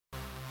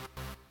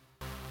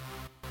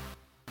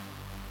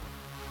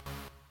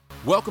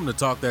Welcome to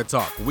Talk That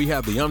Talk, where we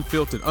have the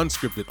unfiltered,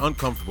 unscripted,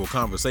 uncomfortable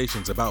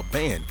conversations about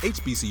band,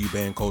 HBCU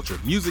band culture,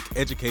 music,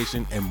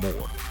 education, and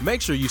more.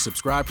 Make sure you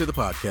subscribe to the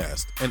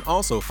podcast and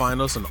also find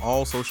us on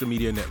all social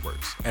media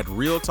networks at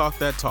Real Talk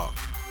That Talk.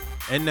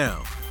 And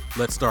now,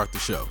 let's start the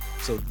show.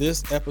 So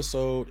this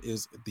episode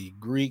is the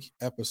Greek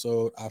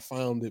episode. I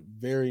found it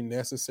very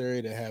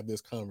necessary to have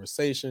this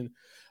conversation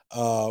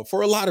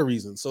for a lot of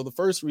reasons. So the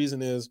first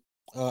reason is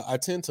I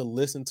tend to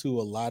listen to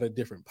a lot of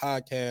different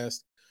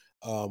podcasts,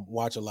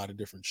 watch a lot of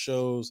different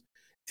shows,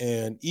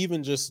 and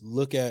even just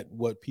look at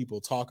what people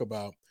talk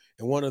about.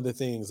 And one of the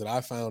things that I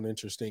found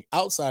interesting,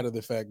 outside of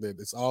the fact that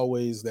it's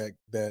always that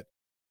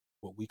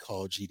what we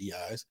call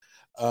GDIs,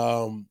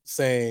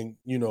 saying,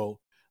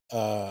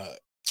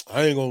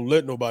 I ain't gonna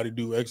let nobody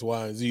do X,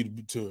 Y, and Z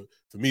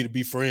for me to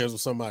be friends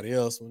with somebody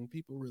else, when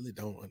people really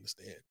don't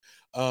understand.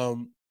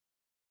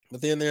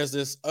 But then there's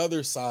this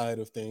other side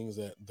of things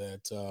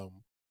that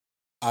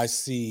I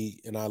see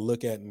and I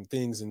look at, and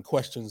things and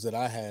questions that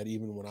I had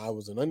even when I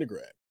was an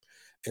undergrad.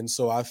 And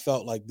so I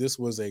felt like this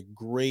was a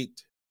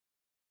great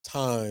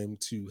time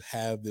to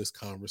have this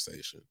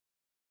conversation.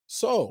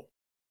 So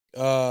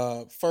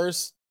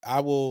first, I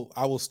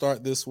will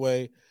start this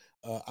way.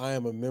 I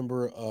am a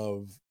member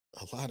of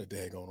a lot of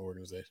daggone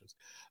organizations.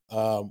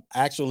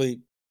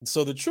 Actually,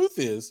 so the truth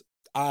is,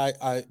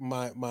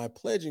 my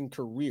pledging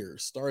career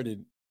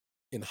started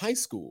in high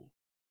school.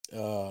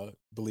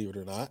 Believe it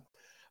or not,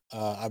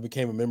 I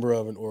became a member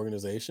of an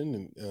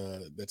organization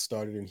that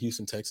started in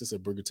Houston, Texas,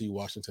 at Booker T.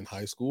 Washington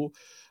High School.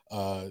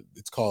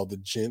 It's called the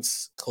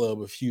Gents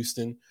Club of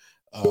Houston.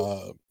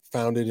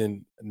 Founded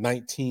in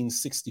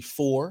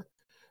 1964.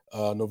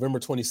 November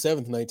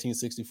 27th,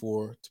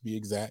 1964, to be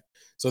exact.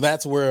 So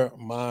that's where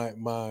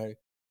my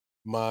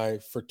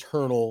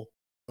fraternal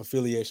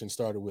affiliation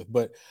started with.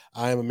 But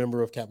I am a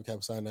member of Kappa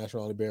Kappa Psi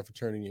National Honor Bear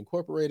Fraternity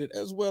Incorporated,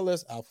 as well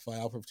as Alpha Phi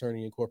Alpha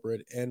Fraternity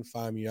Incorporated and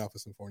Phi Mu Alpha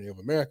Symphonia of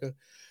America.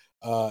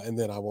 And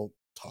then I won't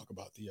talk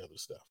about the other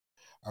stuff.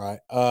 All right.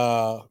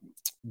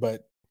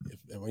 But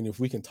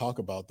if we can talk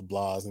about the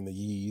blahs and the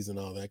yees and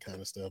all that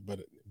kind of stuff, but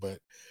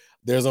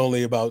there's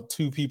only about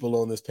two people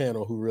on this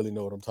panel who really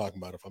know what I'm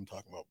talking about if I'm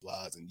talking about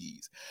blahs and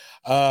yees.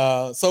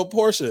 So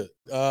Portia,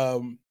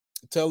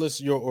 tell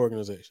us your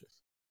organization.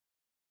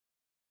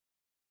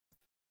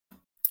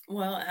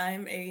 Well,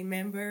 I'm a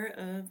member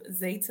of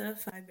Zeta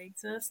Phi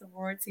Beta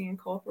Sorority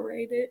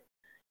Incorporated.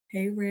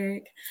 Hey,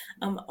 Rick.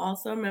 I'm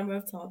also a member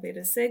of Tau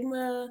Beta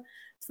Sigma.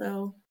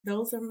 So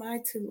those are my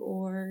two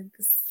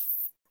orgs.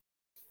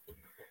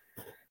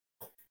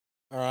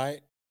 All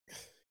right.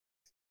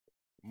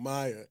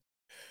 Maya,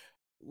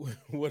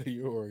 what are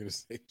your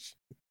organizations?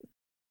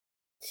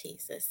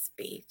 Jesus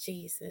be.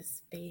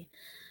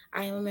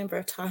 I am a member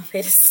of Tau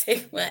Beta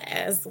Sigma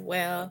as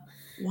well.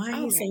 Why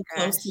are you so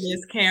close to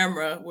this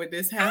camera with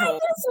this hat on?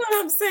 That's what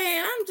I'm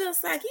saying. I'm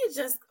just like, you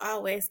just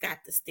always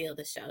got to steal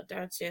the show,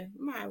 don't you?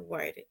 My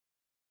word.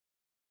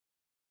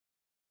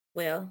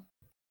 Well,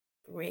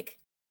 Rick,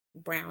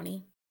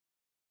 Brownie,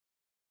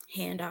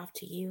 hand off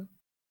to you.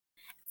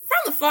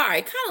 From afar,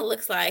 it kind of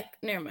looks like,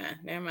 never mind.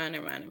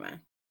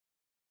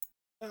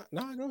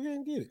 No, go ahead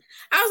and get it.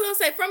 I was going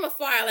to say, from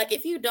afar, like,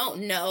 if you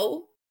don't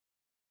know,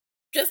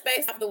 just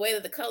based off the way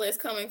that the color is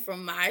coming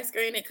from my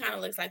screen, it kind of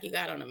looks like you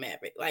got on a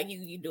Maverick. Like,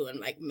 you doing,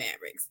 like,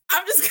 Mavericks.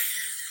 I'm just...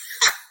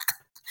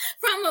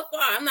 from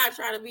afar, I'm not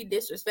trying to be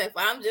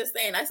disrespectful. I'm just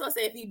saying, I just want to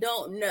say, if you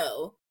don't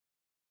know,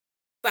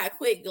 by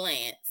quick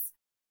glance,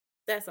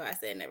 that's why I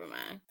said never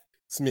mind.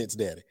 Smith's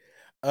daddy.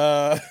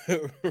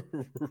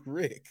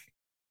 Rick,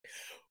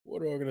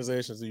 what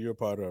organizations are you a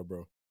part of,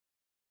 bro?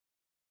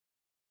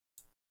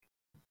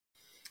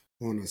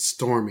 On a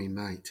stormy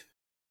night,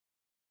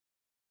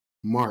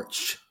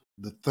 March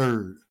the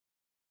 3rd,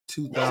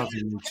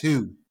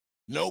 2002.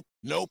 Nope.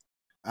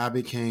 I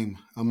became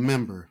a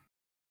member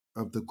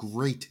of the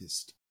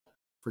greatest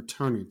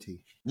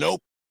fraternity.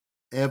 Nope.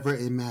 Ever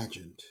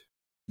imagined.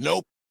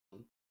 Nope.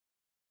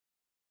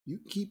 You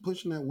keep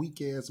pushing that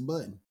weak ass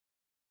button,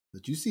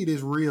 but you see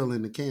this reel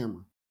in the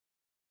camera.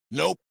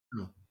 Nope.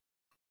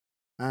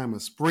 I am a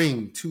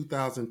spring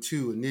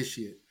 2002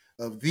 initiate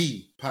of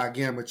the Pi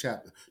Gamma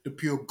chapter, the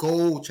pure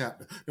gold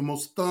chapter, the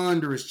most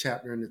thunderous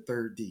chapter in the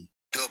 3rd D.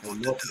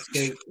 Norfolk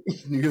State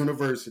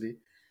University.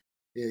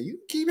 Yeah, you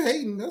keep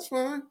hating, that's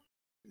fine.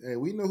 Hey,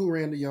 we know who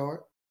ran the yard.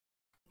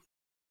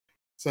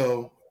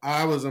 So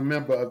I was a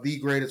member of the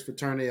greatest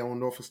fraternity on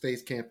Norfolk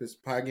State's campus,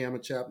 Pi Gamma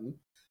chapter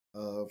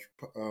of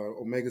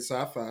Omega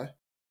Psi Phi.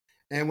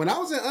 And when I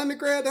was in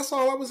undergrad, that's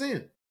all I was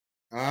in.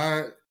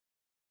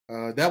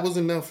 That was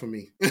enough for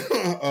me.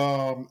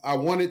 I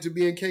wanted to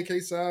be in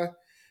KK Psi.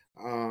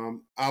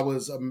 I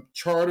was a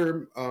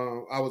charter.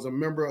 I was a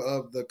member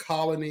of the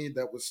colony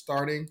that was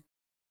starting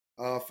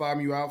Phi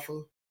Mu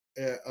Alpha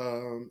at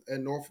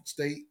Norfolk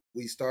State.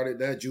 We started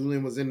that.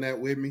 Julian was in that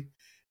with me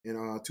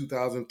in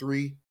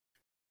 2003.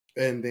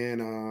 And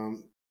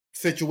then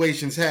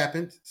situations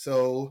happened.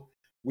 So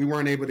we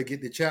weren't able to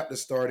get the chapter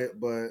started.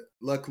 But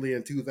luckily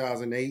in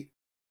 2008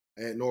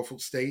 at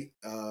Norfolk State,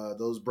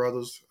 those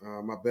brothers,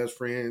 my best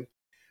friend,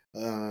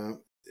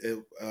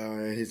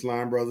 his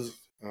line brothers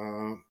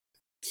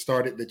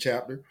started the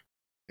chapter,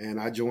 and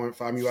I joined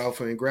Phi Mu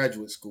Alpha in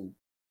graduate school.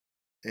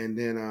 And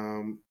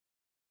then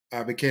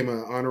I became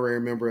an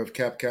honorary member of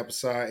Kappa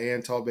Psi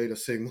and Tau Beta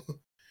Sigma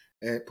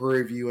at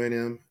Prairie View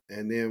NM,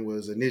 and then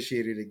was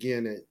initiated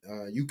again at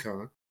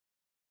UConn.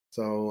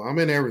 So I'm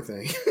in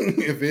everything.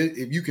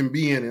 if you can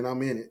be in it,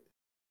 I'm in it.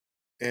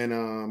 And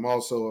I'm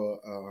also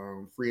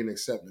a free and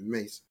accepted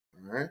Mason.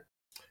 All right.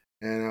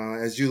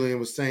 And as Julian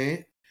was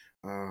saying,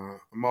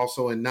 I'm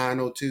also in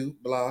 902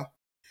 blah.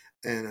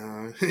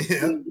 And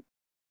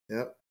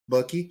yep,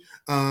 Bucky.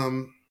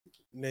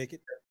 Naked.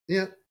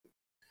 Yep.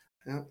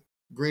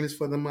 Green is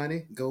for the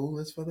money, gold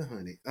is for the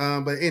honey.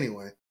 But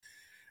anyway,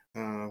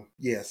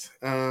 yes.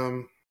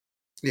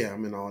 Yeah,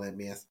 I'm in all that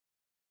mess.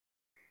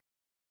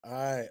 All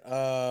right.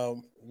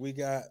 We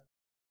got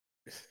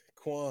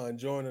Quan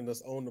joining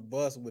us on the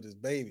bus with his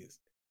babies.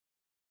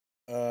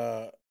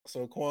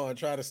 So Quan,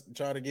 try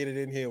to get it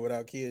in here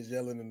without kids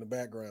yelling in the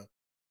background.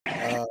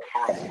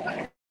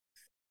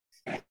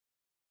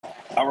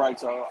 All right,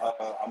 so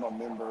I'm a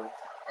member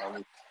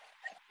of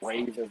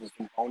raised as a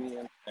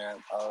Symphonian and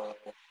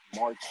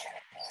March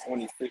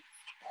 26,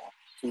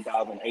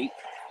 2008,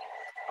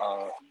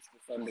 Easter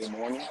Sunday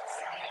morning.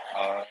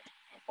 I'm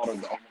part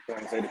of the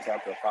Omicron Zeta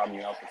chapter of Phi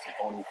Mu Alpha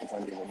Symphonian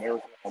Fraternity of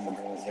America,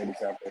 Omicron Zeta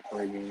chapter at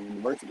Prairie View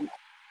University,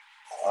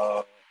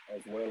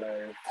 as well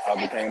as I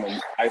became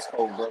an ice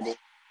cold brother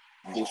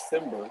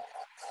December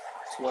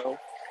 12th,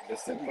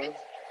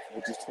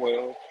 which is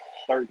 12,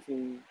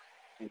 13,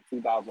 in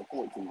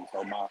 2014.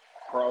 So my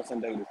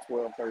crossing date is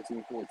 12,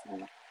 13,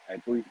 14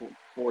 at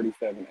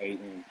 3:47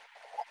 a.m.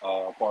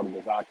 Part of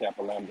the Xi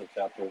Kappa Lambda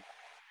chapter,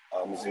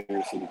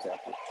 Missouri City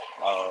chapter.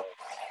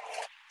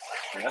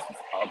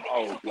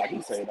 Like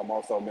he said, I'm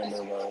also a member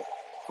of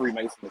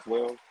Freemason as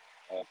well,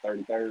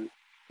 33rd,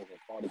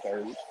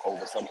 43rd,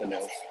 over something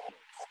else.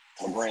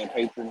 I'm a grand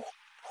patron,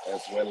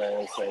 as well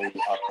as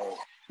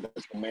the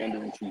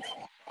commander-in-chief,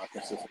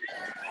 consistent,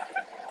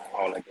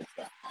 all that good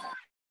stuff.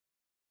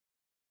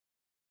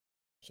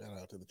 Shout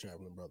out to the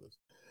Traveling Brothers.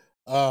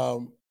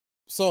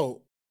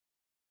 So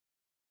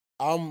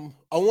I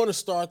want to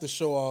start the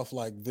show off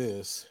like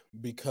this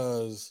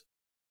because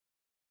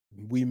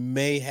we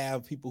may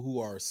have people who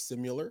are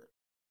similar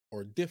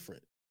or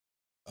different.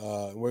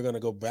 We're going to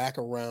go back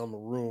around the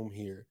room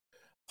here.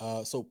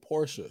 So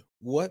Portia,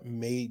 what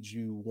made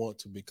you want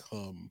to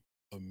become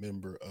a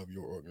member of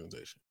your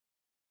organization?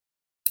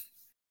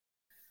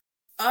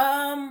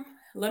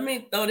 Let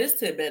me throw this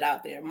tidbit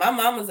out there. My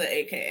mom was an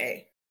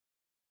AKA.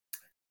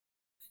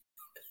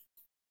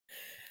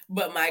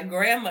 But my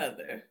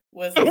grandmother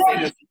was a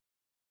Zeta.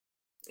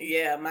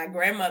 Yeah, my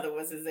grandmother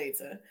was a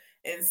Zeta.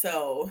 And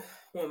so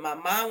when my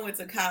mom went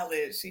to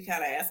college, she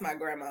kind of asked my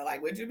grandma,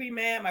 like, would you be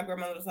mad? My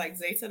grandmother was like,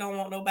 Zeta don't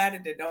want nobody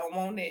that don't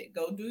want it.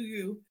 Go do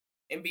you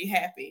and be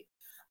happy.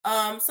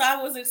 So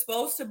I was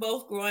exposed to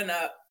both growing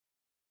up.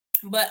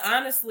 But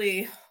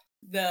honestly,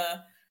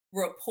 the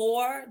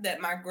rapport that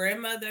my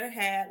grandmother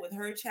had with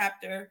her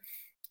chapter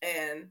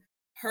and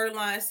her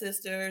line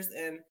sisters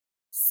and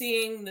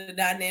seeing the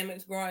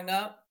dynamics growing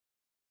up,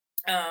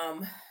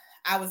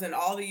 I was in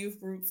all the youth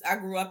groups. I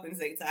grew up in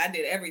Zeta. I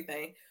did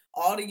everything,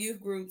 all the youth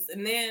groups.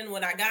 And then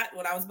when I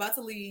was about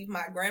to leave,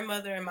 my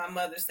grandmother and my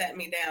mother sat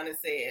me down and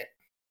said,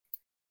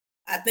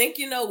 I think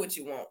you know what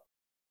you want,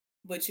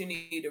 but you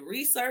need to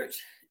research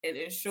and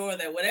ensure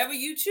that whatever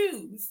you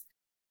choose,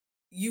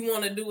 you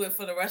want to do it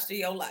for the rest of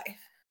your life.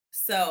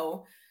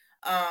 So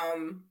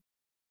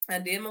I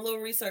did my little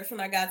research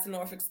when I got to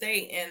Norfolk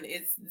State, and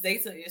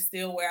Zeta is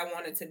still where I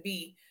wanted to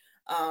be.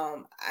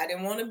 I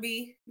didn't want to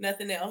be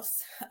nothing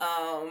else.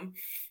 And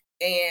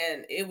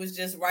it was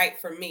just right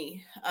for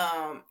me.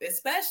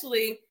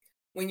 Especially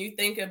when you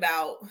think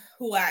about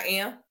who I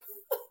am.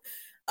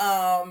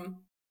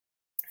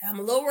 I'm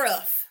a little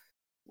rough.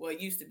 Well, it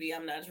used to be.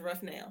 I'm not as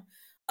rough now.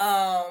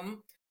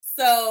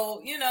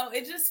 So,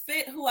 it just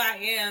fit who I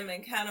am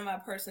and kind of my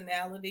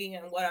personality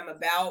and what I'm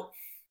about.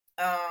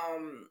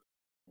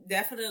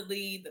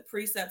 Definitely the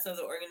precepts of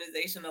the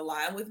organization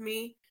align with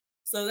me.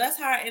 So that's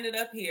how I ended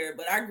up here.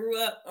 But I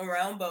grew up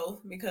around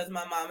both because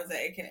my mom is an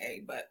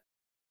AKA. But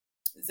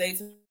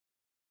Zeta.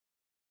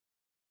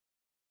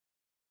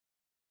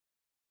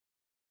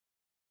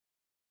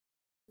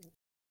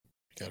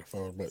 Got a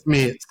phone, but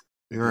Smiths.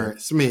 All right,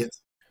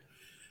 Smiths.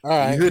 All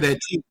right. You hear that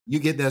T? You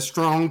get that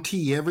strong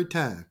T every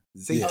time.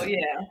 Zeta. Oh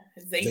yeah,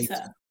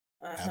 Zeta.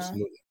 Uh-huh.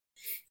 Absolutely.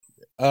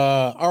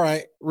 All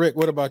right, Rick.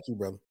 What about you,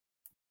 brother?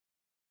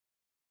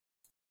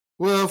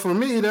 Well, for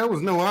me, there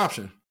was no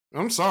option.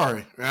 I'm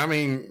sorry. I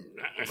mean,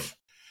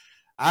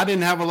 I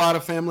didn't have a lot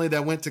of family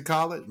that went to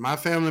college. My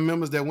family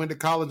members that went to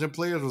college and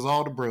players was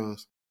all the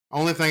bros.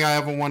 Only thing I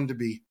ever wanted to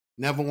be.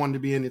 Never wanted to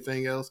be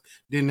anything else.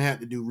 Didn't have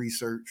to do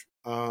research.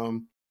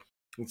 I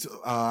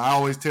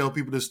always tell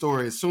people the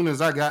story. As soon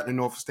as I got to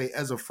Norfolk State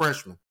as a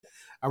freshman,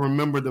 I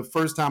remember the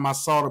first time I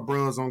saw the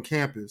bros on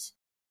campus.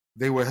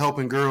 They were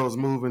helping girls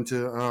move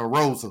into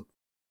Rosa.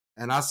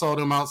 And I saw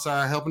them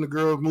outside helping the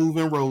girls move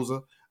in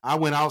Rosa. I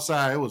went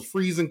outside. It was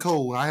freezing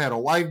cold. I had a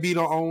white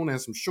beater on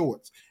and some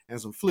shorts and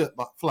some flip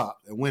flop,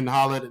 and went and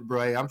hollered at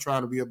bro. Hey, I'm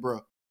trying to be a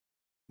bro.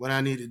 What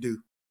I need to do?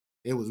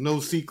 It was no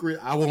secret.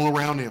 I went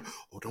around there.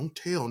 Oh, don't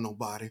tell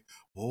nobody.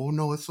 Oh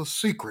no, it's a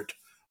secret.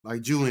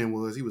 Like Julian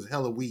was. He was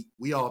hella weak.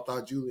 We all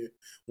thought Julian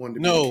wanted to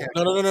be a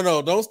captain.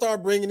 No. Don't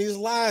start bringing these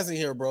lies in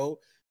here, bro.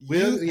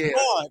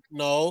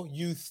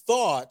 You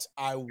thought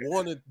I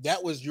wanted.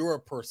 That was your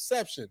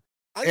perception.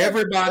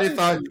 Everybody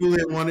thought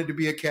Julian wanted to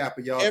be a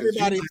Kappa, y'all.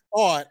 Everybody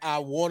thought I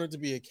wanted to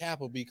be a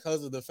Kappa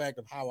because of the fact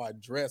of how I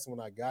dressed when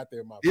I got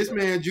there. This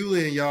man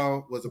Julian,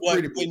 y'all, was a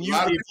pretty.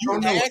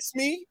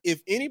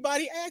 If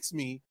anybody asks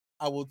me,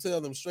 I will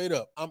tell them straight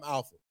up, I'm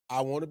alpha. I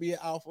want to be an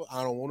alpha.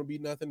 I don't want to be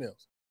nothing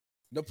else.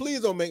 Now,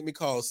 please don't make me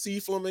call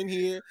Seaflum in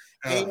here,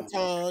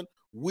 Anton,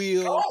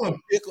 Will.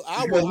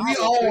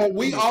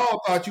 We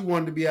all thought you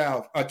wanted to be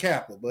a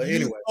Kappa, but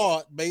anyway,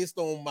 thought based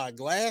on my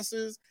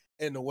glasses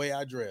and the way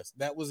I dressed.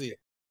 That was it.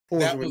 He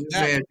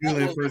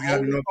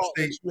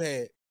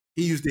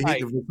used to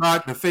hit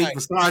the fake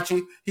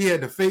Versace. He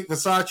had the fake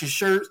Versace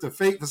shirts, the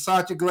fake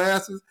Versace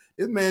glasses.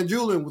 This man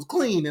Julian was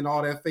clean and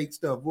all that fake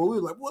stuff. Well, we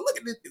were like, well, look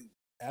at this dude.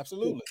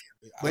 Absolutely.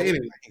 But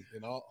anyway,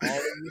 and all of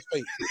his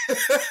fake.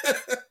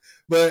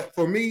 But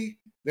for me,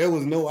 there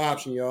was no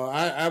option, y'all.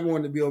 I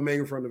wanted to be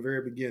Omega from the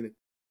very beginning.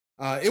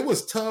 It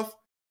was tough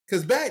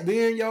because back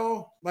then,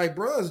 y'all, like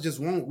bros just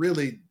weren't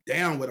really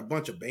down with a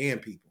bunch of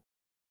band people.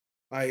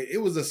 Like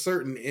it was a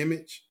certain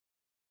image,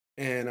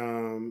 and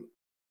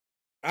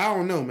I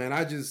don't know, man.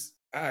 I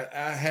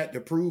had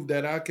to prove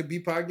that I could be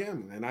Pi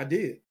Gamma, and I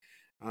did.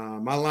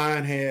 My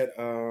line had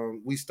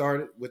we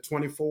started with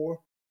 24,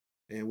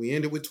 and we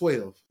ended with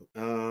 12.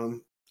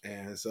 And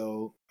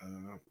so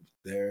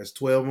there's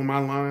 12 on my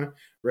line.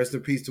 Rest in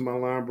peace to my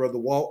line brother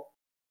Walt.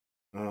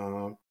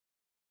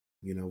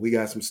 We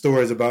got some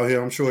stories about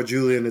him. I'm sure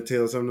Julian will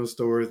tell some of those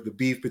stories. The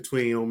beef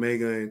between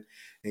Omega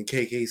and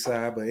KK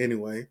Psi, but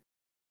anyway.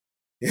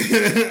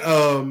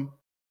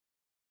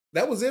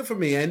 That was it for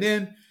me. And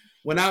then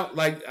when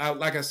like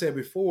I said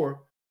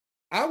before,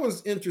 I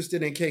was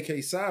interested in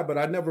KK Psi, but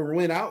I never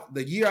went out.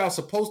 The year I was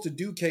supposed to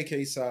do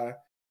KK Psi,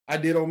 I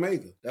did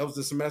Omega. That was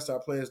the semester I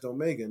pledged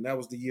Omega, and that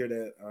was the year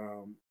that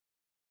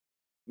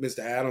Mr.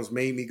 Adams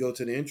made me go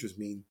to the interest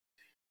meeting.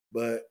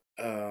 But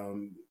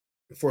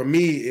for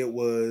me, it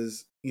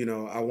was,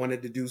 I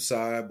wanted to do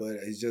Psi, but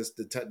it's just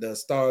the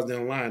stars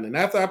didn't align. And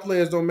after I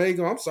pledged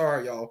Omega, I'm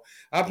sorry, y'all,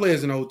 I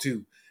pledged in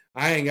 02.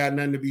 I ain't got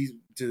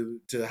nothing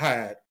to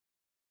hide.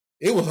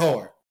 It was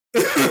hard.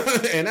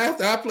 And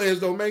after I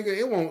pledged Omega,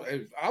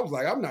 I was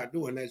like, I'm not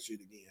doing that shit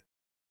again.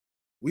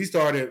 We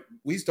started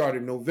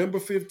November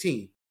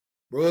 15th.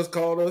 Bros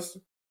called us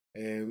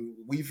and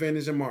we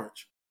finished in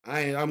March.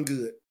 I'm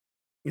good.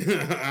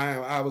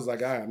 I was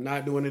like, I am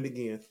not doing it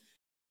again.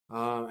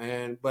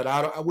 But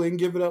I wouldn't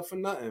give it up for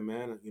nothing,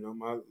 man.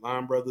 My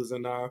line brothers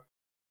and I,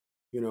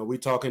 we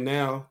talking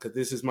now because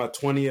this is my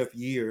 20th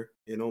year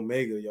in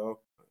Omega,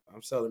 y'all.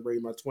 I'm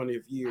celebrating my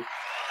 20th year.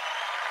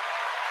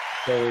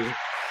 So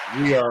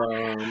we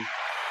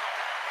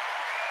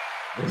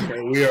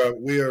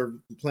are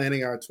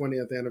planning our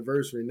 20th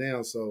anniversary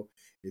now. So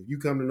if you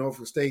come to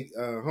Norfolk State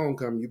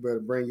homecoming, you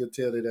better bring your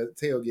tail to that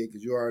tailgate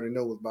because you already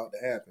know what's about to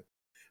happen.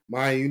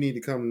 Maya, you need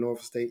to come to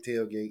Norfolk State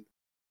tailgate.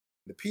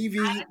 The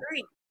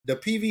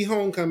PV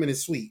homecoming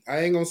is sweet. I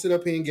ain't gonna sit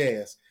up here and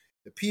gas.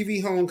 The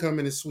PV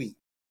homecoming is sweet,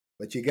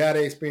 but you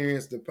gotta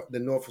experience the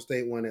Norfolk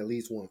State one at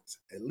least once.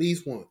 At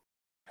least once.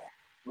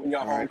 When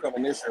y'all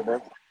homecoming this year,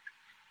 bro?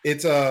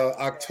 It's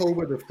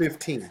October the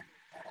 15th.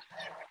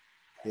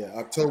 Yeah,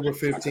 October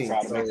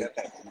 15th. So,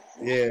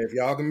 yeah, if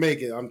y'all can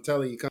make it, I'm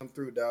telling you, come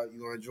through, dog.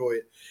 You're going to enjoy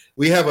it.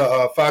 We have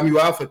a Phi Mu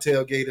Alpha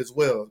tailgate as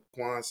well,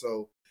 Quan.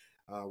 So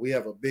we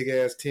have a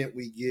big-ass tent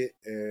we get.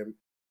 And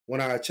one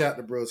of our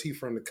chapter bros, he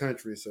from the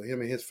country. So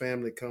him and his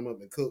family come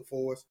up and cook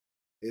for us.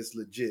 It's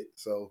legit.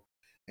 So,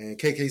 and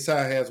KK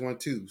Psi has one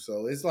too.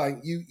 So it's like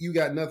you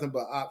got nothing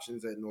but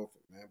options at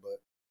Norfolk, man.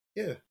 But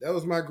yeah, that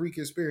was my Greek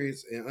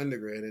experience in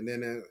undergrad. And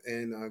then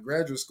in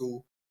graduate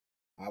school,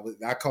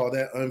 I call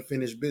that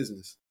unfinished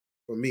business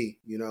for me.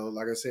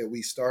 Like I said,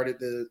 we started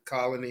the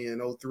colony in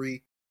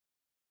 03.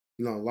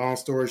 Long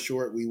story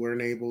short, we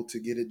weren't able to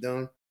get it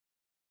done.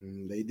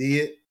 And they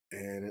did.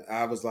 And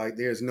I was like,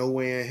 there's no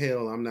way in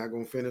hell I'm not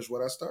going to finish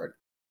what I started.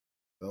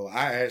 So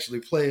I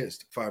actually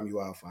pledged Phi Mu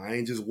Alpha. I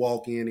ain't just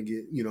walk in and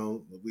get,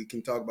 we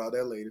can talk about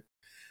that later.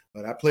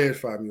 But I pledged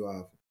Phi Mu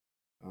Alpha.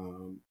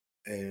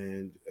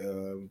 In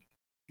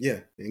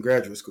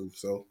graduate school.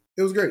 So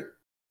it was great.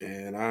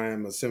 And I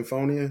am a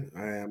Symphonian.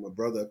 I am a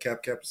brother of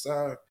Kappa Kappa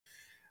Psi.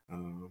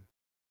 I'm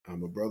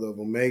a brother of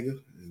Omega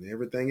and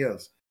everything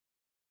else.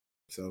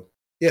 So,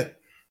 yeah,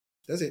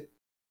 that's it.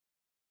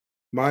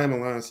 Maya, my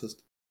line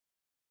sister.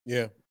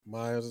 Yeah,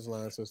 Maya's his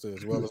line sister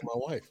as well as my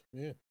wife.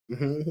 Yeah.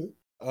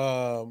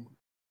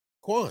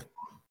 Quan,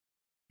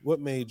 what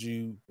made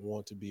you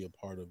want to be a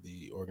part of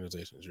the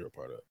organizations you're a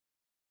part of?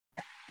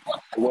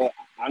 Well,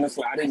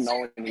 honestly, I didn't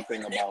know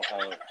anything about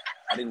Phi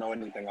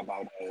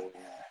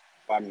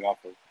Mu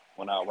Alpha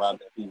when I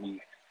arrived at PV.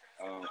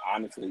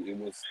 Honestly,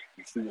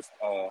 she was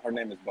her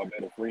name is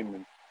Barbetta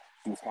Freeman.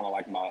 She was kind of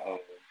like my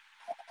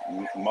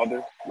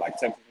mother, like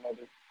Texas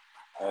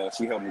mother.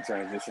 She helped me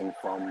transition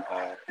from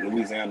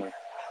Louisiana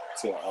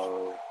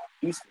to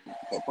Houston,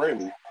 to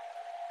Prairie.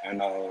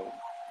 And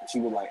she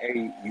was like,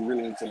 hey, you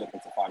really need to look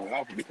into Phi Mu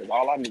Alpha because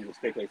all I knew was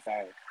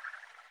KK5.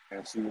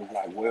 And she was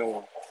like,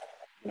 well,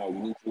 you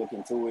need to look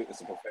into it.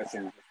 It's a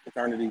professional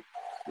fraternity.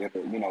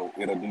 It'll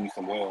do you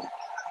some well.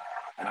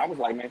 And I was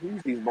like, man,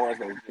 who's these boys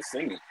that was just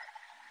singing?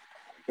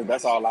 Because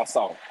that's all I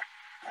saw.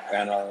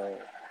 And I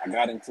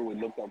got into it,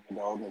 looked up what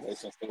the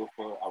organization stood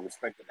for. I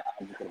respected the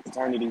object of the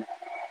fraternity.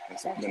 And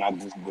so then I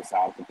just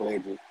decided to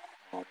pledge it.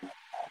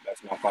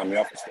 That's my Phi Mu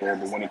Alpha story.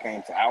 But when it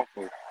came to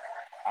Alpha,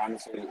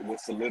 honestly, what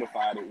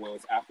solidified it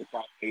was after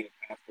Prof. A had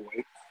passed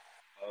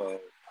away,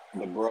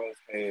 the bros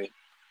had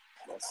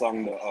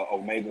sung the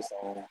Omega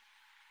song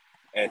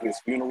at his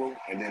funeral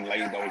and then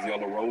laid those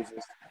yellow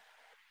roses.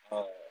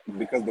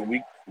 Because the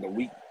week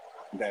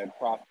that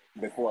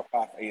before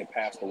Prof. A had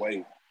passed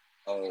away,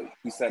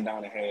 he sat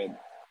down and had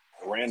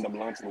a random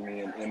lunch with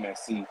me in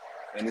MSC,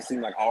 and it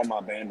seemed like all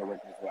my band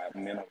directors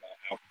were men of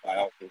Alpha Phi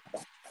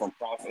Alpha, from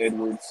Prof.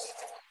 Edwards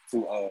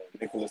to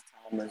Nicholas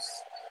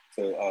Thomas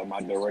to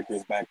my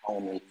directors back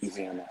home in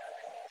Louisiana.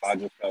 So I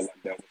just felt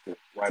like that was the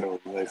right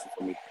organization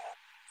for me.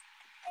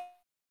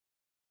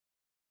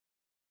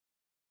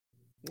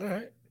 All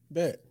right,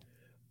 bet.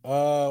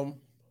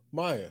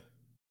 Maya,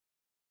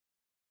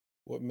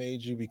 what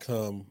made you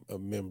become a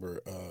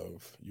member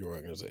of your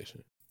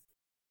organization?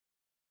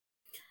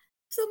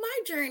 So my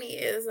journey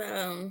is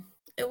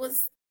it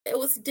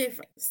was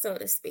different, so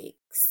to speak.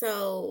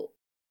 So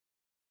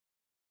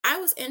I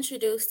was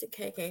introduced to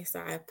KK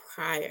Psi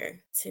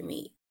prior to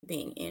me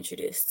being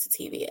introduced to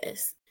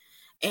TBS.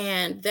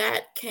 And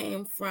that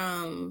came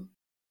from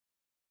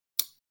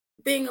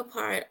being a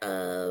part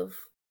of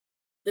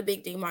the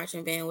Big D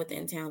marching band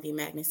within Townview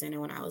Magnet Center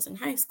when I was in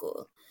high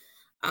school.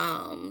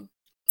 And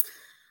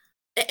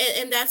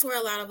that's where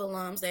a lot of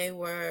alums, they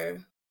were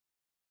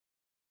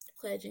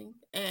pledging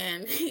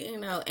and,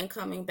 and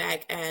coming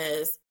back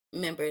as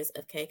members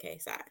of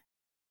KK Psi.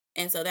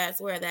 And so that's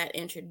where that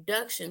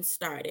introduction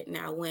started.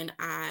 Now, when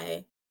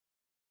I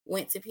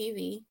went to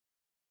PV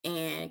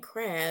and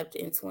crabbed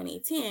in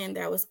 2010,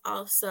 there was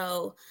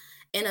also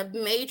a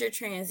major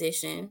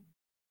transition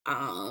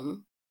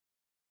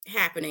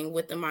happening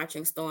with the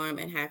Marching Storm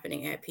and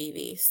happening at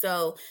PV.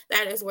 So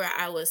that is where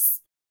I was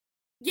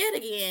yet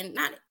again,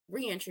 not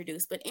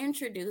reintroduced, but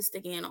introduced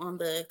again on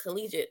the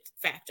collegiate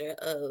factor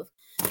of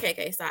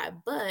KK Psi,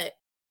 but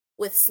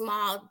with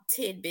small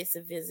tidbits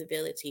of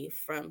visibility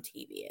from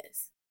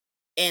TBS.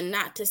 And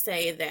not to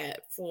say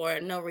that for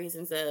no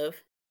reasons of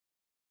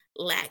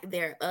lack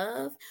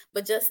thereof,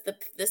 but just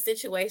the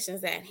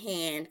situations at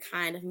hand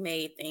kind of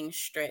made things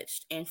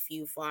stretched and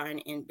few far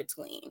and in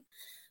between.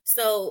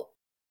 So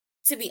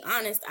to be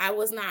honest, I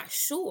was not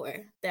sure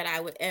that I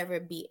would ever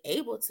be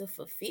able to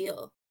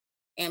fulfill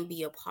and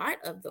be a part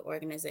of the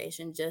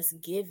organization,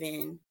 just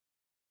given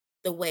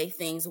the way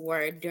things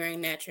were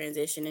during that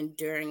transition and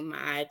during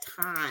my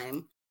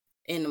time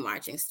in the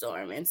Marching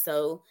Storm. And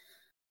so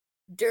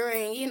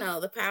during,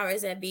 the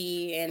powers that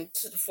be, and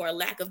for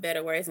lack of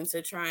better words, and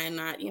to try and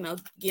not,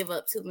 give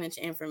up too much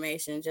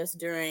information, just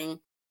during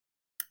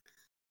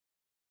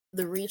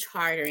the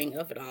rechartering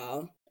of it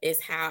all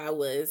is how I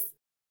was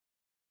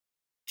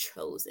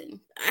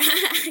chosen.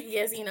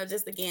 Yes,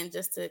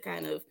 just to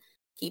kind of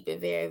keep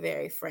it very,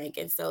 very frank.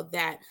 And so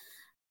that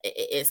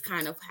is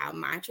kind of how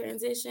my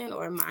transition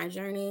or my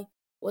journey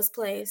was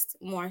placed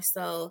more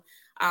so.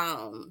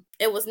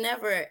 It was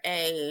never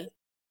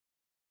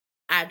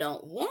I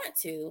don't want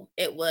to.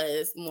 It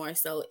was more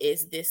so,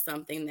 is this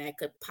something that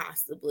could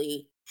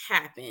possibly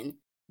happen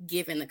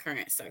given the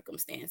current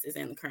circumstances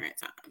and the current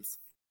times?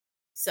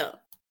 So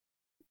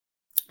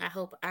I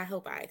hope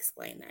I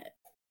explained that.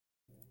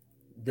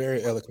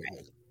 Very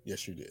eloquently.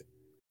 Yes, you did.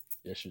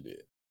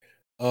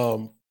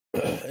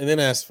 And then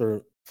as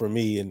for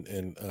me,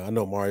 and I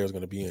know Mario's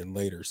going to be in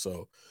later,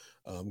 so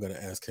I'm going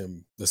to ask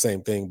him the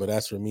same thing. But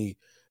as for me,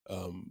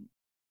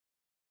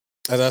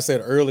 as I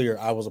said earlier,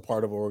 I was a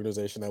part of an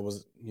organization that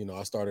was,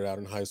 I started out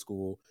in high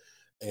school,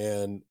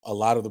 and a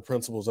lot of the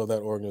principles of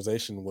that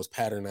organization was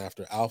patterned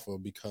after Alpha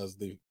because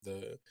the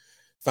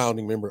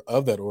founding member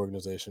of that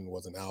organization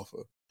was an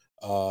Alpha.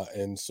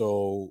 And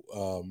so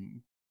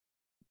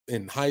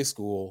in high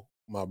school,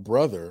 my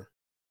brother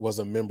was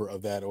a member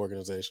of that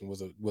organization,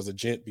 was a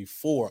gent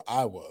before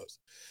I was.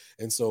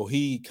 And so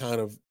he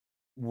kind of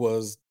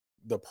was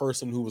the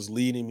person who was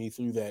leading me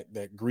through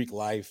that Greek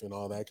life and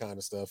all that kind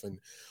of stuff. And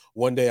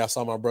one day I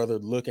saw my brother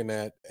looking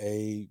at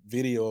a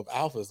video of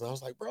Alphas, and I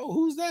was like, bro,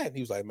 who's that? And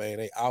he was like, man,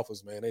 they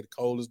Alphas, man. They the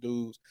coldest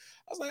dudes.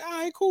 I was like, all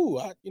right, cool.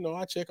 I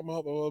check them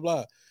out, blah, blah,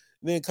 blah.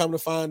 And then come to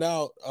find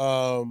out,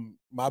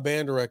 my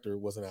band director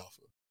was an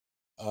Alpha.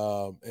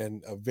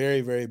 And a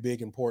very, very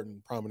big,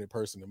 important, prominent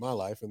person in my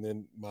life. And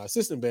then my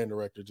assistant band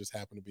director just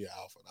happened to be an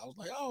Alpha. And I was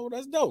like, oh,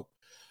 that's dope.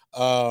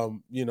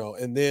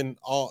 And then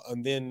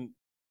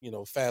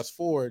fast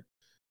forward,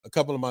 a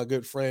couple of my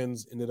good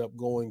friends ended up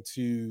going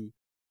to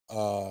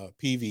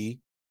PV.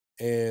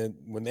 And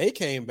when they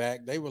came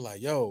back, they were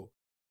like, yo,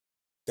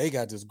 they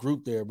got this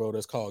group there, bro,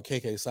 that's called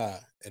KK Psy.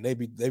 And they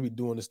be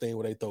doing this thing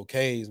where they throw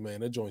K's, man.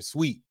 That joint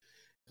sweet.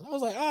 And I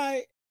was like, all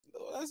right,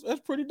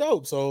 that's pretty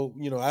dope. So,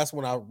 that's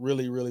when I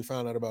really, really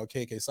found out about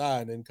KK Psy,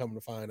 and then come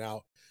to find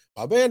out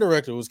my band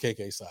director was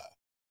KK Psy.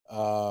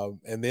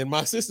 And then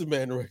my assistant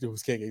band director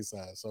was KK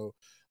Psy. So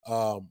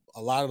a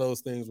lot of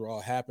those things were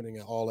all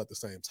happening all at the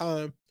same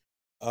time.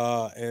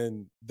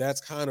 And that's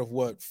kind of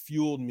what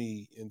fueled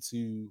me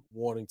into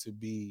wanting to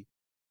be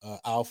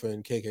Alpha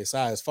and KK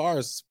Psy. As far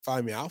as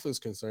Find Me Alpha is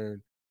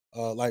concerned,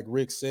 like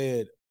Rick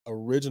said,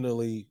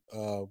 originally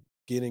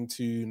getting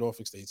to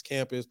Norfolk State's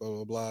campus, blah,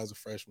 blah, blah, as a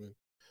freshman,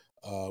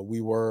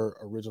 we were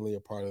originally a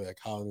part of that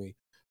colony.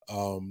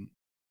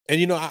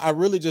 And I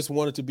really just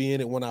wanted to be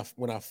in it when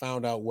I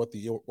found out what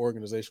the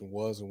organization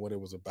was and what it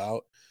was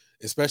about,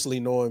 especially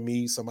knowing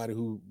me, somebody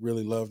who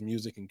really loved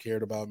music and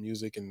cared about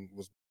music and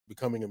was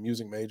becoming a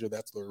music major.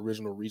 That's the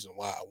original reason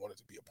why I wanted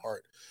to be a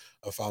part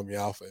of Find Me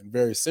Alpha. And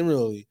very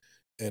similarly,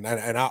 and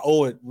I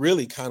owe it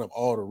really kind of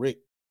all to Rick.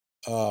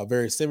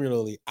 Very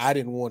similarly, I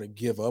didn't want to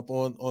give up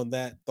on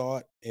that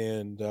thought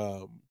and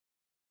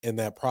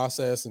that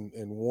process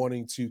and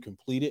wanting to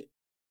complete it.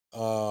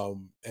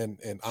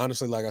 And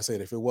honestly, like I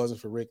said, if it wasn't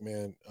for Rick,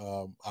 man,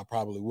 I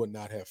probably would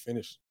not have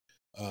finished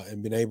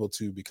and been able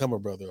to become a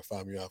brother of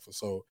Find Me Alpha.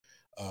 So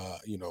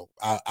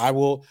I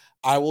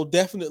will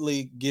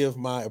definitely give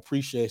my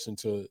appreciation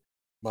to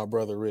my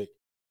brother Rick.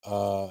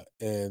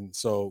 And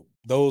so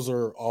those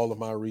are all of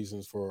my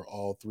reasons for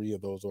all three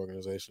of those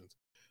organizations.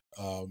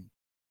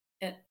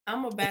 And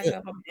I'm gonna back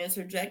up, I'm gonna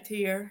interject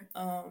here.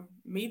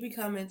 Me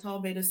becoming Tau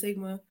Beta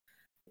Sigma,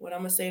 what I'm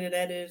gonna say to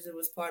that is it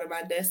was part of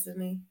my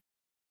destiny.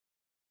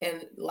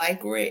 And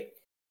like Rick,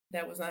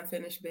 that was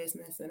unfinished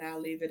business, and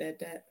I'll leave it at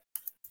that.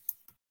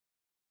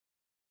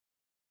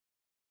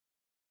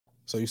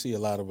 So you see, a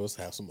lot of us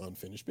have some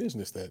unfinished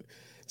business.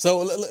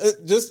 So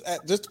just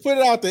to put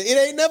it out there, it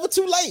ain't never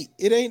too late.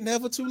 It ain't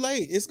never too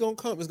late. It's gonna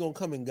come. It's gonna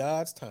come in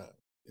God's time.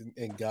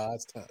 In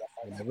God's time.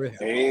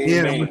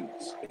 Amen.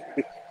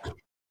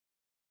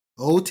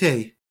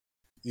 Okay.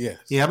 Yes.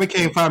 Yeah, I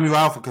became Find Me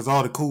Alpha because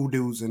all the cool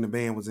dudes in the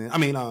band was in.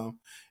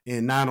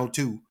 In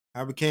 902.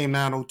 I became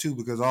 902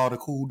 because all the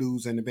cool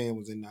dudes in the band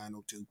was in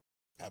 902.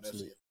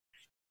 Absolutely.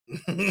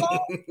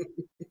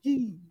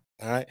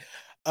 All right.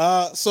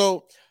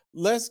 So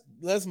let's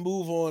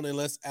move on and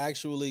let's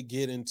actually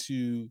get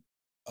into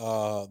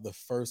the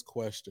first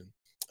question.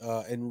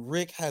 And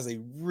Rick has a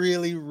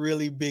really,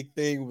 really big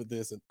thing with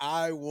this, and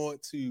I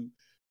want to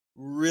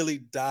really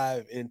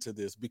dive into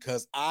this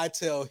because I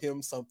tell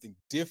him something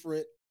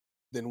different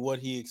than what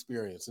he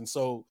experienced. And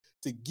so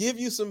to give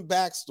you some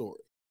backstory,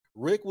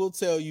 Rick will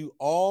tell you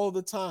all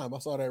the time. I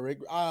saw that, Rick.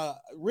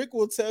 Rick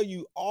will tell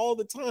you all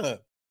the time.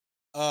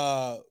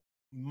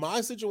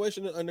 My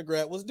situation in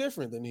undergrad was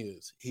different than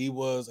his. He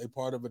was a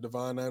part of a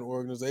Divine Nine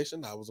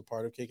organization. I was a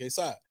part of KK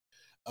Psy.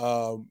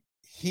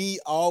 He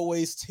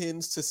always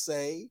tends to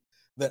say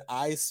that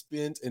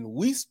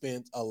we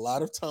spent a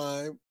lot of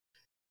time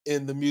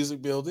in the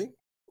music building,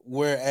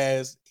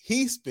 whereas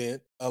he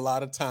spent a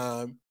lot of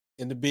time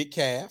in the Big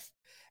Calf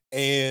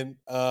and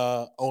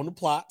on the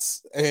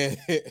plots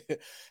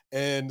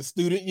and the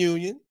student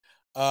union.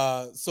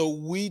 So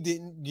we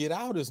didn't get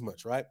out as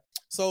much, right?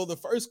 So the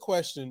first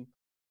question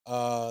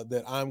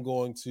that I'm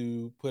going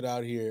to put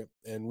out here,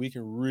 and we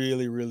can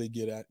really, really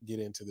get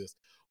into this.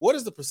 What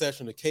is the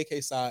perception of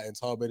KK Psy and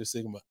Tau Beta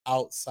Sigma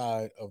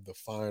outside of the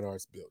Fine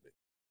Arts building?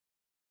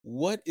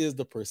 What is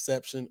the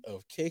perception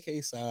of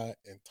KK Psy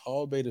and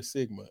Tau Beta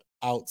Sigma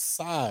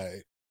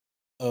outside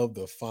of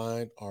the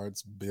Fine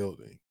Arts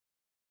building?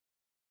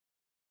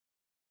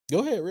 Go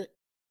ahead, Rick.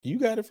 You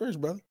got it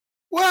first, brother.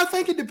 Well, I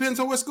think it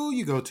depends on what school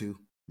you go to,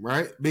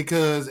 right?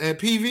 Because at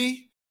PV,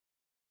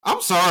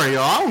 I'm sorry,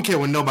 y'all. I don't care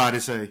what nobody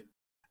say.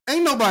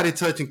 Ain't nobody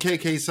touching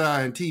KK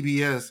Psy and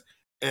TBS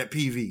at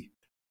PV.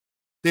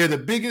 They're the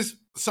biggest,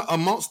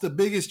 amongst the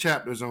biggest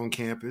chapters on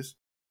campus.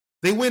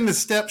 They win the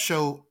step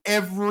show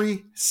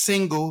every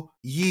single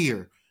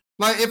year.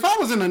 Like, if I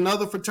was in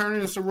another fraternity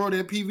and sorority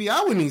at PV,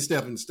 I wouldn't even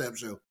step in the step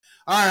show.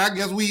 All right, I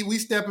guess we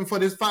stepping for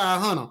this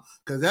 500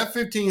 because that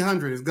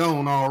 1,500 is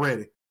gone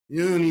already.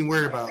 You don't even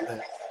worry about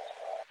that.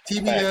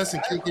 TBS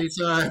and KK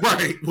Psy,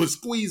 right, was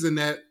squeezing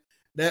that.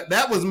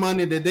 That was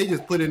money that they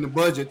just put in the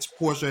budget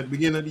portion at the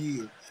beginning of the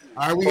year.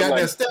 All right, we got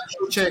that step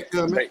show check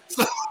coming.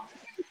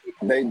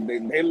 They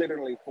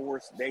literally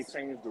they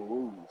changed the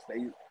rules.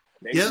 They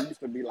used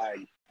to be like,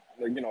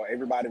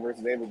 everybody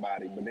versus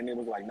everybody, but then it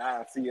was like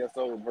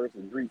CSO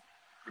versus Greek.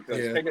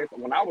 Because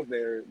when I was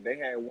there, they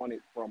had won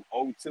it from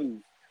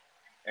 2002,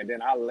 and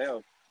then I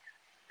left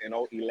in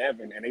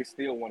 2011, and they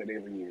still won it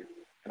every year.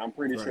 And I'm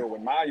pretty sure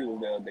when Maya was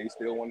there, they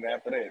still won it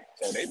after that.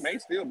 So they may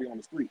still be on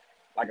the streak,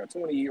 like a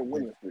 20-year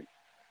winning streak.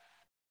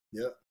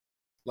 Yep.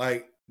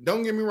 Like,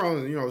 don't get me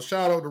wrong,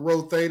 shout out to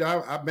Rho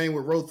Theta. I bang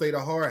with Rho Theta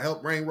hard,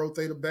 helped bring Rho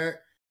Theta back.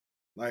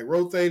 Like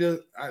Rho Theta,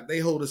 they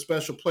hold a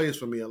special place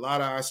for me. A lot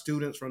of our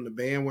students from the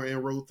band were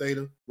in Rho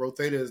Theta. Rho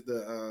Theta is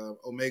the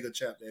Omega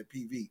chapter at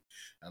PV.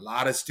 A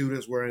lot of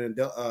students were in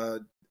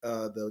the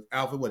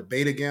Alpha,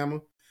 Beta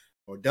Gamma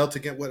or Delta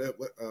Gamma.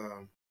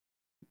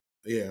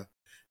 Yeah.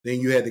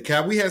 Then you had the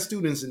Cap. We had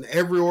students in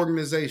every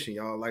organization,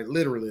 y'all, like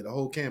literally the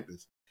whole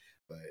campus.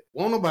 But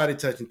won't nobody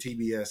touching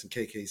TBS and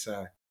KK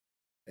Psi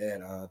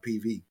at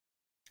PV.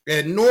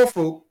 At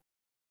Norfolk,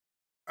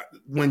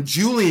 when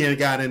Julian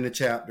got in the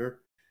chapter,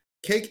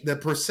 the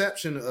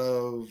perception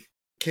of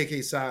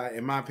KK Psi,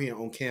 in my opinion,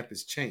 on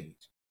campus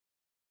changed,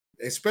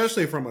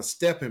 especially from a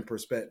stepping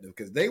perspective,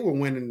 because they were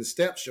winning the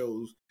step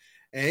shows,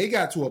 and it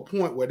got to a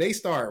point where they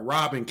started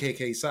robbing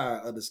KK Psi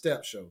of the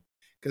step show,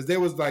 because there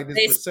was like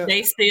this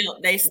perception.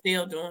 They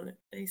still doing it.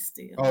 They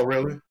still. Oh,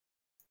 really?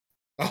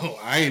 Oh,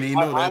 I didn't even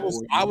know that.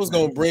 I was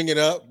gonna bring it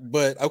up,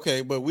 but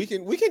okay, but we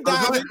can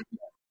dive in.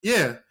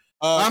 Yeah.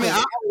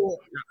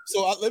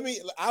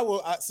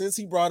 Since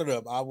he brought it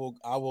up, I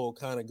will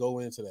kind of go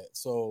into that.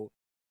 So,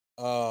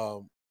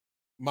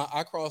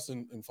 I crossed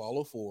and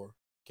follow 4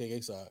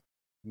 KK Psi.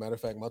 Matter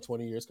of fact, my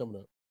 20 years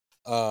coming up.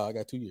 I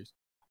got 2 years.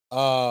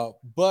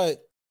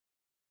 But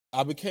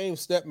I became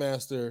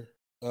stepmaster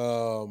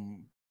the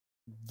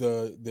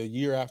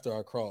year after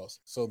I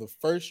crossed. So the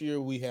first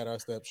year we had our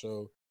step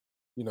show,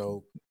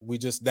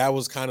 that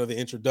was kind of the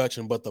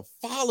introduction. But the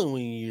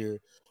following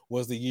year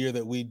was the year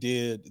that we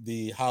did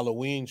the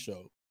Halloween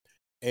show.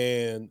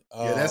 And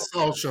that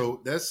Soul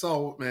show, that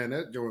Soul, man,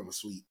 that joint was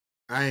sweet.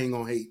 I ain't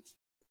gonna hate.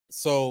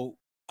 So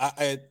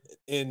I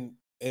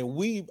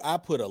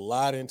put a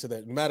lot into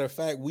that. Matter of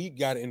fact, we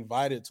got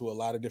invited to a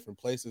lot of different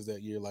places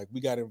that year. Like we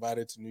got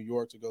invited to New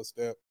York to go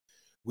step.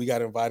 We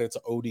got invited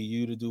to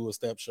ODU to do a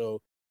step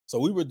show. So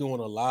we were doing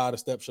a lot of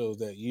step shows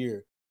that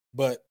year.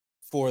 But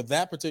for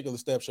that particular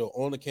step show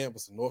on the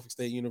campus of Norfolk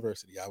State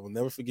University, I will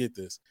never forget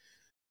this.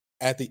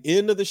 At the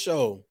end of the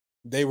show,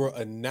 they were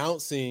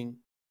announcing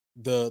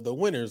the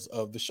winners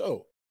of the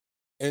show.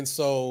 And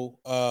so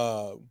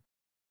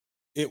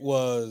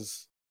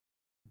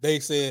they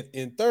said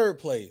in third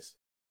place,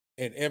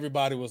 and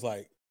everybody was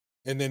like,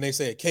 and then they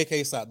said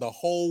KK Psi. The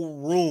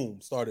whole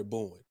room started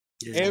booing.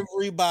 Yeah.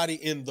 Everybody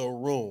in the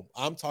room.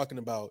 I'm talking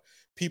about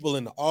people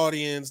in the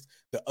audience,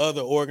 the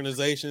other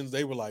organizations.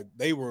 They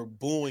were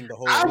booing the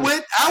whole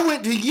room. I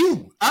went to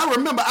you. I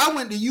remember I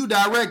went to you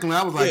directly.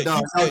 I was like,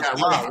 dog, y'all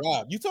got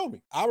robbed. You told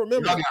me. I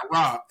remember. Y'all got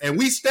robbed. And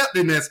we stepped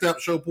in that step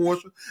show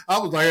portion. I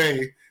was like,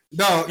 hey,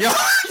 dog,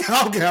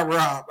 y'all got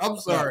robbed. I'm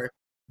sorry.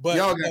 But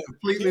y'all got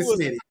completely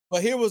smitty.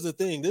 But here was the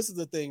thing. This is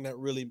the thing that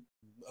really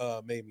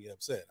made me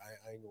upset.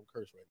 I ain't gonna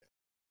curse right now.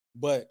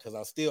 But because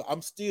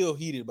I'm still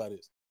heated by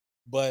this.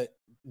 But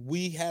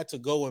we had to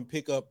go and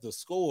pick up the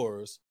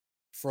scores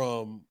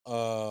from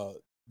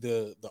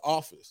the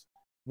office.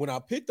 When I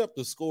picked up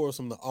the scores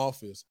from the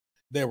office,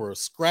 there were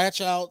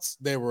scratch outs,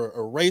 there were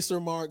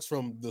eraser marks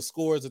from the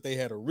scores that they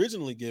had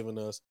originally given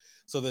us,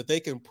 so that they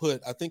can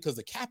put, I think, because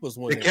the Kappas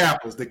won. The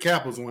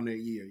Kappas won that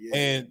year, yeah.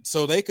 And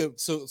so they could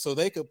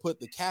put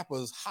the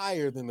Kappas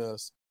higher than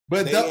us.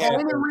 But the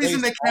only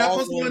reason the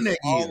Kappas won that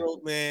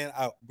year,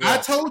 I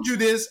told you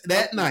this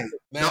that night.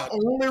 The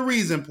only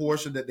reason,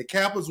 Portia, that the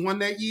Kappas won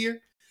that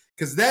year,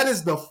 because that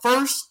is the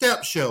first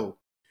step show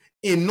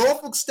in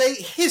Norfolk State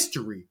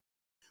history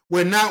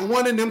where not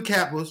one of them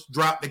Kappas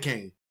dropped the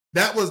cane.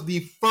 That was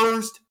the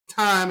first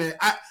time. And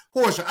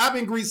Portia, I've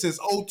been Greek since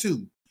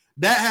 2002.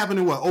 That happened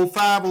in what,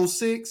 2005,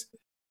 2006?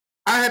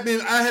 I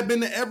had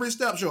been to every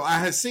step show. I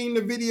had seen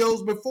the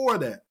videos before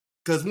that,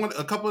 because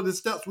a couple of the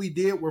steps we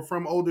did were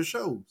from older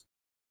shows.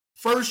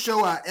 First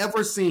show I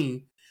ever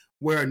seen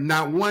where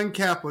not one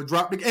Kappa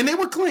dropped the, and they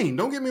were clean.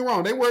 Don't get me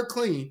wrong, they were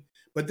clean,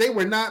 but they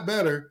were not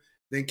better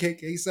than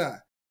KK Psi.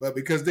 But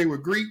because they were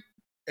Greek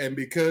and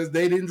because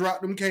they didn't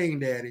drop them cane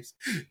daddies,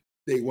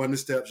 they won the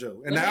step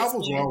show. And the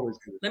albums were always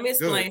good. Let me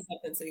explain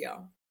something to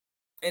y'all.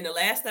 In the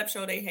last step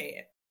show they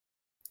had,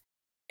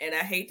 and I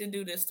hate to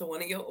do this to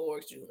one of your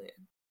orgs,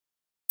 Julian,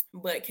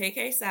 but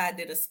KK Psi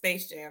did a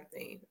Space Jam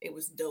theme. It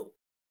was dope.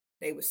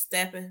 They was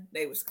stepping.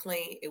 They was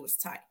clean. It was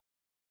tight.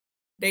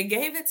 They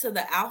gave it to the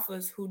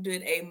Alphas, who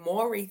did a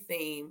Maury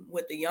theme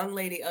with the young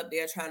lady up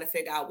there trying to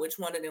figure out which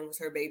one of them was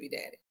her baby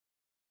daddy.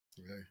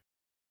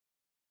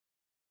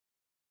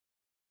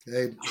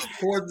 Hey,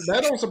 that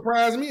don't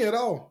surprise me at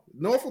all.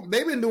 Norfolk,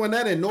 they've been doing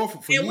that in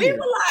Norfolk for years. And we were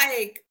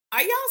like,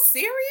 "Are y'all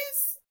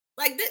serious?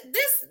 Like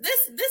this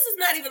is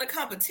not even a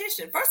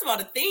competition." First of all,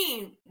 the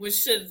theme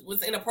was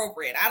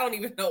inappropriate. I don't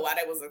even know why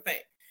that was a thing.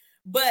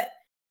 But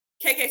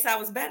KK Psi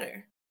was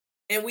better,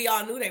 and we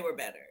all knew they were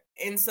better.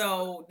 And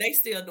so they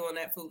still doing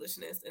that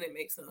foolishness, and it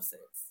makes no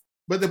sense.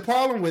 But the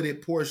problem with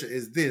it, Portia,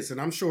 is this,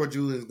 and I'm sure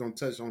Julian's going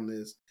to touch on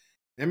this,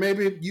 and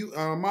maybe you,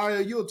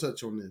 Maya, you'll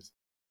touch on this.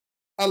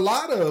 A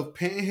lot of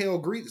Panhandle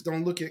Greeks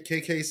don't look at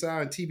KK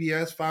Psi and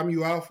TBS, Phi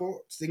Mu Alpha,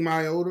 Sigma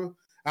Iota,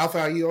 Alpha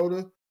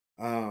Iota,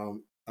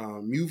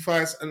 Mu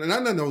Phi, and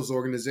none of those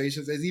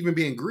organizations as even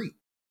being Greek.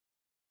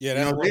 Yeah,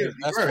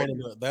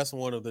 that's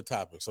one of the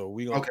topics. So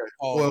we gonna okay.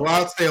 Well,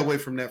 I'll stay away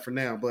from that for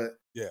now. But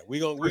yeah, we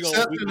gonna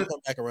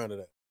come back around to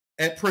that.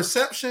 at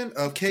perception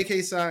of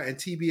KK Psi and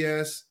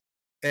TBS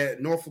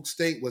at Norfolk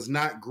State was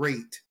not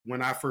great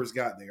when I first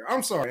got there.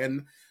 I'm sorry.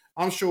 And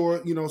I'm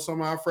sure, some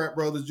of our frat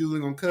brothers,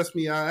 Julie, going to cuss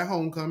me out at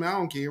homecoming. I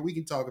don't care. We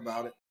can talk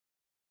about it.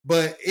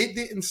 But it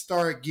didn't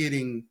start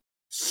getting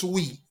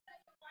sweet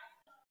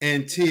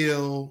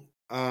until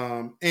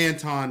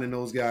Anton and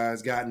those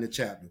guys got in the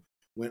chapter.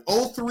 When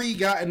 03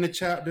 got in the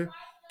chapter,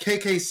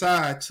 KK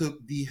Psi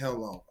took the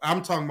hell off.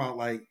 I'm talking about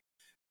like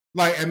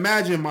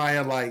imagine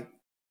Maya, like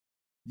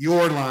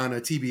your line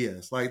of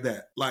TBS, like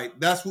that. Like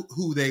that's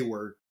who they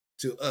were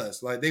to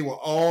us. Like they were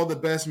all the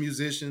best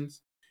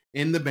musicians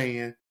in the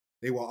band.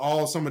 They were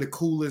all some of the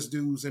coolest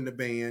dudes in the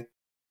band.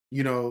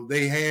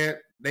 They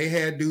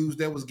had dudes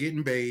that was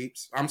getting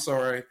babes. I'm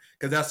sorry,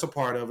 because that's a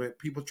part of it.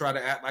 People try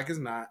to act like it's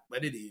not,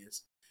 but it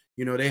is.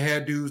 They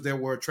had dudes that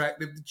were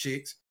attractive to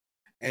chicks,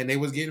 and they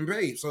was getting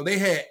babes. So they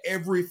had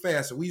every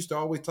facet. We used to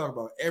always talk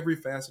about every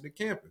facet of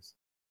campus.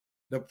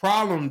 The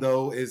problem,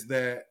 though, is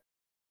that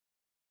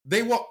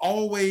they were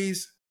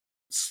always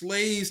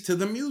slaves to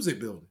the music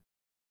building.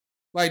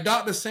 Like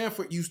Dr.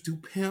 Sanford used to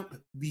pimp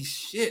the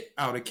shit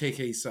out of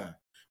KK Psi.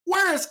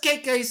 Where is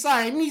KK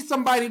Psi? I need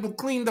somebody to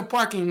clean the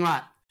parking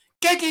lot.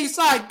 KK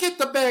Psi, get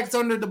the bags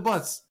under the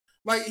bus.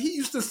 Like, he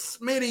used to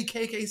smitty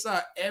KK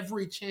Psi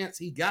every chance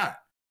he got.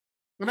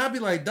 And I'd be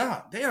like,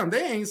 Doc, damn,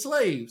 they ain't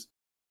slaves.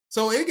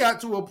 So it got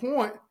to a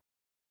point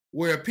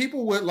where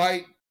people would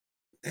like,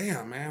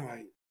 damn, man,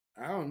 like,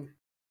 I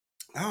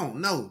don't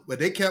know. But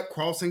they kept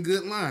crossing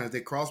good lines. They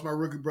crossed my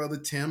rookie brother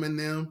Tim and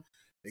them.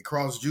 They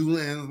crossed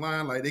Julian's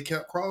line. Like, they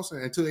kept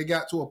crossing until it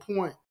got to a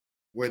point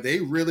where they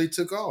really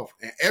took off.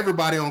 And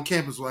everybody on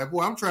campus was like,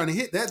 boy, I'm trying to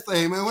hit that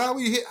thing, man. How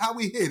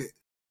we hit it?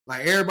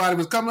 Like, everybody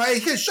was coming like, hey,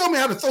 kid, show me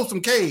how to throw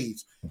some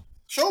K's.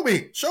 Show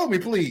me,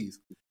 please.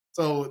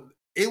 So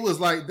it was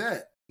like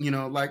that.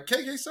 Like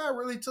KK Psi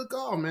really took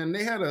off, man.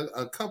 They had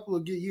a couple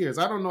of good years.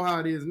 I don't know how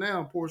it is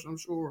now, Portia. I'm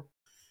sure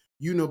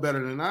you know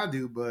better than I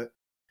do, but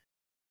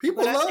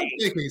people love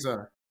KK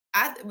Psi.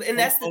 And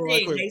that's the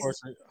thing.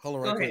 Hold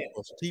on, right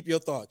quick. Keep your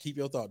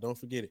thought. Don't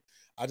forget it.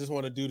 I just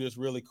want to do this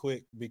really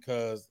quick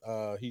because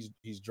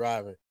he's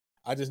driving.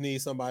 I just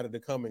need somebody to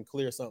come and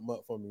clear something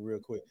up for me real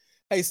quick.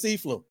 Hey,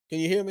 Seaflum, can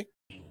you hear me?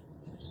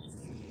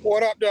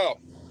 What up, though?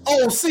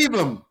 Oh,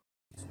 Seaflum.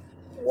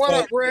 What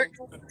up, Rick?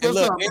 And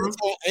look,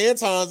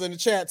 Anton's in the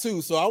chat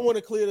too, so I want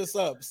to clear this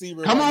up.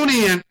 Come on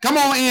in,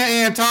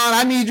 Anton.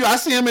 I need you. I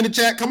see him in the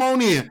chat. Come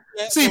on in.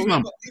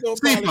 Seaflum.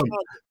 Seaflum.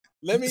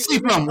 When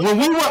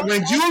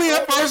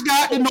Julian first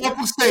got to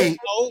Norfolk State,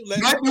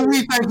 what do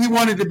we think he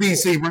wanted to be,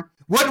 Seaflum?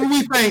 What do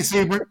we think,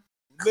 Seaflum?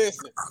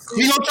 Listen,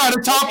 he gonna try to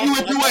talk you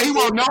into what he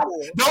won't know.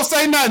 Don't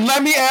say nothing.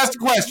 Let me ask the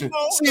question.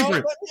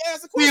 Seaflum.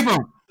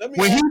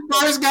 When he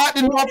first got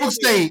to Norfolk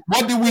State,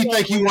 what do we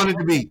think he wanted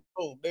to be?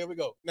 Oh, there we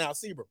go. Now,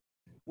 Seabrook,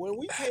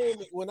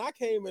 when I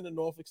came into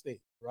Norfolk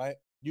State, right?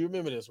 You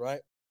remember this,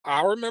 right?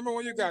 I remember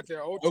when you got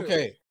there.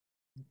 Okay.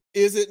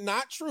 Is it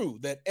not true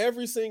that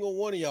every single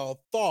one of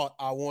y'all thought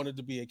I wanted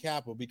to be a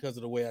Kappa because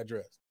of the way I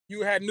dressed?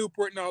 You had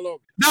Newport all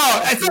over.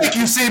 No, thank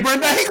you, Seabrook.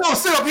 Now he gonna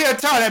sit up here and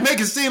tell that, make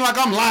it seem like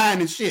I'm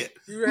lying and shit.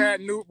 You had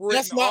Newport.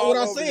 That's not what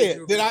I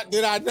said. Did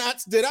I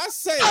not? Did I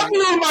say? I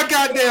blew my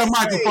goddamn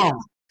microphone.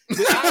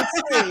 Did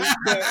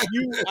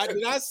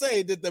I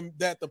say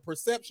that the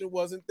perception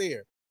wasn't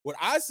there? What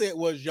I said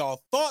was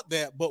y'all thought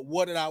that, but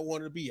what did I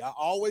want to be? I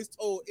always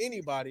told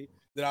anybody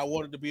that I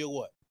wanted to be a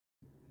what?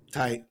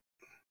 Tight.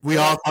 We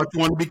all thought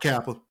you wanted to be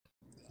Kappa.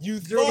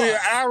 Julia,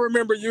 I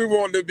remember you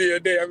wanted to be a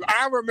damn.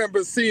 I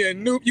remember seeing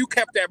Noop. You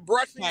kept that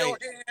brush in your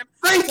hand.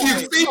 Thank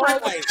you,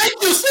 Seabrook.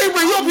 Thank you,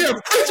 Seabrook. You're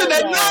here preaching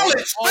that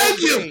knowledge. Thank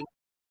you.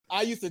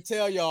 I used to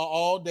tell y'all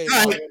all day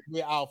I wanted to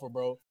be alpha,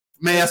 bro.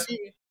 Man,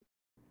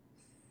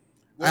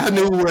 I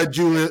knew what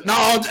Julia. No,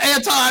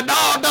 Anton.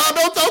 No,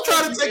 don't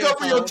try to take up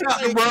for your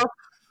chapter, bro.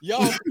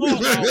 Y'all thought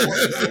I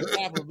wanted to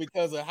be alpha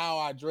because of how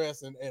I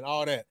dress and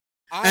all that.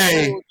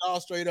 I told y'all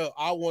straight up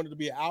I wanted to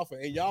be an alpha,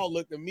 and y'all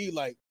looked at me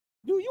like,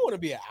 dude, you want to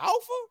be an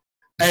alpha?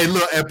 Hey,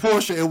 look, at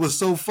Portia, it was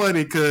so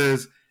funny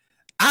because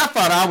I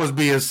thought I was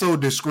being so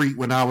discreet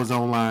when I was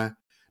online.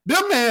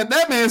 That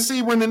man,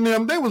 Sebring and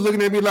them, they was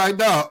looking at me like,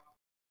 dog,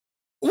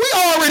 we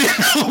already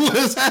know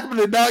what's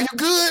happening, dog.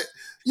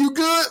 You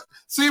good?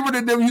 Sebring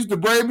and them used to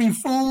bring me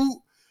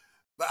food.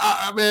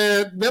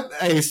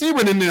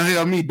 Sebring and them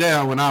held me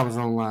down when I was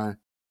online.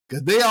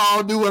 Because they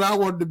all knew what I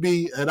wanted to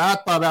be, and I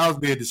thought I was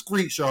being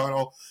discreet,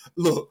 Sean.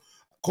 Look,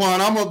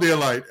 Quan, I'm up there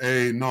like,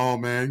 hey, no,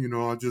 man,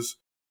 I just,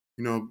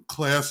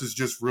 class is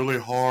just really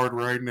hard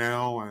right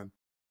now, and,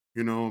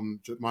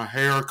 my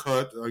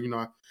haircut,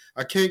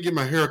 I can't get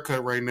my hair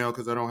cut right now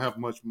because I don't have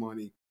much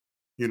money,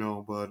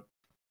 but,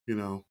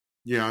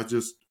 yeah,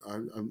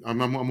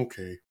 I'm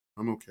okay.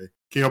 I'm okay.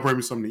 Can y'all bring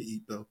me something to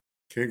eat, though?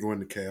 Can't go in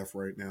the calf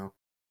right now.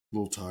 A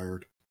little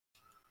tired.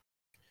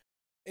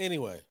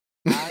 Anyway,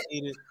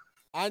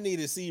 I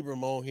needed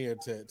Sebring on here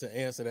to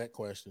answer that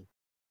question.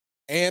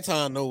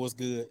 Anton know what's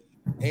good.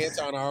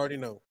 Anton, I already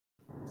know.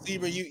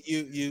 Sebring,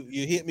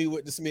 you hit me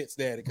with the Smiths,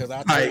 daddy, because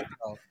I told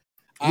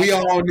y'all. We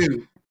all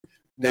knew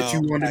that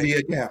you wanted to be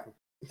a Kappa.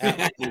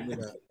 Absolutely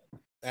not.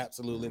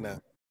 Absolutely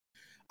not.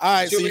 All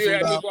right, Chili, see you you,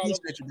 had Nuke all over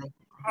appreciate you, bro.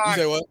 All You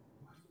say right. what?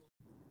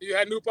 You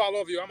had Nuke all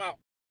over you. I'm out.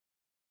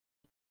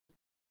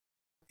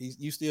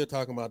 You still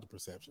talking about the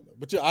perception, though.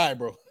 But you're all right,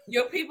 bro.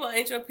 Your people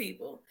ain't your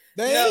people.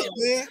 They No. ain't,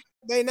 man.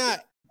 They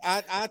not.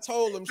 I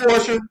told them.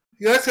 Portia,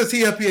 that's because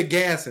he up here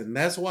gassing.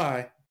 That's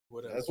why.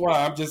 Whatever. That's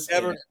why I'm just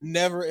saying.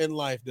 Never in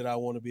life did I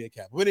want to be a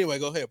captain. But anyway,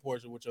 go ahead,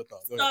 Portia. What's your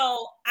thought? Go ahead.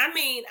 So, I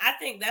mean, I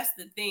think that's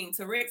the thing.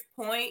 To Rick's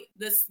point,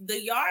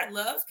 the yard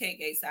loves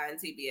KK Side and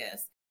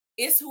TBS.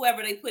 It's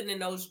whoever they put in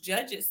those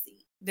judges'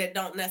 seat that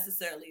don't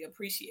necessarily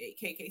appreciate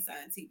KK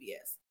Side and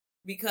TBS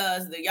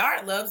because the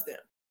yard loves them.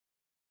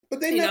 But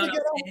they never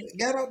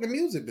got out the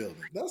music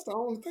building. That's the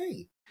only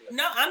thing.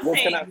 No, I'm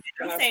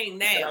saying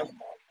now.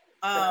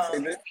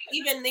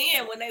 Even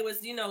then, when they was,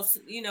 they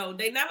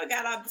never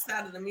got out the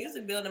side of the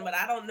music building, but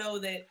I don't know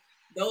that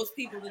those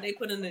people that they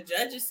put in the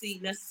judges'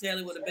 seat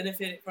necessarily would have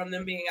benefited from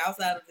them being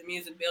outside of the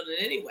music building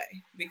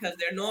anyway, because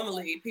they're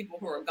normally people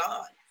who are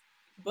gone.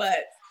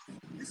 But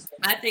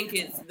I think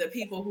it's the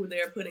people who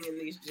they're putting in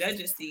these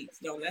judges' seats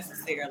don't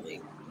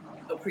necessarily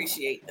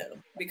appreciate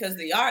them because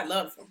the yard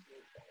loves them.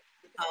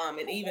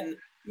 And even,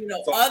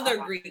 other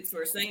Greeks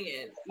were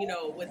saying,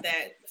 with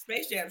that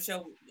Space Jam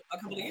show a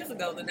couple of years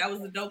ago, that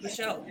was the dopest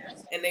show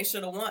and they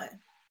should have won.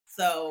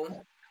 So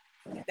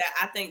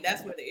I think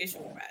that's where the issue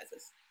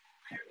arises.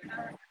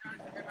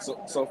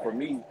 So for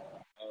me,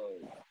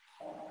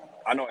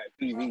 I know at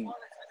TV,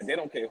 they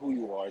don't care who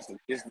you are.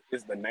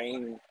 It's the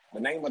name.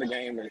 The name of the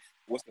game is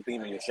what's the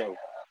theme of your show.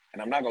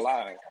 And I'm not gonna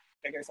lie,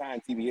 KKSI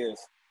and TBS,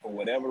 for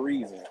whatever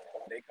reason,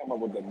 they come up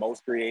with the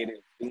most creative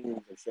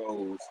themes of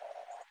shows,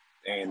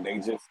 and they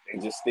just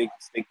stick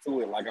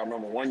to it. Like I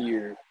remember one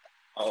year,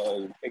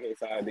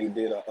 KKSI, they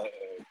did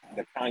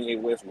the Kanye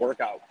West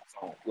workout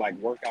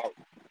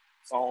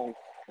song,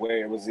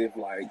 where it was if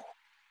like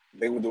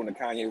they were doing the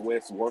Kanye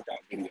West workout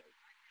video,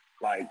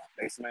 like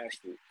they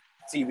smashed it.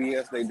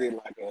 TBS, they did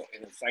like an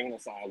insane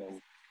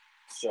asylum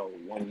show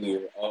one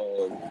year,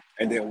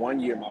 and then one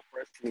year, my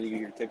freshman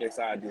year,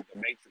 KKSI did the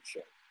Matrix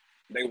show.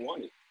 They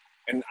won it,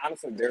 and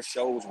honestly, their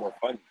shows were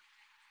funny.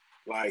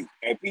 Like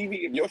at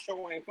PV, if your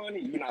show ain't funny,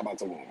 you're not about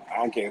to win. I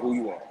don't care who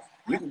you are.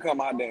 You can come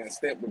out there and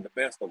step with the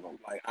best of them.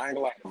 Like I ain't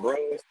gonna lie, the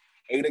Bros,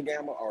 Ada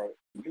Gamma are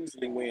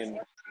usually win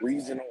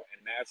regional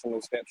and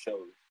national step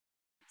shows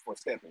for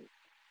stepping,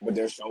 but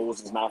their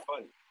shows is not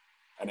funny.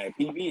 And at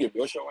PV, if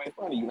your show ain't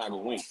funny, you're not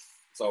gonna win.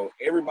 So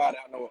everybody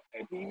I know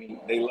at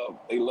PV, they love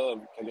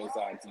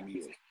KKSI and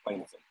TBS. Plain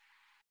and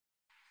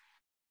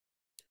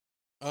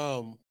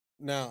simple.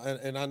 Now,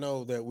 and I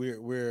know that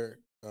we're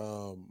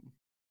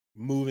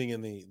moving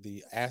in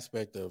the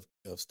aspect of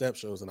step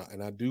shows,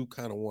 and I do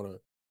kind of want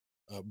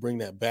to bring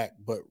that back.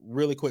 But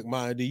really quick,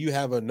 Maya, do you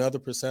have another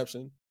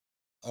perception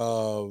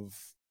of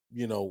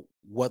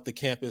what the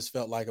campus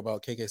felt like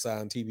about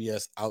KKSI and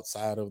TBS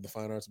outside of the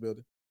Fine Arts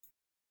Building?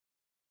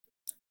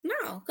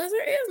 No, because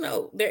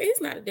there is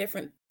not a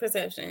different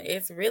perception.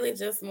 It's really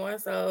just more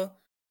so,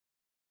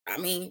 I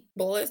mean,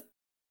 boys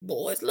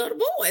love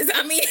the boys.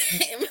 I mean,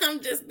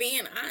 I'm just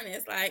being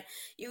honest. Like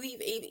you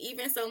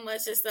even so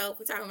much as so, if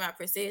we're talking about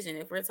precision,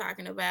 if we're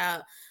talking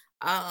about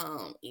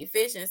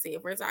efficiency,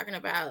 if we're talking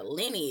about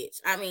lineage,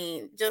 I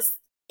mean, just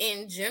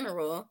in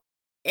general,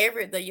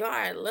 the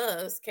yard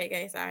loves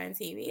KKSI and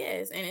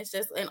TBS, and it's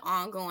just an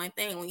ongoing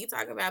thing. When you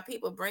talk about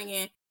people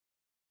bringing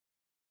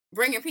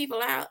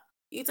people out,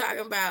 you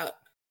talking about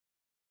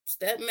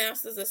step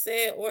masters of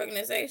said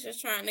organizations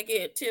trying to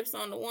get tips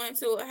on the 1,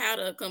 2 of how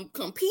to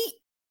compete.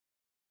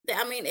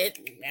 I mean, if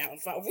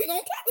we're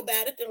gonna talk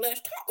about it, then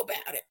let's talk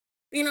about it.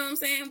 You know what I'm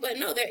saying? But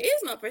no, there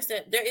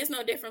is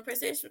no different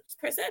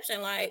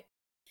perception. Like,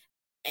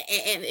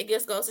 and it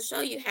just goes to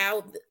show you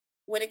how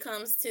when it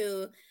comes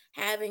to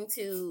having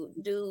to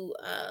do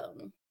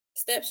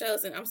step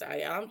shows. And I'm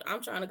sorry, y'all,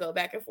 I'm trying to go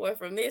back and forth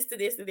from this to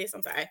this to this.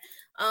 I'm sorry.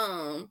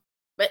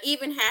 But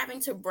even having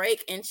to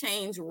break and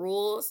change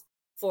rules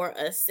for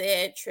a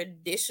said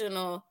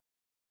traditional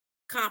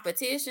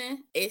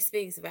competition, it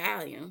speaks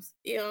volumes.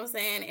 You know what I'm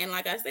saying? And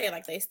like I said,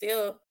 like they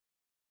still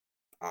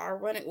are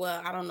running.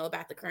 Well, I don't know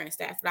about the current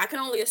staff, but I can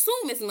only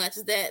assume as much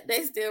as that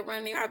they still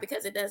run the yard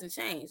because it doesn't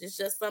change. It's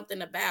just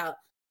something about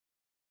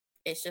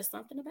it. It's just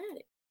something about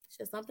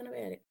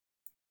it.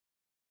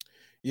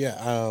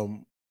 Yeah.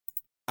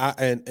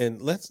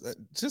 And let's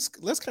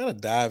kind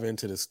of dive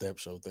into the step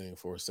show thing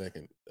for a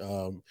second.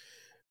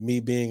 Me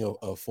being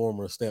a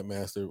former step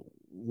master,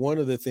 one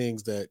of the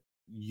things that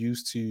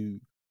used to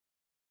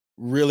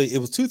it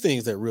was two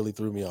things that really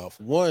threw me off.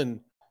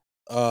 One,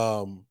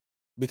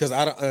 because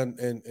I don't,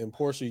 and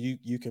Portia,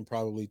 you can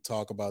probably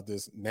talk about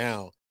this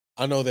now.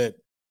 I know that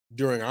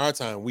during our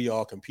time, we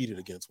all competed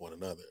against one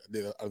another.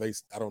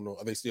 I don't know,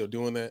 are they still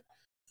doing that?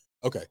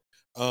 Okay.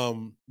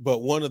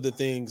 But one of the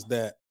things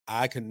that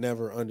I could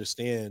never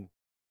understand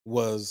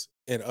was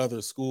in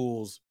other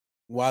schools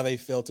why they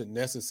felt it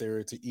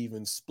necessary to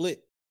even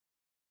split.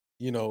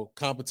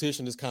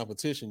 Competition is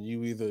competition.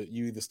 You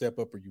either step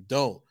up or you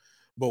don't.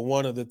 But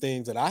one of the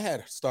things that I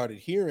had started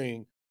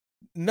hearing,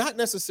 not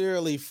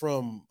necessarily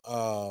from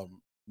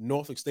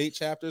Norfolk State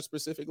chapter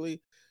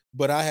specifically,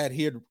 but I had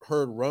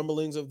heard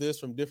rumblings of this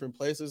from different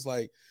places.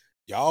 Like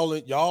y'all,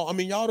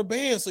 the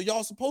band, so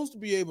y'all supposed to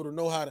be able to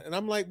know how to. And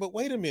I'm like, but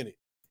wait a minute,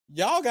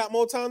 y'all got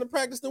more time to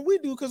practice than we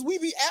do because we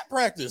be at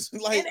practice.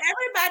 Like, and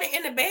everybody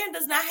in the band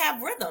does not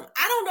have rhythm.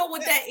 I don't know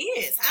what that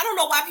is. I don't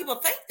know why people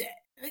think that.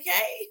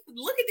 Okay,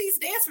 look at these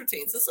dance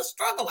routines. It's a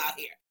struggle out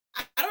here.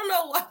 I don't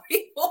know why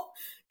people,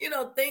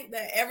 think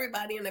that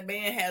everybody in the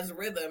band has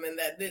rhythm and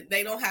that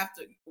they don't have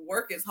to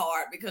work as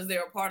hard because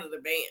they're a part of the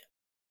band.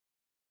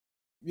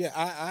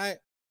 Yeah,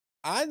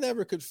 I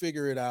never could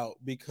figure it out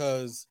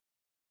because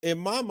in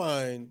my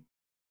mind,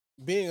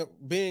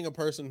 being a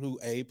person who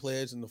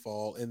pledged in the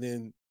fall and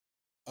then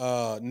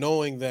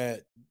knowing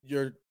that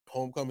your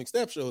homecoming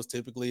step show is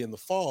typically in the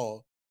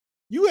fall,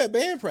 you at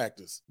band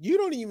practice. You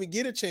don't even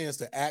get a chance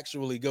to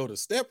actually go to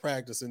step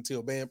practice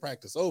until band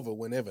practice over,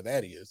 whenever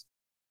that is.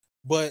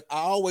 But I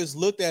always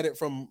looked at it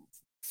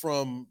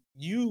from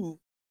you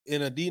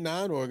in a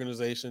D9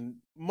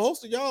 organization.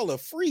 Most of y'all are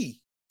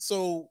free.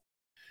 So,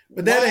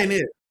 but that ain't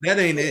it. That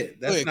ain't it.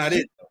 That's not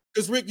it.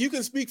 Because Rick, you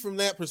can speak from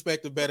that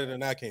perspective better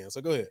than I can.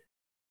 So go ahead.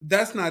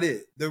 That's not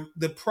it.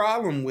 The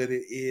problem with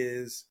it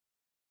is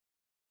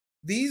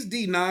these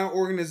D9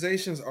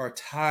 organizations are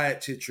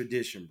tied to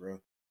tradition, bro.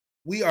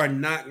 We are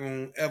not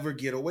going to ever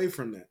get away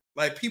from that.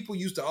 Like people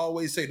used to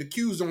always say, the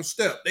Qs don't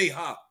step, they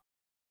hop.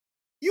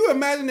 You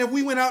imagine if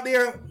we went out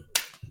there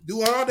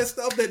doing all this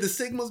stuff that the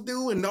Sigmas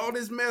do and all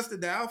this mess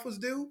that the Alphas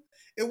do?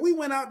 If we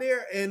went out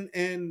there and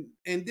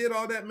did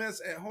all that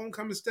mess at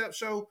Homecoming Step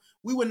Show,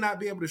 we would not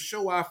be able to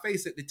show our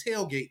face at the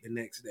tailgate the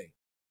next day.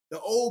 The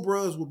old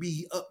bros will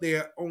be up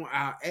there on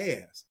our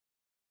ass.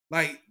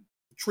 Like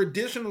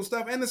traditional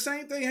stuff. And the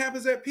same thing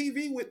happens at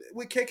PV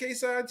with KK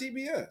Side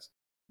GBS.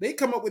 They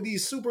come up with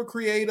these super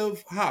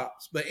creative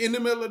hops, but in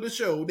the middle of the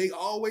show, they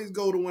always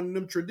go to one of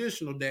them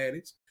traditional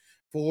daddies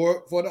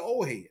for the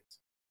old heads.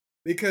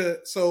 Because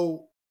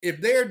so if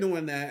they're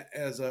doing that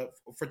as a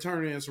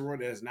fraternity and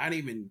sorority that's not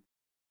even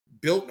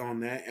built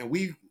on that, and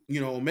we,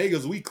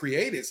 Omegas, we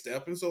created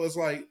step, and so it's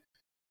like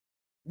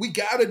we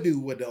gotta do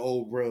what the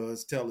old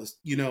bros tell us,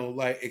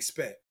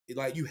 expect.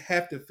 Like you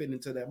have to fit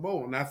into that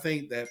mold. And I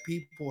think that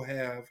people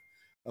have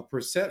a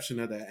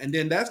perception of that. And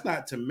then that's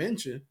not to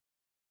mention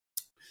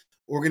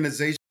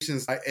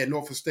organizations like at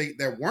Norfolk State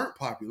that weren't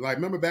popular. Like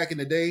remember back in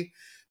the day,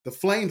 the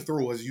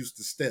Flamethrowers used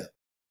to step,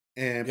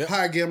 and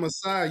Pi Gamma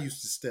Psi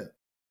used to step.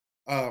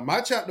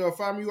 My chapter of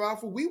Phi Mu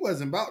Alpha, we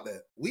wasn't about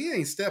that. We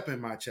ain't stepping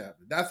my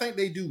chapter. I think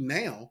they do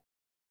now,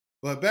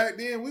 but back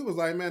then we was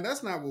like, man,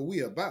 that's not what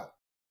we about.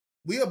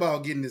 We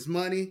about getting this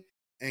money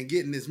and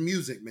getting this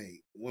music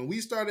made. When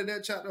we started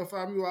that chapter of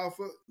Phi Mu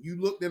Alpha, you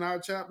looked in our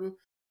chapter,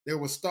 there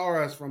were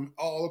stars from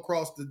all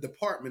across the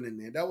department in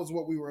there. That was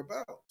what we were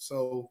about.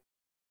 So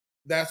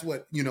that's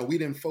what, we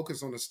didn't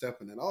focus on the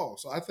stepping at all.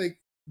 So I think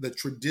the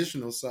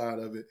traditional side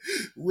of it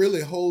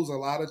really holds a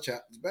lot of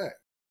chapters back.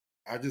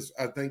 I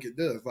think it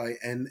does. Like,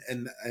 and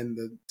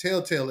the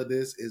telltale of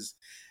this is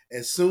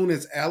as soon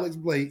as Alex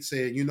Blake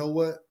said, you know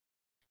what?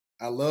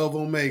 I love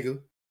Omega.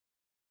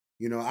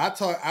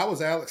 I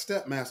was Alex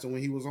Stepmaster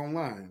when he was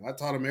online. I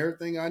taught him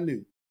everything I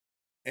knew.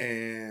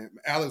 And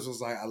Alex was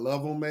like, I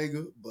love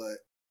Omega, but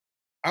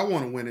I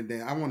want to win it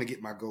then. I want to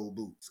get my gold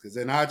boots. Because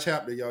in our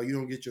chapter, y'all, you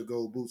don't get your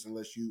gold boots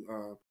unless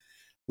you,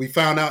 we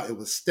found out it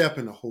was Step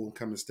in the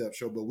Homecoming Step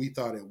Show, but we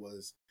thought it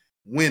was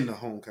Win the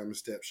Homecoming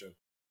Step Show.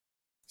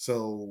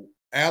 So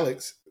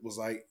Alex was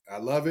like, I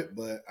love it,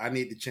 but I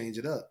need to change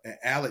it up. And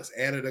Alex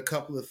added a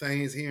couple of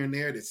things here and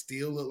there that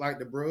still look like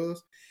the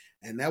bros.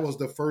 And that was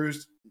the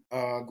first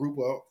group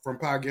from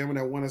Pi Gamma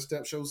that won a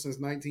step show since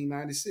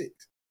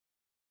 1996.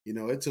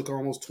 It took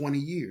almost 20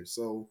 years.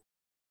 So,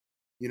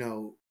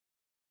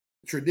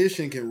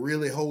 tradition can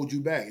really hold you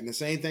back. And the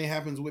same thing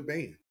happens with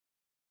band.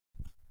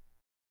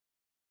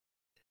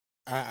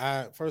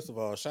 I first of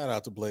all, shout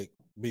out to Blake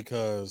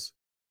because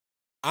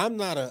I'm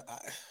not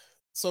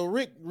so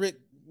Rick,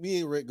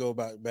 me and Rick go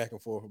back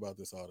and forth about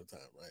this all the time,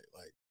 right?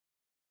 Like,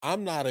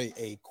 I'm not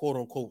a quote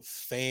unquote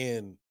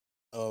fan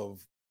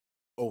of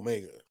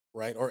Omega,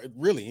 right? Or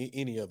really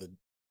any other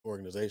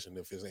organization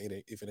if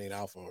it ain't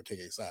Alpha or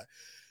KK Psi.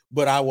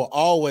 But I will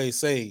always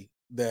say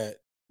that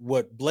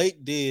what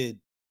Blake did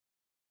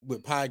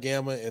with Pi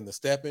Gamma and the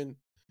stepping,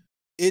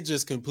 it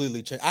just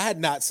completely changed. I had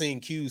not seen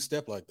Q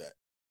step like that.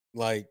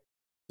 Like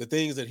the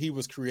things that he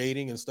was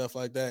creating and stuff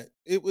like that,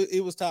 it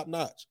was top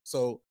notch.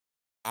 So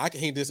I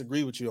can't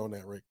disagree with you on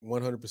that, Rick.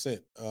 100%.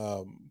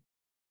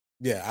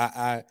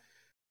 Yeah,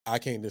 I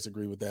can't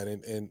disagree with that.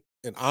 And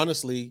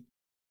honestly,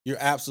 you're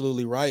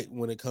absolutely right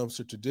when it comes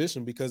to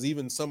tradition, because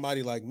even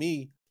somebody like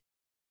me,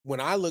 when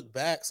I look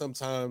back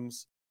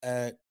sometimes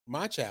at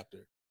my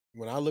chapter,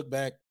 when I look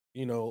back,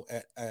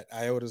 at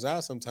Iota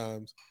Xi,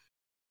 sometimes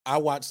I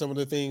watch some of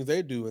the things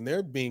they do and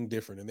they're being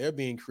different and they're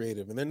being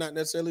creative and they're not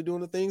necessarily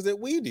doing the things that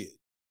we did.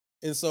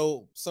 And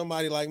so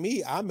somebody like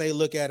me, I may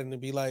look at it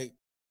and be like,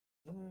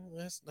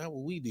 that's not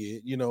what we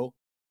did,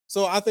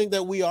 So I think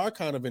that we are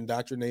kind of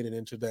indoctrinated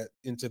into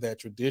that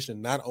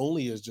tradition, not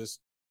only as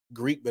just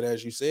Greek, but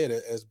as you said,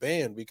 as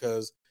band,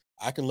 because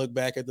I can look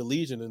back at the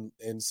Legion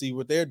and see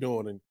what they're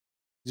doing. And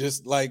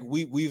just like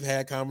we've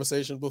had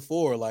conversations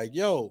before, like,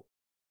 yo,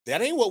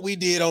 that ain't what we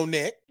did on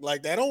Neck.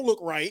 Like, that don't look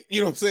right.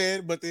 You know what I'm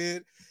saying? But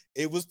then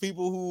it was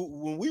people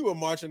who, when we were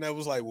marching, that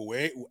was like, well,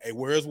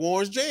 where's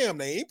Warren's Jam?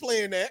 They ain't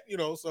playing that, you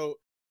know. So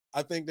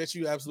I think that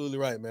you're absolutely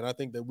right, man. I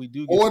think that we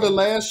do get or the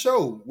last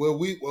show where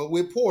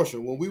with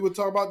Portia, when we were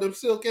talking about them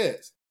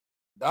Silkettes.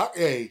 Doc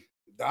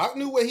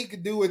knew what he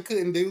could do and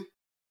couldn't do.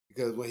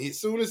 Because as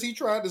soon as he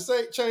tried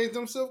to change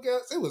them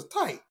Silkettes, it was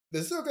tight. The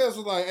Silkettes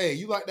was like, hey,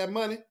 you like that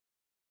money?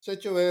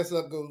 Shut your ass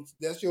up, go.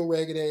 That's your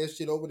ragged ass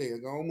shit over there.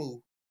 Go on,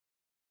 move.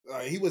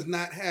 He was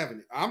not having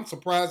it. I'm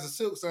surprised the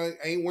Silks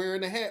ain't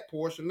wearing the hat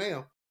Portia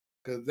now.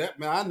 Because that,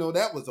 man, I know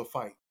that was a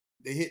fight.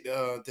 They hit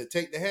to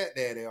take the hat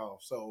daddy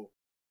off. So,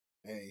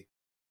 hey.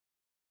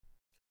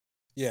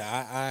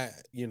 Yeah,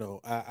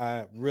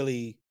 I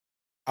really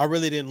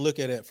didn't look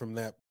at it from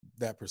that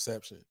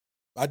perception.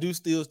 I do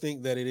still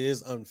think that it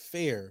is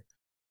unfair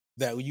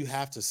that you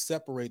have to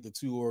separate the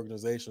two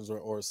organizations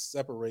or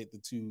separate the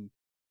two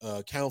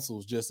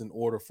councils just in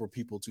order for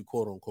people to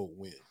quote unquote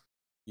win.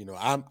 You know,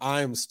 I'm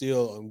going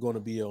to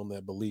be on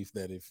that belief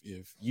that if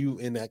you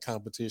in that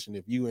competition,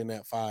 if you in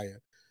that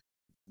fire,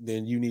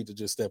 then you need to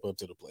just step up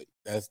to the plate.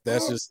 That's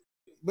just.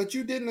 But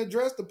you didn't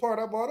address the part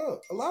I brought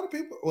up. A lot of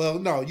people. Well,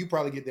 no, you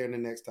probably get there in the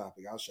next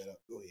topic. I'll shut up.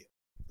 Go ahead.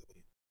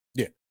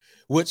 Yeah,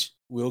 which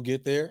we'll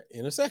get there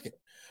in a second.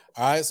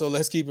 All right, so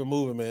let's keep it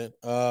moving, man.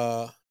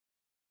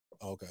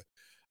 Okay.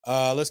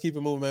 Let's keep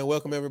it moving, man.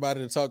 Welcome everybody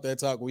to Talk That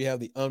Talk. We have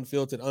the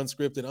unfiltered,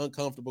 unscripted,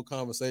 uncomfortable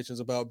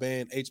conversations about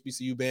band,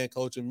 HBCU band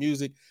culture,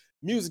 music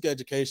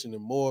education,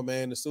 and more,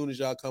 man. As soon as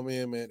y'all come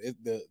in, man,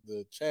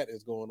 the chat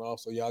is going off,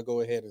 so y'all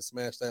go ahead and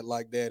smash that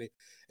like daddy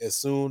as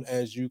soon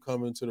as you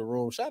come into the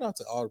room. Shout out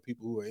to all the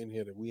people who are in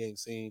here that we ain't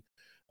seen.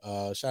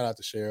 Shout out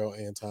to Cheryl,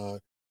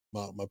 Anton,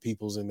 my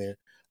peoples in there.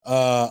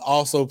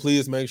 Also,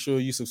 please make sure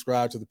you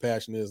subscribe to the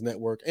Passion Is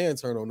Network and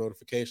turn on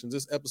notifications.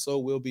 This episode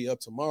will be up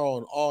tomorrow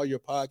on all your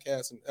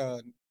podcasts and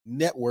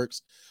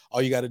networks.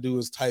 All you got to do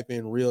is type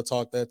in Real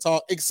Talk That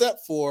Talk,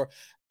 except for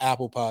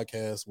Apple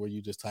Podcasts, where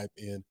you just type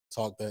in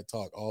Talk That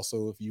Talk.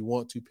 Also, if you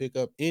want to pick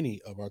up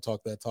any of our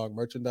Talk That Talk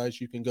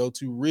merchandise, you can go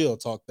to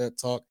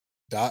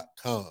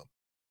realtalkthattalk.com.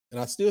 And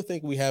I still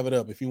think we have it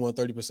up. If you want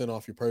 30%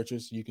 off your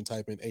purchase, you can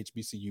type in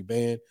HBCU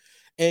band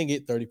and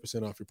get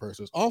 30% off your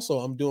purchase. Also,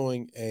 I'm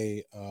doing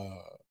a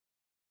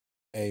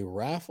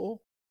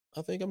raffle.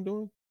 I think I'm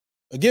doing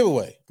a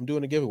giveaway.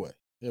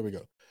 There we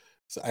go.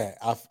 So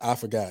I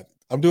forgot.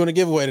 I'm doing a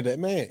giveaway today.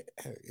 Man,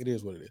 it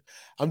is what it is.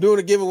 I'm doing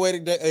a giveaway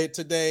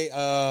today.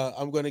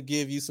 I'm going to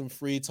give you some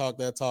free Talk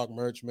That Talk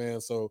merch,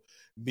 man. So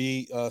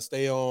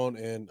stay on,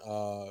 and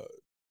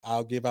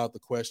I'll give out the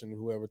question.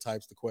 Whoever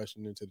types the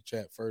question into the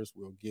chat first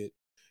will get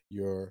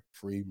your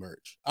free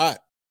merch. All right,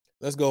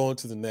 let's go on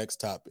to the next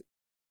topic.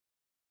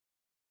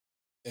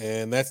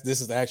 And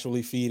this is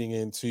actually feeding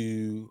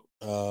into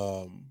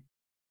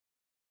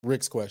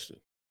Rick's question.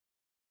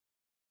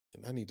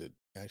 And I need to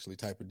actually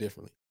type it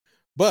differently.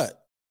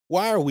 But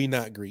why are we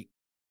not Greek?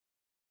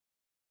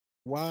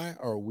 Why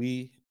are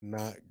we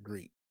not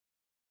Greek?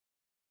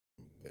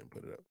 Then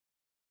put it up.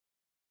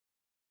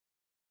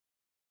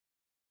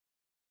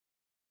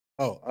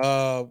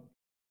 Oh,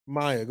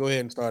 Maya, go ahead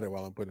and start it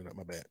while I'm putting it up.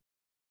 My bad.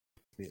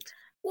 Yeah.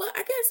 Well,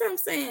 I guess I'm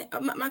saying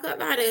my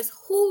thought is,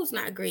 who's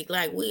not Greek?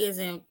 Like, we as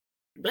in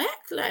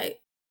black?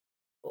 Like,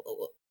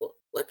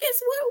 what do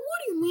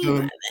you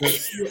mean by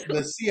that?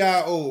 The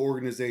CIO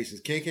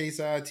organizations, KK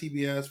Psi,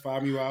 TBS, Phi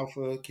Mu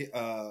Alpha,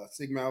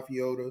 Sigma Alpha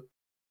Iota,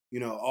 you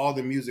know, all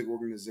the music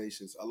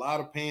organizations. A lot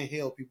of Pan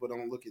Hill people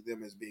don't look at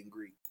them as being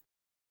Greek.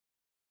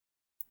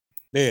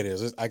 There it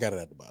is. I got it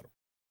at the bottom.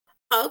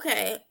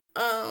 Okay.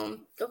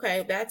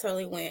 Okay, that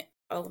totally went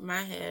over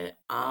my head.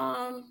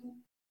 I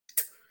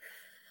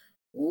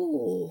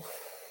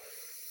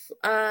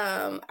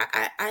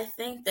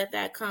think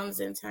that comes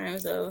in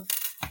terms of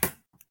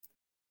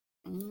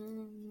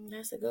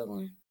that's a good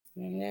one.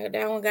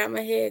 That one got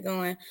my head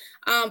going.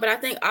 But I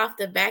think off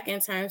the back in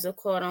terms of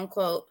quote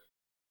unquote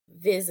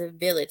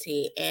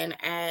visibility, and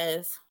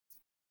as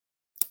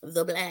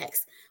the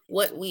blacks,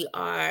 what we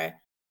are,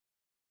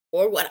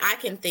 or what I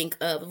can think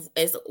of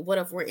is what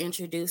if we're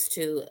introduced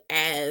to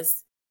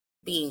as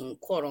being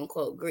quote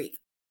unquote Greek.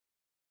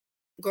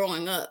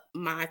 Growing up,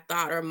 my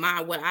thought or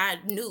what I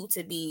knew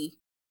to be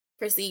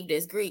perceived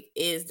as Greek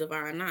is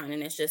Divine Nine,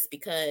 and it's just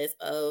because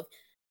of,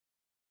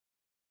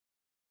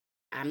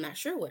 I'm not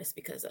sure what it's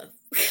because of.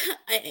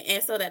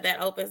 And so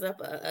that opens up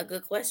a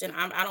good question.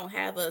 I don't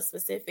have a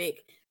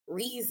specific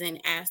reason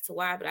as to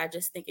why, but I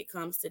just think it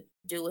comes to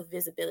do with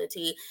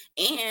visibility.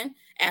 And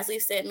as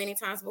we've said many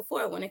times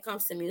before, when it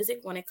comes to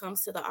music, when it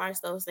comes to the arts,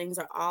 those things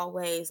are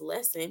always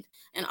lessened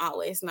and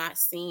always not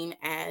seen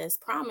as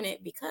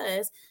prominent,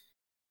 because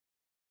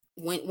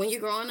when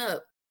you're growing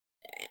up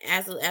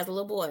as a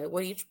little boy,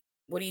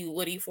 what are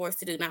you forced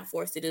to do? Not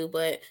forced to do,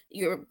 but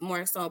you're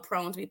more so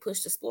prone to be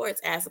pushed to sports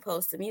as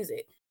opposed to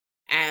music.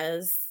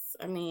 As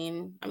I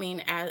mean,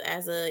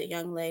 as a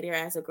young lady or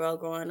as a girl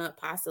growing up,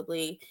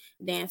 possibly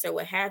dancer,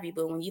 what have you.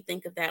 But when you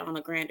think of that on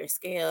a grander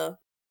scale,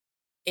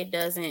 it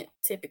doesn't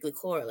typically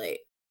correlate.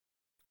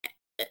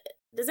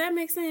 Does that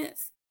make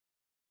sense?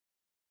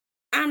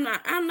 I'm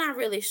not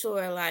really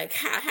sure like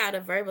how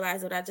to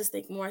verbalize it. I just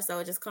think more so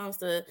it just comes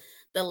to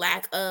the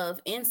lack of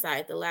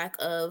insight, the lack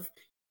of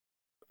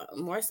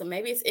more so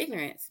maybe it's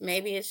ignorance.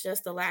 Maybe it's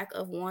just the lack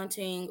of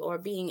wanting or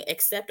being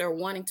accept or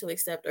wanting to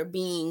accept or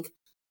being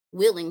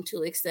willing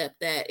to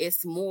accept that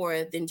it's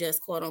more than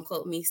just quote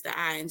unquote meets the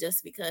eye. And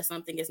just because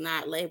something is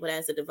not labeled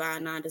as a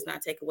divine nine does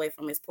not take away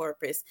from its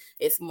purpose,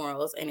 its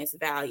morals, and its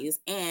values,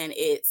 and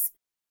its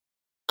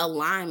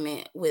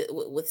alignment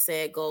with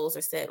said goals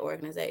or said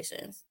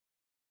organizations.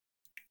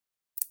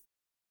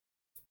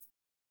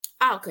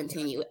 I'll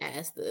continue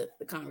as the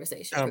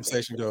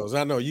conversation goes.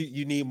 I know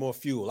you need more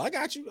fuel. I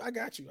got you. All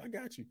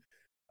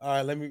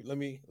right, let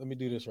me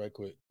do this right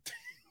quick.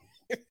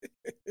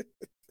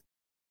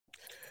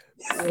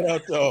 What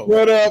up, though?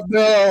 What up,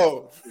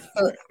 though?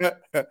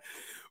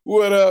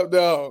 What up,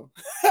 though?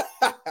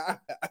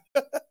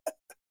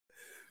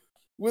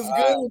 What's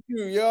good with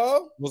you,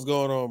 y'all? What's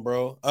going on,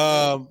 bro?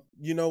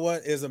 You know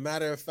what? As a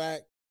matter of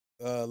fact,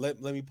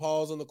 let me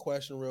pause on the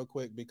question real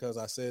quick because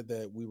I said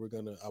that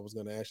I was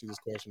gonna ask you this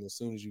question as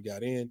soon as you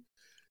got in.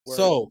 Word.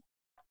 So,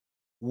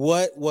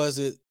 what was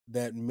it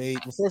that made?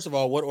 Well, first of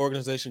all, what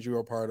organizations are you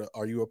a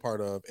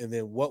part of? And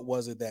then, what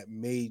was it that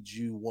made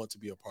you want to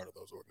be a part of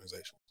those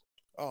organizations?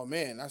 Oh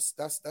man, that's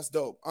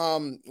dope.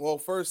 Well,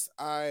 first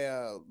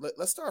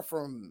let's start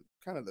from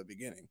kind of the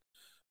beginning.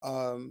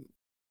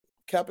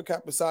 Kappa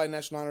Kappa Psi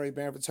National Honorary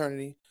Band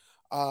Fraternity,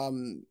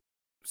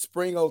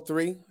 spring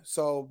 03.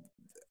 So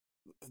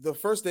the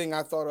first thing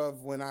I thought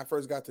of when I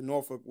first got to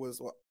Norfolk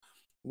was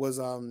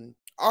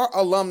our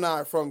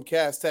alumni from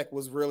Cass Tech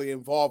was really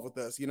involved with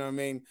us. You know what I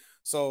mean?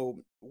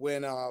 So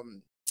when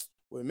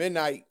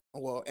Midnight,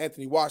 well,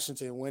 Anthony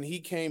Washington, when he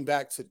came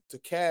back to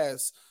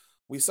Cass,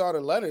 we saw the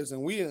letters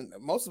and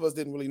most of us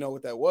didn't really know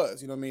what that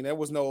was. You know what I mean? There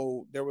was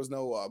no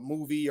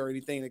movie or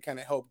anything that kind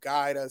of helped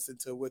guide us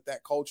into what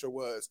that culture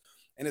was.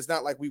 And it's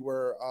not like we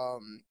were,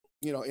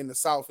 in the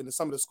South, and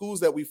some of the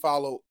schools that we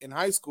follow in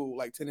high school,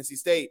 like Tennessee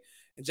State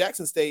and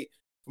Jackson State,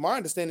 from our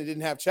understanding,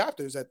 didn't have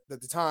chapters at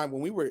the time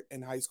when we were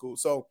in high school.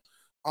 So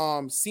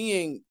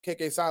seeing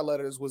KK Psi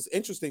letters was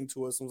interesting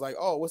to us and was like,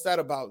 oh, what's that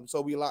about? And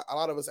so a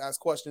lot of us asked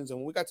questions. And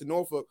when we got to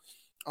Norfolk,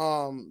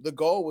 the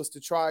goal was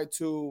to try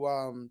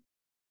to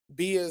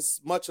be as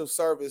much of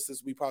service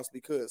as we possibly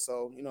could.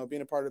 So,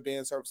 being a part of the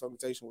band service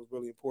organization was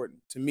really important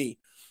to me.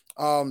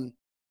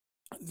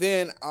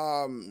 Then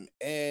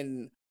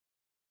in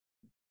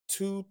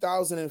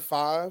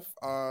 2005,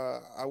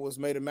 I was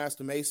made a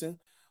Master Mason.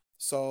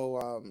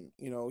 So,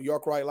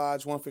 York Rite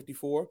Lodge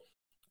 154.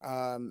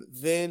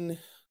 Then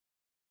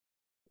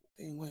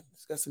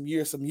it's got some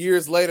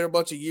years later, a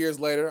bunch of years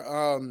later,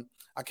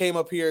 I came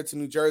up here to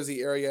New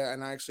Jersey area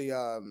and I actually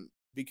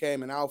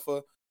became an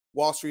Alpha,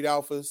 Wall Street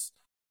Alphas.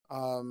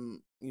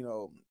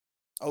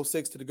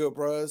 06 to the Good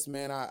Bros,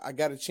 man. I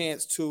got a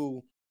chance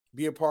to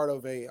be a part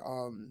of a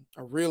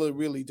really,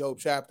 really dope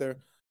chapter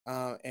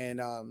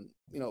and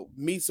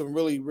meet some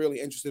really,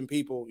 really interesting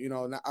people.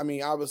 I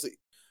mean, obviously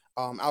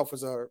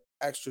alphas are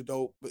extra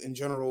dope in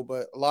general,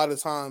 but a lot of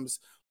times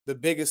the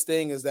biggest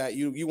thing is that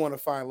you want to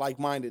find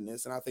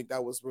like-mindedness. And I think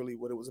that was really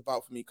what it was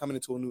about for me, coming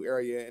into a new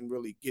area and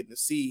really getting to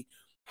see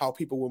how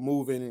people were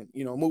moving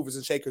and, movers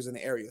and shakers in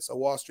the area. So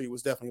Wall Street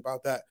was definitely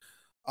about that.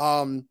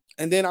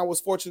 And then I was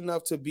fortunate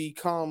enough to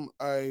become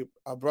a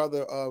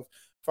brother of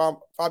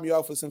Phi Mu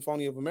Alpha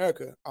Symphonia of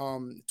America,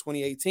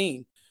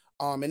 2018.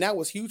 And that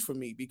was huge for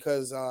me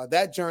because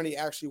that journey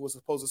actually was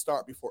supposed to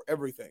start before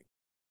everything.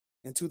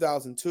 In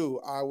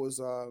 2002, I was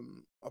a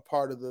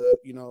part of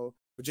the,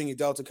 Virginia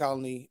Delta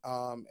Colony.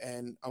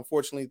 And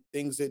unfortunately,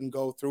 things didn't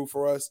go through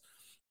for us.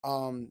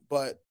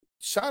 But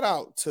shout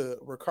out to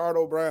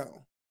Ricardo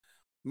Brown,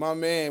 my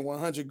man,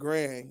 100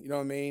 grand, you know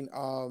what I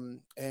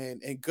mean?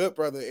 And good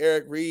brother,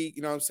 Eric Reed,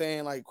 you know what I'm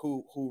saying? Like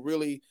who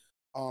really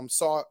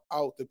sought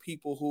out the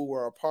people who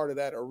were a part of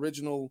that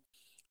original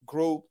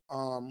group,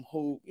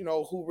 who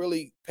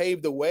really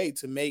paved the way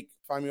to make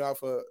Phi Mu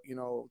Alpha,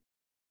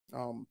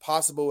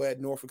 possible at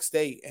Norfolk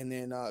State, and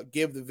then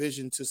give the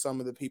vision to some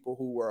of the people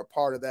who were a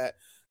part of that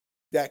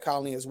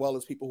colony, as well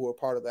as people who were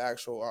part of the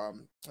actual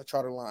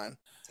charter line.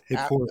 Hey,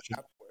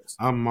 Portia.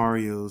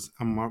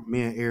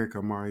 Me and Eric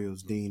are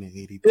Mario's dean at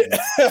ADP.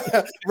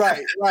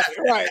 Right.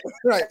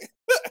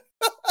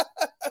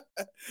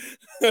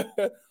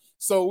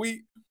 So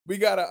we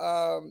got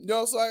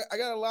so I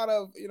got a lot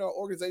of,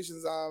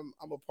 organizations I'm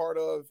a part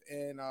of,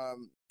 and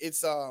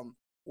it's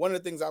one of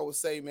the things I would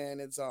say, man,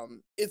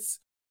 it's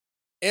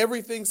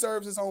everything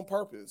serves its own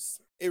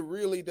purpose. It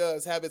really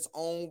does have its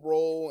own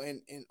role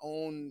and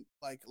own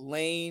like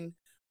lane.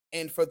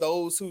 And for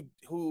those who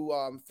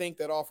think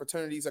that all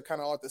fraternities are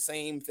kind of all the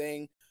same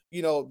thing,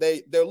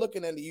 they're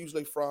looking at it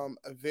usually from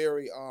a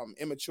very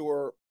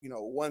immature,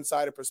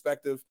 one-sided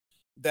perspective,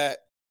 that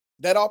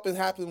that often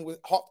happens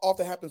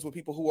with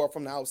people who are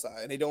from the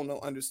outside and they don't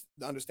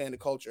understand the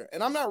culture.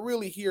 And I'm not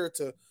really here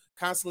to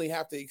constantly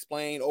have to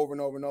explain over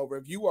and over and over.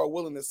 If you are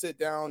willing to sit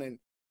down and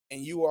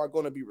you are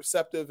going to be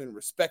receptive and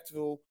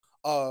respectful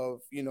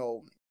of,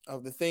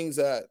 of the things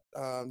that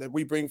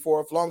we bring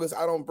forth, long as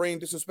I don't bring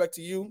disrespect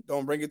to you,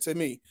 don't bring it to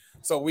me.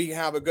 So we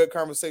have a good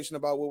conversation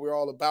about what we're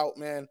all about,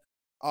 man.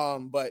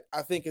 But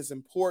I think it's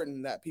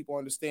important that people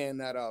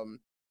understand that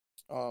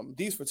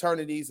these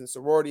fraternities and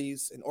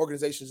sororities and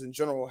organizations in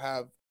general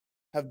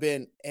have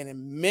been an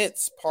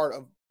immense part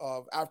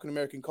of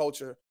African-American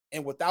culture.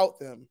 And without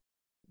them,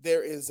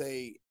 there's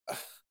a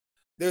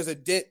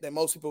dent that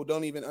most people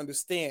don't even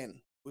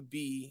understand would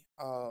be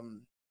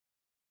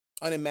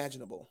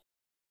unimaginable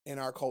in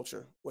our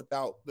culture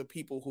without the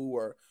people who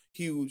are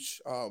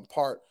huge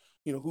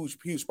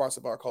huge parts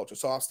of our culture.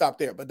 So I'll stop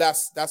there. But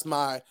that's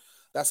my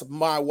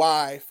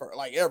why for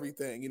like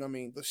everything,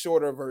 the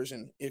shorter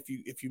version, if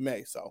you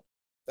may. So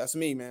that's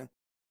me, man.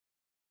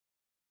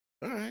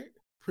 All right.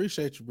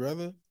 Appreciate you,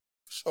 brother.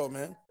 Sure,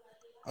 man.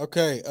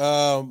 Okay.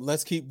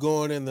 Let's keep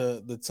going in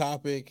the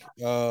topic.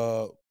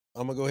 I'm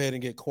gonna go ahead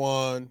and get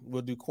Quan.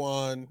 We'll do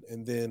Quan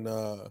and then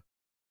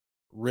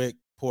Rick,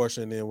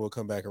 Portia, and then we'll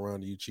come back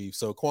around to you, Chief.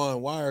 So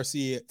Quan, why are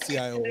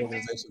CIO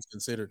organizations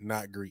considered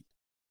not Greek?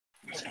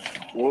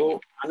 Well,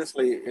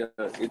 honestly,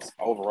 it's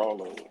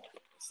overall a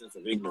sense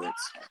of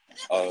ignorance.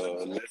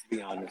 Let's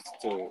be honest,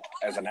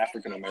 as an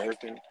African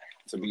American,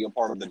 to be a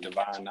part of the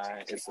Divine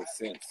Nine, it's a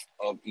sense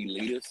of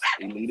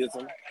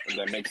elitism, if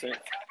that makes sense.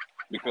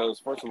 Because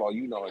first of all,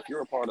 if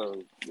you're a part of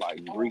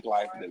like Greek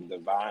life, the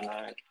Divine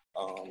Nine,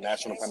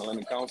 National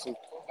Panhellenic Council,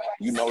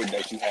 you know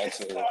that you had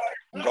to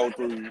go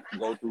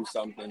through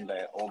something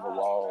that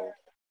overall,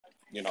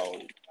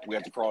 we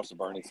have to cross the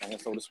burning sand,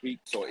 so to speak.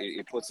 So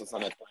it puts us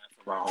on a class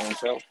of our own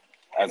self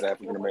as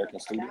African American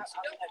students.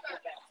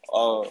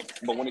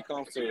 But when it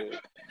comes to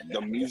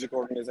the music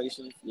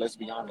organizations, let's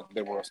be honest,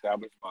 they were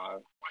established by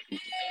white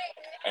people.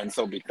 And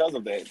so because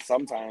of that,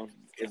 sometimes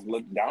it's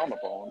looked down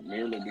upon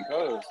merely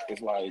because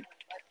it's like,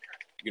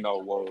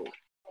 well,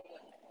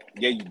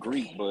 yeah, you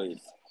Greek, but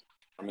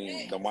I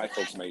mean, the white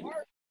folks made it.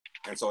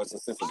 And so it's a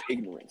sense of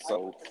ignorance.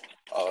 So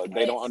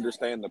they don't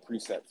understand the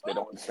precepts. They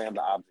don't understand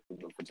the object of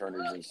the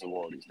fraternities and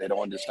sororities. They don't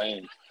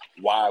understand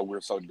why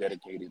we're so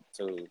dedicated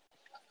to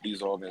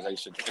these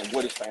organizations and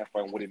what it stands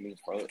for and what it means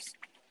for us.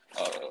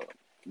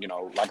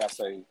 Like I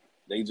say,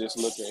 they just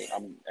look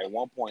at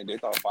one point, they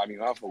thought Phi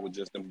Mu Alpha was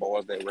just them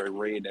boys that wear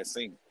red that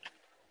sing.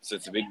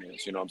 Sense of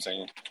ignorance, you know what I'm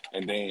saying?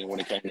 And then when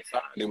it came to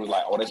sign, it was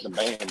like, oh, that's the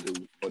band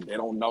dude. But they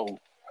don't know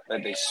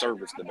that they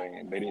service the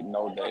band. They didn't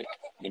know that,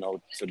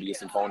 to be a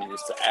symphonian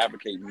is to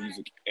advocate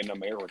music in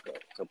America,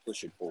 to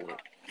push it forward.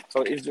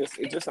 So it's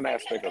just an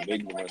aspect of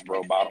ignorance,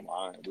 bro, bottom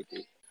line with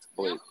it.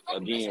 But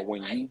again,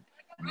 when you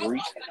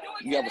Greek,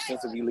 you have a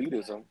sense of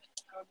elitism,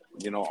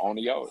 on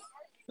the out.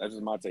 That's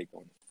just my take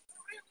on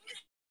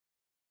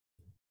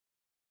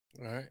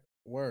it. All right.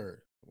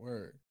 Word.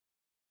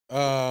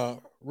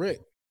 Rick,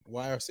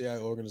 why are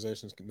CIO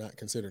organizations not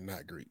considered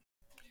not Greek?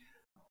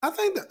 I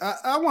think that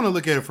I want to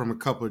look at it from a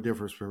couple of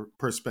different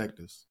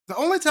perspectives. The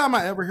only time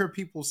I ever hear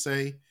people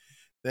say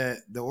that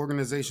the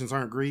organizations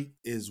aren't Greek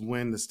is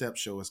when the step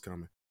show is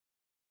coming.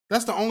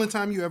 That's the only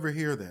time you ever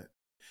hear that.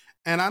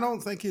 And I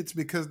don't think it's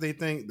because they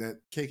think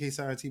that KK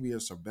Psi and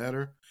TBS are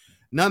better.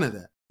 None of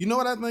that. You know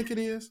what I think it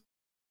is?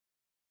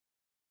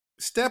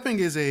 Stepping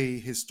is a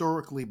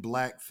historically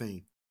black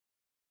thing.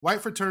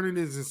 White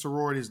fraternities and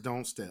sororities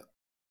don't step.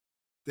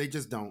 They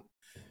just don't.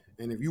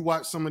 And if you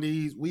watch some of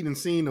these, we done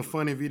seen the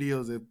funny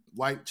videos of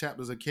white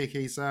chapters of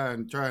KK Psi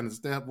and trying to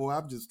step. Boy,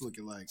 I'm just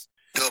looking like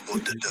double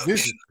the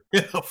this is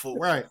pitiful,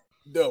 right?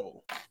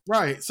 Double,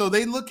 right. So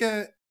they look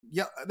at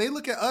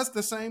us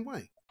the same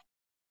way.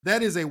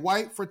 That is a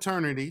white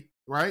fraternity,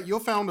 right? Your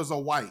founders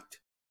are white,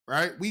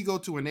 right? We go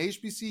to an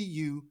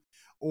HBCU,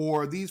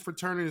 or these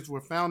fraternities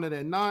were founded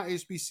at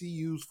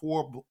non-HBCUs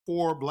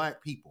for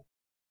black people.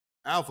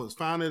 Alpha's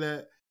founded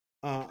at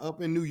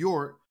up in New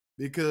York,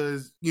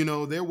 because,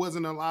 there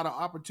wasn't a lot of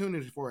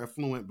opportunity for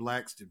affluent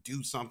blacks to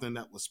do something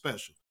that was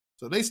special.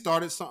 So they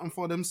started something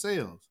for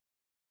themselves.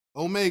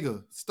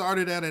 Omega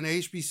started at an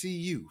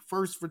HBCU.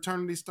 First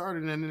fraternity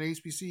started at an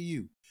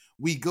HBCU.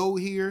 We go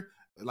here,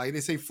 like they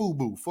say,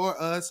 FUBU,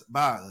 for us,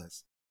 by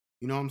us.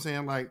 You know what I'm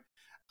saying? Like,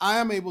 I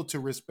am able to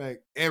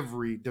respect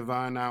every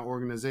Divine Nine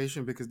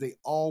organization because they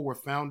all were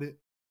founded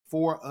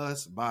for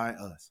us, by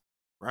us,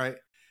 right?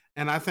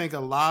 And I think a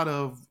lot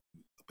of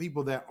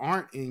people that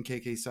aren't in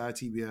KK Psi,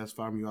 TBS,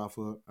 Phi Mu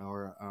Alpha,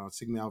 or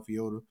Sigma Alpha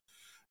Iota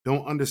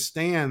don't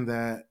understand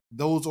that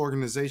those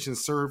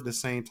organizations serve the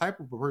same type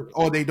of purpose,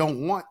 or they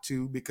don't want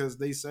to because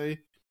they say,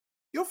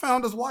 your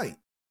founder's white.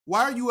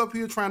 Why are you up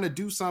here trying to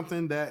do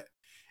something that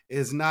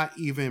is not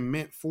even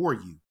meant for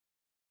you?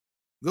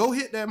 Go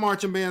hit that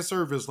marching band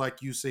service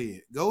like you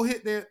said. Go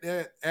hit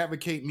that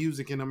advocate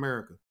music in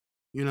America.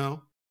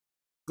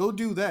 Go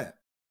do that.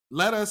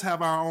 Let us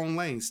have our own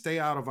lane. Stay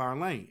out of our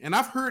lane. And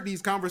I've heard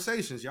these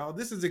conversations, y'all.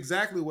 This is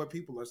exactly what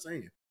people are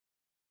saying.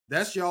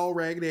 That's y'all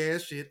ragged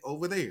ass shit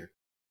over there.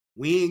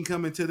 We ain't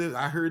coming to the,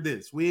 I heard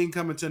this, we ain't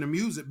coming to the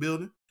music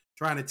building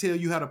trying to tell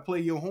you how to play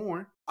your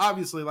horn.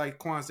 Obviously, like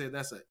Quan said,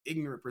 that's an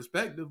ignorant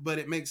perspective, but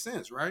it makes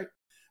sense, right?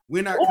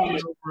 We're not coming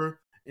over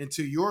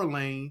into your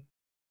lane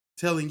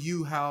telling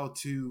you how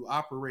to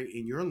operate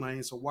in your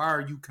lane. So why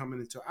are you coming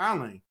into our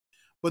lane?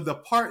 But the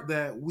part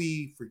that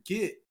we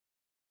forget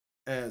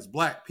as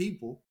Black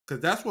people,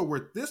 because that's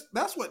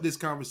what this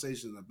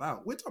conversation is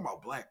about. We're talking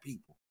about Black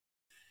people.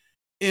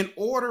 In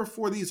order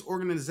for these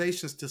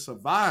organizations to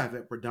survive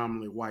at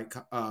predominantly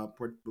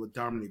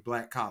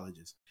Black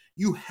colleges,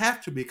 you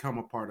have to become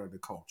a part of the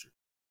culture.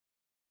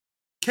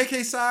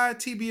 KK Psi,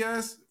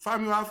 TBS, Phi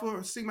Mu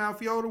Alpha, Sigma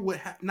Alpha Iota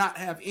would not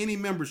have any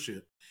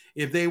membership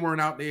if they weren't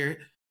out there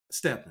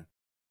stepping,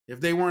 if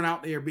they weren't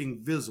out there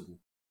being visible.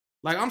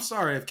 Like, I'm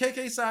sorry, if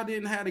KK Psi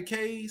didn't have the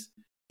Ks,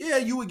 yeah,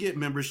 you would get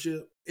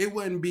membership. It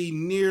wouldn't be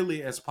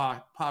nearly as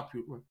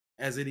popular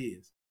as it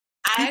is.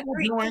 I People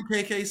agree. join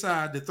KK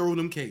Psi to throw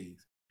them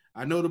Ks.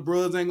 I know the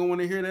bros ain't gonna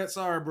want to hear that.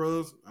 Sorry,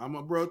 bros. I'm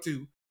a bro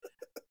too.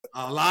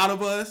 A lot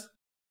of us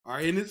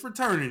are in this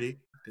fraternity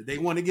that they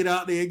want to get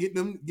out there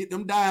and get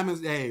them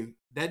diamonds. Hey,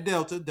 that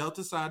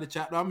Delta Psi, the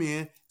chapter I'm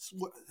in,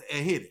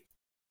 and hit it.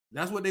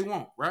 That's what they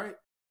want, right?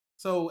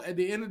 So at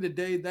the end of the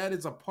day, that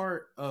is a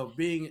part of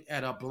being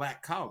at a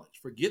Black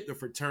college. Forget the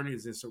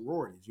fraternities and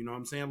sororities. You know what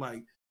I'm saying?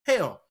 Like,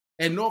 hell,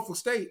 at Norfolk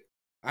State,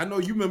 I know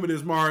you remember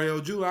this,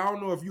 Mario. Julie, I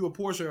don't know if you or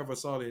Portia ever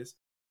saw this.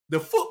 The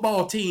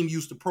football team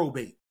used to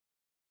probate.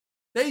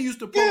 They used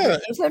to probate. Yeah,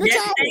 in front of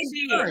Yes, towers. they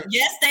did. Right.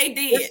 Yes, they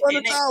did. In front of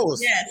And they-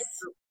 towers. Yes.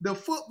 The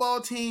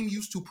football team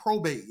used to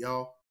probate,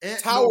 y'all. At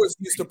Towers Norfolk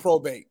used to State.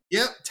 probate.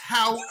 Yep,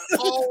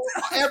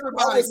 everybody.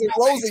 Towers and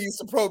Rosa used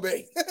to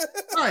probate.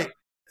 Right.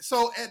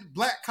 So at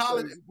Black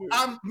college,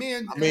 I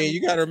mean,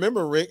 you got to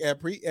remember, Rick, at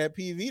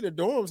PV, the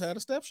dorms had a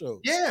step show.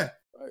 Yeah.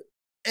 Right.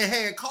 It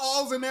had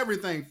calls and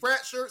everything,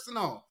 frat shirts and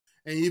all.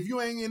 And if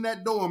you ain't in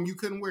that dorm, you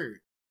couldn't wear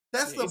it.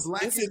 That's the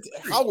Black.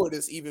 Howard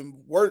is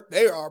even worse.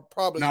 They are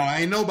probably. No,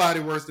 ain't nobody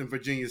worse than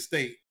Virginia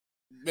State.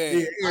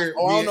 Man, I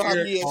don't know how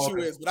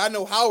BSU is, but I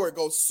know Howard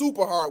goes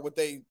super hard with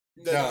they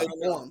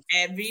norms.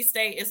 At V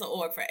State, it's an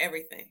org for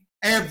everything.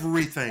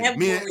 Everything.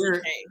 Me and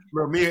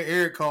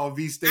Eric called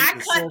V State. I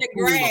cut the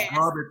grass. I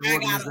got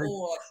an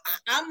org.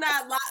 I'm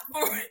not lying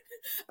for it.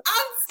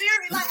 I'm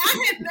serious. Like,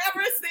 I had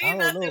never seen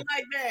nothing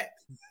like that.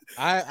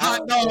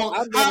 Hot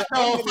dog.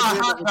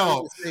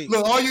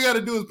 Look, all you got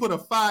to do is put a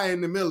fire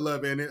in the middle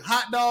of it, and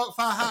hot dog,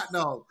 fire, hot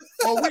dog.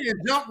 Oh, we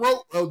in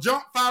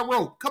jump fire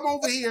rope. Come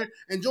over here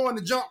and join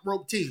the jump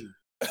rope team.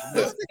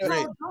 Rick,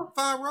 jump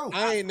fire rope.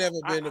 I ain't never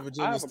been to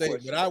Virginia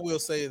State, but I will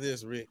say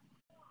this, Rick.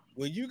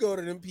 When you go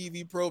to them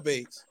PV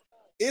probates,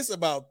 it's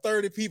about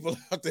 30 people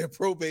out there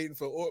probating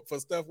for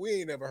stuff we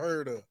ain't never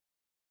heard of.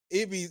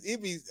 It be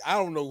I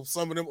don't know,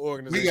 some of them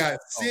organizations. We got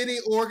city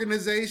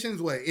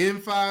organizations, what,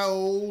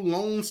 NFIO,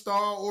 Lone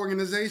Star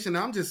organization.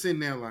 I'm just sitting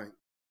there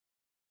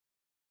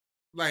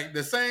like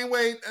the same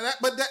way,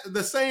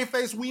 the same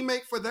face we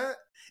make for that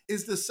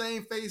is the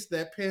same face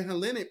that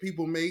Panhellenic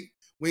people make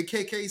when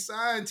KK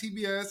Psi and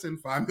TBS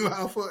and Phi Mu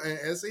Alpha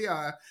and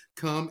SAI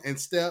come and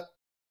step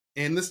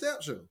in the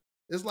step show.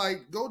 It's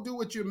like, go do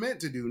what you're meant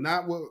to do,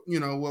 not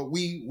what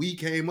we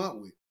came up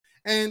with.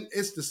 And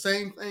it's the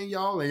same thing,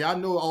 y'all. And I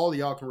know all of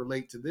y'all can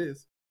relate to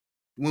this.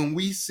 When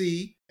we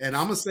see, and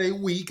I'm going to say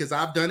we, because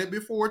I've done it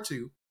before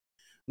too.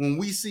 When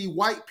we see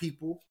white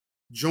people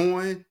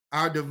join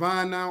our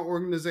Divine Now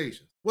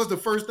organization, what's the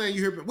first thing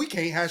you hear? We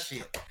can't have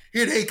shit.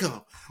 Here they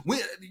come.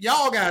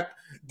 Y'all got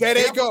there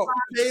they go.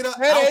 Data.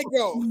 There they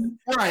go.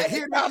 Right.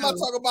 Here I'm not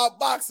talking about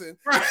boxing.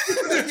 Right.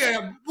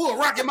 Yeah, bull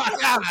Rocky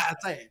Marciano, I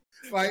say.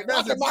 Like,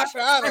 that's Rocky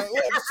Marciano.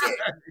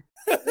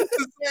 It's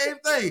the same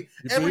thing.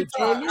 Every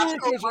time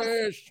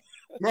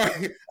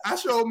I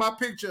showed my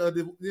picture of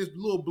this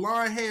little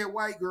blonde-haired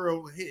white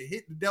girl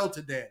hit the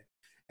Delta Daddy.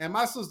 And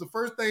my sister,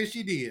 first thing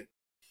she did,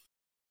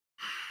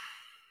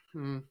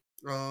 oh,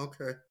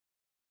 okay.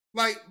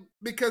 Like,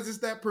 because it's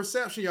that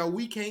perception, y'all.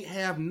 We can't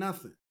have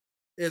nothing.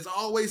 There's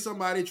always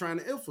somebody trying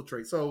to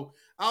infiltrate. So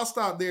I'll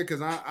stop there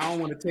because I don't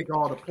want to take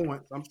all the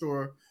points. I'm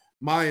sure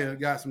Maya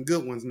got some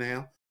good ones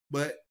now.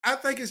 But I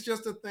think it's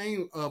just a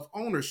thing of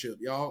ownership,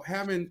 y'all.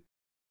 Having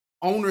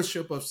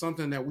ownership of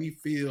something that we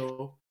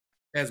feel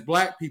as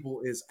Black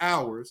people is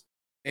ours.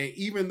 And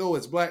even though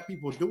it's Black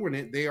people doing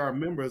it, they are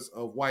members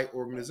of white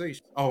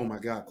organizations. Oh my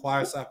God,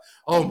 Choir Sci.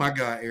 Oh my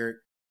God, Eric,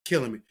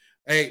 killing me.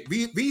 Hey,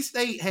 V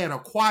State had a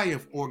choir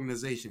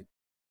organization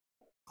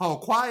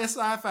called Choir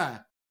Sci-Fi.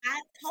 I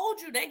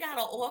told you they got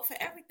an org for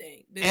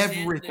everything.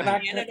 Everything. Can I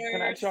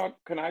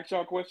ask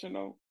y'all a question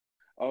though?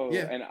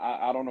 Yeah. And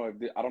I don't know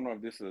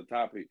if this is a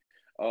topic.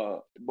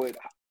 But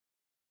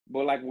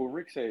like what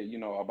Rick said,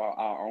 about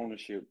our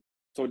ownership.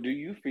 So do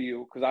you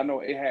feel, because I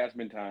know it has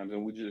been times,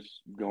 and we're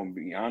just gonna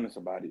be honest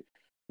about it,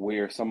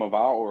 where some of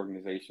our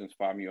organizations,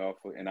 Phi Mu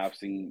Alpha, and I've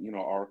seen,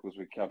 articles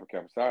with Kappa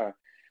Kappa Psi,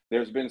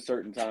 there's been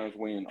certain times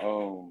when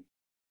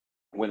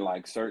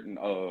like certain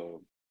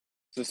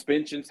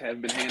suspensions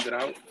have been handed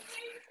out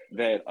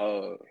that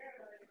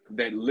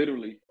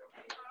literally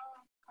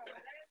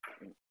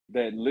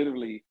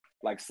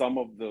like some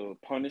of the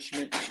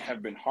punishments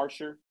have been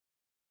harsher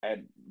at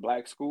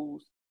black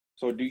schools.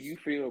 So do you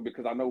feel,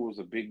 because I know it was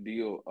a big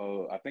deal,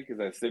 I think it's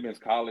at Simmons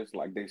College,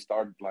 like they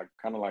started like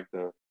kind of like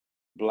the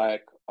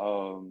black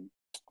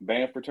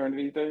band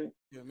fraternity thing.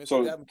 Yeah, Mr.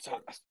 So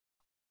Davenport.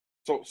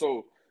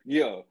 so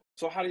yeah.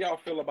 So how do y'all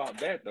feel about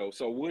that though?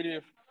 So what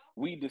if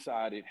we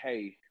decided,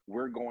 hey,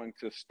 we're going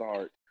to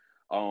start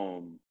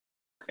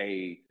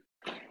a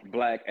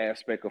black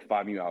aspect of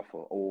Phi Mu Alpha,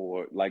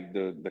 or like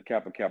the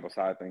Kappa Kappa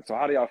side thing? So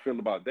how do y'all feel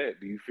about that?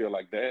 Do you feel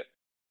like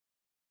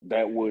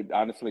that would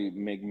honestly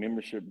make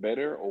membership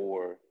better,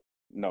 or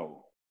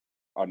no,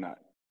 or not?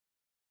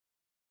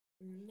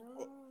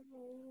 No.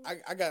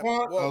 I got.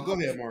 Well, go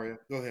ahead, Mario.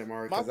 Go ahead,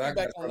 Mario. My 'cause I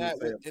feedback got on that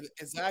something to say.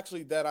 is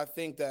actually that I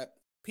think that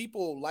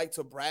people like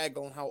to brag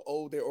on how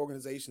old their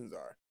organizations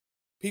are.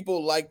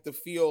 People like to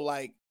feel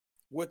like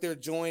what they're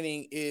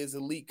joining is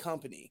elite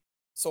company.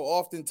 So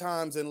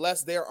oftentimes,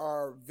 unless there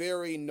are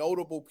very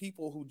notable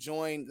people who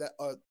join that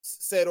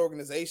said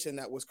organization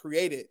that was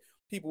created,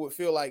 people would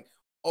feel like,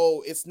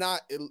 oh, it's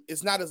not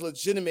as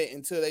legitimate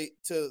until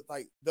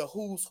like the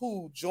who's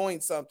who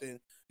join something,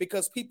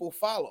 because people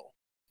follow,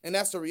 and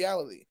that's the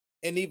reality.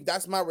 And even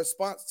that's my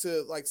response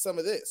to like some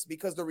of this,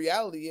 because the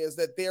reality is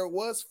that there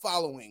was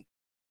following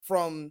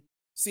from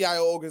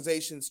CIO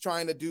organizations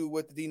trying to do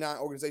what the D9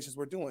 organizations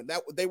were doing.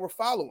 That they were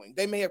following.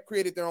 They may have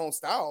created their own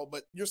style,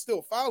 but you're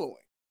still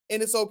following,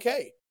 and it's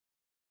okay.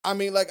 I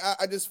mean, like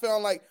I just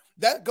felt like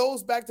that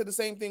goes back to the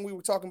same thing we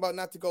were talking about,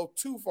 not to go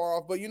too far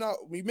off, but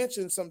we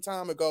mentioned some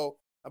time ago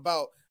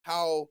about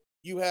how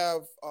you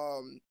have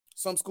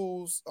some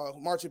schools,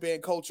 marching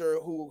band culture,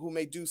 who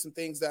may do some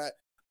things that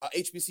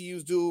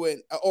HBCUs do,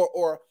 and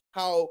or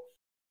how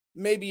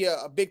maybe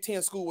a Big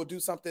Ten school will do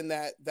something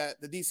that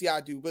the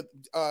DCI do, but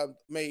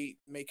may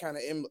kind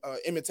of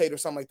imitate or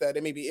something like that.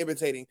 They may be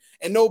imitating,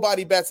 and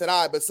nobody bats an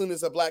eye. But as soon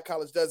as a black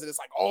college does it, it's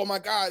like, oh my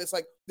God! It's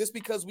like this,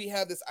 because we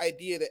have this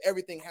idea that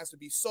everything has to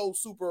be so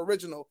super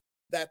original.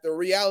 That the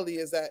reality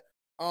is that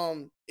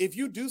if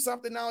you do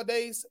something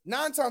nowadays,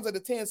 9 times out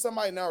of 10,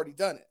 somebody already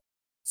done it.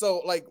 So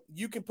like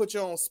you can put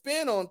your own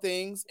spin on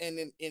things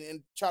and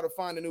try to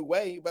find a new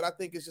way. But I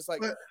think it's just like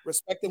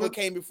respecting what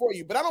came before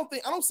you. But I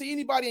don't see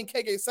anybody in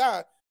KK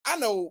side. I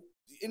know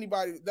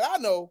anybody that I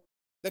know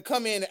that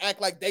come in and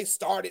act like they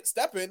started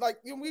stepping. Like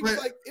Mario,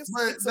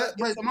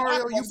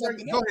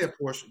 go ahead,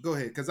 Portia. Go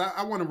ahead, because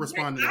I want to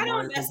respond to that. I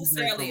don't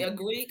necessarily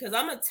agree, because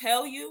I'm gonna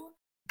tell you,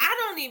 I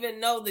don't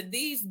even know that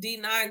these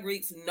D9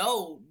 Greeks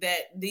know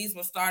that these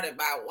were started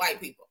by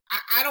white people.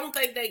 I don't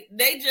think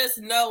they just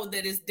know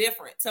that it's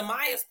different. To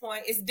Maya's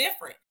point, it's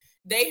different.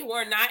 They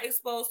were not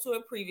exposed to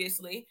it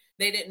previously.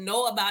 They didn't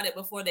know about it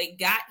before they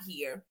got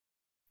here.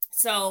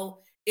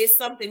 So it's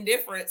something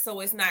different. So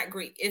it's not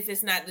Greek. If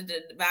it's not the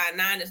Divine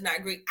Nine, it's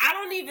not Greek. I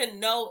don't even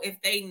know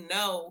if they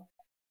know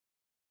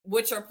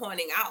what you're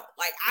pointing out.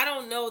 Like, I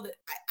don't know that.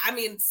 I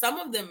mean, some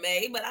of them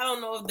may, but I don't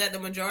know if that the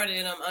majority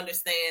of them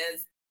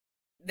understands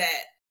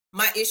that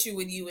my issue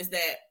with you is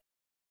that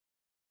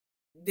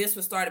this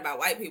was started by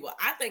white people.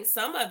 I think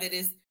some of it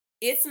is,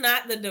 it's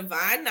not the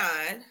Divine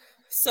Nine,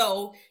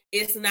 so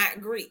it's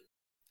not Greek.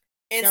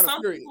 And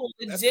some people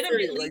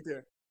legitimately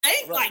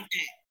think like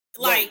that.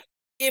 Like,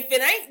 if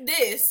it ain't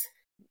this,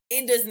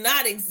 it does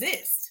not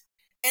exist.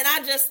 And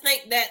I just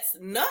think that's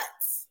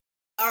nuts.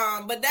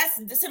 But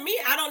that's, to me,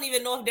 I don't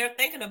even know if they're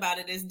thinking about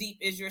it as deep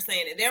as you're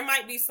saying it. There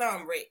might be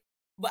some, Rick,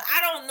 but I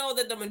don't know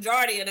that the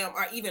majority of them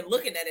are even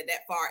looking at it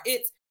that far.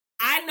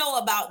 I know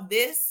about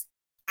this.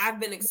 I've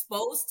been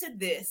exposed to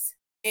this,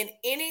 and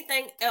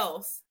anything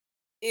else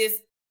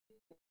is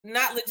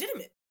not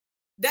legitimate.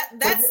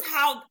 That's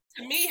how,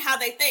 to me, how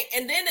they think.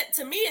 And then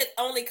to me, it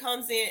only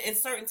comes in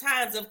certain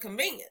times of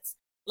convenience.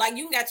 Like,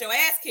 you got your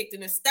ass kicked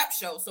in a step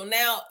show, so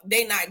now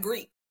they not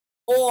Greek,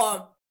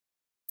 or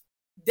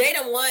they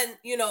done won,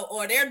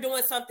 or they're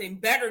doing something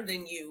better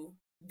than you.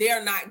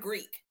 They're not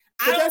Greek.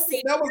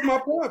 That was my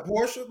point,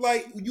 Portia.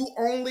 Like, you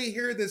only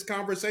hear this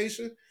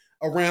conversation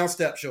around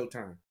step show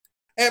time.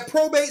 At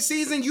probate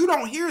season, you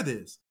don't hear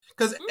this,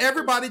 because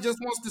everybody just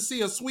wants to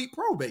see a sweet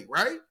probate,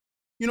 right?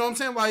 You know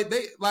what I'm saying?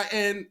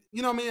 And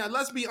you know what I mean?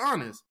 Let's be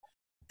honest.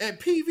 At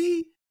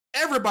PV,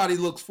 everybody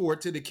looks forward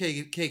to the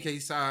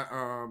KK side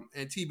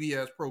and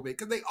TBS probate,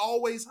 because they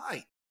always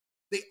hype.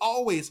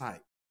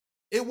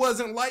 It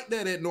wasn't like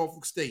that at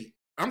Norfolk State.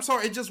 I'm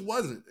sorry, it just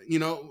wasn't.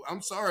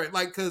 I'm sorry.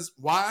 Like, because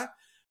why?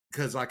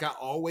 Because like I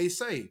always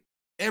say,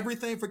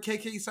 everything for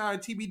KK side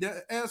and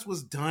TBS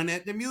was done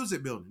at the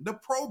music building. The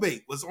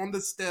probate was on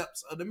the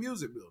steps of the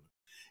music building.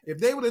 If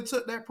they would have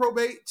took that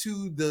probate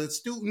to the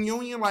student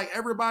union like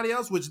everybody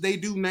else, which they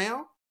do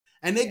now,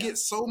 and they get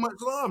so much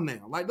love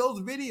now. Like,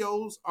 those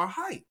videos are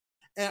hype.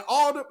 And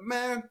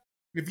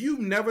if you've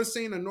never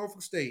seen a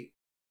Norfolk State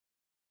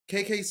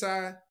KK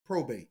side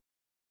probate,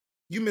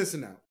 you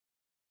missing out.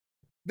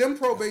 Them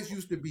probates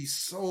used to be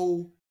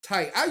so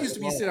tight. I used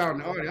to be sitting out in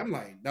the audience. I'm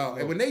like, no.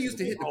 And when they used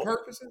to hit the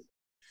purposes,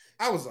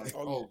 I was like,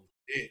 oh,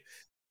 yeah.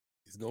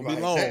 It's gonna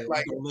be long.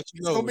 It's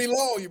gonna be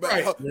long. You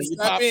better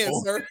step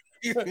in, sir.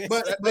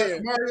 But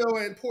Mario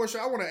and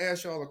Portia, I want to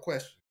ask y'all a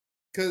question.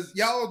 because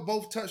y'all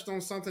both touched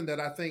on something that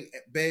I think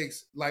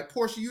begs, like,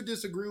 Portia, you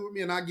disagree with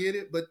me, and I get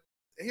it, but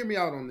hear me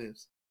out on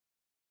this.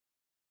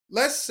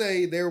 Let's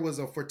say there was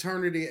a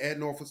fraternity at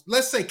Norfolk.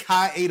 Let's say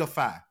Chi Eta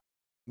Phi,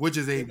 which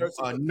is a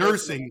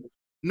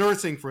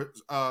nursing for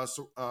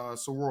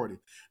sorority.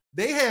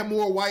 They had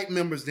more white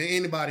members than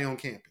anybody on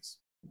campus.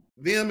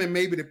 Them and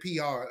maybe the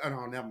PR. Oh,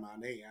 no, never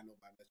mind. They ain't got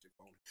nobody. That's your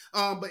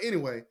phone. But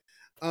anyway,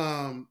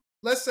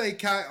 let's say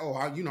Chi. Oh,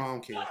 I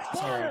don't care.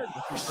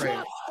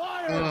 Sorry.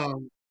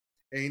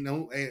 Ain't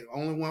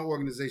only one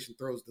organization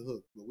throws the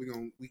hook, but we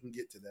can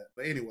get to that.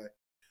 But anyway,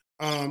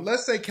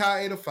 let's say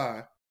Chi Eta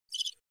Phi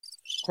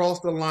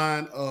crossed the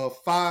line of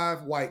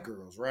 5 white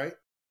girls, right?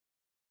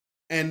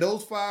 And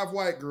those 5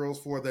 white girls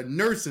for the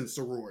nursing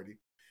sorority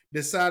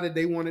decided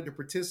they wanted to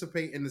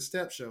participate in the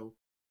step show,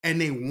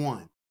 and they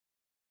won.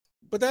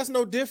 But that's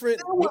no different.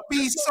 There would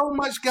be so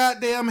much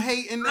goddamn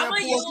hate in there. I'm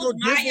gonna use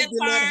my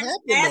term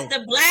as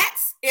the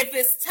blacks. If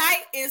it's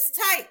tight, it's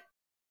tight.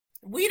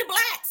 We the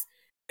blacks.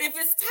 If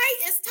it's tight,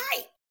 it's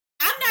tight.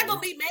 I'm not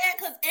gonna be mad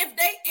because if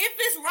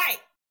it's right.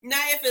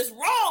 Now, if it's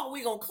wrong,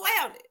 we gonna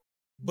clown it.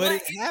 But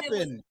it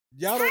happened.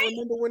 Y'all don't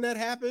remember when that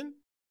happened?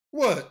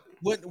 What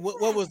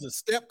was the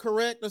step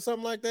correct or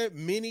something like that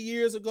many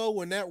years ago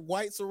when that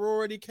white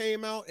sorority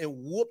came out and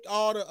whooped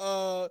all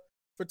the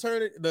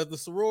fraternity the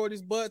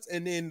sororities butts,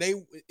 and then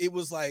it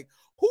was like,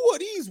 who are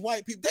these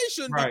white people? They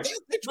shouldn't be.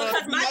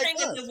 Because my thing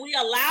is, if we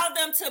allow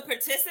them to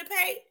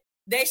participate,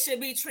 they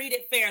should be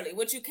treated fairly.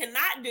 What you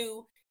cannot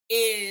do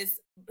is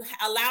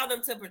allow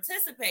them to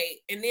participate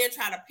and then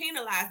try to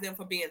penalize them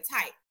for being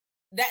tight.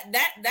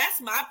 That's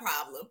my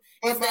problem.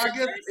 But I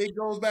guess it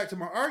goes back to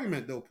my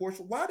argument, though,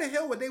 Portia. Why the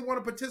hell would they want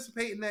to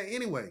participate in that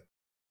anyway?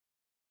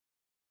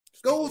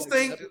 Those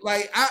things,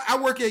 like I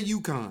work at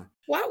UConn.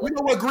 You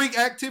know what Greek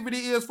activity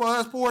is for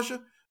us,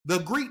 Portia? The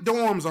Greek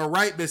dorms are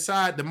right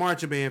beside the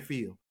marching band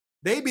field.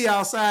 They be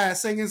outside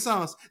singing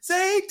songs.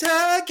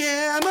 Zeta,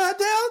 Gamma,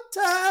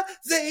 Delta,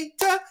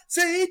 Zeta,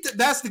 Zeta.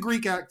 That's the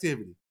Greek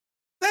activity.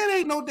 That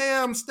ain't no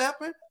damn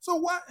stepping. So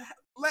what?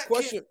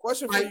 Question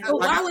for you.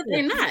 Why would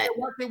they not?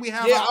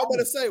 Yeah, I'm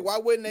gonna say, why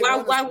wouldn't they?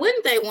 Why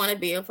wouldn't they want to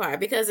be a part?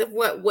 Because of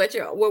what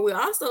we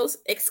also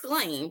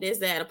exclaimed is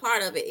that a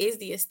part of it is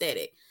the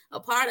aesthetic, a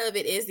part of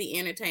it is the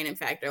entertaining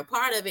factor, a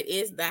part of it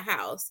is the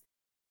house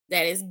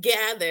that is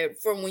gathered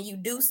from when you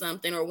do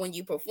something or when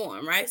you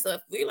perform, right? So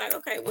if we're like,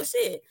 okay, well,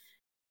 shit,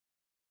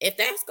 if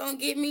that's gonna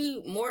give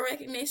me more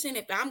recognition,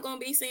 if I'm gonna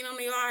be seen on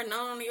the yard,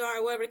 known on the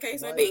yard, whatever the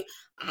case may be,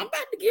 I'm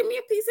about to give me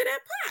a piece of that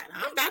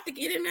pot. I'm about to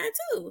get in there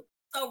too.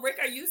 So, Rick,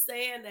 are you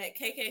saying that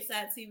KK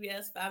Side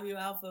TBS, Phi Mu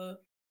Alpha,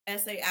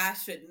 SAI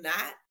should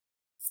not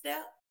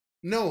step?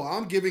 No,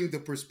 I'm giving the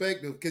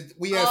perspective because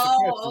we asked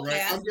the question,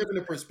 right? I'm giving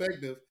the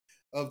perspective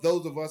of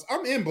those of us.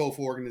 I'm in both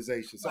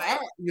organizations. So,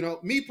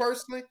 me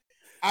personally,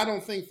 I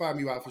don't think Phi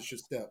Mu Alpha should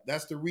step.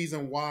 That's the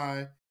reason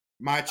why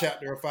my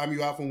chapter of Phi Mu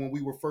Alpha, when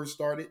we were first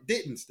started,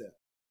 didn't step.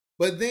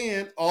 But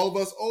then all of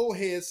us old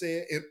heads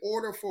said, in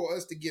order for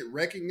us to get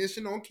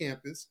recognition on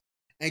campus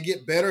and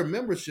get better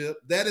membership,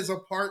 that is a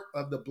part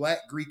of the Black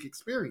Greek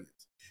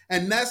experience.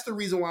 And that's the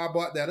reason why I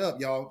brought that up,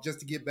 y'all,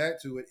 just to get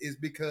back to it, is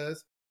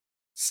because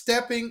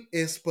stepping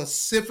is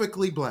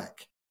specifically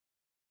Black.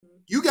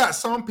 You got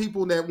some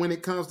people that when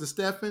it comes to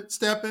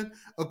stepping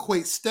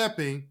equate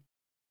stepping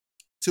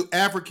to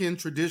African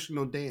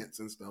traditional dance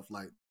and stuff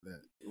like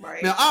that.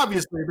 Right. Now,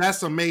 obviously, that's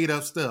some made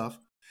up stuff.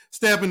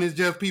 Stepping is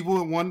just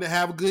people wanting to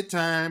have a good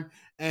time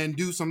and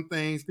do some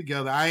things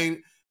together.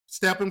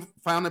 Stepping,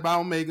 founded by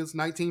Omegas,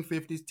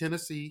 1950s,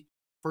 Tennessee,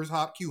 first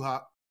hop,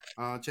 Q-hop.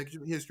 Check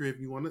your history if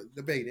you want to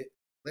debate it.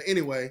 But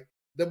anyway,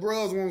 the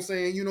bros weren't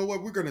saying, you know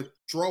what, we're going to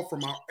draw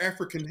from our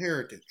African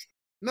heritage.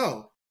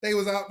 No, they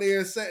was out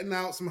there setting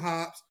out some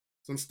hops,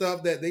 some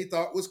stuff that they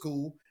thought was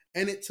cool,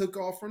 and it took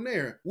off from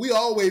there. We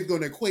always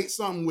going to equate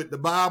something with the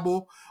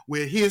Bible,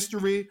 with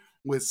history,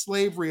 with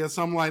slavery or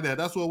something like that.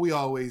 That's what we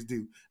always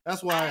do.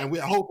 That's why, and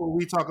I hope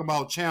we talk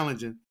about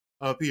challenging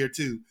up here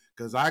too,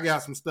 because I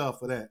got some stuff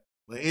for that.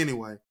 But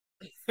anyway,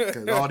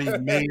 because all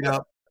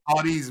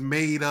these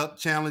made up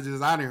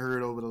challenges I didn't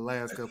heard over the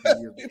last couple of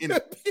years. Anyway,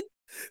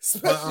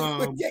 especially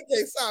with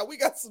KK Side, we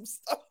got some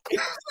stuff. You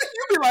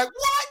be like,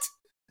 what?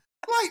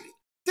 Like,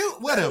 dude,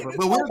 whatever.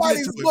 But we'll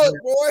get to it,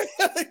 boy.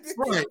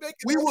 Right.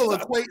 We will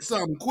equate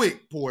something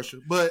quick, Portia.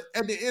 But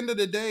at the end of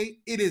the day,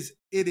 it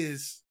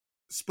is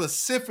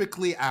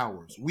specifically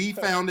ours. We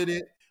founded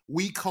it.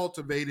 We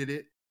cultivated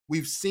it.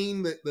 We've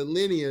seen the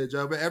lineage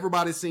of it.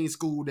 Everybody's seen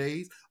School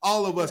Days.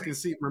 All of us can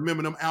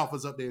remember them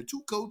alphas up there.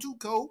 Too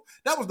cold.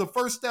 That was the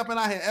first stepping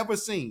I had ever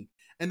seen.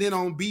 And then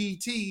on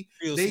BET,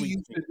 they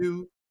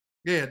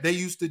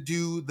used to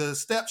do the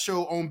step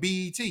show on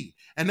BET.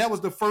 And that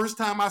was the first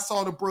time I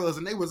saw the bros,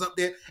 and they was up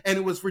there, and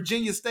it was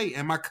Virginia State,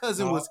 and my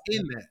cousin was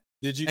in that.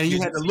 And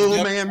you had the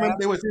little man, remember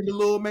they was in the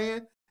little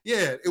man?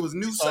 Yeah, it was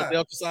New Side.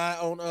 Delta Side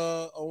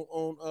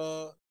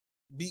on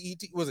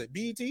BET. Was it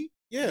BET?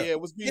 Yeah, it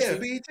was BET. Yeah,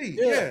 BET.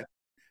 Yeah.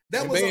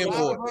 That was a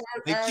lot of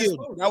they killed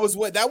it.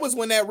 That was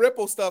when that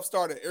Ripple stuff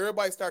started.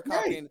 Everybody started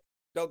copying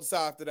Delta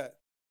Side after that.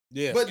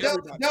 Yeah. But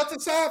Everybody.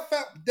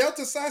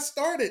 Delta Psi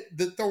started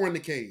the throwing the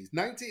K's.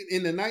 Late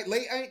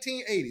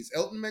 1980s.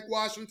 Elton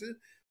McWashington,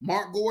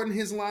 Mark Gordon,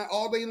 his line,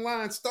 all they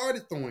lines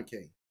started throwing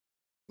K.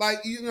 Like,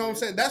 you know what I'm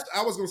saying?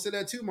 I was gonna say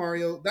that too,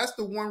 Mario. That's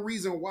the one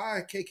reason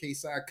why KK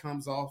Psi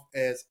comes off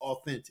as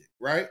authentic,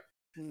 right?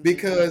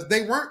 Because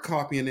they weren't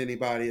copying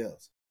anybody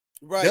else.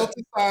 Right.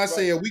 Delta Psi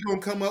said we're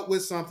gonna come up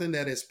with something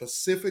that is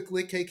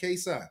specifically KK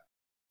Psi.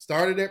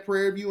 Started at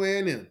Prairie View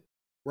A&M,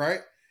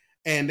 right?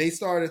 And they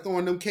started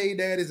throwing them K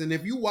daddies. And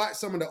if you watch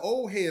some of the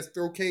old heads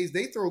throw K's,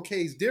 they throw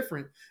K's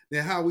different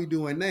than how we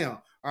doing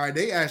now. All right,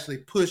 they actually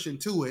push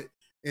into it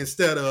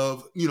instead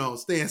of,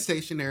 staying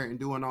stationary and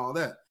doing all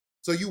that.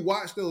 So you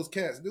watch those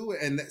cats do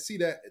it and see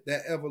that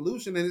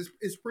evolution, and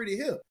it's pretty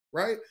hip,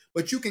 right?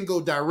 But you can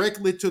go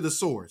directly to the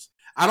source.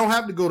 I don't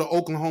have to go to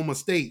Oklahoma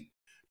State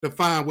to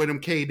find where them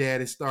K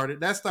daddies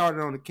started. That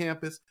started on the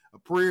campus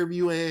of Prairie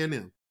View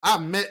A&M. I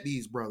met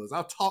these brothers.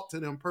 I talked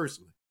to them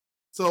personally.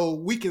 So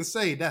we can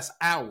say that's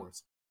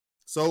ours.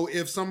 So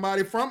if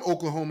somebody from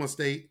Oklahoma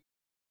State,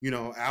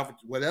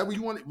 whatever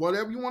you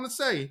want to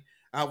say,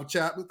 Alpha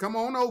Chapman, come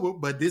on over,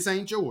 but this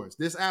ain't yours.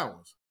 This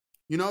ours.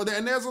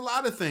 And there's a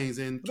lot of things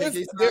in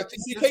KK Psi.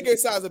 KK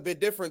Psi is a bit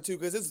different too,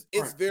 because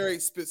it's very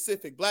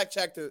specific. Black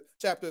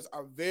chapters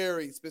are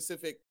very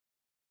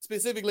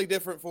specifically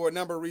different for a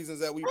number of reasons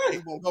that we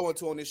won't go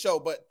into on this show.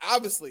 But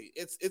obviously,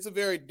 it's a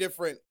very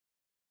different.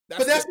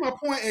 That's my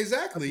point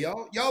exactly,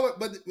 y'all.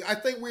 But I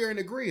think we're in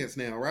agreement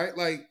now, right?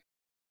 Like,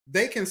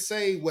 they can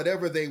say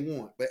whatever they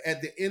want, but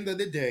at the end of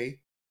the day,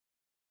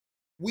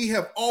 we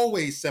have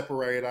always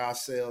separated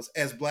ourselves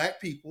as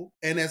Black people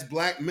and as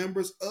Black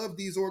members of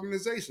these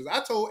organizations.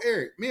 I told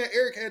Eric, me and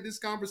Eric had this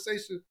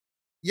conversation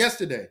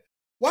yesterday.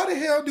 Why the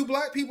hell do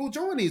Black people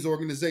join these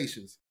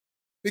organizations?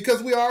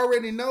 Because we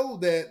already know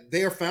that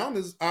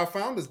our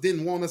founders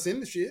didn't want us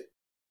in the shit.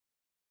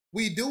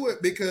 We do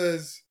it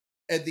because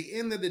at the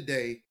end of the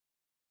day,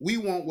 we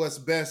want what's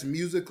best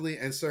musically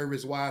and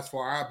service-wise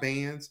for our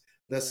bands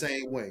the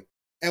same way.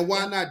 And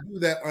why not do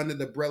that under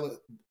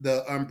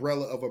the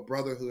umbrella of a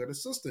brotherhood or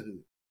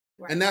sisterhood?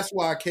 Right. And that's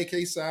why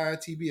KK Psi,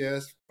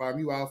 TBS, Phi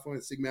Mu Alpha,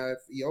 and Sigma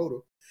Alpha Iota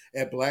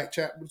at Black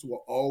chapters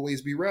will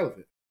always be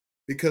relevant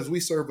because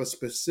we serve a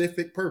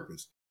specific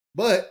purpose.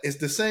 But it's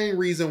the same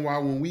reason why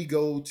when we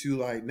go to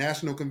like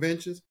national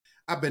conventions,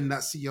 I better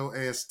not see your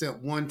ass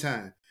step one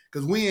time,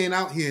 because we ain't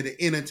out here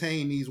to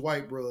entertain these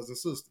white brothers and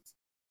sisters.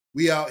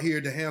 We out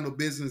here to handle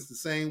business the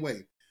same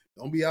way.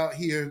 Don't be out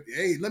here,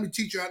 hey, let me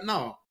teach you how.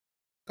 No.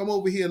 Come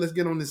over here, let's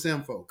get on this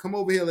info. Come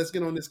over here, let's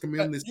get on this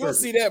community. You'll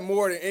see that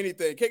more than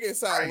anything. KK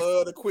Psi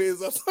love to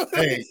quiz us.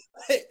 Hey,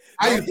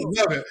 I used to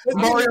love it.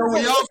 Mario,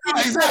 when y'all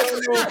I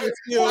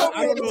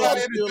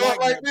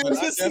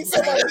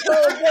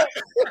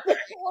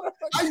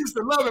used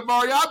to love it,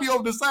 Mario. I'll be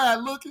over the side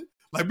looking.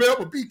 Like, man, I'm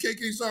gonna beat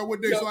KK Psi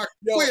one day so I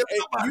can quiz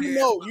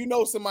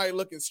somebody. Somebody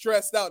looking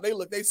stressed out.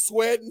 They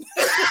sweating.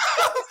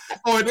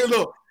 Oh, and they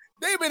look.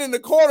 They've been in the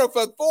corner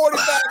for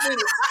 45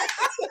 minutes.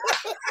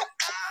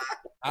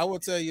 I will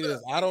tell you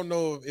this. I don't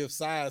know if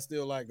Psi is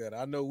still like that.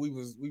 I know we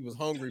was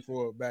hungry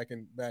for it back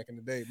in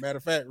the day. Matter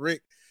of fact,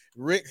 Rick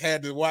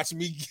had to watch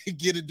me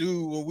get a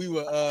dude when we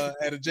were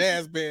at a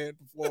jazz band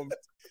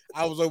performance.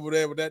 I was over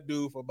there with that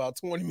dude for about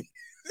 20 minutes.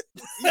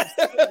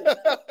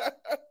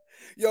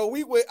 Yo,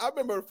 I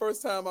remember the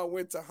first time I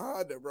went to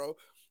Honda, bro.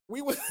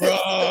 We went.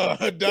 Dog,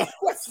 that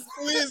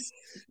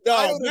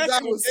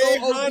was so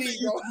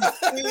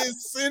OD,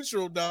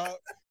 Central, dog.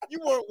 You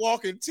weren't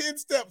walking 10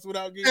 steps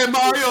without getting. And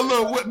Mario,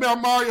 look, now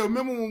Mario,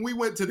 remember when we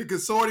went to the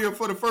consortium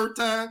for the first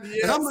time?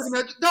 Yes. And I'm looking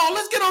at you, dog,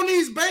 let's get on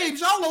these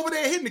babes. Y'all over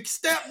there hitting the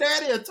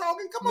stepdaddy and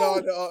talking. Come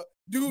on.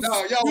 Dudes in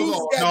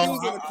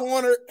the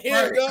corner,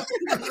 hair up.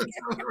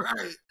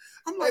 Right.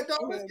 I'm like,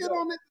 dog, let's get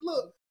on it.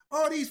 Look,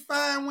 all these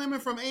fine women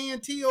from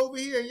A&T over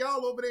here, and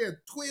y'all over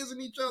there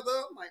quizzing each other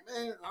up. I'm like,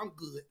 man, I'm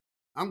good.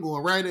 I'm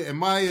going right in. And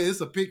Maya,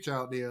 it's a picture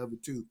out there of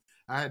it too.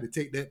 I had to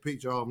take that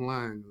picture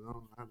offline.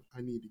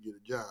 I need to get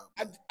a job.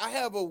 I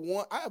have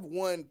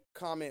one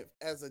comment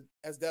as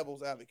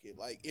devil's advocate.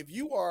 Like, if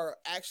you are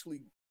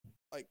actually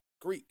like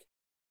Greek,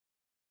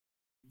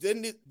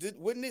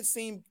 wouldn't it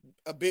seem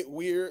a bit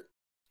weird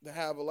to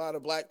have a lot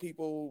of Black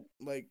people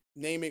like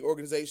naming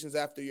organizations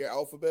after your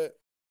alphabet?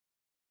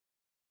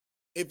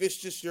 If it's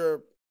just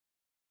your,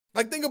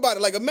 like, think about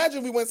it. Like,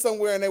 imagine we went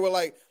somewhere and they were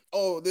like,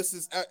 "Oh, this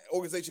is an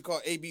organization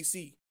called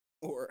ABC,"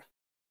 or,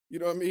 you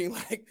know what I mean,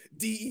 like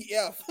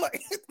DEF.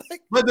 Like,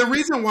 but the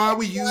reason why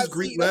we use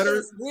Greek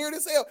letters, weird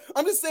as hell.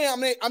 I'm just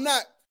saying. I'm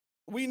not.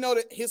 We know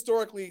that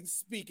historically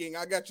speaking,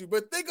 I got you.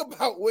 But think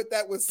about what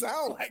that would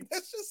sound like.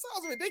 That just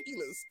sounds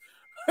ridiculous.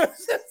 It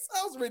just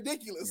sounds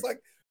ridiculous.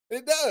 Like,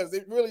 it does.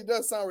 It really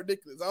does sound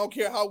ridiculous. I don't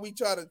care how we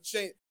try to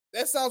change.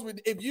 That sounds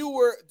ridiculous. If you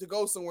were to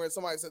go somewhere and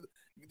somebody said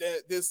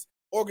that this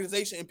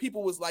organization and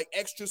people was like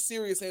extra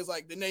serious and it's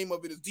like the name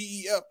of it is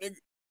DEF, nigga.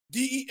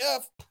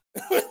 DEF.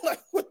 Like,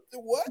 what?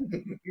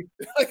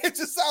 Like, it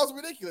just sounds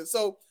ridiculous.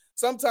 So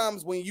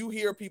sometimes when you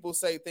hear people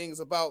say things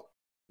about,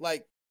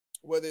 like,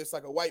 whether it's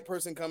like a white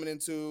person coming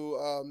into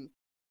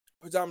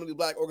predominantly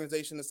Black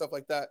organization and stuff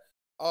like that,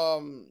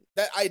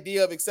 that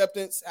idea of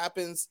acceptance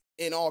happens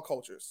in all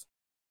cultures.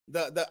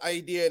 The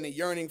idea and the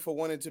yearning for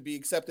wanting to be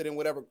accepted in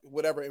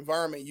whatever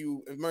environment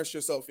you immerse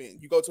yourself in.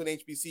 You go to an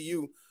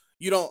HBCU,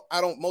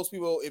 most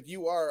people, if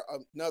you are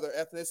another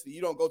ethnicity,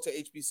 you don't go to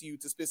HBCU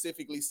to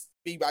specifically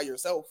be by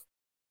yourself.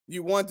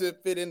 You want to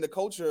fit in the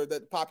culture,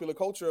 the popular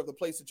culture of the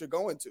place that you're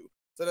going to.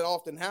 So that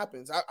often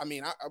happens.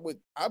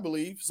 I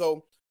believe.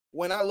 So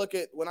when I look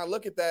at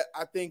that,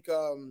 I think,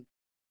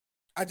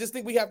 I just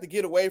think we have to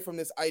get away from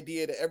this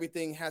idea that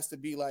everything has to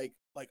be like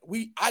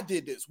I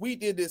did this, we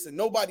did this, and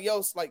nobody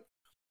else. Like,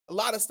 a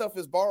lot of stuff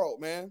is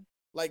borrowed, man.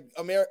 Like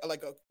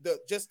America,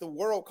 just the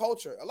world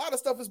culture. A lot of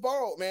stuff is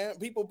borrowed, man.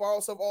 People borrow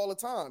stuff all the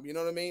time. You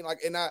know what I mean? Like,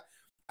 and I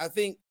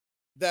think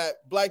that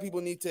Black people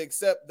need to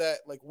accept that,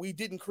 like, we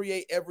didn't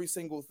create every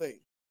single thing.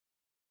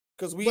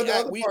 Because we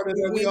act like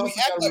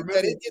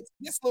that,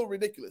 it's a little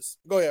ridiculous.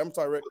 Go ahead. I'm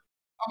sorry, Rick.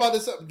 How about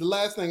this? The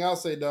last thing I'll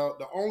say, dog.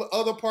 The only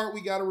other part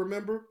we got to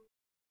remember,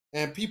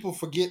 and people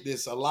forget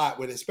this a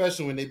lot,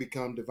 especially when they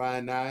become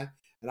Divine Nine.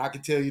 And I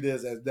can tell you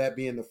this, as that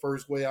being the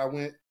first way I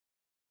went,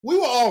 we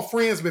were all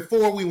friends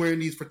before we were in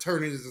these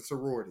fraternities and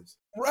sororities.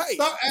 Right.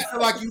 Stop acting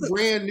like you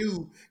brand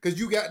new because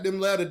you got them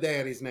letter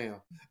daddies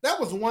now. That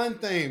was one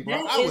thing, bro.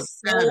 That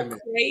is so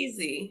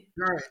crazy.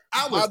 Right.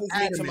 I was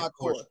adamant.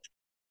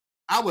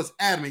 I was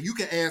adamant. You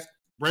can ask,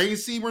 bring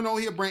Sebring over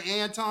here, bring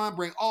Anton,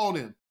 bring all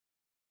them.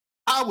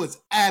 I was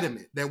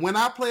adamant that when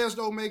I pledged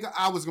Omega,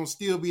 I was going to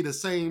still be the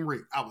same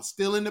Rick. I was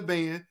still in the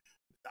band.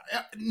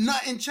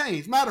 Nothing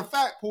changed. Matter of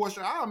fact,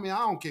 Portia, I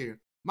don't care.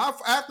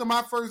 After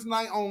my first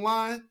night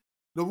online,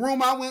 the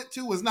room I went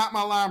to was not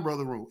my line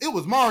brother room. It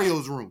was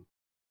Mario's room.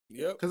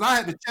 Yep. Because I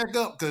had to check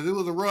up because it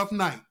was a rough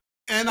night.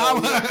 And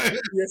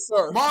yes,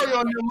 sir.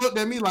 Mario looked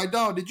at me like,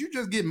 dog, did you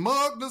just get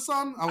mugged or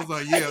something? I was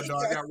like, yeah,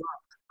 dog,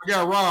 I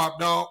got robbed,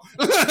 dog.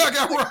 I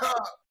got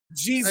robbed.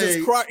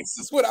 Jesus Christ,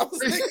 is what I was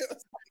thinking.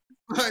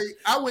 Like,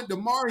 I went to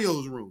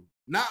Mario's room,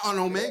 not on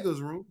Omega's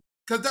room,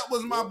 because that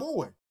was my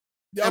boy.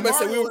 Yeah, I'm about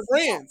to say we were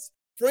friends.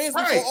 Friends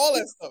before all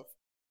that stuff.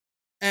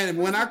 And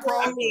when I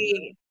crossed,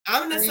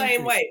 I'm the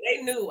same way.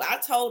 They knew. I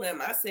told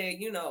them, I said,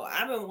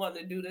 I've been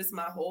wanting to do this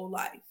my whole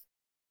life.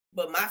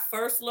 But my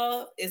first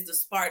love is the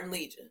Spartan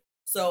Legion.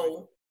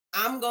 So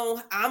I'm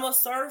gonna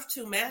serve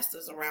two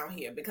masters around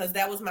here because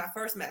that was my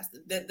first master.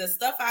 The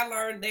stuff I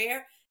learned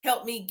there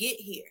helped me get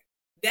here.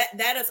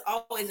 That is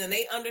always, and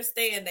they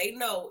understand, they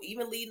know,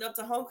 even leading up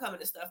to homecoming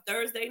and stuff,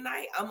 Thursday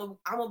night, I'm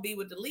gonna be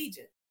with the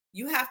Legion.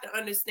 You have to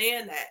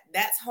understand that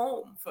that's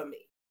home for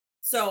me.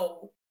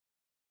 So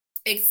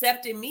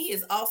accepting me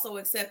is also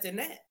accepting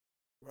that.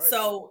 Right.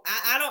 So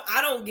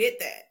I don't get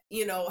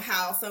that,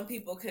 how some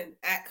people can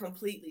act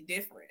completely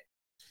different.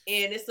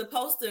 And it's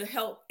supposed to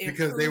help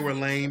because they were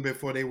lame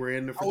before they were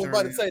in the fraternity. I was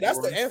about to say that's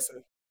the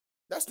answer.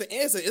 That's the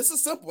answer. It's a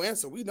simple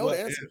answer. We know the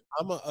answer.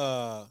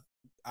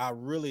 I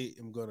really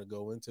am gonna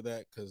go into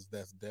that because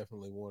that's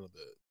definitely one of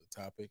the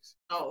topics.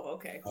 Oh,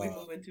 okay. We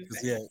moving too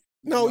fast. Yeah.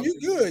 No, you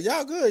good.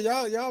 Y'all good.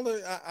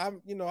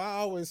 Y'all. I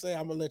always say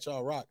I'm gonna let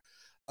y'all rock.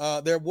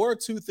 There were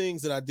two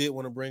things that I did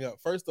want to bring up.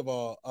 First of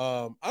all,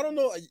 I don't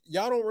know,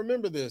 y'all don't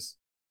remember this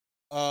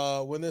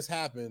when this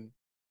happened.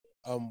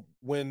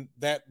 When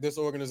this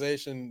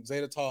organization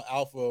Zeta Tau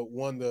Alpha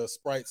won the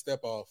Sprite Step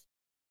Off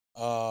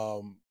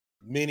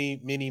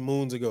many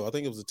moons ago. I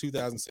think it was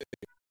 2006.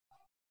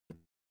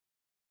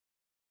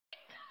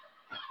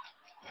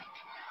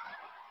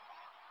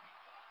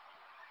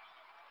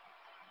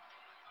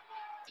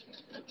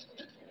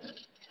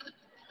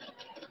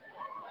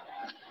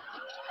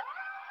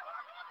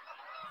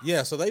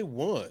 Yeah, so they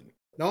won.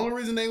 The only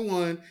reason they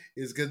won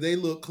is because they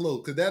look close,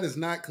 because that is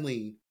not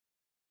clean.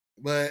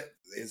 But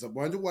it's a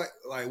bunch of white,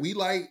 we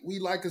like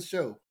a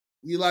show.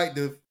 We like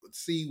to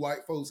see white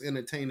folks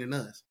entertaining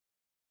us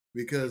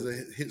because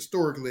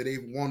historically they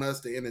want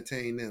us to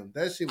entertain them.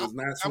 That shit was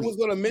not sweet. I was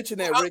going to mention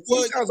that, Rick.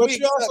 Sometimes we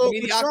accept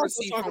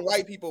mediocrity from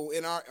white people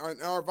in our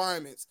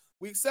environments.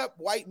 We accept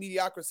white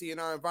mediocrity in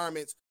our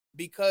environments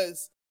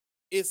because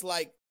it's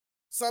like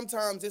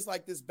sometimes it's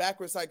like this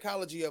backward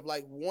psychology of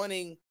like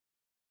wanting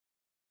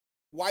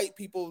white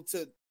people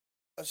to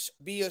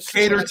be a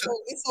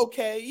it's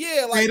okay,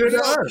 yeah, like we're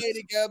okay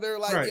together,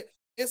 like right.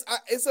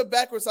 It's a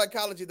backward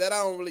psychology that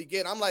I don't really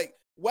get. I'm like,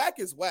 whack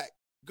is whack,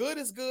 good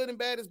is good, and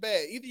bad is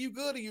bad. Either you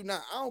good or you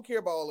not. I don't care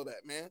about all of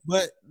that, man.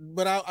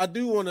 But I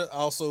do want to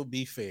also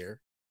be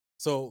fair.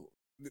 So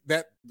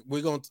that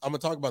I'm gonna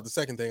talk about the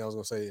second thing I was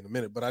gonna say in a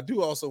minute, but I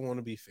do also want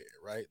to be fair,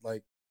 right?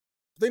 Like,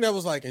 I think that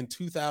was like in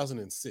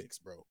 2006,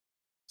 bro.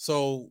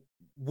 So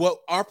what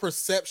our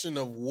perception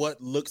of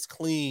what looks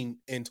clean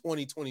in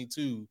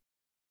 2022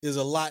 is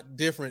a lot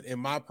different, in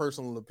my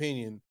personal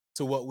opinion,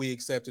 to what we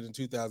accepted in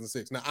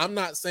 2006. Now, I'm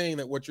not saying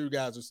that what you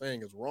guys are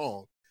saying is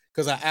wrong,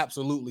 because I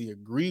absolutely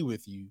agree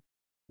with you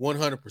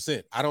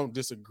 100%. I don't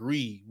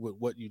disagree with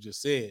what you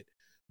just said,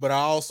 but I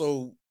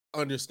also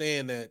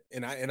understand that,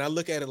 and I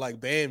look at it like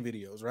band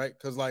videos, right?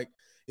 Because like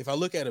if I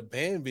look at a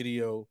band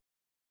video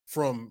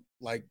from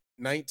like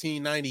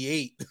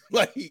 1998,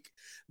 like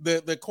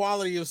the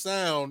quality of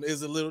sound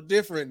is a little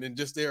different than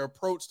just their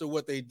approach to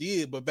what they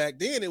did. But back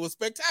then it was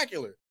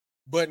spectacular.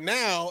 But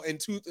now in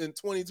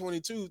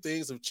 2022,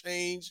 things have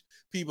changed.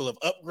 People have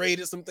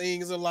upgraded some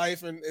things in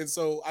life. And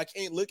so I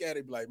can't look at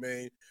it like,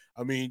 man,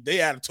 I mean,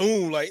 they out of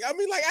tune. Like, I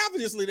mean, like,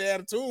 obviously they out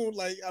of tune.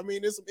 Like, I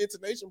mean, there's some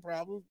intonation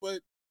problems,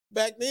 but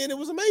back then it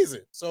was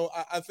amazing. So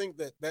I think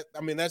that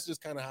I mean, that's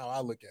just kind of how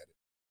I look at it.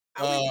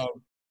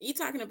 You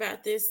talking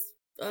about this,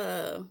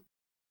 the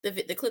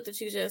clip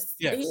that you just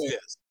did?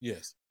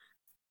 Yes.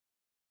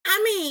 I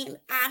mean,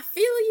 I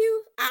feel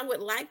you. I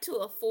would like to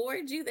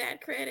afford you that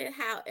credit.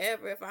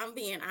 However, if I'm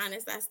being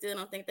honest, I still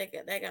don't think that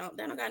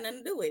don't got nothing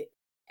to do with it.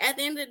 At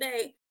the end of the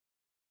day,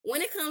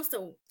 when it comes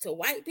to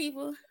white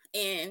people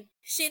and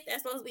shit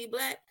that's supposed to be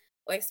black,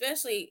 or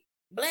especially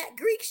black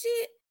Greek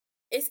shit,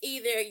 it's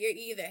you're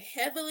either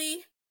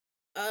heavily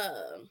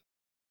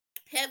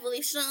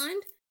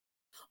shunned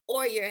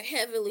or you're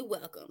heavily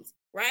welcomed,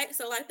 right?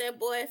 So like that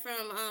boy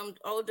from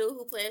old dude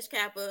who pledged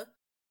Kappa,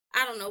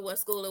 I don't know what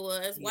school it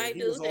was, white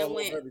dude that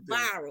went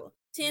viral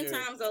 10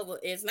 times over.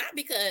 It's not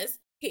because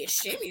his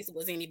shimmies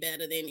was any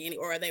better than any,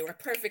 or they were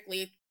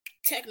perfectly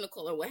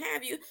technical or what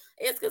have you.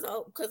 It's because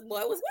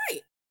boy was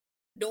white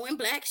doing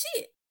black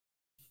shit.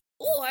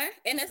 Or,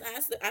 and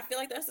I feel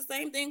like that's the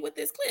same thing with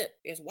this clip.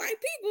 It's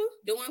white people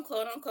doing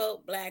quote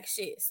unquote black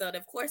shit. So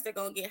of course they're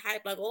gonna get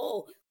hyped like,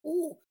 oh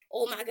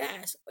my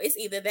gosh. It's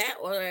either that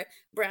or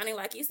Brownie,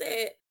 like you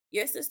said,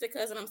 your sister,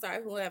 cousin, I'm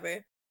sorry,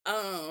 whoever,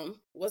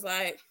 was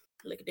like,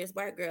 look at this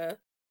white girl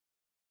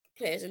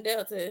pledging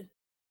Delta.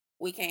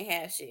 We can't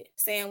have shit.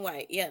 Sam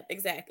White. Yep,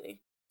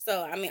 exactly.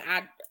 So I mean,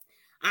 I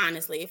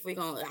honestly,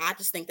 I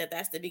just think that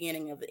that's the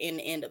beginning of the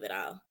end of it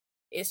all.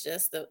 It's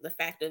just the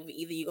fact of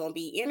either you're going to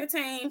be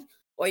entertained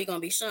or you're going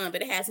to be shunned,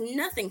 but it has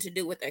nothing to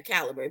do with their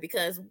caliber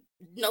because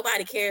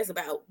nobody cares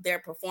about their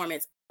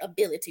performance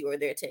ability or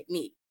their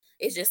technique.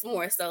 It's just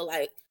more so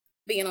like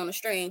being on the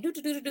string,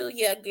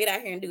 yeah, get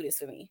out here and do this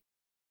for me.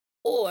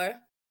 Or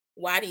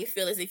why do you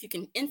feel as if you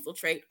can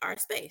infiltrate our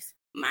space,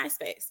 my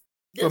space?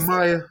 But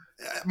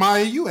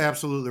Maya, you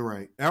absolutely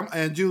right.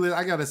 And Juliet,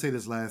 I got to say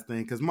this last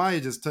thing because Maya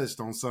just touched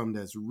on something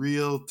that's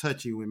real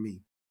touchy with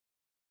me.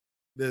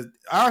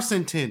 Our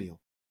centennial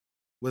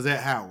was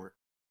at Howard.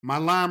 My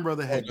line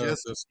brother had the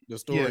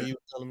story you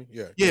were telling me.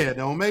 Yeah,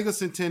 the Omega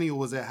Centennial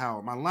was at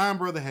Howard. My line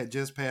brother had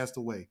just passed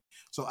away,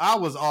 so I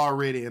was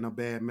already in a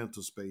bad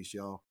mental space,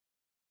 y'all.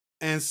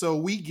 And so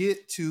we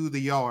get to the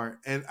yard,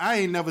 and I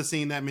ain't never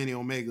seen that many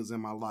Omegas in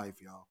my life,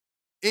 y'all.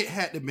 It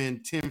had to have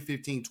been 10,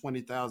 15,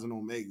 20,000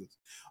 Omegas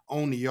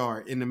on the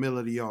yard, in the middle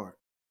of the yard.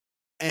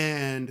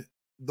 And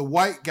the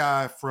white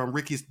guy from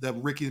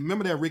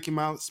remember that Ricky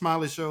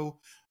Smiley show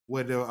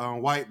where the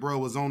white bro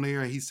was on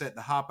there and he set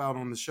the hop out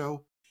on the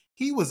show?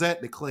 He was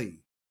at the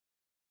Clay.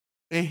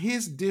 And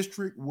his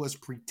district was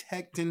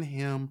protecting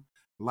him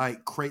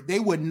like crazy. They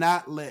would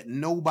not let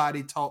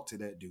nobody talk to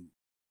that dude.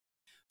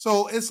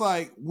 So it's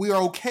like we're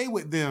okay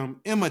with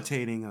them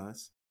imitating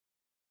us,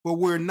 but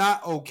we're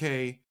not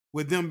okay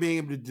with them being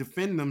able to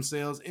defend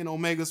themselves in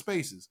Omega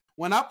spaces.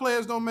 When I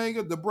pledged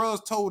Omega, the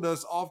bros told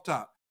us off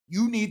top,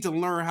 you need to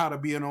learn how to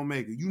be an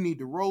Omega. You need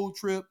to road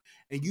trip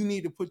and you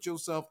need to put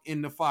yourself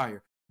in the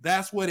fire.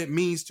 That's what it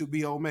means to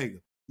be Omega.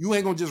 You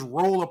ain't gonna just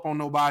roll up on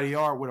nobody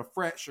yard with a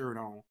frat shirt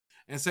on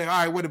and say, all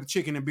right, where the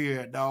chicken and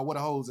beer at, dog? Where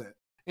the hoes at?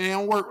 It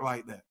don't work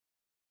like that.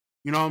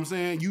 You know what I'm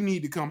saying? You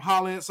need to come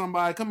holler at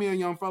somebody. Come here,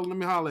 young fella, let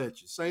me holler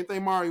at you. Same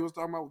thing Mario was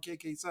talking about with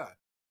KK Side.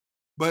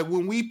 But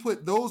when we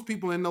put those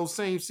people in those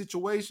same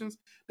situations,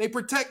 they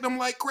protect them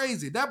like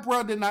crazy. That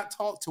bro did not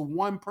talk to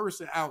one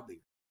person out there.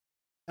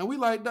 And we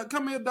like,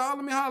 come here, dog,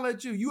 let me holler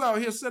at you. You out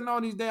here setting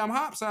all these damn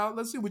hops out.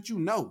 Let's see what you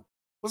know.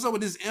 What's up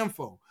with this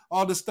info?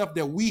 All the stuff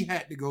that we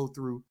had to go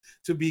through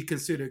to be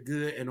considered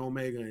good and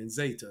Omega and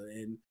Zeta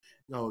and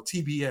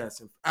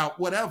TBS and out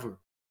whatever.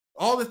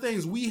 All the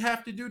things we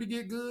have to do to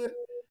get good.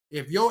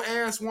 If your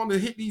ass want to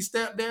hit these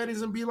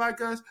stepdaddies and be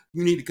like us,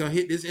 you need to come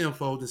hit this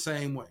info the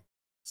same way.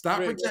 Stop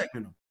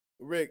protecting them.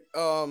 Rick,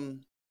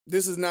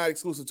 this is not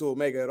exclusive to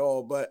Omega at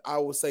all, but I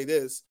will say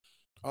this.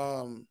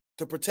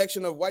 The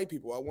protection of white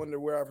people. I wonder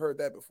where I've heard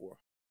that before.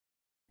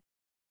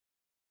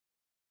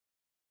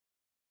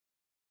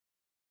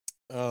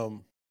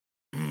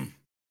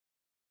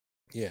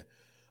 Yeah.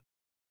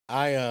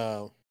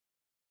 I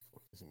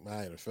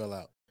fell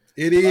out.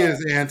 It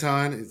is,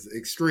 Anton. It's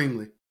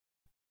extremely.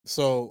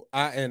 So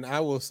I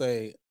will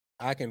say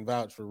I can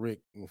vouch for Rick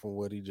from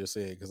what he just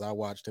said because I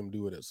watched him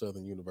do it at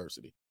Southern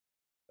University.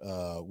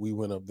 We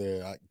went up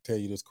there. I can tell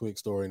you this quick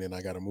story, and then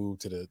I got to move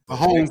to the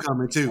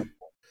homecoming too.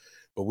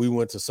 But we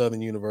went to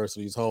Southern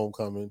University's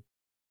homecoming.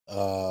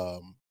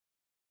 What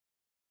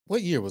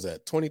year was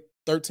that?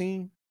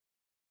 2013?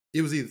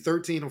 It was either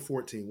 13 or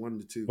 14, one of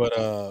the two.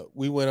 But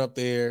we went up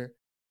there,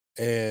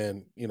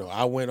 and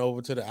I went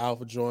over to the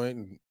Alpha joint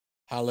and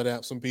hollered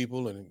at some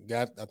people, and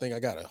I think I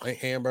got a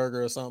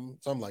hamburger or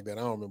something like that.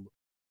 I don't remember.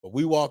 But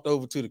we walked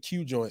over to the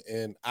Q joint,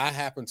 and I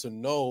happened to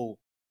know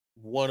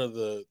one of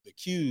the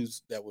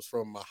Qs that was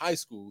from my high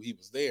school. He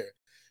was there,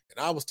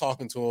 and I was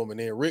talking to him, and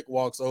then Rick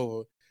walks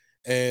over,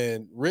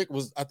 And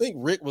I think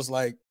Rick was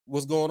like,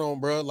 "What's going on,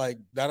 bro? Like,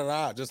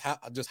 just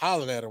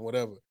hollering at him,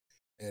 whatever."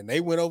 And they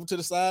went over to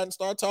the side and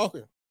started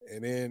talking.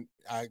 And then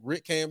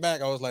Rick came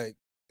back. I was like,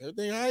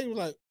 "Everything all right?" He was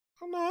like,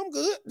 "Oh no, I'm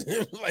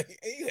good." Like,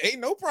 ain't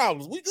no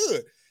problems. We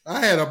good. I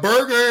had a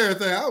burger,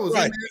 everything. I was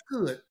in there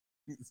good.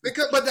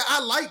 But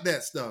I like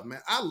that stuff,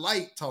 man. I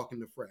like talking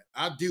to Frat.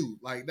 I do.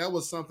 Like, that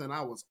was something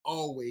I was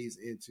always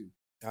into.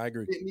 I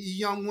agree.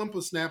 Young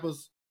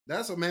whippersnappers.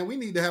 That's what, man. We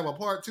need to have a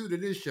part 2 to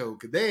this show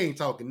because they ain't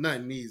talking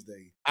nothing these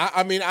days.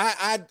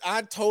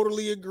 I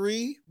totally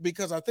agree,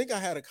 because I think I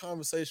had a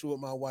conversation with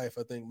my wife,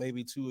 I think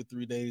maybe 2 or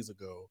 3 days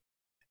ago,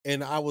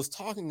 and I was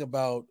talking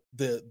about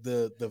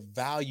the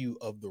value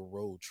of the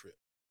road trip.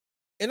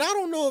 And I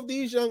don't know if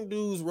these young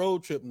dudes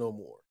road trip no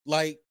more.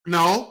 Like,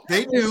 no,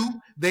 they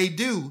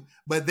do.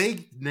 But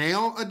they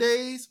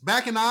nowadays,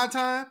 back in our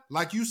time,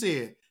 like you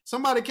said,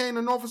 somebody came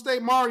to Norfolk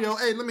State, Mario.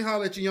 Hey, let me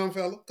holler at you, young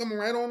fella. Come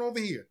right on over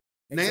here.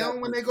 Exactly.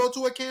 Now, when they go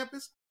to a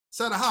campus,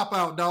 set a hop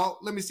out, dog.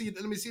 Let me see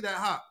that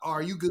hop. Oh,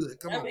 are you good?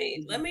 Come on.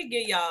 Let me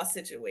give y'all a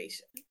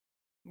situation.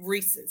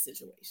 Recent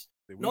situation.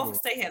 Norfolk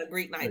State had a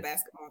Greek night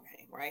basketball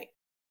game, right?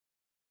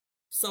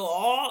 So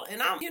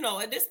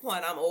I'm, at this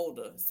point I'm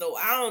older, so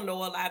I don't know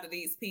a lot of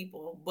these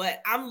people,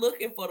 but I'm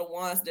looking for the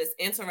ones that's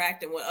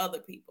interacting with other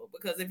people,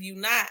 because if you're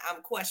not,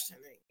 I'm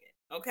questioning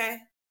it. Okay.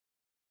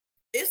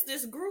 It's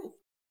this group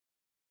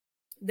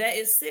that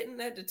is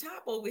sitting at the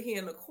top over here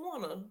in the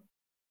corner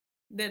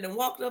that then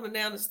walked up and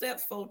down the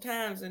steps 4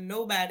 times and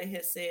nobody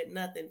has said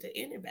nothing to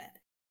anybody.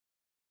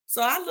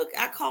 So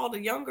I called the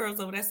young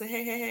girls over there and said,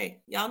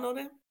 hey, y'all know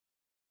them?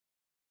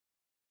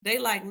 They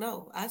like,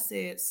 no. I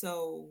said,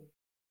 so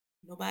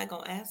nobody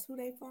gonna ask who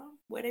they from,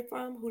 where they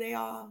from, who they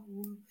are.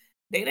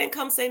 They didn't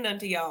come say nothing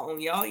to y'all on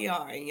y'all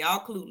yard, and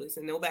y'all clueless,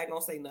 and nobody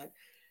gonna say nothing.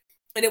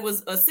 And it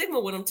was a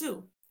signal with them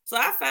too. So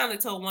I finally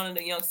told one of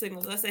the young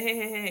signals, I said,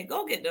 hey,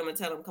 go get them and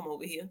tell them come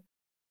over here.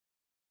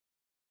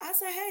 I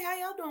said, hey, how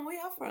y'all doing? Where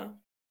y'all from?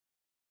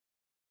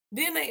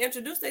 Then they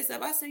introduced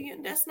themselves. I said,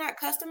 that's not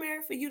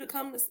customary for you to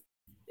come to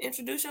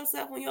introduce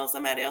yourself when you're on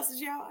somebody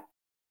else's yard.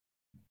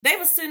 They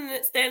were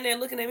standing there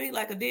looking at me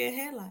like a dead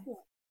headlight.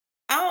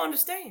 I don't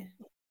understand.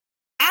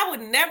 I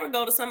would never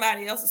go to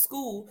somebody else's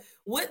school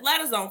with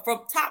letters on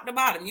from top to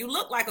bottom. You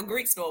look like a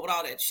Greek store with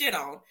all that shit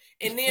on,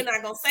 and then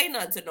not gonna say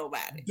nothing to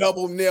nobody.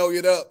 Double nail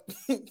it up.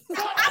 I'm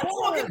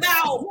talking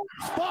about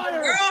a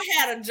girl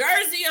had a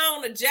jersey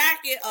on, a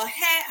jacket, a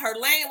hat, her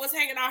lane was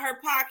hanging out her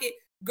pocket.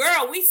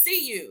 Girl, we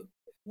see you.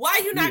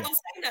 Why you not gonna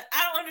say that?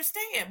 I don't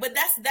understand. But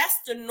that's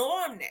the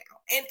norm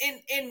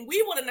now. And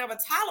we would have never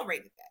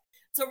tolerated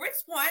that. To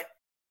Rick's point,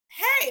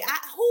 hey,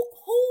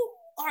 who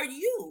are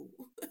you?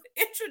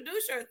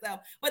 Introduce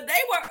yourself. But they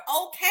were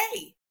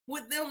okay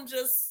with them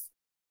just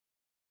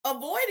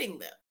avoiding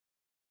them.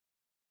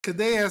 Cause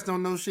they ass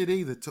don't know shit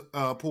either,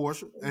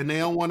 Portia, and they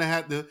don't want to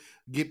have to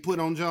get put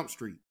on Jump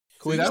Street.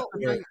 So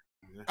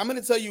I'm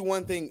going to tell you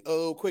one thing,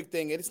 a quick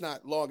thing, and it's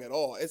not long at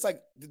all. It's like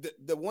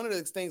the one of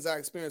the things I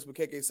experienced with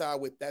KK Psi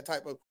with that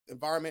type of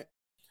environment.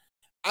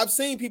 I've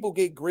seen people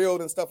get grilled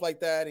and stuff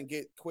like that and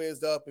get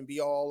quizzed up and be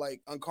all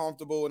like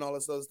uncomfortable and all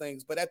those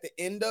things. But at the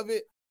end of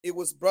it, it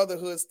was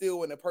brotherhood still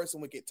when the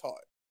person would get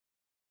taught.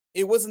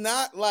 It was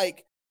not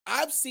like,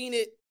 I've seen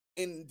it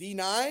in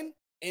D9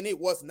 and it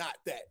was not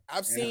that.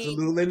 I've seen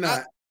absolutely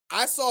not.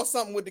 I saw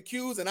something with the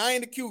Qs and I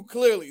ain't the Q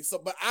clearly. So,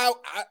 but I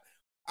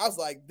was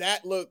like,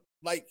 that looked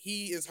like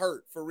he is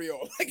hurt for real.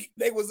 Like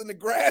they was in the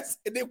grass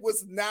and it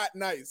was not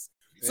nice.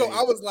 So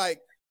I was like,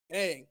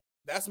 dang,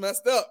 that's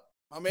messed up.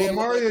 My man, but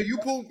Mario,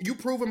 you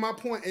proving my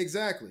point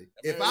exactly.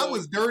 If I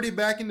was dirty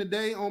back in the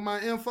day on my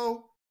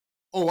info,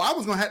 I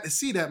was gonna have to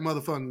see that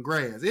motherfucking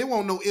grass. It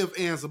won't no ifs,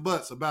 ands, or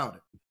buts about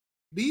it.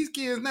 These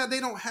kids now, they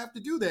don't have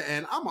to do that,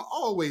 and I'ma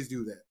always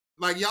do that.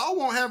 Like y'all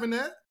won't having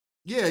that.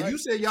 Yeah, right. You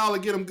said y'all will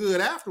get them good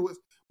afterwards,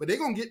 but they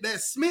gonna get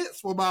that Smiths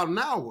for about an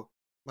hour.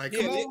 Like,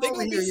 come on, they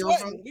gonna be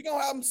sweating. We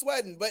gonna have them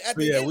sweating, but at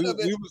the end of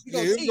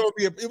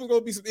it, it was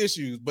gonna be some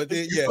issues. But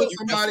then, you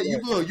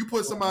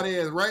put somebody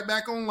else right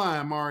back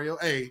online, Mario.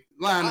 Hey,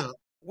 line up.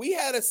 We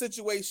had a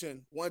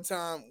situation one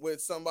time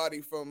with somebody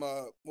from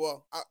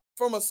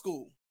from a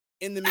school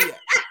in the MEAC.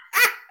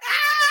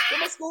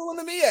 From a school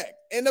in the MEAC,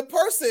 and the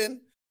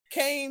person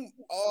came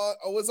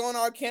was on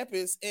our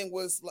campus and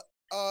was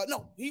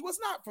no, he was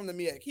not from the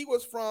MEAC. He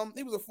was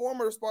a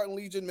former Spartan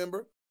Legion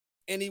member,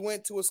 and he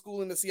went to a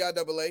school in the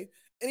CIAA.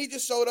 And he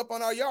just showed up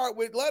on our yard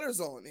with letters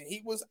on. And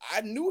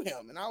I knew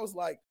him. And I was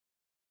like,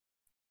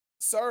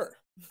 sir,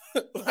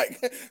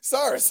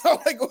 sir. So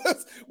like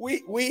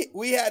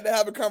we had to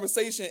have a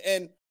conversation.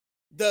 And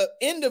the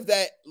end of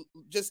that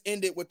just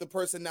ended with the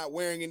person not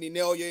wearing any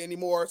Nelia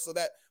anymore. So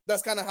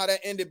that's kind of how that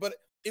ended. But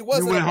it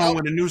wasn't. You went home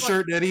with a new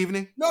shirt that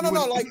evening? No.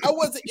 Like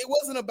it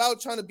wasn't about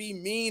trying to be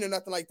mean or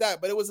nothing like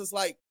that. But it was just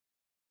like,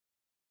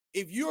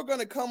 if you're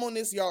gonna come on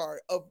this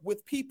yard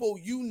with people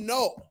you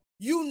know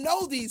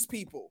these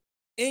people.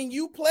 And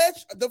you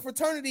pledge the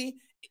fraternity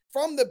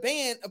from the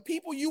band of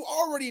people you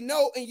already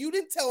know, and you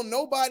didn't tell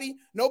nobody.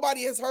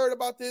 Nobody has heard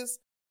about this.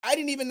 I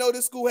didn't even know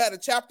this school had a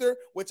chapter,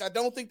 which I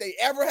don't think they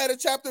ever had a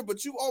chapter,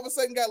 but you all of a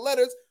sudden got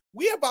letters.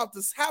 We about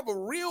to have a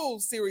real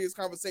serious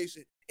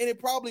conversation, and it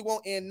probably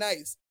won't end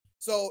nice.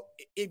 So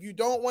if you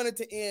don't want it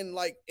to end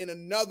like in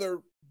another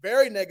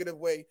very negative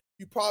way,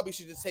 you probably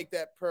should just take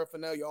that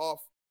paraphernalia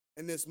off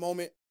in this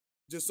moment,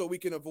 just so we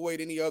can avoid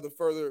any other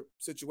further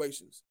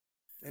situations.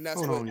 And that's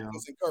what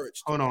was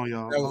encouraged. Hold on,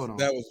 y'all.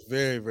 That was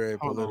very, very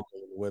political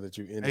in the way that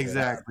you ended.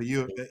 Exactly.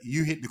 You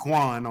hit the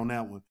Quan on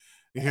that one.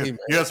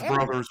 Yes,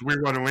 brothers, we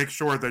want to make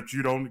sure that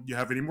you don't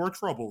have any more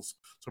troubles.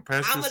 So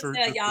Pastor I'm gonna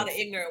tell y'all the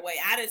ignorant way.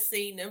 I done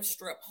seen them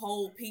strip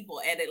whole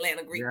people at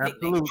Atlanta Greek picnic.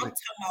 Absolutely. I'm talking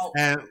about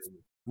and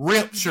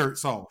rip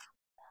shirts off.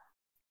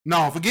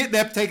 No, forget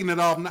that taking it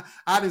off.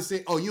 I didn't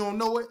say, oh, you don't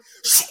know it?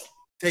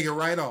 Take it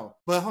right off.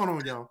 But hold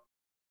on, y'all.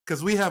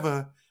 Because we have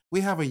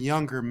a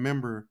younger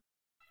member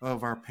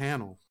of our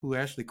panel who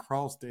actually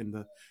crossed in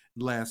the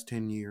last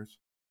 10 years.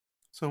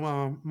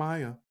 So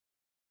Maya,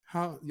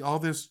 how all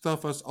this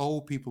stuff us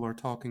old people are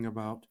talking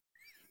about,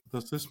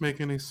 does this make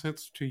any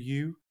sense to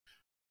you?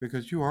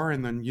 Because you are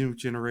in the new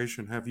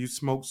generation. Have you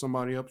smoked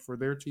somebody up for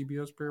their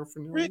TBS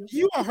paraphernalia? Rick,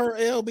 you are her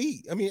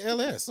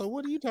LS. So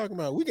what are you talking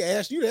about? We can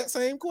ask you that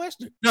same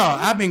question. No,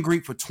 I've been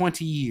Greek for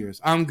 20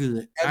 years. I'm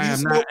good. Have you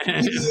smoked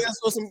TBS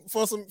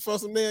for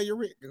some nail your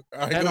Rick?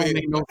 Right, that don't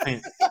make no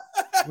sense.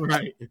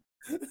 Right.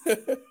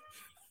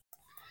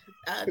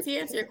 To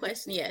answer your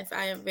question, yes,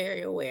 I am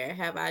very aware.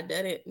 Have I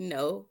done it?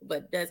 No.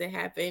 But does it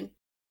happen?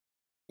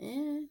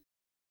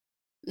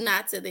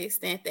 Not to the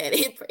extent that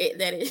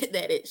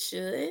it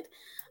should.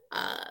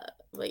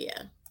 But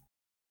yeah.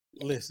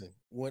 Listen,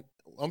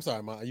 I'm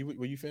sorry, Ma.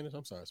 Were you finished?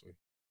 I'm sorry, sweetie.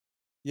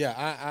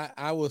 Yeah,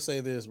 I will say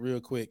this real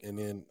quick, and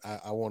then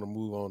I want to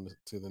move on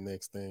to the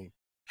next thing.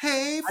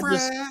 Hey,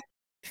 Fred.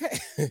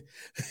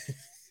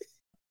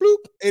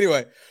 Bloop.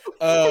 Anyway,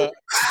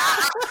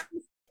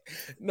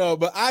 no,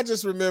 but I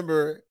just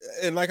remember,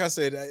 and like I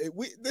said,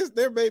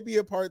 there may be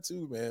a part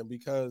 2, man,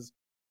 because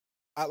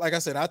like I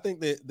said, I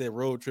think that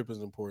road trip is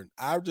important.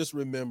 I just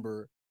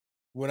remember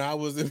when I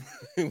was in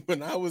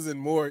when I went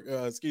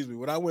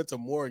to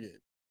Morgan,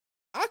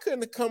 I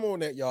couldn't have come on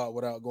that yard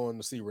without going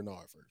to see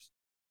Renard first.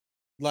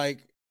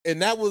 Like,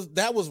 and that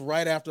was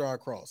right after our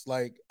cross.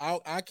 Like, I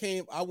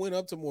went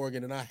up to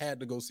Morgan and I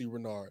had to go see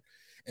Renard.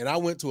 And I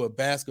went to a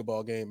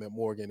basketball game at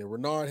Morgan, and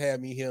Renard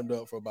had me hemmed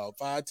up for about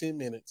 5-10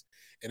 minutes.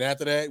 And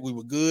after that, we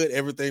were good.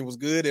 Everything was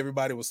good.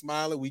 Everybody was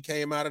smiling. We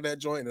came out of that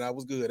joint, and I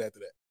was good after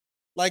that.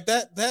 Like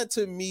that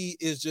to me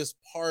is just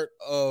part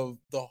of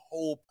the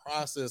whole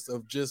process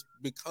of just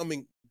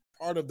becoming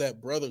part of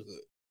that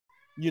brotherhood.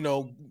 You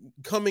know,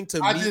 coming to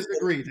I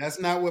disagree.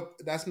 That's not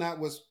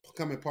what's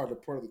becoming part of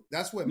the brotherhood.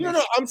 That's what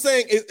I'm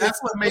saying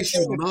that's what makes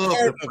you love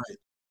the fight.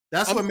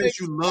 That's what makes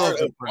you love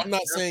the fight. I'm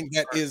not saying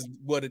that is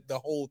what the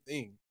whole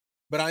thing,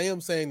 but I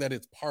am saying that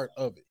it's part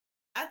of it.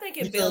 I think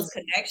it builds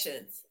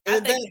connections. I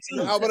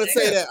was going to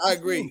say that. I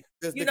agree.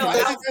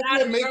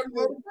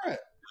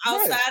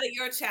 Outside of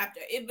your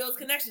chapter, it builds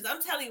connections.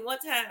 I'm telling you, one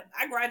time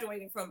I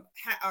graduated from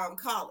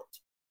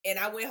college, and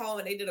I went home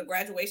and they did a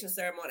graduation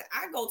ceremony.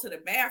 I go to the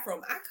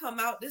bathroom. I come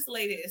out. This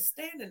lady is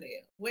standing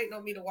there waiting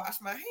on me to wash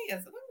my hands,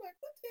 and I'm like,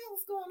 "What the hell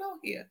is going on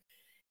here?"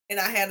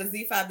 And I had a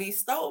Z5B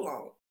stole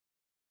on.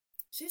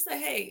 She said,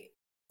 "Hey,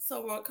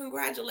 so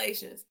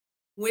congratulations."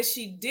 When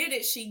she did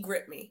it, she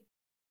gripped me,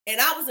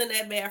 and I was in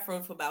that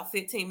bathroom for about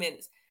 15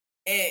 minutes.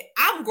 And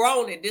I'm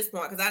grown at this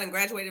point because I done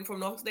graduated from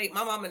Norfolk State.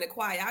 My mom in the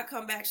choir. I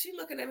come back. She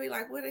looking at me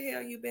like, where the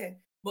hell you been?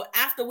 But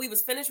after we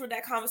was finished with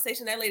that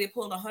conversation, that lady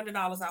pulled $100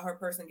 out her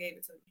purse and gave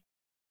it to me.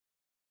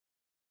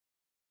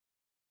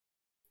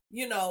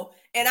 You know,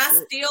 and I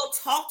still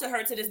talk to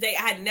her to this day.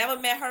 I had never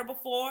met her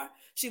before.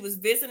 She was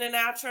visiting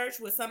our church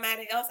with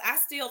somebody else. I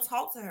still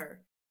talk to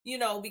her, you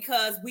know,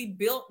 because we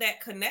built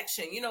that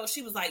connection. You know,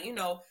 she was like, you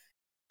know,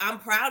 I'm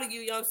proud of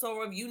you, young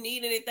Sora. If you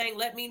need anything,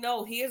 let me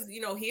know. Here's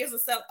 $100.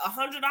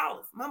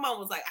 My mom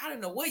was like, I didn't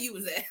know where you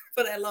was at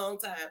for that long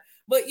time.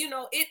 But you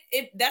know,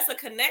 it that's a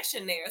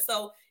connection there.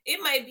 So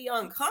it might be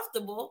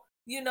uncomfortable,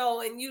 you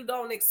know, and you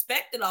don't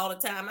expect it all the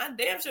time. I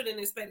damn sure didn't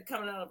expect it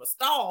coming out of a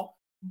stall,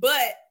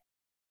 but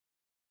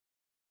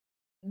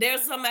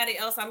there's somebody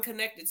else I'm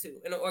connected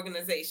to in an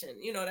organization.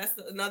 You know, that's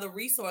another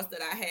resource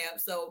that I have.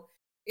 So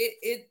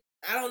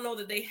I don't know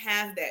that they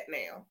have that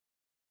now.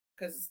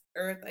 Because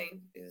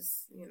everything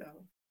is, you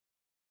know,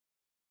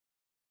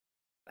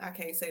 I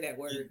can't say that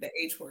word, the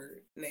H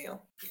word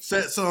now.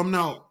 Set something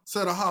out,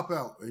 set a hop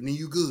out, and then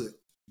you good.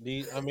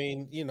 These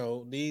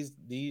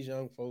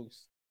young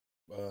folks'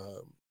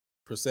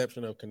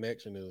 perception of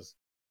connection is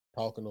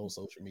talking on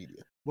social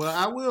media. Well,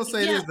 I will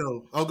say this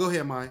though. Oh, go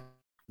ahead, Mike.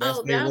 That's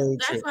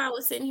why I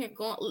was sitting here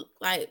going,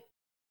 like,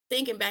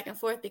 thinking back and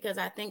forth, because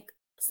I think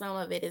some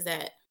of it is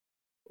that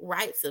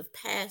rites of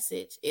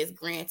passage is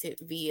granted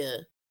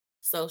via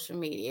social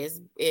media.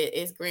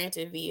 It's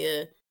granted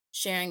via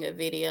sharing of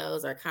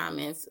videos or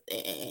comments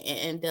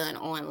and done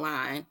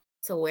online,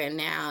 to where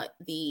now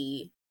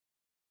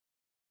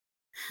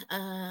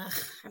I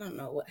don't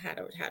know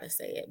how to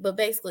say it, but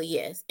basically,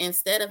 yes.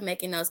 Instead of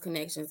making those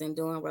connections and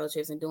doing road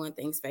trips and doing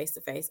things face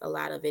to face, a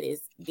lot of it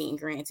is being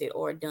granted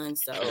or done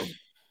so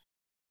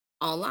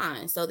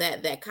online. So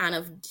that kind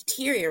of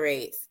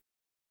deteriorates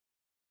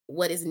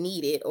what is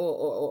needed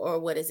or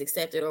what is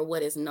accepted or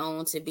what is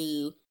known to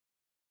be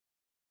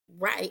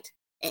right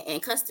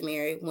and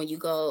customary when you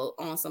go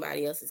on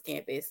somebody else's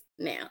campus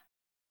now.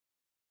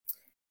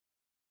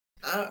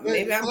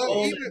 Maybe I'm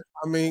old.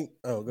 I mean,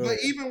 go But ahead.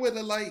 even with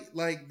the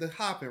like the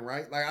hopping,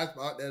 right? Like I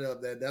brought that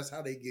up. That's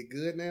how they get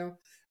good now.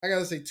 I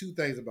gotta say two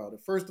things about it.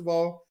 First of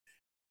all,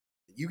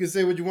 you can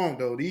say what you want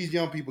though. These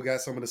young people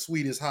got some of the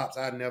sweetest hops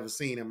I've never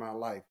seen in my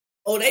life.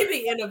 Oh, they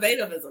be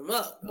innovative as a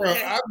mug. Bro,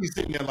 Okay? I be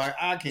sitting there like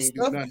I can't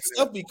do nothing.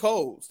 Stuff be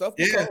cold. Stuff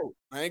be cold.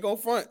 I ain't gonna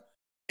front.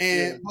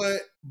 And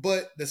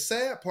but the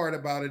sad part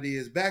about it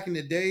is back in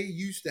the day,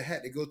 you used to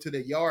have to go to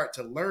the yard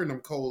to learn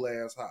them cold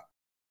ass hops.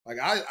 Like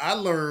I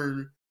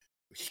learned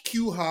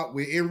Q hop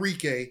with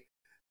Enrique.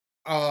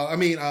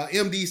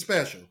 MD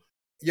Special.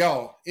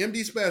 Y'all,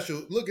 MD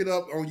Special, look it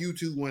up on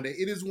YouTube one day.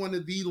 It is one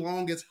of the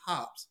longest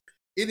hops.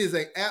 It is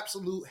an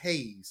absolute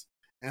haze.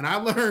 And I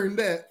learned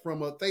that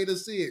from a Theta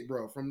Sig,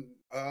 bro, from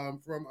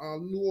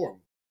New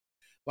Orleans.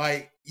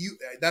 Like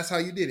that's how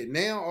you did it.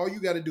 Now all you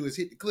got to do is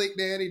hit the Click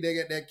Daddy. They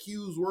got that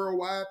Q's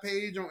Worldwide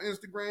page on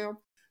Instagram.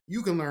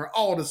 You can learn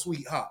all the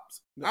sweet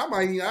hops. I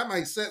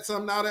might set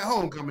something out at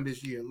homecoming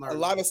this year and learn. A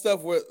lot of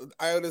stuff with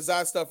Iota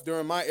Xi stuff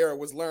during my era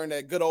was learned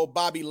at good old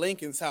Bobby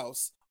Lincoln's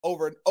house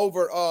over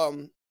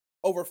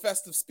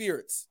festive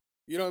spirits.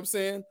 You know what I'm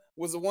saying? It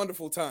was a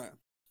wonderful time.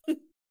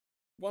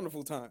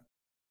 Wonderful time.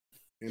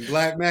 And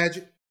Black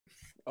Magic.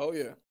 Oh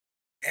yeah.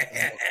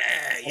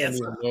 Yes.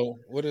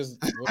 What is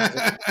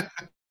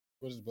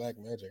Black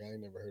Magic? I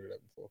ain't never heard of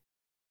that before.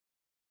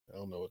 I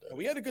don't know what that.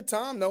 We had a good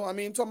time though. I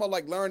mean, talking about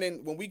like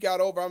learning when we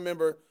got over. I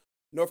remember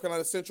North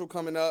Carolina Central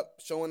coming up,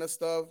 showing us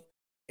stuff.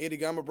 Eddie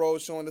Gamma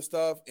Bros showing us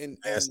stuff, and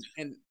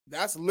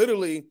that's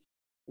literally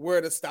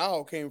where the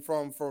style came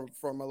from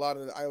a lot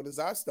of the Iota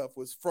Xi stuff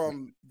was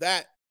from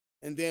that.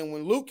 And then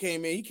when Luke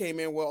came in, he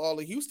came in with all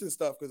the Houston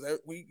stuff because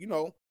we,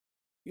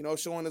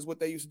 showing us what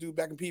they used to do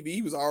back in PV.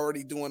 He was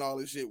already doing all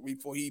this shit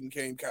before he even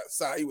came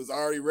outside. He was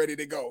already ready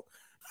to go.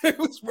 He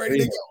was ready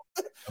to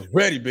go. I'm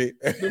ready, big.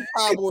 The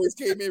Cowboys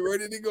came in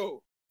ready to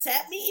go.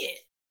 Tap me in.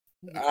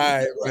 All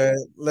right, man.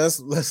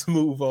 Let's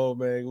move on,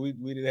 man. We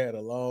done had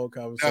a long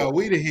conversation. No,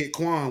 we done hit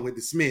Quan with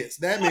the Smiths.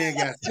 That man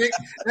got six.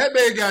 That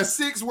man got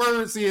 6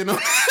 words in.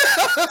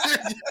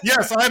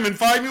 Yes, I'm in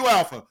Phi Mu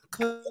Alpha.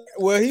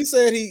 Well, he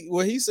said he's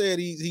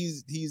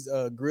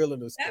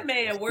grilling us. That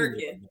man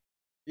working.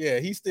 Yeah,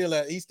 he's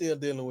still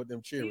dealing with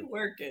them cheering. He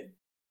working.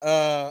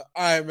 All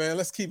right, man.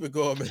 Let's keep it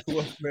going, man.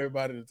 Welcome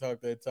everybody to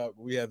Talk That Talk.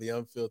 We have the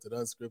unfiltered,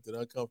 unscripted,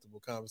 uncomfortable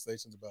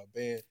conversations about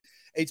band,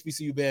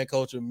 HBCU band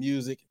culture,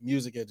 music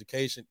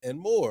education, and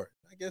more.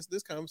 I guess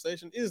this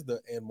conversation is the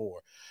and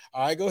more.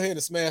 All right, go ahead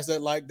and smash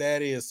that like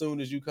daddy as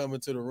soon as you come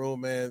into the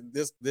room, man.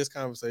 This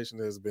conversation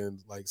has been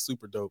like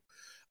super dope.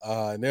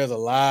 And there's a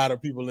lot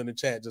of people in the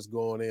chat just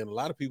going in, a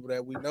lot of people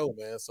that we know,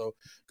 man. So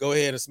go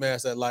ahead and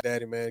smash that like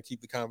daddy, man. Keep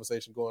the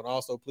conversation going.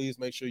 Also, please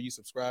make sure you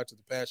subscribe to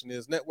the Passion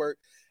Is Network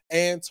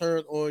and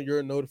turn on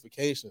your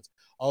notifications.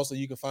 Also,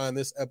 you can find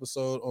this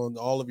episode on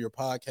all of your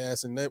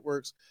podcasts and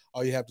networks.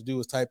 All you have to do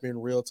is type in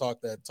Real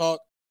Talk That Talk,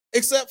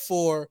 except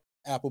for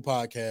Apple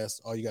Podcasts.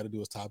 All you got to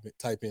do is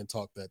type in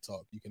Talk That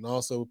Talk. You can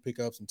also pick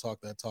up some Talk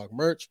That Talk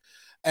merch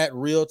at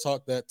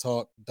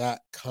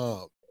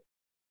realtalkthattalk.com.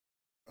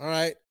 All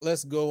right,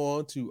 let's go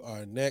on to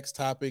our next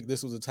topic.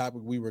 This was a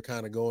topic we were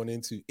kind of going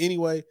into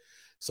anyway,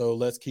 so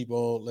let's keep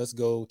on. Let's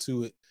go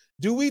to it.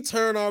 Do we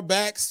turn our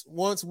backs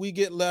once we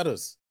get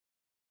letters?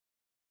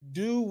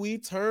 Do we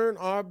turn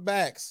our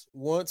backs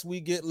once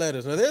we get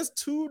letters? Now, there's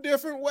 2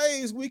 different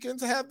ways we can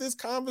have this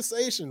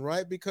conversation,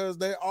 right? Because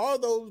there are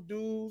those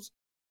dudes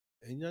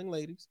and young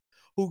ladies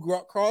who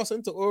cross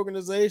into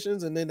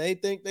organizations and then they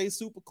think they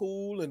super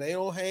cool and they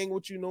don't hang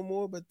with you no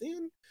more, but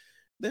then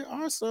there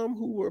are some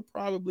who were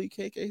probably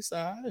KK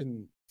Psi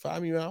and Phi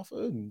Mu Alpha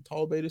and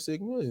Tau Beta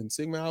Sigma and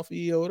Sigma Alpha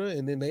Iota,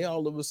 and then they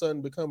all of a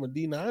sudden become a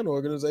D9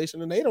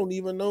 organization and they don't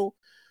even know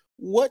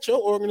what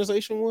your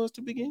organization was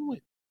to begin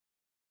with.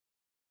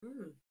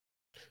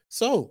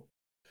 So,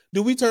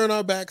 do we turn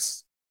our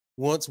backs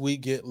once we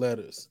get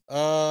letters?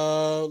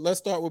 Let's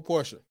start with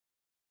Portia.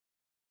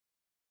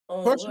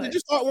 Portia, did you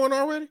start one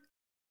already?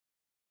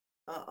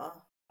 I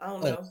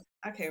don't know.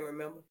 I can't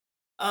remember.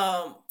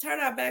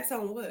 Turn our backs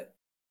on what?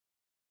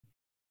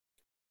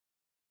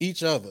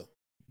 Each other.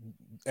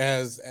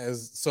 As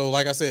so,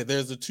 like I said,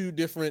 there's the 2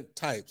 different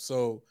types.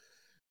 So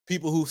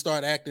people who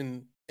start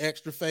acting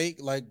extra fake,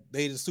 like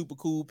they the super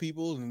cool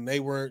people, and they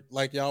weren't,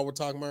 like y'all were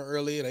talking about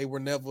earlier, they were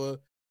never,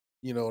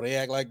 they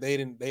act like they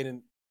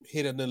didn't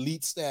hit an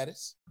elite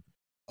status.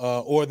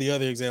 Or the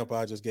other example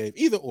I just gave.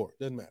 Either or,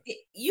 doesn't matter.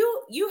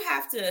 You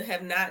have to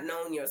have not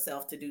known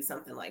yourself to do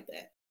something like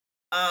that.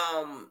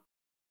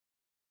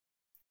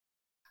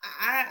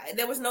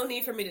 There was no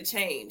need for me to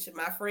change.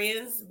 My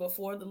friends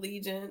before the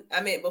Legion,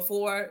 even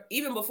before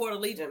the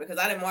Legion, because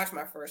I didn't march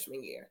my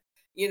freshman year.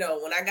 you know,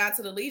 when I got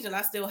to the Legion,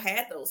 I still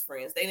had those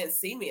friends. They didn't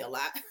see me a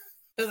lot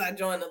because I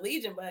joined the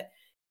Legion. But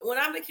when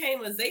I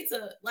became a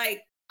Zeta,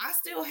 like, I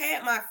still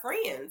had my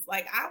friends.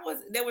 Like,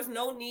 there was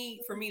no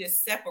need for me to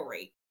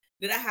separate.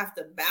 Did I have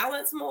to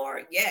balance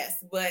more?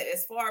 Yes. But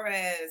as far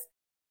as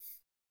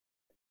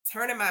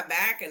turning my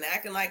back and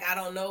acting like I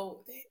don't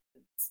know,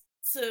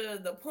 to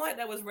the point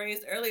that was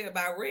raised earlier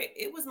by Rick,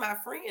 it was my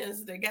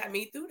friends that got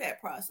me through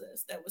that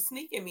process, that was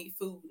sneaking me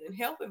food and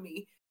helping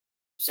me.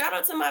 Shout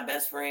out to my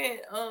best friend,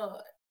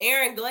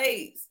 Aaron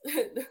Glaze,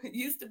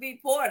 used to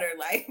be Porter.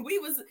 Like,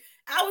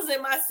 I was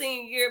in my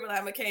senior year when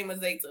I became a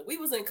Zeta. We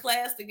was in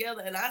class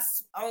together, and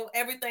on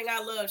everything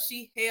I love,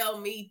 she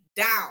held me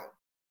down.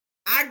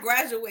 I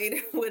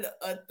graduated with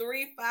a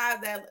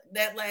 3.5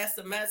 that last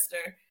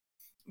semester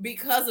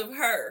because of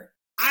her.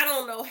 I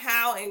don't know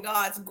how, in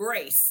God's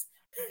grace,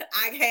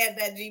 I had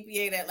that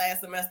GPA that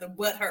last semester,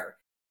 but her.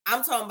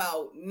 I'm talking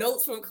about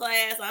notes from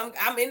class.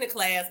 I'm in the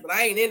class, but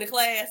I ain't in the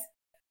class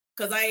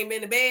because I ain't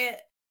been to bed.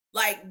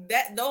 Like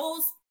that,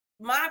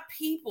 my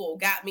people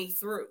got me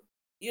through.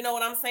 You know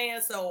what I'm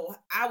saying? So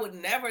I would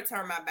never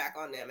turn my back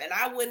on them. And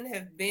I wouldn't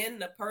have been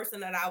the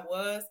person that I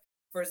was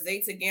for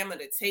Zeta Gamma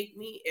to take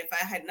me if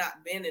I had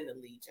not been in the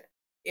Legion.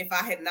 If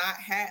I had not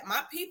had,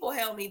 my people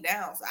held me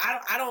down. So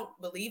I don't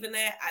believe in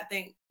that. I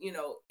think, you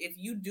know, if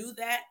you do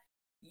that,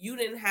 you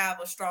didn't have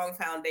a strong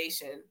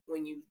foundation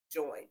when you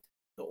joined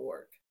the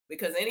org,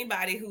 because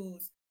anybody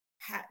who's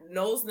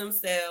knows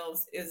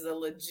themselves is a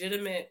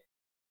legitimate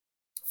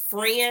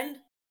friend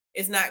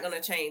is not going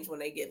to change when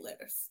they get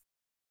letters.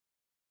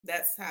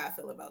 That's how I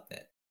feel about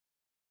that.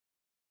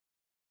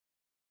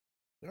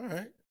 All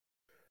right,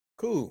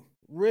 cool.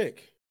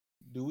 Rick,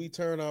 do we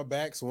turn our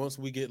backs once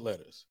we get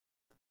letters?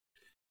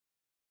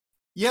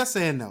 Yes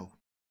and no.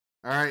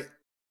 All right.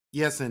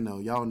 Yes and no.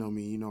 Y'all know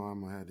me. You know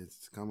I'm gonna have to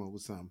come up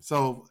with something.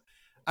 So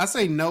I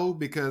say no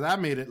because I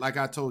made it, like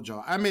I told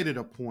y'all, I made it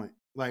a point.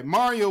 Like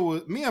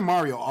me and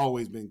Mario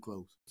always been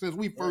close since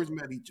we first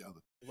met each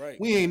other. Right.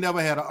 We ain't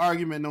never had an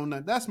argument, no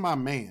nothing. That's my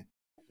man.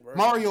 Right.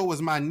 Mario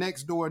was my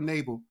next door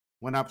neighbor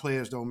when I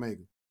pledged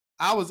Omega.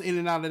 I was in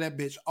and out of that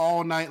bitch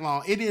all night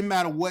long. It didn't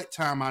matter what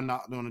time I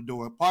knocked on the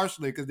door,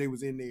 partially because they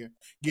was in there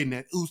getting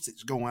that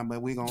usage going,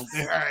 but we gonna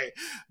all right.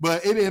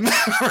 But it didn't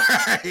matter.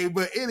 Right?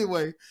 But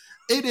anyway,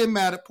 it didn't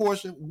matter,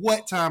 Portia,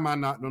 what time I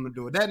knocked on the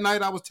door. That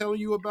night I was telling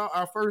you about,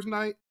 our first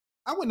night,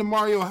 I went to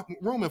Mario's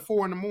room at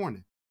 4 a.m.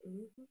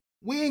 Mm-hmm.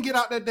 We didn't get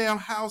out that damn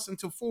house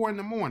until 4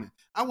 a.m.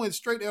 I went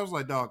straight there. I was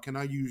like, dog, can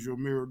I use your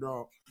mirror,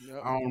 dog?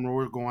 Yep. I don't know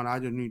what's going on. I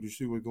just need to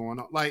see what's going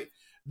on. Like,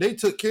 they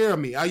took care of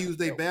me. I used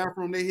their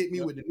bathroom. They hit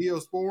me with the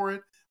Neosporin,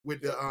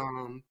 with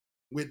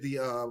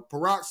the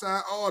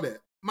peroxide, all that.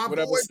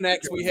 Whatever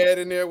snacks we had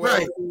in there,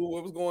 what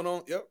was going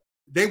on. Yep.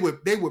 They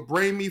would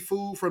bring me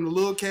food from the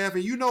little calf,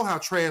 and you know how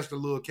trash the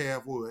little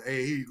calf was.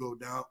 Hey, here you go,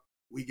 dog.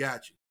 We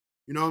got you.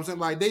 You know what I'm saying?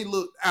 Like, they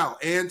looked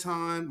out.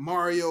 Anton,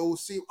 Mario,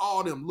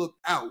 all them looked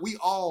out. We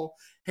all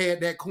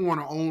had that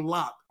corner on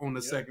lock on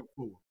the second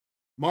floor.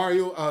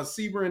 Mario,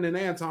 Sebring, and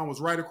Anton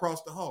was right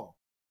across the hall.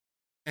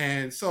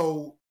 And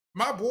so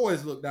my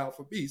boys looked out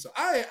for me. So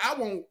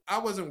I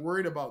wasn't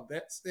worried about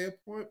that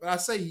standpoint, but I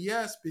say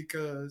yes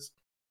because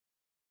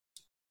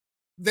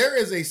there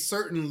is a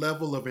certain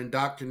level of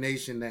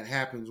indoctrination that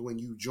happens when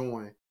you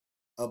join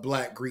a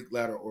Black Greek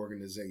letter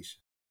organization.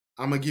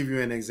 I'm going to give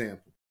you an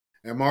example.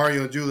 And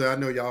Mario and Julia, I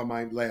know y'all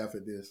might laugh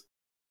at this.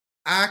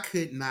 I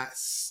could not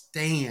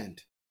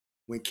stand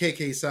when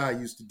KK Psy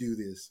used to do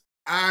this.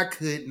 I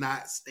could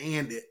not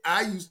stand it.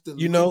 I used to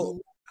lose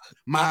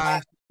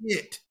my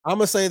shit. I'm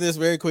going to say this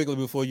very quickly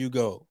before you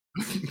go.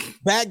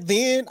 Back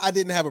then, I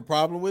didn't have a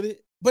problem with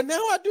it, but now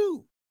I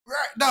do.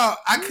 Right. No,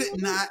 I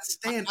could not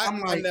stand it.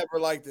 I never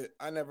liked it.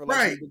 I never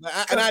liked it.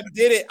 And I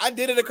did it. I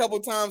did it a couple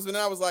of times, and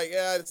I was like,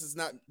 yeah, this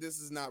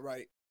is not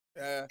right.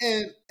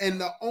 And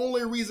the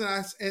only reason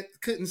I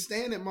couldn't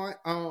stand it,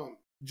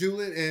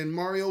 Julian and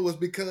Mario, was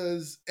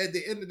because at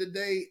the end of the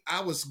day,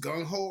 I was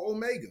gung-ho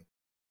Omega.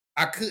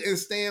 I couldn't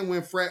stand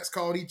when frats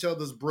called each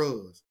other's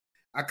bros.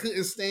 I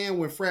couldn't stand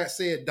when frats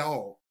said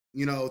dog,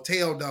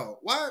 tail dog.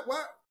 Why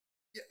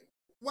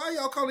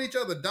y'all call each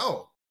other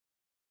dog?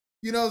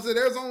 So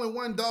there's only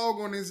one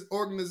dog on this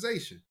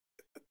organization.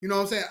 You know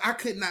what I'm saying? I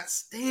could not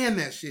stand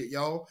that shit,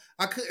 y'all.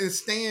 I couldn't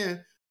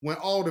stand when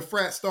all the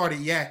frats started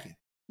yakking.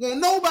 Well,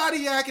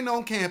 nobody yakking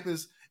on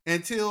campus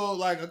until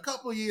like a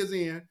couple of years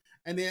in,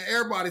 and then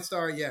everybody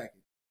started yakking.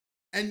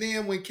 And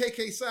then when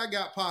KK Psy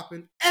got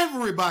popping,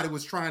 everybody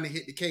was trying to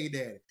hit the K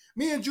Daddy.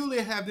 Me and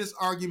Julia have this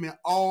argument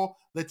all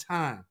the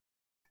time.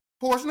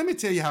 Portia, let me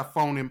tell you how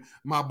phony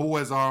my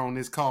boys are on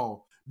this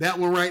call. That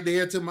one right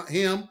there to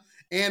him,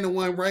 and the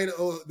one right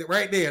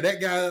there,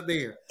 that guy up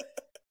there.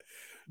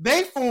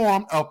 They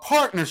formed a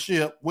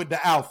partnership with the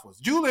Alphas.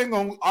 Julia ain't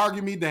gonna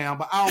argue me down,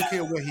 but I don't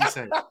care what he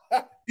said.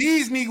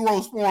 These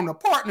Negroes formed a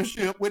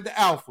partnership with the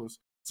Alphas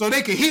so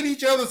they could hit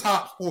each other's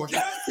hops,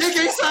 Portia.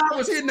 KK Psy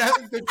was hitting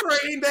the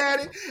train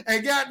daddy,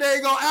 and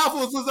goddamn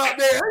Alphas was up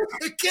there.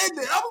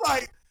 I'm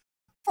like,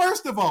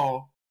 first of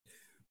all,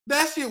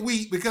 that shit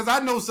weak because I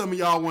know some of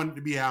y'all wanted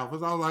to be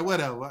alphas. I was like,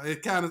 whatever.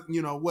 It kind of,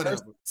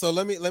 whatever. So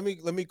let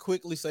me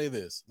quickly say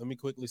this.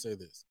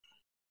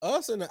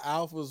 Us and the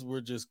alphas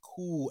were just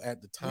cool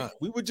at the time.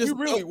 We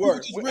really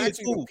were.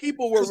 Cool.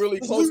 People were really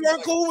close. We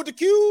weren't cool with the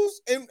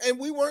Qs, and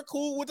we weren't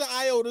cool with the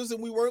Iotas,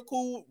 and we weren't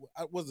cool.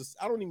 I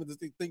don't even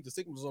think the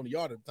Sigma was on the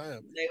yard at the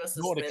time. They were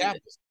suspended.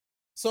 suspended.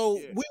 So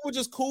we were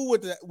just cool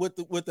with the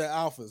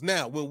alphas.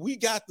 Now, when we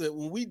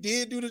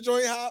did do the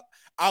joint hop,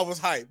 I was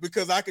hyped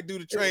because I could do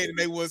the train and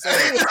they was saying,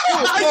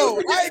 I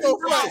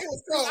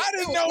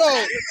didn't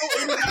know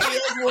anybody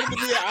else wanted to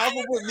be an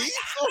alpha with me.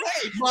 So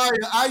hey, Maya,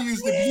 I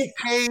used to be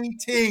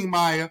painting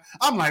Maya.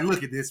 I'm like,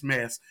 look at this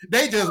mess.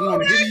 They just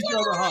want to hit each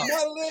other hard.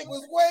 My leg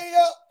was way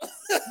up.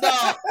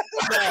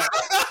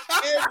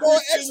 And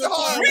going extra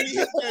hard when he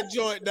hit that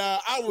joint.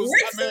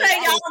 Rick said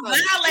y'all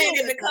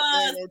violated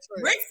because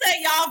Rick said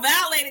y'all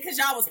violated because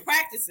y'all was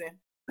practicing.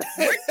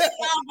 Rick said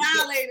y'all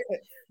violated.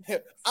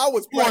 I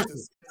was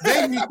practicing.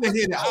 They used to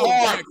hit it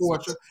hard,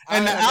 Portia,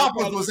 and the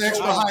alphas was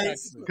extra high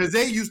because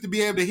they used to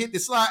be able to hit the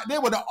slide. They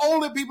were the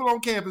only people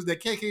on campus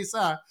that KK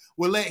Psi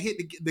would let hit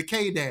the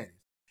K daddies.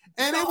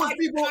 And it was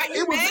people.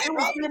 It was.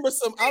 I remember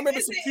some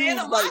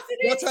cues like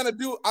y'all trying to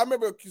do. I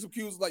remember some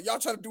cues like y'all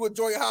trying to do a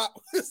joy hop.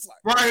 It's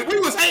like, right. We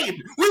was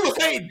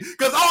hating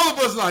because all of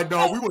us like,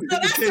 dog. We would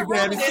hit the K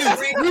daddies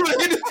too. We would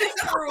hit the.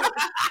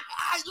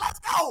 Let's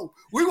go.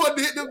 We wanted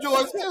to hit them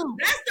joints too.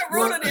 That's the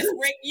root of this,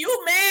 Rick.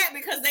 You mad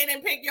because they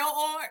didn't pick your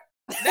art?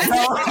 That's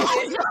I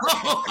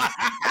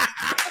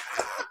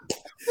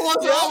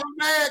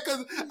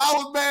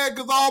was mad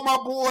because all my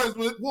boys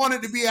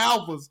wanted to be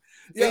alphas.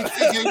 Yeah, like,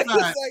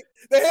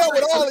 the hell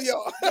with all of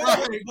y'all.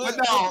 Right. But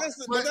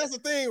that's the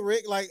thing,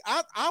 Rick. Like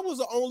I was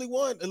the only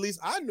one, at least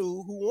I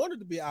knew, who wanted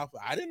to be alpha.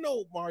 I didn't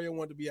know Mario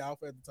wanted to be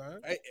alpha at the time.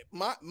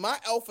 My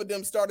alpha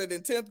them started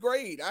in 10th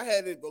grade. I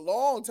had it a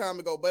long time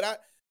ago, but I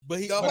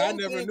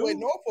never knew.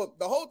 Norfolk,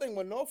 the whole thing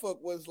with Norfolk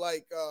was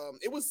like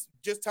it was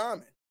just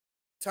timing.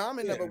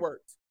 Timing never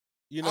worked.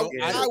 You know,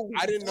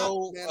 I didn't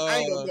know. Man, I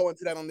ain't gonna go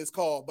into that on this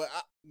call, but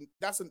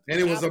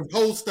it was some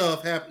whole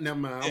stuff happening. Never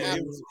mind. Yeah,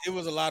 it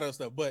was a lot of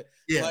stuff, but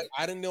like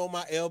I didn't know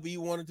my LB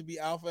wanted to be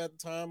alpha at the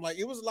time. Like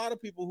it was a lot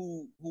of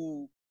people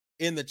who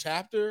in the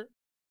chapter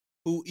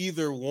who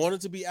either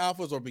wanted to be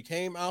alphas or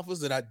became alphas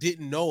that I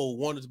didn't know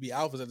wanted to be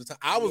alphas at the time.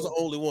 I was the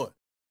only one.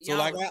 So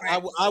like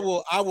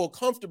I will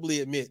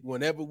comfortably admit,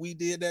 whenever we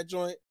did that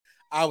joint,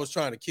 I was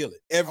trying to kill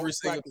it every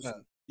single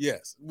time.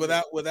 Yes,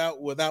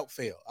 without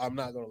fail. I'm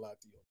not gonna lie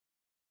to you.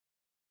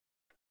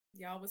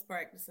 Y'all was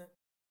practicing.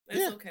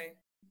 That's okay.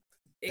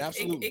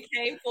 Absolutely. It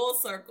came full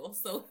circle.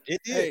 So it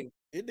did.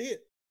 It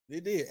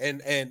did.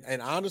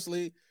 And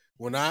honestly,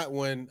 when I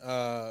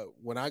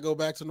go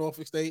back to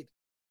Norfolk State,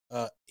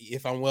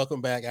 if I'm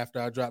welcome back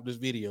after I drop this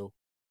video,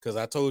 because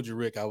I told you,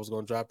 Rick, I was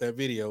gonna drop that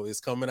video.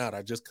 It's coming out.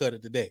 I just cut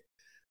it today.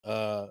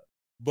 But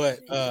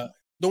the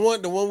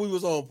one we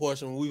was on,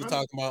 Portia, when we was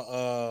talking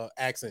about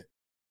accent.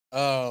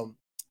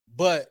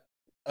 But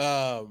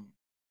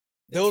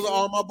those are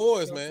all my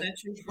boys, man.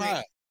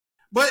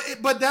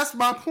 But that's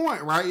my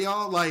point, right,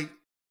 y'all? Like,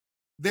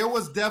 there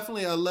was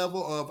definitely a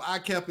level of I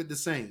kept it the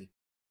same.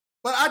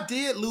 But I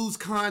did lose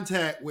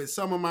contact with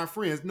some of my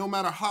friends, no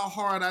matter how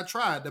hard I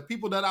tried. The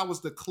people that I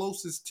was the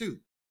closest to.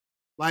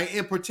 Like,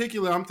 in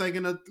particular, I'm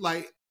thinking of,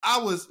 like, I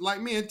was,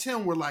 like, me and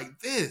Tim were like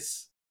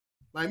this.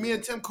 Like, me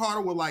and Tim Carter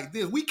were like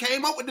this. We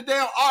came up with the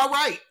damn all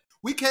right.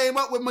 We came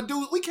up with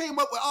Medusa. We came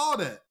up with all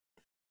that.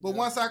 But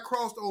once I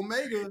crossed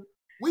Omega,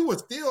 we were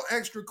still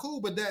extra cool,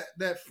 but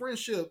that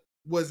friendship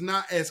was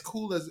not as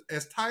cool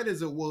as tight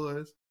as it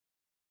was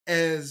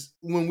as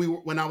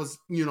when I was,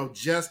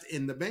 just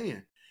in the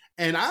band.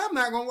 And I'm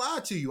not gonna lie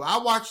to you. I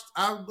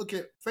look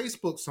at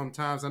Facebook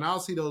sometimes and I'll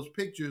see those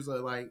pictures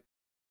of like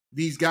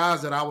these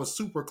guys that I was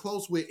super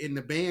close with in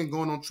the band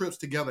going on trips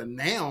together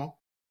now,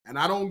 and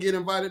I don't get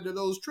invited to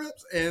those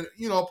trips. And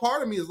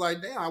part of me is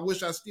like, damn, I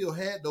wish I still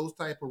had those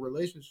type of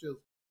relationships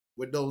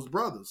with those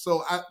brothers.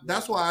 So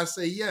that's why I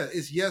say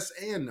it's yes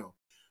and no.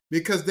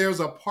 Because there's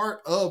a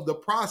part of the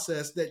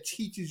process that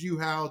teaches you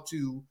how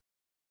to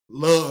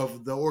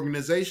love the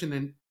organization.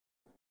 And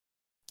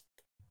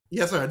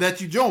yes, sir, that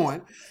you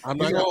join. I'm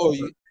not gonna hold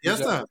you. Yes,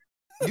 sir.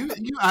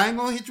 I ain't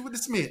gonna hit you with the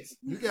Smiths.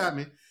 You got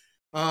me.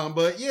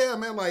 But yeah,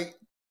 man, like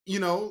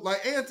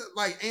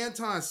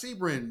Anton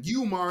Sebring,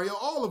 you, Mario,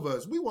 all of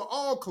us, we were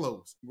all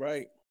close.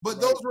 Right.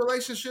 But those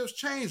relationships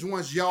changed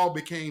once y'all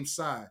became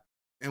Psi.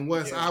 And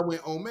once I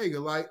went Omega,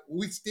 like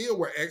we still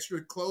were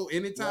extra close.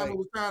 Anytime it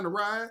was time to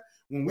ride,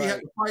 when we had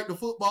to fight the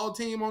football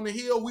team on the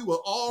hill, we were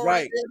all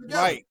right there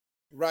together.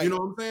 Right. You know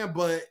what I'm saying?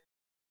 But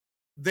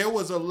there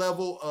was a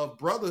level of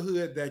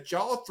brotherhood that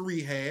y'all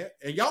three had,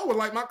 and y'all were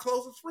like my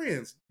closest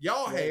friends.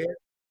 Y'all had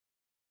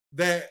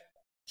that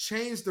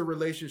changed the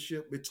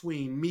relationship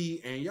between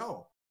me and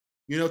y'all.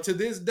 To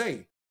this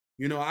day,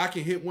 I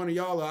can hit one of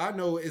y'all. I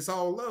know it's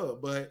all love,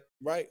 but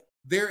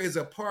there is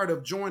a part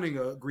of joining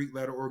a Greek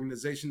letter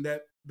organization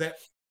that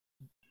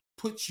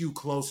puts you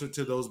closer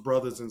to those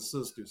brothers and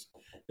sisters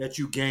that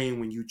you gain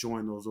when you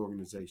join those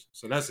organizations.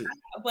 So that's it.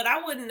 But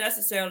I wouldn't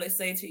necessarily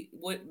say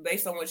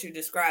based on what you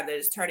described, that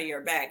it's turning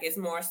your back. It's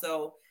more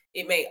so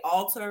it may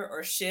alter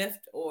or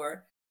shift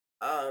or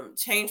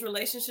change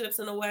relationships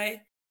in a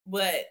way,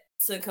 but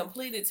to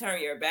completely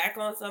turn your back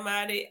on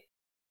somebody,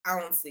 I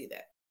don't see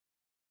that.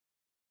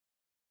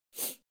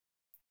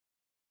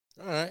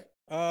 All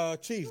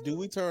right. Chief, do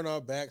we turn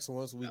our backs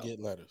once we get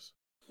letters?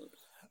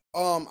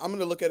 I'm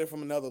gonna look at it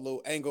from another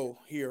little angle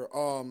here.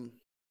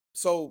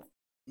 So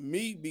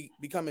me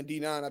becoming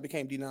D9, I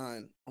became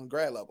D9 on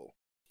grad level.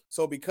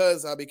 So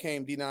because I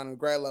became D9 on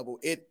grad level,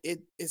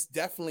 it's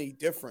definitely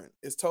different.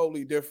 It's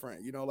totally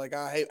different. You know, like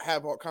I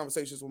have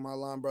conversations with my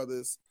line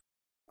brothers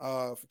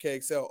for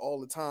KXL all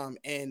the time,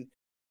 and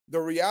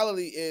the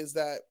reality is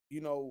that,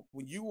 you know,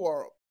 when you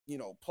are, you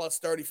know, plus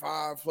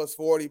 35, plus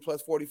 40,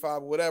 plus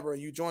 45, whatever,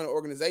 and you join an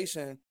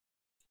organization,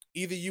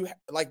 either you,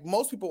 like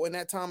most people in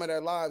that time of their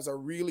lives, are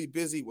really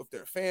busy with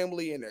their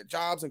family and their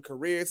jobs and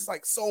careers. It's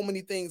like so many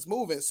things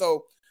moving.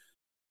 So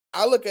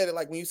I look at it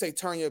like when you say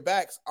turn your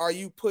backs, are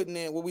you putting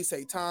in what we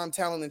say time,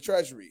 talent, and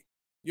treasury?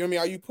 You know what I mean?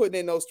 Are you putting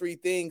in those three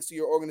things to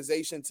your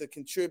organization to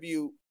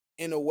contribute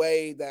in a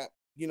way that,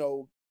 you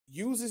know,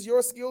 uses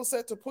your skill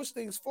set to push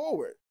things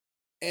forward?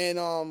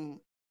 And,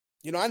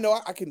 you know, I know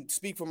I can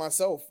speak for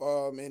myself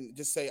and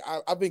just say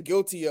I've been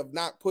guilty of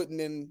not putting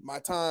in my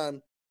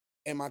time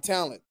and my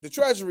talent. The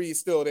treasury is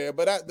still there,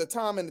 but the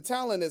time and the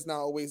talent is not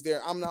always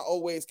there. I'm not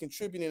always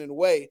contributing in a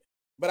way,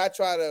 but I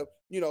try to,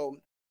 you know,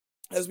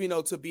 as we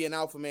know, to be an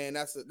alpha man,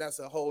 that's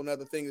a whole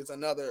nother thing. It's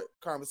another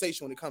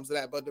conversation when it comes to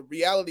that. But the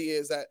reality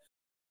is that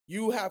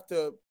you have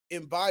to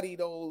embody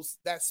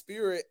that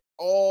spirit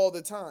all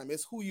the time.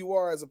 It's who you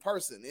are as a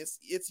person.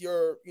 It's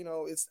your, you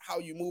know, it's how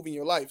you move in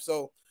your life.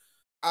 So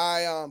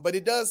but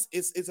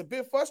it's a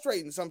bit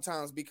frustrating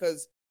sometimes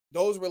because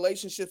those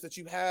relationships that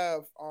you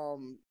have,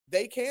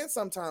 they can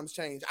sometimes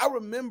change. I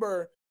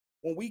remember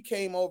when we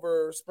came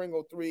over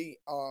Springo 3,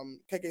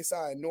 KK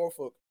Psi in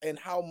Norfolk, and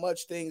how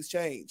much things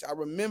changed. I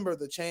remember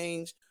the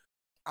change.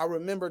 I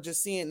remember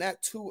just seeing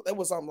that too. It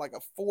was like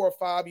a 4 or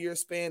 5 year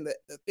span that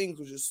the things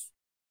were just,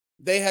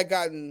 they had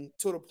gotten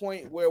to the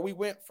point where it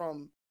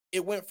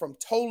went from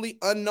totally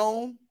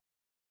unknown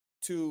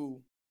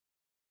to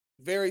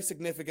very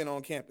significant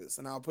on campus.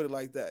 And I'll put it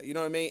like that. You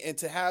know what I mean? And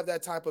to have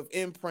that type of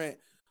imprint,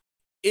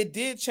 it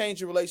did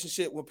change your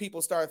relationship when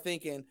people start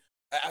thinking.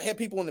 I had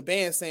people in the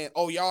band saying,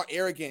 "Oh, y'all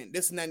arrogant,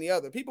 this and that and the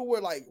other." People were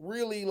like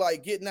really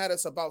like getting at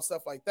us about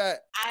stuff like that.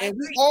 And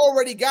we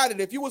already got it.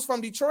 If you was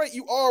from Detroit,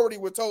 you already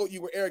were told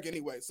you were arrogant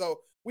anyway. So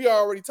we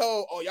already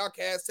told, "Oh, y'all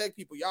Cass Tech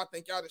people, y'all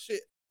think y'all the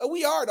shit."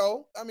 We are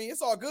though. I mean,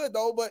 it's all good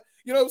though, but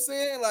you know what I'm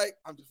saying? Like,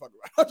 I'm just fucking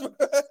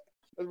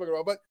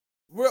around. But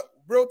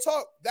real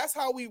talk, that's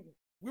how we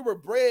were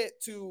bred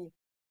to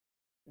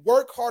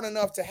work hard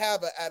enough to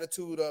have an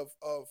attitude of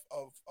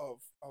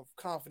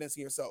confidence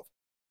in yourself.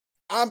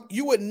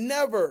 You would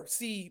never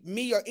see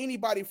me or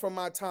anybody from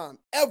my time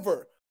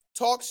ever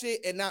talk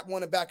shit and not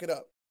want to back it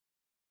up.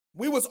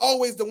 We was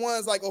always the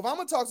ones like, oh, if I'm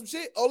gonna talk some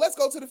shit, oh, let's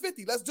go to the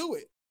 50, let's do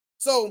it.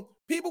 So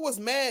people was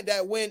mad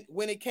that when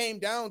it came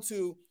down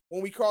to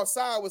when we crossed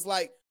side was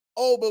like,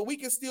 oh, but we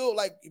can still,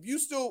 like, if you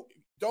still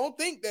don't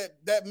think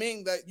that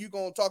mean that you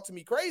gonna talk to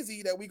me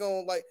crazy, that we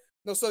gonna like,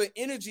 no. So the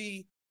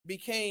energy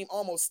became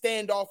almost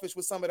standoffish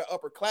with some of the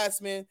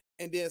upperclassmen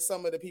and then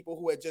some of the people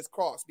who had just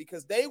crossed,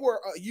 because they were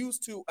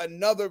used to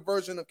another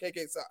version of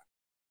KK Psi.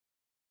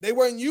 They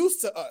weren't used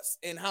to us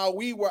and how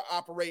we were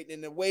operating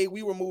and the way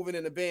we were moving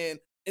in the band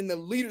in the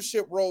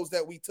leadership roles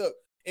that we took.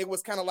 It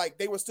was kind of like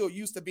they were still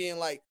used to being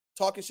like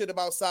talking shit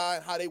about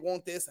side, how they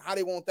want this, how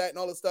they want that, and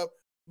all this stuff.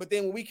 But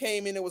then when we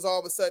came in, it was all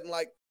of a sudden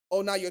like,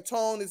 oh, now your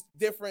tone is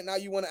different. Now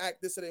you want to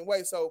act this certain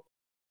way. So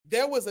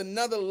there was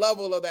another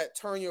level of that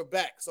turn your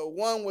back. So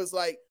one was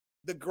like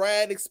the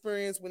grad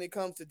experience when it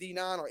comes to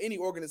D9 or any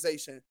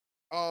organization.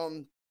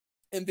 And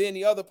then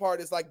the other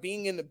part is like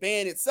being in the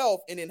band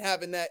itself and then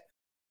having that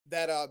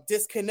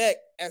disconnect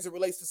as it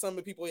relates to some of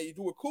the people that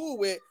you were cool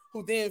with,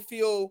 who then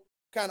feel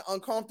kind of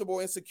uncomfortable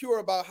and insecure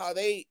about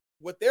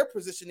what their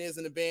position is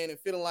in the band and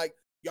feeling like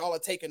y'all are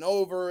taking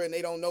over and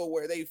they don't know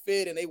where they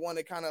fit and they want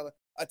to kind of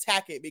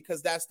attack it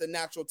because that's the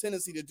natural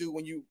tendency to do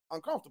when you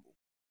uncomfortable.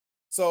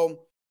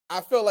 So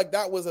I felt like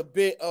that was a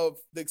bit of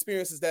the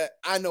experiences that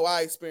I know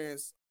I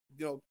experienced,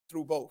 you know,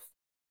 through both.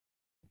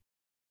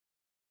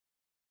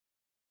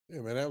 Yeah,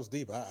 man, that was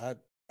deep. I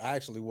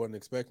actually wasn't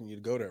expecting you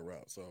to go that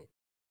route. So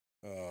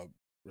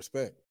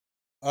respect.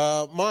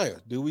 Maya,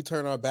 do we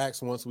turn our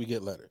backs once we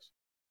get letters?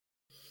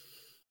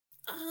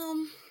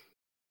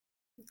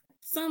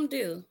 Some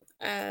do.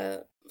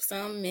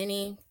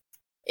 Many.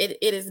 It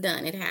is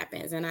done. It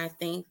happens. And I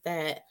think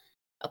that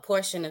a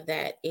portion of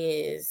that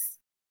is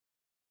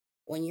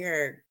when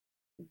your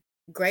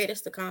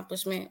greatest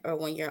accomplishment or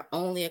when your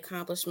only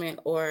accomplishment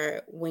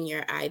or when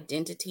your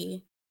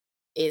identity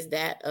is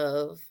that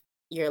of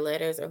your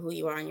letters or who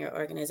you are in your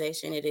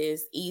organization, it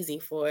is easy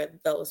for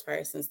those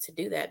persons to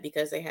do that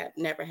because they have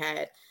never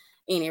had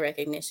any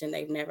recognition.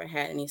 They've never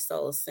had any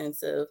soul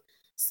sense of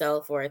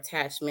self or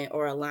attachment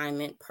or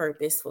alignment,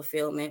 purpose,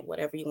 fulfillment,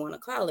 whatever you want to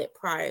call it,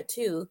 prior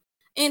to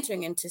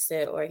entering into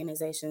said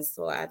organizations.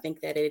 So I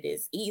think that it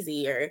is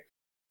easier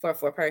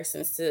for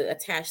persons to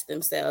attach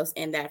themselves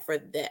and that for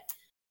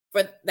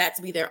that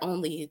to be their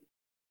only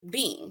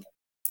being.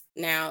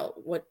 Now,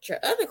 what your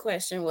other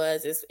question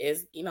was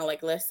is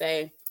like, let's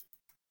say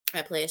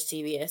I pledged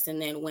TVS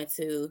and then went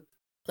to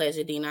pledge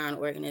a D9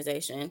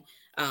 organization,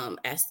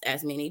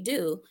 as many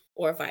do,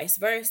 or vice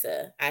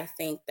versa. I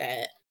think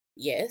that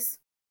yes,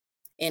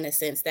 in a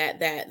sense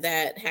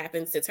that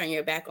happens to turn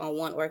your back on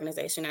one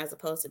organization as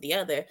opposed to the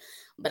other.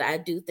 But I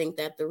do think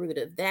that the root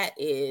of that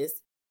is,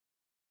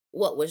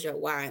 what was your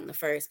why in the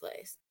first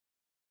place?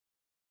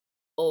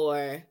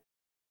 Or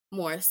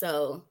more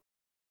so,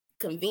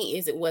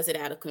 was it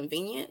out of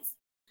convenience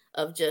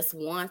of just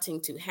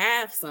wanting to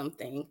have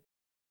something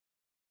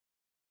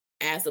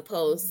as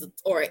opposed to,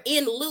 or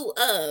in lieu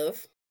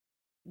of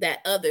that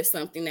other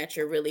something that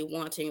you're really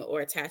wanting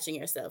or attaching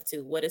yourself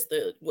to?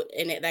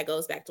 That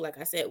goes back to, like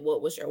I said,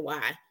 what was your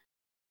why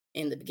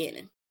in the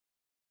beginning?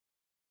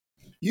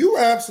 You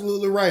are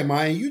absolutely right,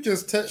 Maya. You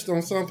just touched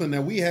on something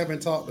that we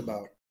haven't talked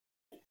about.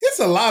 It's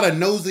a lot of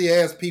nosy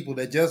ass people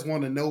that just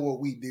want to know what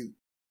we do.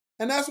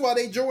 And that's why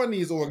they join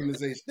these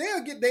organizations.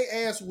 They'll get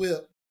their ass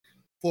whipped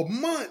for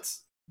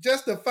months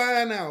just to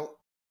find out,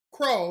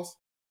 cross,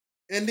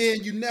 and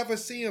then you never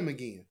see them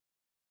again.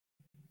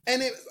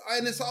 And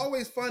it's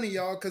always funny,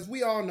 y'all, because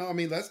we all know. I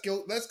mean, let's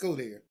go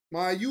there.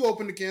 Maya, you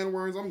open the can of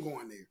worms, I'm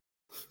going there.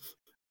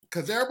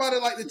 Because everybody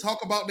like to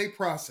talk about their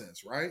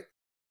process, right?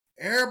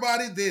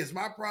 Everybody this,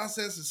 my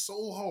process is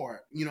so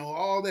hard,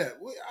 all that.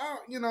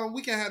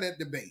 We can have that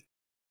debate.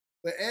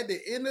 But at the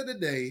end of the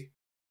day,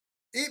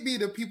 it be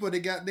the people that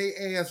got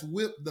their ass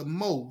whipped the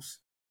most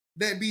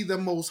that be the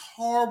most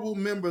horrible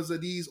members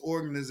of these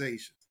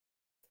organizations.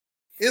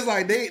 It's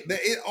like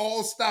it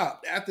all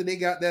stopped after they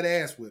got that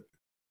ass whipped.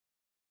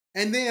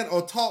 And then,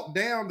 or talk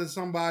down to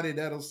somebody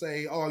that'll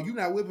say, oh, you're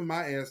not whipping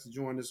my ass to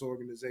join this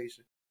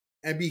organization.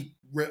 And be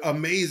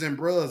amazing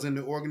bros in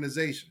the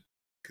organization.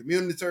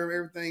 Community serve,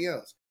 everything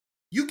else.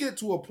 You get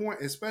to a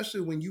point,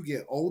 especially when you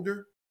get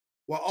older,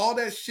 well, all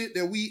that shit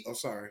that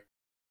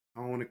I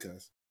don't want to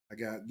cuss. I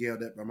got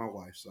yelled at by my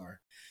wife, sorry.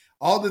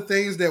 All the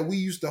things that we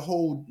used to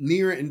hold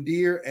near and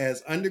dear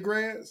as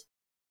undergrads,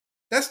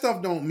 that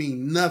stuff don't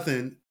mean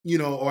nothing,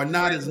 or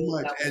not as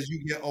much as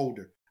you get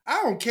older.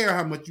 I don't care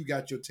how much you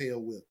got your tail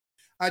whipped.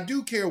 I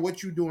do care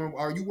what you're doing.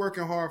 Are you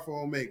working hard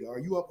for Omega? Are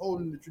you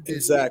upholding the tradition?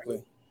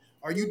 Exactly.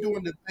 Are you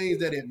doing the things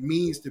that it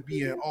means to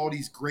be in all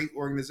these great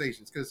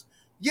organizations? Because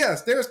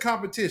yes, there's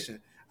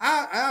competition.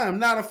 I am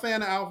not a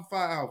fan of Alpha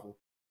Phi Alpha,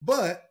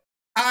 but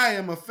I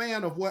am a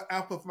fan of what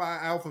Alpha Phi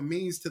Alpha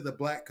means to the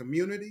Black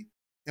community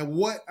and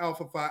what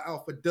Alpha Phi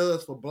Alpha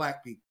does for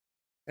Black people.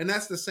 And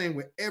that's the same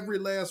with every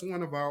last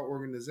one of our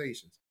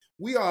organizations.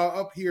 We are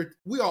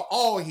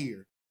all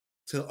here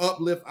to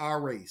uplift our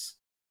race.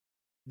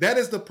 That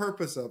is the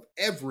purpose of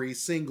every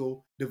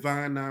single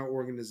Divine Nine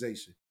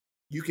organization.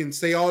 You can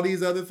say all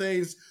these other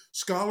things,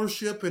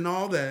 scholarship and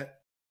all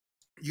that.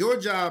 Your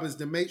job is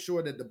to make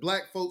sure that the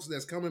Black folks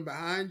that's coming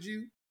behind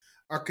you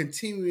are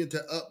continuing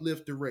to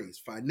uplift the race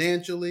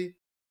financially,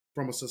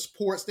 from a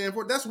support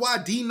standpoint. That's why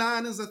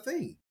D9 is a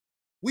thing.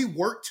 We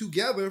work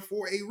together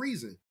for a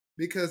reason,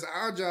 because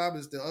our job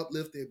is to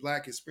uplift the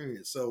Black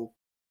experience. So,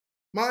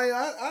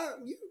 Maya,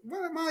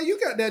 Maya, you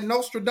got that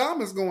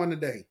Nostradamus going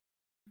today.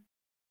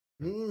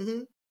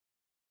 Mm-hmm.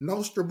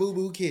 Nostra Boo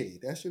Boo Kitty.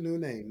 That's your new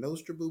name.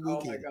 Nostra Boo Boo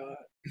Kitty. Oh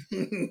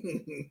my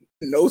God.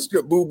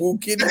 Nostra Boo Boo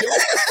Kitty.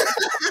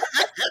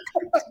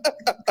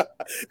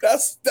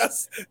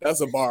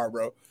 That's a bar,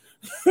 bro.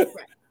 Right.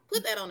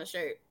 Put that on a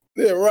shirt.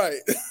 Yeah, right.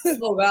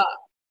 Oh God.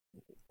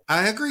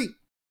 I agree.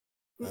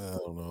 I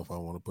don't know if I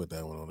want to put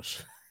that one on a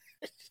shirt.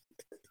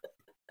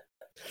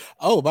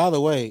 Oh, by the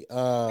way,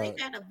 I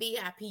got a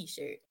VIP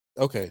shirt.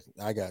 Okay,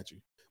 I got you.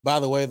 By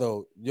the way,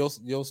 though,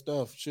 your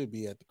stuff should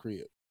be at the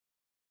crib.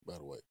 By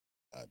the way,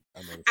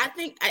 I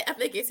think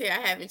it's here.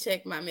 I haven't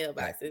checked my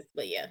mailboxes,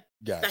 but yeah.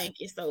 Gotcha. Thank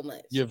you so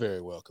much. You're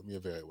very welcome.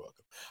 You're very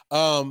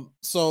welcome.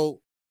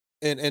 So,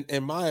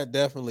 and Maya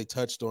definitely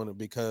touched on it,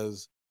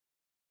 because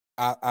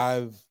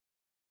I've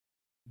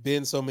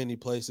been so many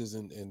places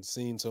and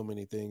seen so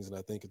many things, and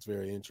I think it's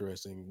very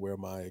interesting where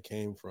Maya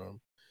came from.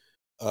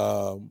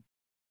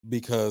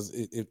 Because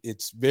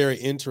it's very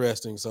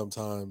interesting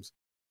sometimes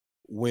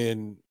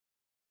when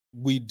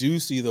we do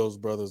see those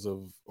brothers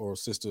or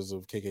sisters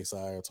of KK Psi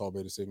or Tau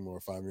Beta Sigma or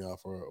Phi Mu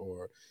Alpha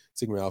or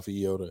Sigma Alpha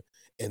Iota,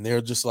 and they're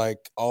just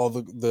like all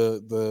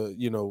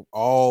the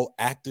all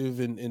active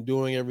and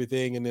doing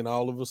everything, and then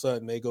all of a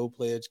sudden they go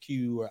pledge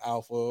Q or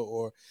Alpha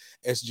or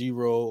SG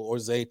Rho or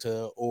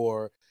Zeta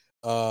or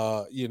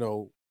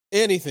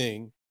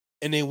anything,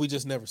 and then we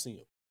just never see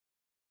them.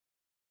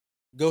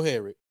 Go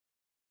ahead, Rick.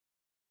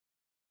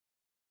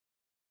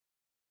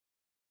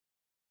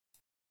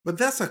 But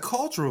that's a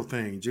cultural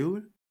thing,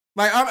 Julie.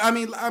 Like,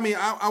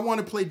 I want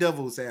to play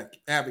devil's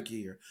advocate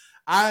here.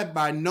 I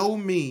by no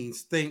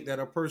means think that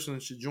a person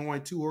should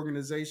join two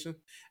organizations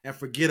and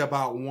forget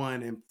about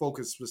one and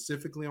focus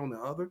specifically on the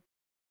other.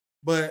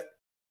 But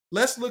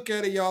let's look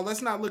at it, y'all.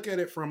 Let's not look at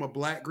it from a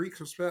Black Greek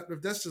perspective.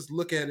 Let's just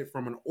look at it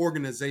from an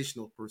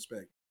organizational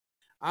perspective.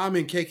 I'm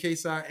in KK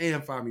Psi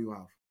and Phi Mu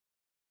Alpha.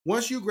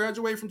 Once you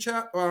graduate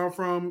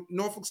from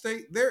Norfolk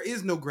State, there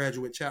is no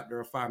graduate chapter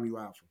of Phi Mu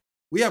Alpha.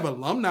 We have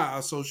alumni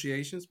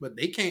associations, but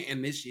they can't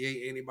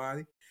initiate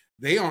anybody.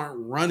 They aren't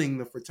running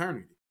the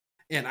fraternity.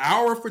 And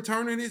our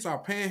fraternities, our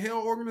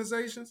Pan-Hell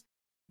organizations,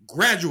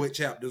 graduate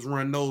chapters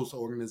run those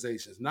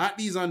organizations, not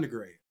these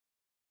undergrad.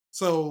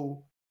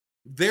 So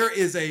there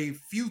is a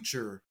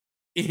future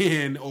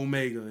in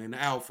Omega and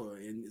Alpha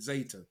and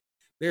Zeta.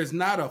 There's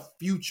not a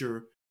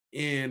future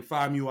in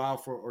Phi Mu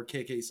Alpha or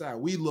KK Psi.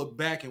 We look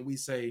back and we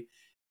say,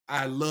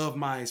 I love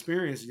my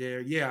experience there.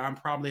 Yeah, I'm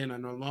probably in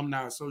an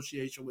alumni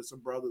association with some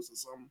brothers or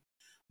something.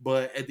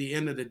 But at the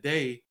end of the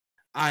day,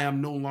 I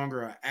am no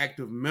longer an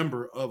active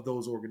member of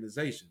those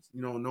organizations,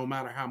 no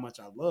matter how much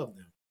I love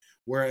them.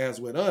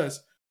 Whereas with us,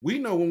 we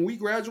know when we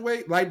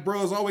graduate, like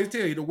bros always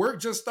tell you, the work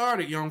just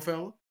started, young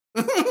fella.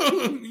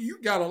 You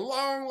got a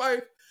long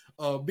life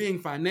of being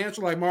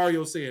financial, like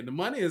Mario said. The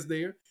money is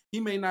there. He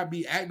may not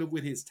be active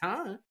with his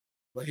time,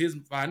 but his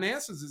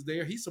finances is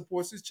there. He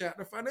supports his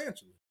chapter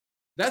financially.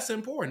 That's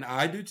important.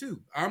 I do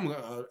too. I'm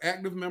an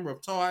active member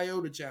of Tau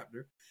Iota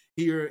chapter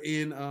here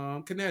in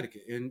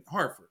Connecticut, in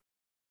Hartford.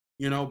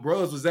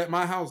 Bros was at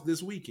my house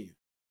this weekend.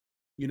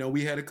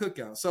 We had a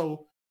cookout.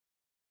 So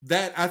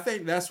I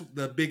think that's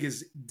the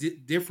biggest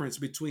difference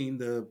between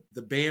the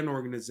band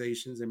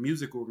organizations and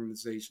music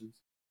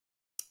organizations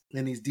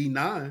and these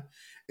D9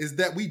 is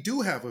that we do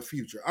have a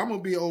future. I'm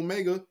going to be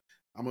Omega.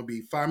 I'm going to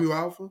be Phi Mu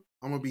Alpha.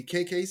 I'm going to be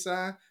KK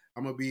Psi.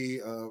 I'm going to be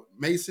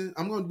Mason.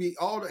 I'm going to be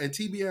and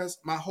TBS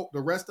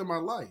the rest of my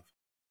life.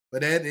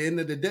 But at the end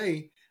of the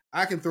day,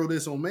 I can throw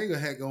this Omega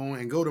hat on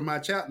and go to my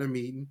chapter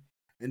meeting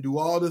and do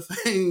all the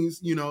things,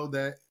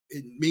 that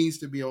it means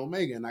to be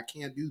Omega. And I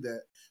can't do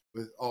that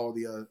with all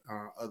the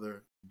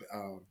other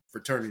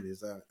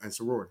fraternities and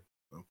sororities.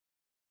 So.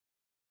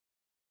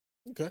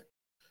 Okay.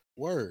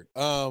 Word.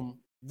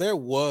 There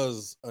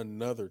was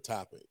another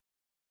topic,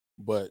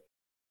 but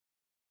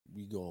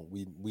we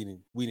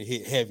didn't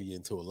hit heavy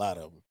into a lot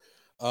of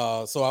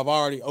them. So I've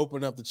already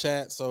opened up the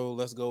chat. So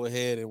let's go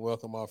ahead and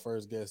welcome our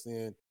first guest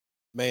in,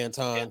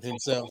 Manton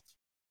himself.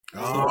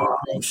 Oh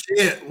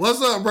shit!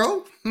 What's up,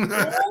 bro?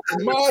 My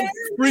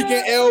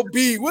freaking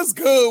LB, what's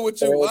good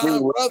with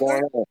you,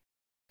 brother?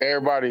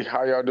 Everybody,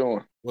 how y'all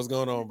doing? What's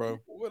going on, bro?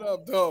 What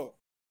up, dog?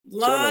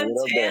 Lon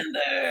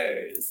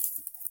Tanders.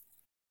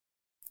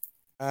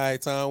 All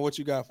right, Tom, what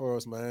you got for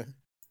us, man?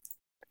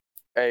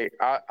 Hey,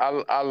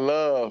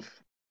 I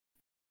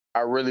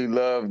really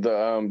love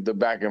the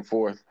back and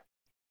forth.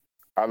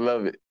 I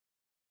love it.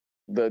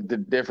 The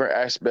different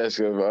aspects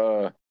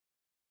of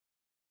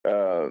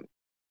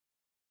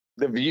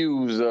the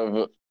views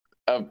of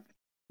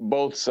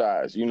both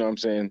sides, you know what I'm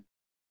saying?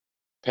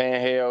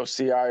 Pan-Hell,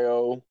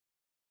 CIO,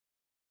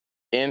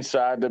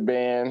 inside the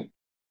band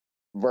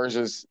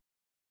versus,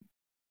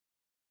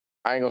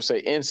 I ain't gonna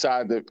say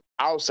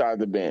outside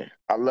the band.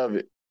 I love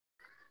it.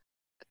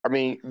 I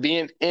mean,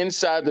 being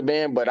inside the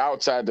band, but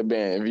outside the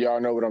band, if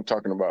y'all know what I'm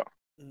talking about.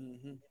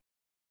 Mm-hmm.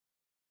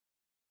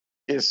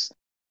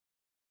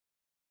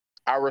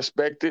 I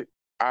respect it.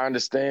 I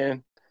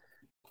understand.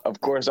 Of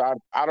course, I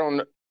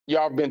don't,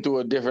 y'all been through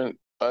a different,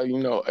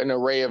 an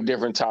array of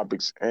different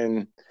topics,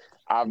 and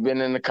I've been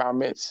in the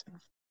comments,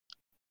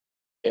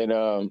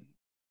 and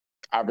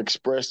I've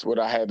expressed what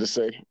I had to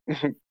say.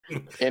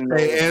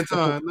 Hey,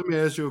 Anton, let me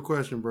ask you a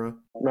question, bro.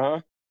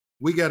 Uh-huh.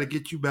 We got to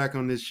get you back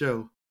on this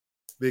show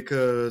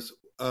because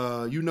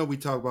we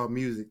talk about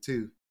music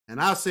too.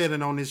 And I said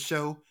it on this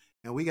show,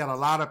 and we got a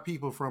lot of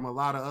people from a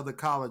lot of other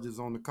colleges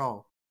on the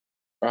call.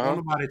 Uh-huh.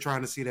 Nobody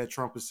trying to see that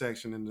trumpet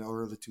section in the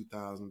early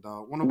 2000s,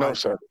 dog. Nobody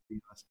trying to see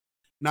us.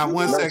 Not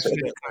one section in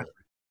the country.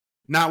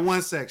 Not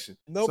one section.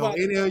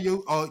 Nobody. So any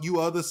of you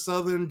other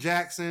Southern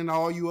Jackson,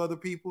 all you other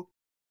people,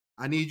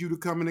 I need you to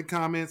come in the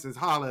comments and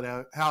holler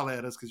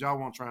at us because y'all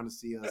weren't trying to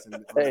see us.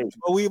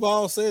 Well, we've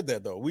all said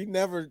that though.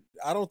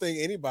 I don't think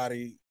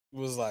anybody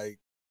was like,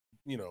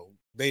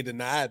 they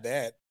denied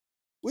that.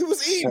 We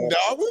was eating,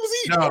 dog. We was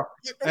eating.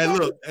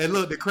 No. And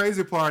look, the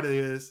crazy part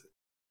is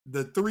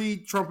the 3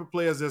 trumpet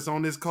players that's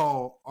on this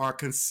call are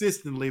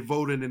consistently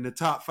voted in the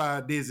top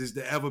 5 dizzies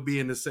to ever be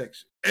in the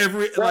section.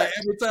 Every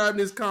time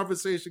this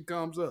conversation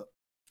comes up.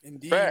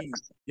 Indeed.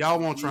 Facts. Y'all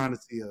won't trying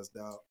to see us,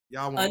 dog.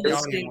 Y'all ain't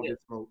on this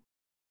vote.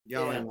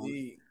 Y'all ain't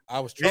on. I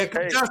was trying.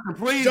 Yeah, Justin,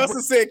 please.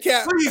 Justin said,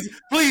 "Cap,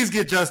 please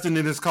get Justin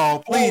in this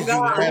call. Please do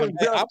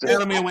that.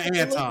 Let him in with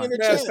Anton.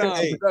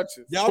 Hey,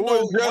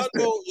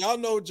 y'all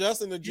know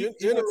Justin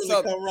generally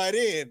come right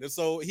in,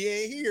 so he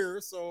ain't here.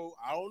 So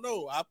I don't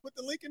know. I put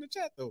the link in the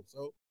chat though.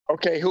 So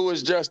okay, who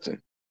is Justin?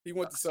 He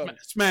went to Southern.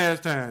 Smash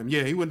Time.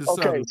 Yeah, he went to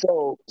Southern.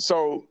 Okay,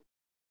 so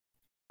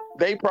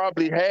they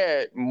probably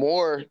had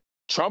more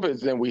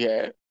trumpets than we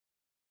had,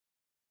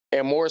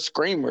 and more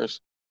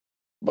screamers,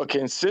 but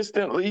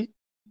consistently.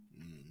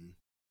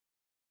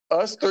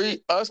 Us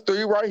three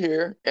right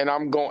here, and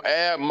I'm gonna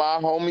add my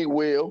homie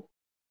Will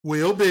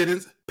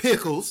Biddens,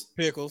 Pickles,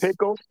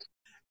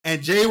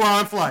 and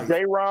J-Ron Flight.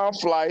 J-Ron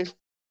Flight.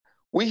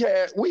 We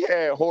had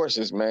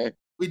horses, man.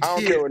 I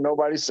don't care what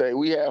nobody say.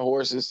 We had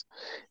horses,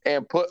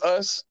 and put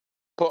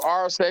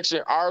our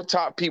section, our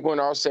top people in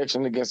our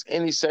section against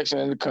any section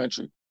in the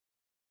country,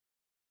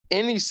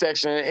 and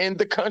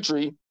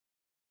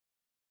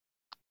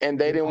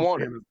they didn't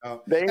want it.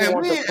 They didn't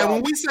want and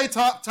when we say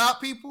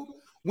top people,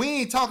 we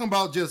ain't talking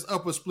about just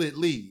upper split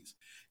leagues.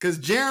 Because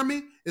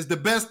Jeremy is the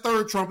best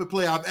third trumpet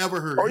player I've ever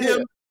heard.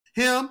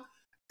 Him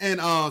and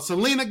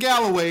Selena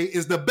Galloway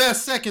is the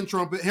best second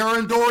trumpet. Her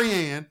and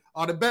Dorian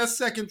are the best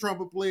second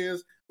trumpet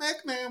players.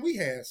 Man, we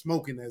had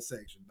smoke in that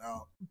section,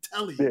 dog. I'm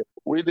telling you. Yeah,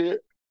 we did.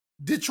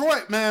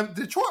 Detroit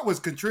was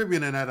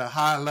contributing at a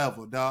high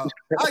level, dog.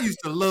 I used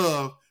to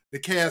love the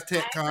Cast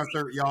Tech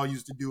concert y'all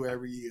used to do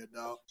every year,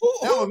 dog.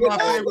 That was my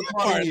favorite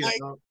part of the year,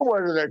 dog.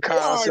 What was that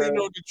concert? I already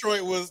know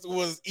Detroit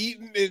was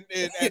eating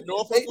at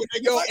Norfolk.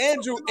 Yo,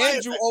 Andrew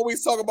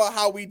always talk about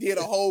how we did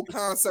a whole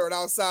concert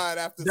outside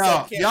after.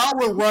 Dog, y'all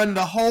would run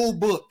the whole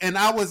book, and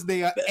I was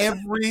there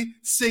every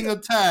single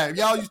time.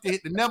 Y'all used to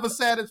hit the Never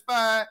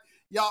Satisfied.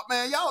 Y'all,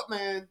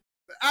 man.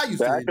 I used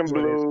Back to and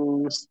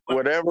Blues,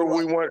 whatever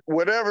we want,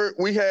 whatever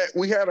we had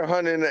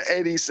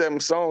 187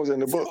 songs in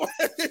the book.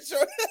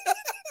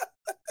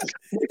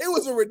 It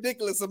was a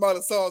ridiculous amount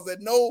of songs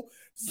that no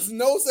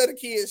set of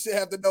kids should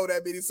have to know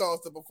that many songs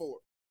to before.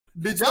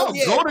 Did y'all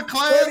go to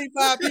class?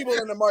 35 people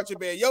in the marching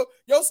band. Your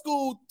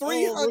school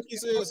 300.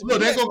 Look,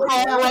 there go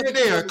Carl right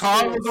there.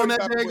 Carl was on that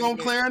daggone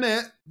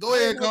clarinet. Go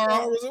ahead,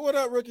 Carl. What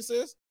up, Rookie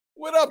sis?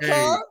 What up,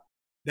 Carl?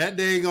 That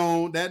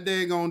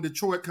daggone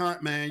Detroit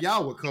man,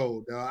 y'all were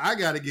cold, dog. I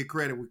got to get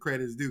credit where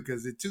credit's due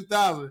because in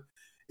 2000,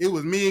 it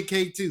was me and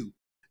K2.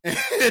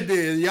 And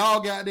then y'all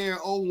got there in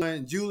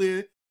 01,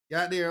 Julian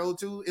got there in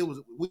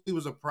 02. We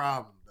was a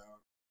problem, dog.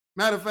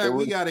 Matter of fact,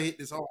 we got to hit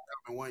this whole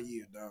time in 1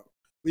 year, dog.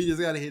 We just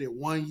got to hit it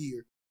 1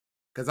 year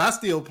because I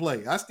still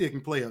play. I still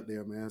can play up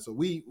there, man. So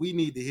we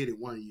need to hit it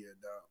 1 year,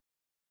 dog.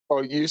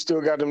 Oh, you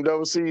still got them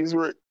double C's,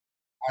 Rick?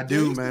 I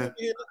do, man.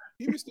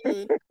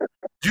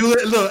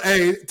 Julian, look,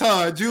 hey,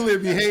 Todd,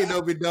 Julian be hating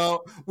on me,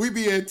 dog. We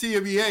be in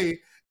TMBA,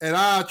 and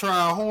I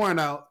try a horn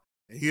out,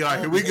 and he like,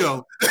 here we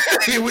go.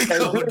 Here we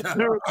go.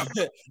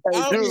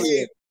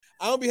 I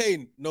don't be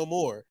hating no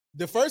more.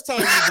 The first time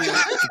we did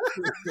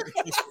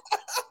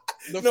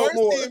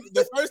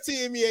the first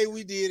TMBA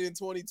we did in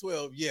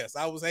 2012, yes,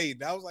 I was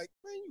hating. I was like,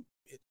 man, you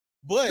bitch.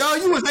 But no,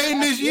 you was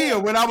hating this year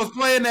when I was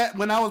playing that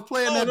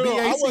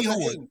BAC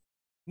horn.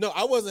 No,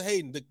 I wasn't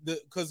hating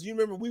because you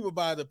remember we were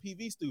by the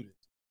PV students.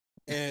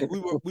 And we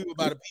were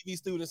by the PV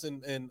students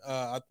and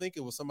I think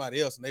it was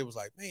somebody else, and they was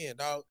like, man,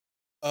 dog,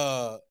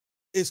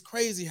 it's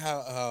crazy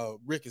how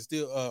Rick is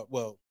still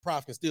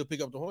Prof can still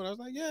pick up the horn. I was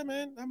like, yeah,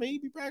 man. I mean, he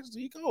be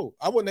practicing, he cold.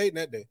 I wasn't hating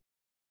that day.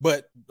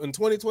 But in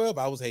 2012,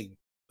 I was hating.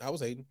 I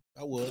was.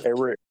 Hey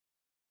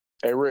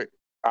Rick,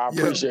 I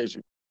appreciate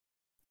you.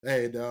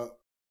 Hey, dog.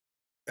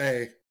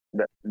 Hey.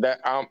 That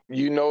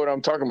you know what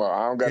I'm talking about.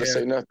 I don't gotta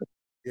say nothing.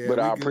 Yeah, but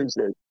I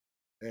appreciate it.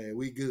 Hey,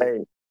 we good. Hey,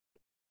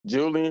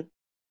 Julian,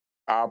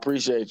 I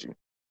appreciate you.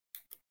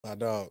 My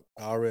dog,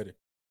 already.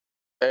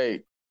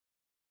 Hey,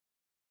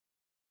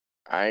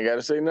 I ain't got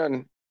to say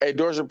nothing. Hey,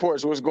 Doors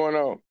Reports, what's going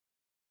on?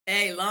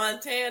 Hey, Lon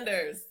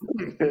Tanders.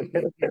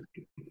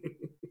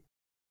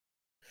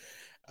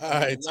 All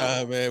right,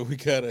 Ty, man, we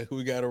gotta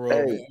roll.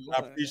 Hey. I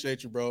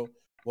appreciate you, bro.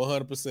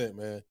 100%,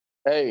 man.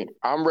 Hey,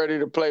 I'm ready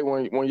to play.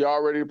 When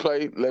y'all ready to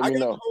play, let me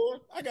know.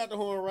 I got the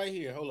horn right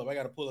here. Hold up, I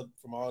gotta pull it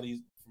from all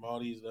these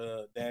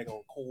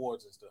daggone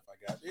chords and stuff I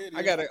got.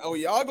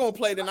 Y'all gonna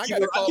play then. I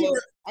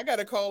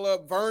gotta call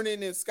up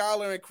Vernon and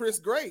Skylar and Chris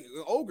Gray.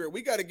 Ogre,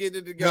 we gotta get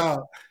it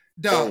together.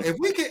 Dog, if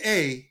we could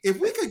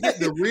get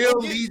the real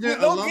Legion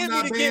alumni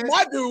band, to get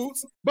my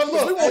dudes. But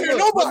look, we won't hear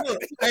nobody.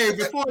 Look, hey,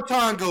 before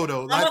Tom go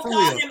though, like for real.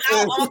 I'm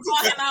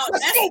talking out.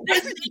 That's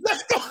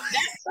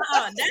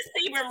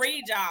Stephen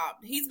Reed job.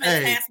 He's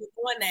been tasked with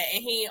doing that,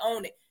 and he ain't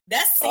own it.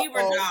 That's Stephen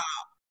job.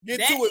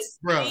 Get to it,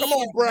 bro. Come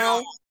on,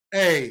 Brown.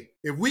 Hey,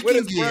 if we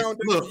can get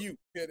look,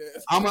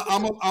 I'm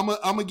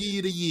gonna give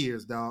you the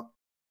years, dog.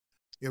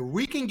 If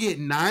we can get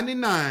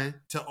 99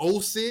 to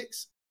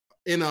 06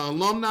 in an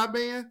alumni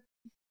band.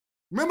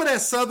 Remember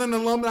that Southern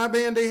alumni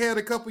band they had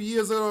a couple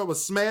years ago? It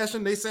was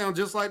smashing. They sound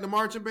just like the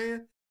marching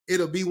band.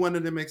 It'll be one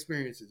of them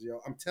experiences, yo.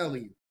 I'm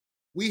telling you.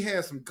 We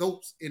had some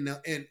goats in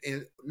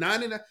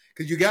 99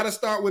 because you got to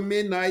start with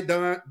Midnight,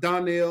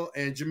 Donnell,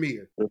 and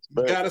Jameer. You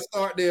got to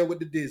start there with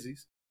the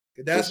Dizzies.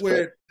 That's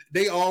where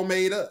they all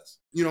made us.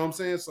 You know what I'm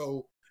saying?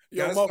 So,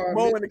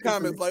 Mo in the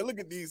comments like, look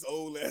at these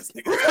old ass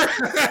niggas.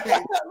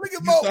 Look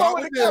at Mo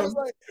in the comments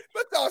like,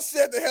 let y'all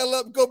shut the hell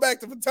up and go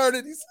back to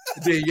fraternities.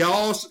 Then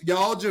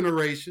y'all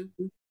generation,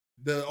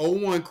 the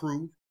 01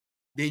 crew.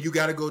 Then you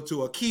got to go to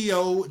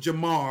Akio,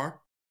 Jamar.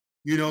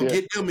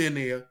 Get them in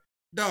there.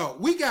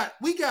 Dog, we got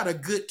a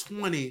good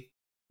 20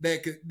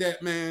 that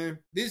man.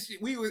 This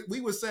we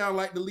would sound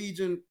like the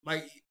Legion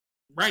like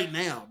right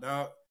now,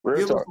 dog.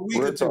 Real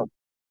talk.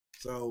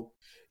 So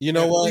you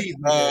know what?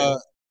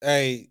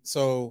 Hey,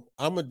 so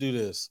I'm gonna do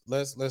this.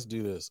 Let's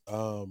do this.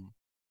 Cause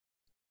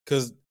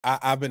because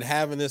I've been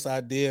having this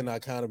idea and I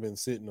kind of been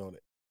sitting on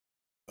it.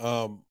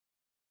 I'm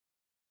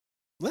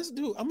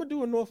gonna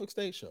do a Norfolk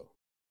State show,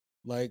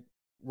 like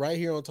right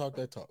here on Talk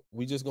That Talk.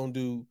 We're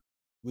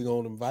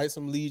gonna invite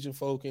some Legion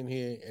folk in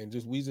here, and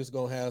we just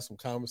gonna have some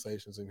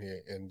conversations in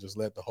here, and just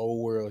let the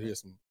whole world hear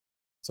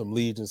some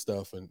Legion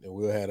stuff, and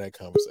we'll have that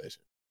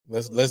conversation.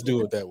 Let's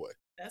do it that way.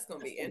 That's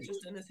gonna be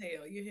interesting as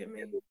hell. You hear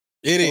me?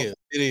 It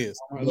is.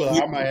 Look,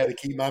 I might have to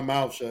keep my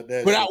mouth shut.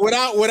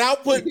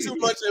 Without putting too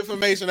much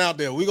information out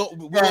there. We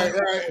right.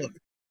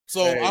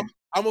 So hey.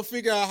 I'm gonna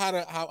figure out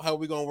how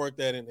we gonna work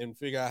that and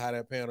figure out how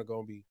that panel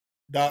gonna be.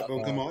 Doc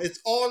gonna come on. It's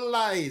all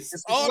lies.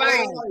 It's all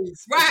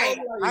lies. Right.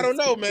 I don't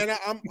know, man.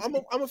 I'm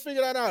gonna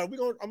figure that out. I'm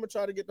gonna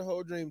try to get the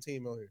whole dream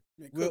team on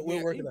here.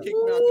 We're working out.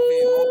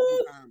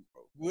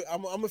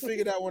 I'm gonna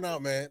figure that one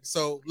out, man.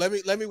 So let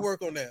me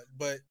work on that.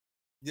 But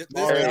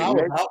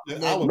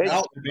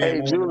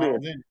hey,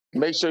 Julian,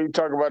 make sure you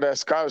talk about that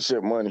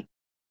scholarship money.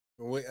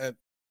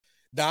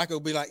 Doc will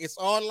be like, it's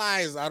all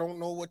lies. I don't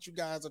know what you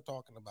guys are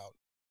talking about.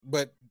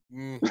 But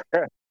y'all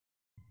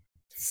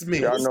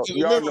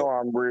know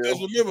I'm real.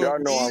 Y'all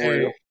know I'm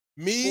real.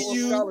 Me,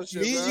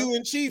 you,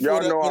 and Chief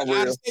y'all know I'm real.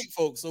 Out-of-state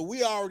folks, so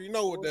we already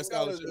know what that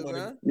scholarship money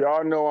is.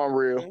 Y'all know I'm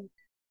real.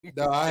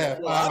 No, I have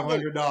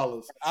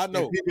 $500. I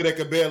know people that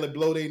could barely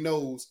blow their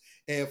nose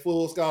and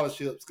full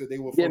scholarships because they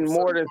were getting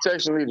more than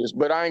section leaders.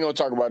 But I ain't gonna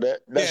talk about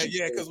that.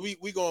 Because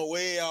we going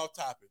way off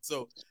topic.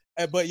 So,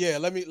 but yeah,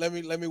 let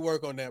me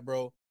work on that,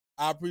 bro.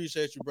 I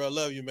appreciate you, bro.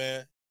 Love you,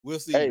 man. We'll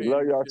see. Hey,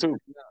 love y'all too.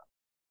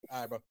 All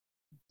right, bro.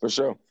 For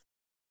sure.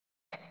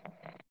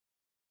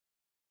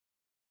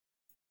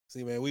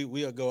 See, man,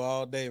 we'll go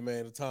all day,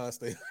 man. The time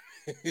stay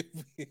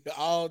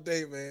all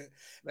day, man.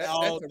 That's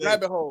a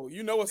rabbit hole.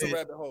 You know it's a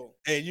rabbit hole.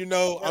 And you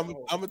know, I'm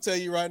gonna tell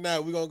you right now,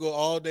 we're gonna go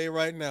all day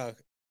right now.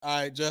 All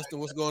right, Justin,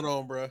 what's going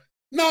on, bro?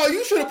 No,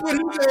 you should have put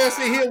his ass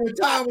in here when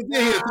Tom was in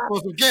here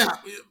for some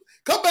gap.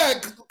 Come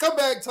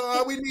back,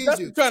 Tom. We need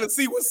you. Trying to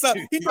see what's up.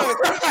 He's trying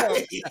to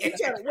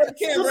where the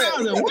camera.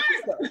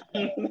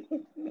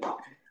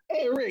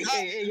 Hey, Rick.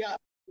 Hey, y'all.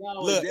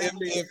 Look,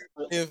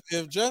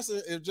 if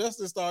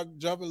Justin start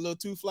jumping a little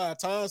too fly,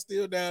 Tom's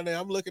still down there.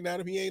 I'm looking at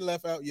him. He ain't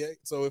left out yet.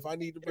 So if I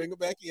need to bring him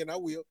back in, I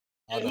will.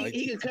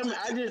 He can come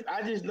in.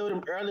 I just know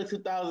them early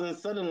 2000s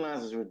Southern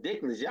lines is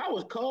ridiculous. Y'all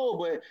was cold,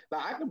 but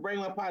like I could bring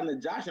my partner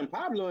Josh and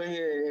Pablo in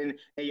here,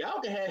 and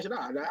y'all can hash it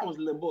out. I was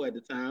a little boy at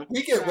the time.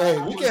 We can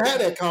have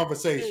that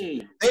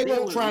conversation. They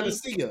weren't trying to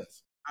see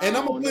us. And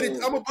I'm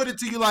gonna put it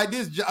to you like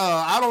this.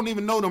 I don't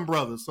even know them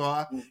brothers,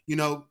 so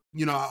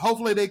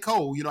hopefully they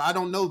cold. I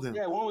don't know them.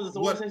 Yeah, one was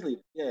essentially.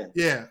 Yeah.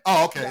 Yeah.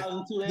 Oh, okay.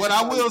 What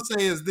I will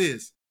say is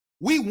this: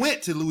 we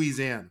went to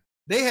Louisiana.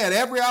 They had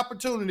every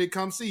opportunity to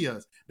come see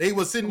us. They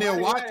were sitting there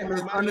watching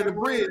us under the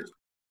bridge.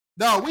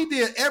 No, we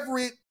did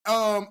every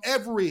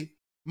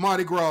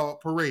Mardi Gras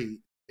parade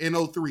in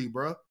 03,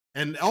 bro.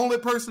 And the only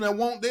person that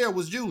won't there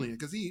was Julian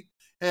because he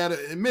had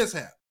a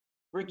mishap.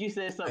 Rick, you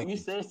said something. You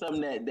said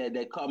something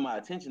that caught my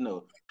attention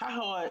though. How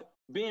hard,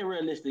 being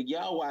realistic,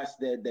 y'all watched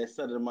that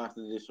Southern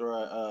Monster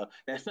Destroyer,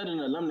 that Southern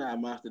Alumni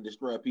Monster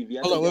Destroyer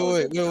PV. Hold on,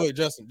 wait,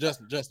 Justin.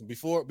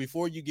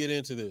 Before you get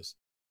into this,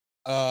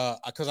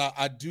 because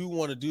I do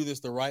want to do this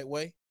the right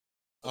way.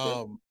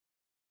 Okay.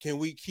 Can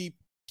we keep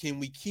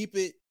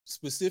it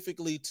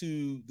specifically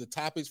to the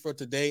topics for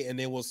today, and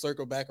then we'll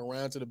circle back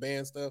around to the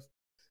band stuff?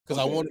 Because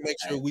I want to make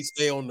sure we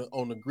stay on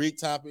the Greek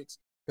topics,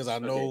 because I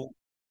know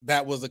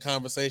that was the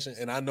conversation,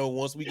 and I know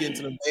once we get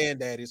into the band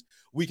daddies,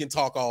 we can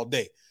talk all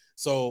day.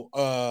 So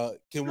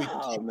can we?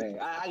 Oh man,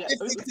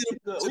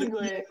 we go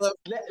ahead.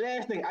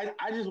 Last thing,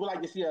 I just would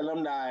like to see an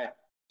alumni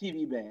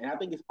TV band, and I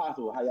think it's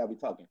possible how y'all be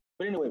talking.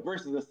 But anyway,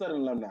 versus a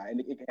Southern alumni, and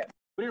it can happen.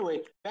 But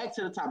anyway, back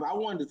to the topic. I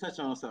wanted to touch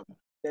on something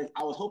that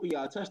I was hoping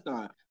y'all touched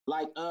on.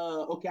 Like,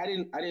 okay, I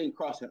didn't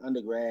cross an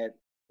undergrad.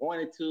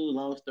 Wanted to.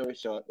 Long story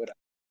short, but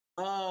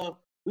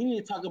we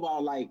need to talk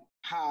about like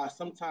how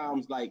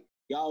sometimes like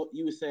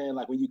you were saying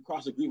like when you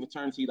cross a Greek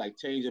fraternity, like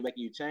change it back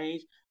and you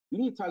change. We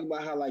need to talk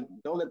about how like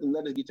don't let them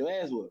letters get your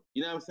ass whooped.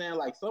 You know what I'm saying?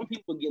 Like some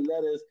people get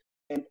letters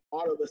and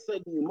all of a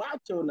sudden you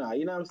macho now.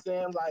 You know what I'm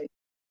saying? Like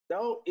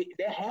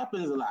that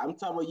happens a lot. I'm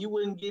talking about you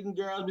wasn't getting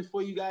girls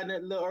before you got in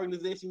that little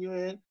organization you're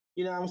in.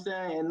 You know what I'm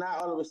saying? And now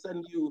all of a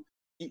sudden you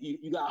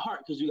got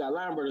heart because you got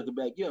line brothers to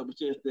back you up, but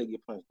you still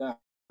get punched down.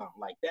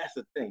 Like that's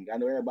a thing. I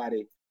know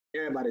everybody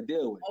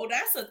deal with. Oh,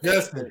 that's a thing.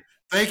 Justin,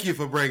 thank you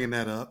for bringing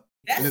that up.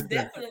 That's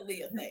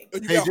definitely a thing.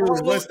 Hey,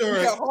 Julie, what story?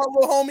 You got heart,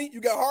 little homie.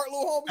 You got heart,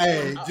 little homie.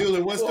 Hey,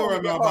 Julie, what story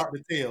am I about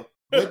to tell?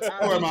 What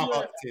story am I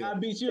about to tell? I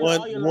beat you.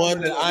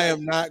 One that I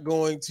am not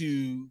going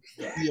to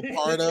be a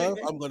part of.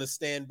 I'm going to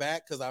stand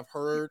back because I've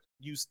heard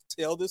you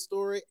tell this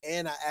story,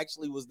 and I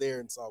actually was there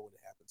and saw what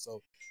happened.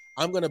 So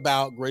I'm going to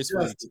bow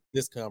gracefully to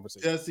this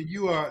conversation. Justin,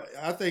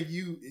 I think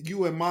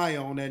you and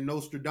Maya on that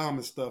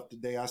Nostradamus stuff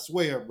today. I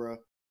swear, bro.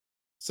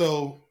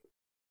 So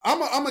I'm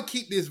gonna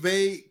keep this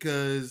vague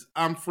because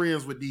I'm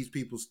friends with these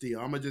people still.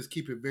 I'm gonna just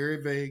keep it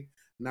very vague.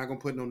 I'm not gonna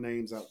put no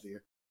names out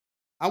there.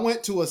 I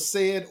went to a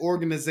said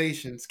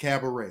organization's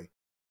cabaret.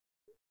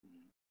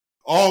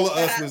 All of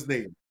us was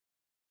there.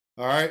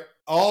 All right.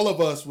 all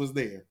of us was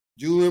there.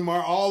 Julian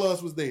Martin, all of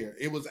us was there.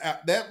 It was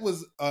that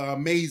was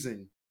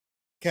amazing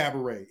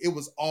cabaret. It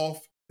was off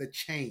the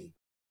chain.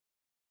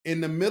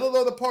 In the middle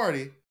of the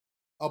party,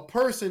 a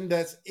person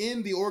that's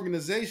in the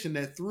organization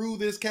that threw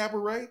this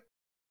cabaret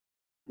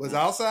was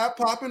outside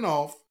popping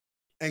off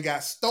and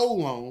got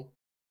stolen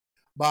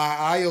by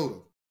IOTA.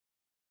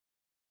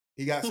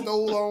 He got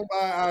stolen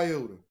by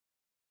IOTA.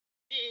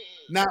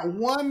 Not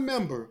one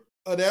member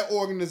of that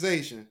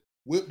organization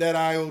whipped that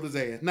IOTA's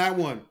ass. Not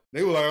one.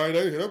 They were like, all right,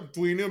 they up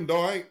between them,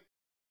 dog.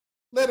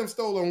 Let him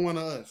stole on one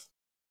of us.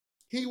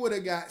 He would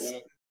have got,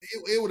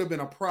 it would have been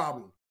a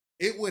problem.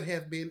 It would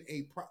have been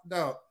a problem,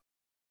 dog.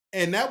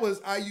 And that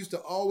was, I used to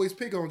always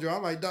pick on Joe.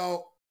 I'm like,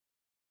 dog,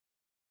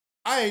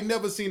 I ain't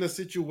never seen a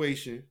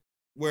situation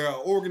where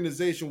an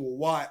organization will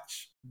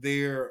watch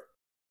their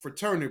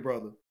fraternity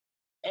brother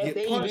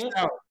get punched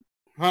out.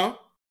 Huh?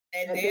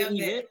 At their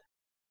event.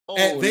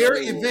 At their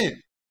event.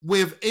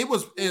 With it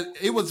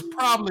was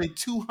probably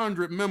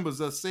 200 members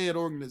of said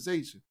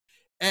organization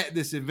at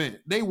this event.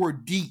 They were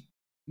deep.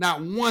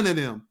 Not one of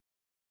them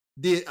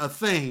did a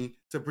thing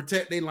to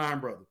protect their line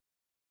brother.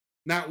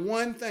 Not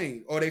one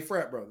thing, or they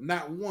frat brother.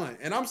 Not one.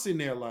 And I'm sitting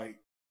there like,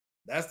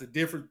 that's the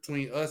difference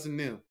between us and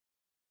them.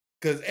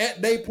 Because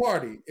at their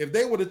party, if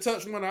they would have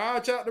touched one of our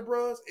chapter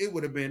bros, it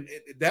would have been,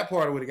 that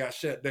party would have got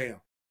shut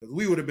down. Because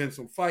we would have been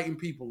some fighting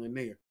people in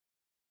there.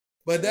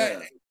 But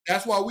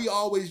that's why we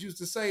always used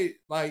to say,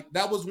 like,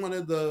 that was one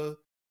of the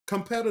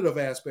competitive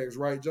aspects,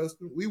 right,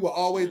 Justin? We were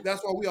always,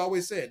 that's why we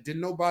always said,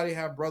 didn't nobody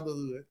have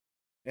brotherhood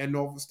at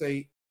Norfolk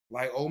State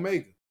like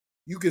Omega?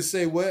 You can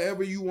say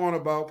whatever you want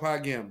about Pi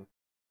Gamma.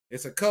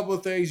 It's a couple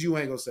of things you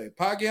ain't gonna say.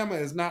 Pi Gamma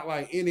is not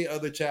like any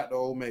other chapter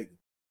of Omega.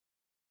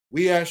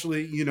 We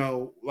actually, you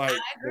know, like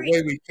the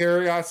way we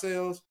carry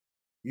ourselves,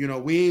 you know,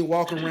 we ain't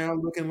walking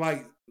around looking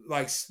like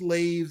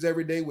slaves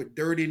every day with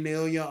dirty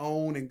nail your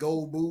own and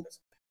gold boots.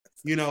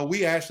 You know,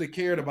 we actually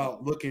cared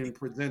about looking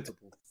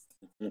presentable.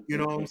 You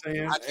know what I'm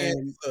saying?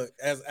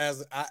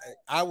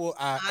 I will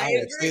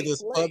say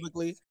this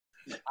publicly.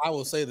 I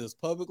will say this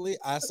publicly.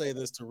 I say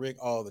this to Rick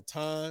all the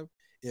time.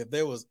 If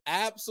there was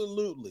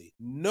absolutely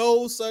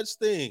no such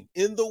thing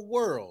in the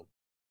world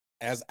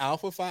as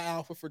Alpha Phi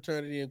Alpha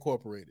Fraternity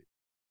Incorporated,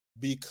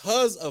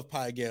 because of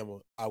Pi Gamma,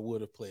 I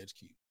would have pledged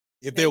Q.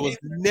 If there was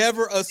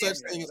never a such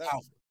thing as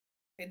Alpha,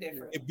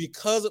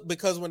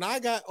 because when I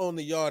got on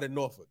the yard in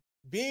Norfolk,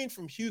 being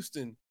from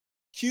Houston,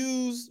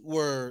 Qs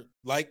were,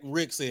 like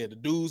Rick said, the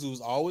dudes who's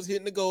always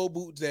hitting the gold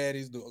boot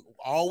daddies,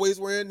 always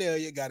wearing there.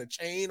 You got a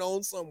chain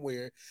on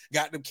somewhere,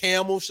 got the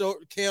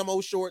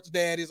camo shorts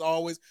daddies,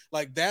 always.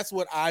 Like, that's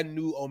what I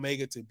knew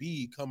Omega to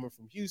be coming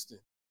from Houston.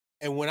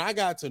 And when I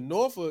got to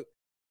Norfolk,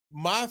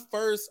 I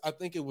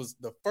think it was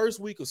the first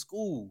week of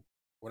school,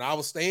 when I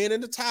was staying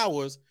in the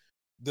towers,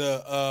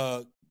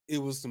 it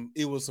was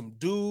some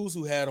dudes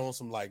who had on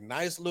some like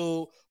nice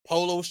little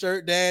polo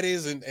shirt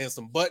daddies and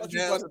some button downs.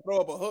 You about to throw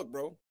up a hook,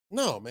 bro?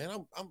 No, man,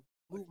 I'm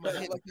moving my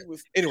head like he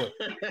was. Anyway,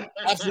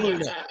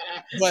 absolutely not.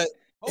 But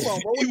hold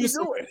on, what was you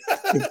doing?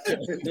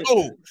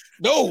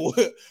 no.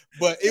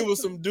 But it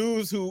was some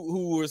dudes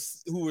who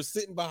were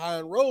sitting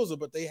behind Rosa,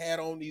 but they had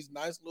on these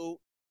nice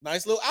little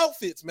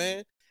outfits,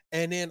 man.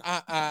 And then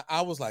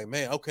I was like,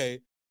 man,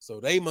 okay, so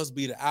they must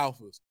be the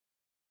alphas.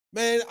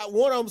 Man,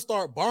 one of them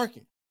start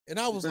barking. And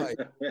I was like,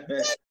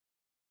 what?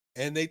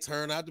 And they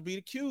turned out to be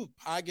the Q.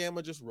 Pi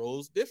Gamma just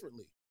rolls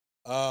differently.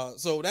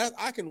 So that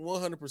I can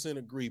 100%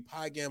 agree.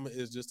 Pi Gamma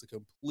is just a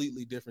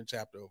completely different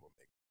chapter of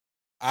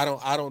Omega.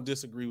 I don't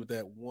disagree with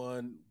that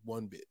one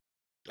bit.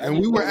 And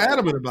we were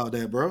adamant about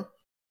that, bro.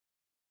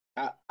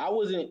 I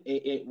wasn't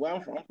where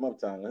I'm from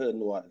Uptown, Hood,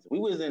 New Orleans. We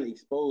wasn't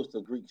exposed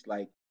to Greeks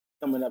like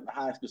coming up in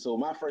high school. So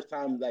my first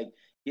time like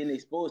getting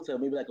exposed to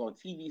maybe like on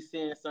TV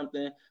seeing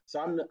something. So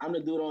I'm the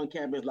dude on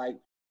campus like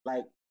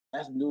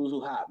that's the dudes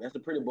who hop. That's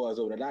the pretty boys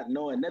over there. Not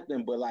knowing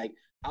nothing, but like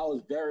I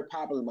was very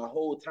popular my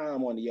whole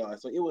time on the yard.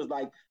 So it was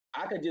like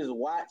I could just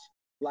watch.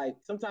 Like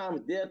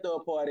sometimes they'll throw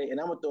a party and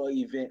I'm gonna throw an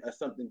event or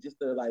something just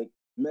to like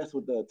mess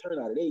with the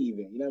turnout of their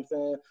event. You know what I'm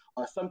saying?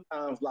 Or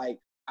sometimes like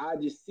I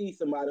just see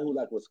somebody who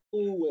like was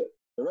cool with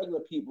the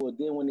regular people.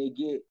 Then when they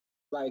get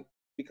like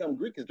become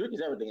Greek, because Greek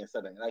is everything in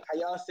Southern. Like how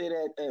y'all say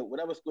that at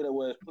whatever school that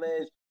was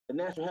pledge, the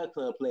National Health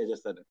Club pledge at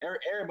Southern.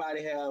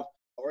 Everybody have an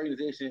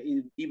organization,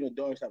 even a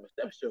dorm type of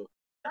step show.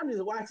 I'm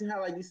just watching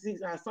how like you see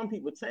how some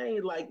people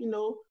change, like, you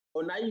know,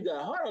 or now you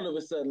got heart all of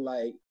a sudden,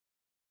 like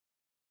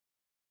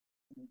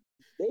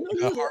they know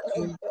you got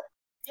they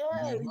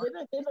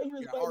know you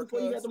was bad before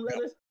you got them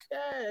letters.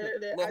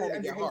 I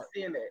just hate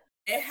seeing that.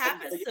 It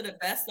happens to the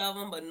best of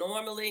them, but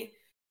normally,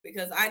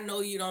 because I know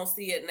you don't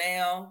see it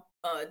now,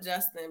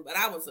 Justin, but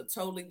I was a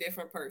totally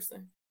different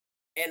person.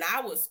 And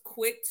I was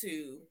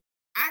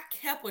I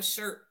kept a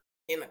shirt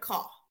in a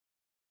car.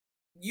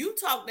 You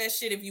talk that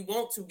shit if you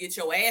want to, get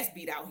your ass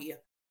beat out here.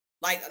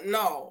 Like,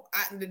 no,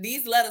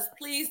 these letters,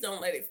 please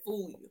don't let it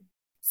fool you.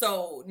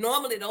 So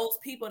normally those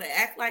people that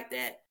act like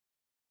that,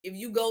 if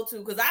you go to,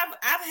 because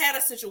I've had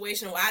a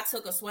situation where I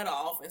took a sweater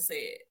off and said,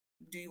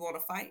 do you want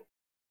to fight?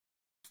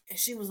 And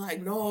she was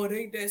like, no, it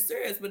ain't that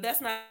serious. But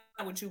that's not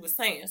what you were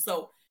saying.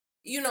 So,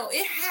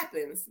 it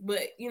happens. But,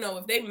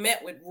 if they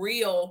met with a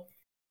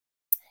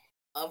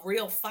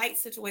real fight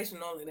situation,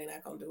 only they're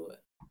not going to do it.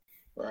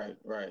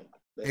 Right.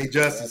 Hey,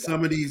 Justice,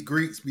 some of these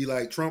Greeks be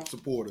like Trump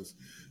supporters.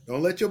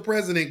 Don't let your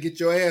president get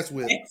your ass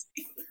whipped.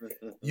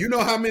 You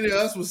know how many of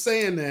us was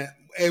saying that,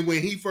 and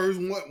when he first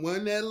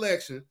won that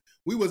election,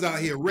 we was out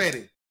here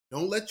ready.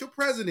 Don't let your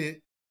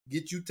president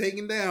get you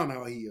taken down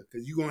out here,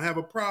 because you're gonna have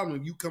a problem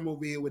if you come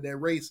over here with that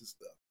racist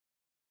stuff.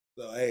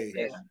 So hey,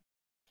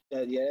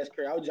 that's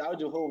crazy. I was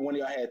just hoping one of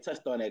y'all had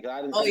touched on that.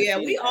 I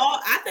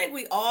think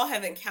we all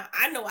have encountered.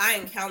 I know I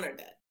encountered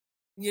that.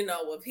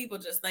 Where people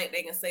just think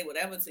they can say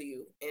whatever to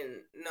you,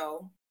 and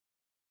no.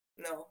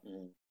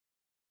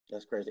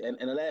 That's crazy. And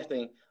the last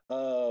thing,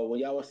 when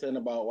y'all was saying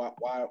about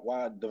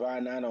why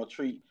Divine Nine don't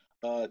treat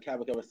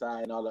Kappa Kappa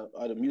Psi and all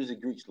the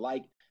music Greeks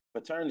like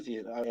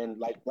fraternities and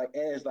like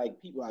as like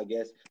people, I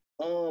guess.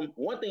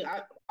 One thing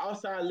I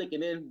outside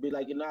looking in, be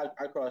like,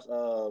 I cross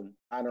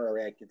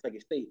honorary at Kentucky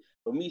State,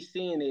 but me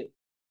seeing it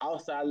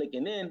outside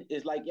looking in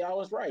is like, y'all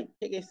was right.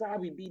 KK Psi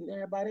be beating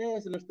everybody's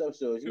ass in them stuff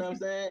shows. You know what I'm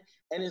saying?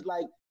 And it's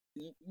like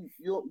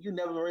you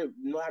never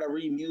know how to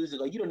read music,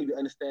 or you don't even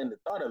understand the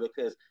thought of it,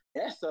 because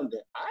that's something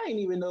I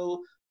didn't even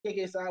know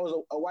KK Psi was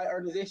a white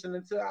organization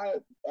until I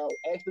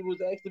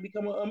actually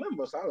become a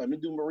member. So I let me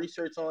do my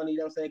research on it, you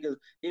know what I'm saying? Because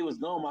it was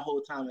known my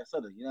whole time in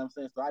Southern, you know what I'm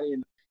saying? So I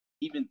didn't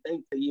even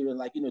think to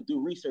even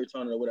do research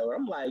on it or whatever.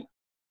 I'm like,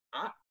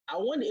 I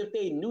wonder if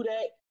they knew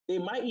that, they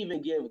might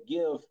even give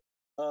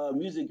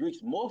Music Greeks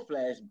more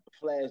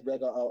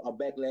flashback or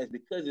backlash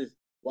because it's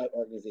white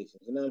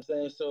organizations, you know what I'm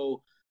saying?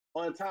 So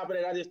on top of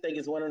that, I just think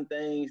it's one of them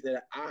things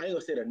that I ain't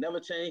gonna say they'll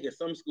never change, because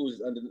some schools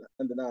is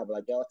undeniable.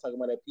 Like y'all was talking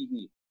about that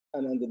PV,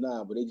 kind of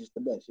undeniable. They just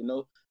the best,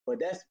 But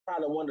that's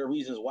probably one of the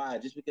reasons why,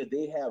 just because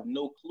they have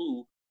no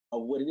clue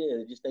of what it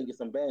is. They just think it's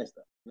some bad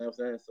stuff. You know what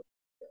I'm saying? So,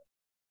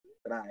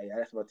 but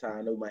that's my time.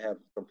 I know we might have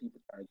some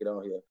people trying to get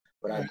on here,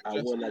 but I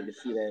would like to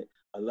see that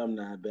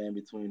alumni band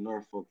between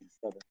Norfolk and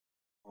Southern.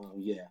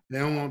 Yeah. They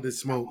don't want this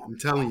smoke. I'm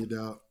telling you,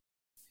 dog.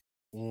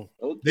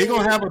 Okay. They're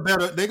gonna have a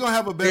better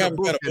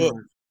book than us.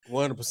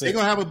 100%. They're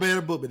gonna have a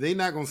better book, but they're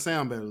not gonna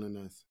sound better than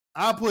us.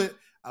 I'll put,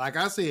 like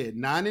I said,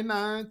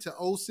 99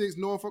 to 06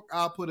 Norfolk,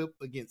 I'll put up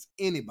against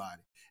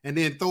anybody. And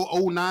then throw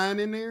 09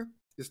 in there,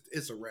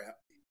 it's a wrap.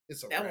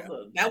 It's a wrap.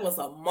 That was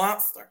a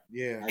monster.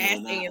 Yeah.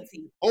 Ask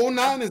A&T.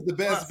 09 is the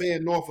best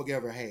band Norfolk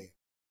ever had.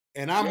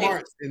 And I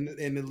marched in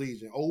the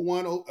Legion.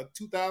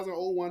 2000,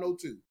 01,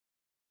 02.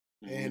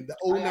 And the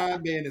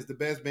 09 band is the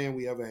best band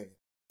we ever had.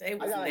 I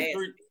got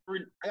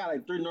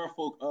like three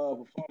Norfolk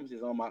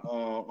performances on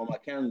my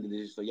calendar this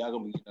year, so y'all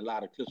gonna be getting a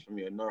lot of clips from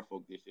me at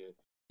Norfolk this year,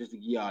 just to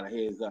give y'all a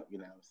heads up. You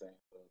know what I'm saying?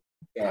 So,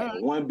 yeah,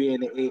 right. One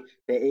being the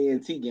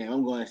A&T game,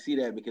 I'm going to see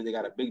that because they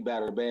got a big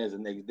battle of bands the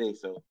next day.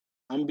 So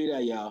I'm gonna be there,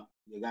 y'all.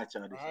 You got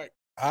y'all.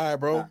 All right,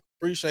 bro.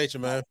 Appreciate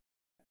you, man.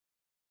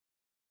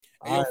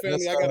 Hey, yo,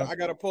 family, I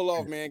gotta pull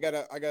off, man.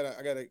 I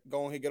gotta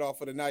go on and get off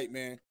for the night,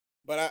 man.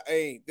 But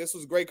this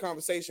was a great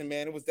conversation,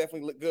 man. It was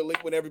definitely good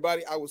link with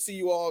everybody. I will see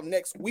you all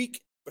next week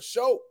for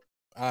sure.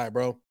 All right,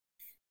 bro.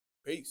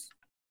 Peace.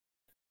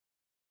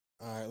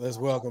 All right, let's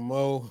welcome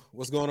Mo.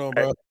 What's going on,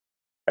 bro?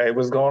 Hey,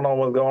 what's going on?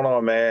 What's going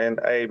on, man?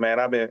 Hey, man,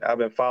 I've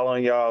been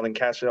following y'all and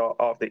catching y'all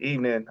off the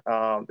evening.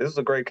 This is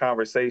a great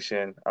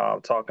conversation,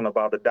 talking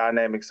about the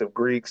dynamics of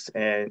Greeks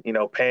and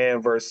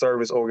pan versus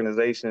service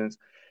organizations.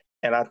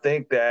 And I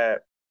think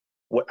that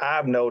what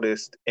I've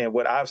noticed and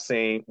what I've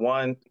seen,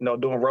 one,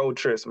 doing road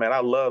trips, man,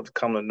 I loved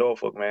coming to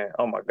Norfolk, man.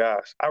 Oh my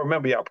gosh, I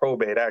remember y'all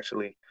probate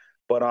actually,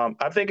 but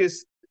I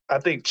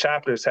think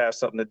chapters have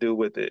something to do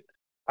with it.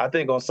 I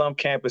think on some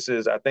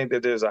campuses, I think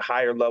that there's a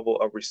higher level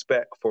of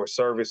respect for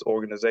service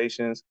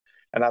organizations,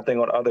 and I think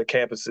on other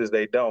campuses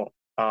they don't.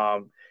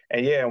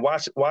 And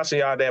watching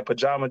y'all that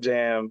pajama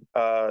jam,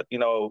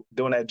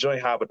 doing that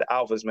joint hop with the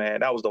Alphas, man,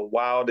 that was the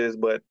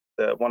wildest, but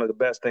one of the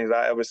best things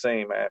I ever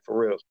seen, man, for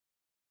real.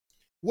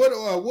 What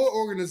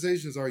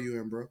organizations are you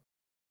in, bro?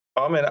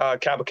 I'm in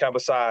Kappa Kappa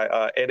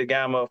Psi, Eta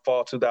Gamma,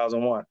 fall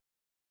 2001.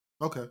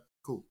 Okay,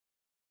 cool.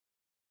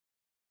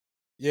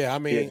 Yeah, I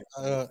mean,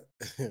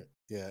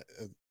 yeah.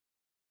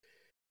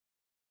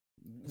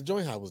 The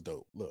joint high was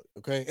dope. Look,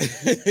 okay.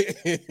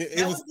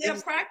 It was their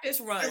practice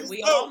run.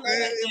 We all know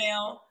that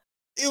now.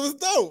 It was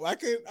dope. I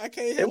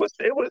can't help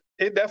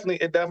it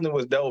definitely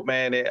was dope,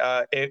 man.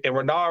 And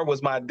Renard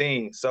was my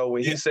dean. So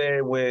when he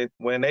said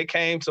when they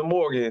came to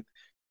Morgan,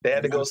 they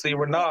had to go see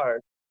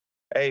Renard.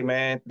 Hey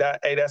man,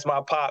 that's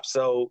my pop.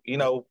 So,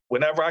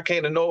 whenever I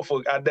came to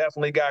Norfolk, I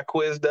definitely got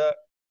quizzed up.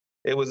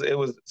 It was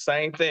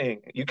same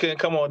thing. You couldn't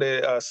come on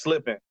there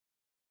slipping.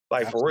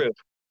 Like for real.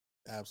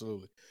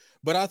 Absolutely.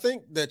 But I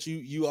think that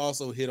you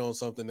also hit on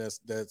something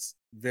that's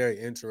very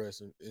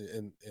interesting,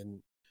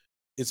 and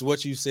it's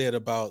what you said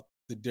about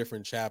the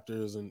different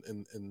chapters and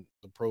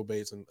the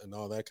probates and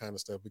all that kind of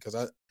stuff. Because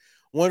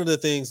one of the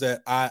things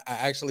that I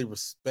actually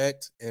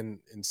respect and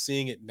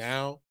seeing it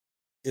now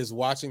is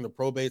watching the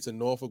probates in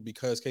Norfolk,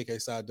 because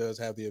KK Psi does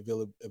have the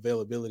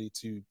availability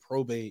to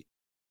probate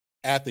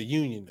at the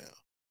union now.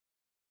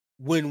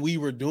 when we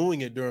were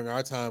doing it during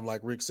our time,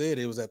 like Rick said,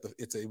 it was at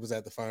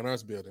the Fine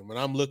Arts Building. When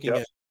I'm looking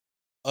at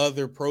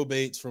other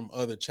probates from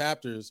other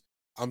chapters,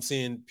 I'm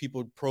seeing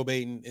people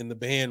probating in the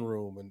band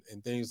room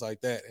and things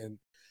like that. And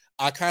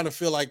I kind of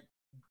feel like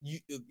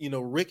you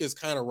know, Rick is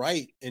kind of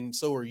right, and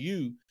so are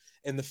you,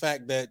 in the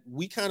fact that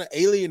we kind of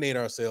alienate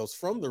ourselves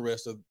from the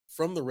rest of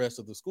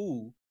the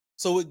school.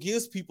 So it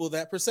gives people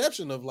that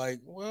perception of like,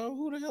 well,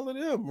 who the hell are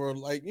them? Or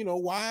like, you know,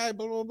 why,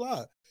 blah, blah,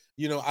 blah.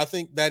 You know, I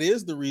think that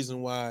is the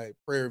reason why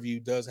Prairie View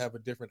does have a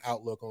different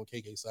outlook on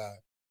KK Psi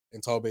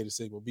and Tau Beta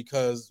Sigma,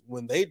 because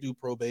when they do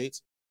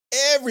probates,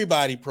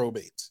 everybody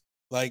probates.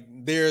 Like,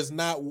 there's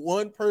not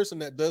one person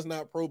that does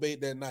not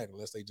probate that night,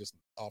 unless they just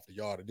off the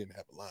yard or didn't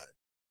have a line.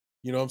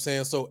 You know what I'm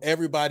saying? So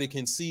everybody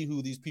can see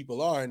who these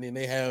people are, and then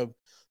they have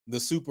the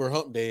Super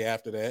Hump Day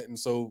after that. And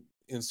so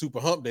in Super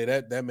Hump Day,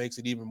 that makes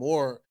it even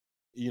more,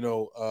 you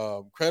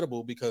know,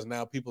 credible, because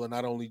now people are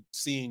not only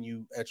seeing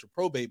you at your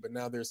probate, but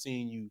now they're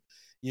seeing you,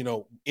 you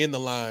know, in the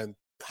line,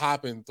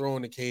 hopping,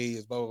 throwing the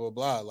K's, blah, blah, blah,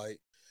 blah. Like,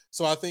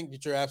 so I think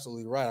that you're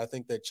absolutely right. I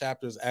think that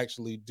chapters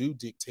actually do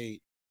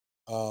dictate,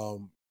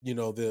 you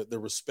know, the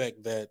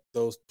respect that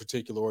those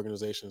particular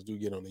organizations do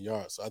get on the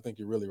yard. So I think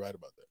you're really right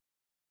about that.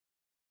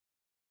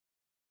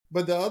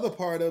 But the other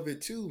part of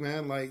it too,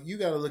 man, like, you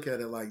got to look at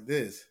it like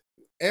this.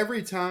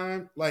 Every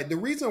time, like, the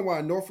reason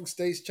why Norfolk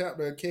State's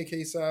chapter of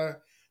KK Psi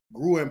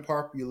grew in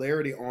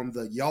popularity on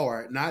the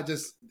yard, not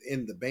just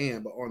in the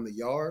band, but on the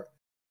yard.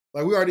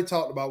 Like, we already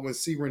talked about when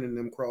Sebring and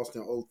them crossed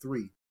in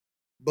 2003.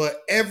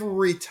 But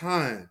every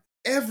time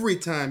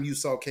you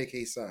saw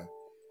KK Psi,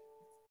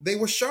 they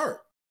were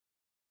sharp.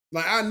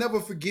 Like, I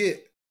never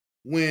forget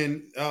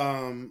when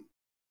Sebring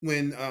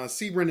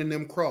and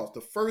them crossed.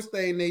 The first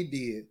thing they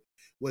did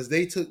was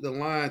they took the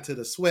line to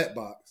the sweat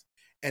box,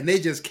 and they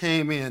just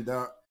came in,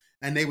 dog,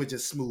 and they were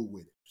just smooth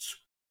with it.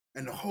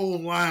 And the whole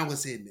line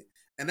was hitting it.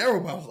 And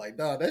everybody was like,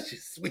 dog, that's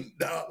just sweet,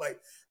 dog. Like,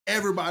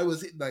 everybody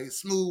was like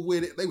smooth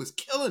with it. They was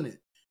killing it.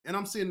 And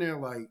I'm sitting there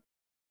like,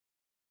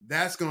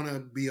 that's going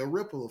to be a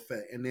ripple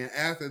effect. And then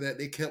after that,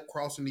 they kept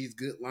crossing these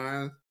good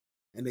lines,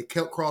 and they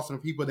kept crossing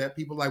people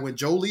like when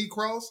Joe Lee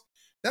crossed,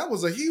 that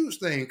was a huge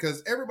thing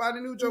because everybody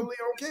knew Joe Lee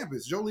on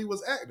campus. Joe Lee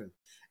was acting.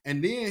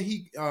 And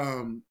then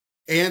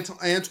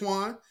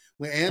Antoine,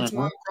 when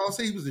Antoine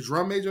crossed, he was the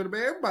drum major of the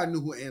band. Everybody knew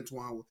who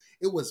Antoine was.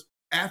 It was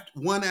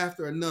one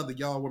after another.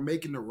 Y'all were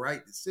making the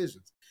right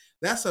decisions.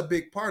 That's a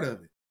big part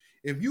of it.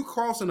 If you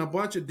crossing a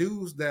bunch of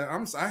dudes that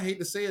I hate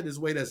to say it this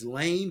way, that's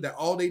lame, that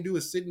all they do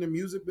is sit in the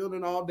music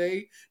building all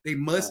day. They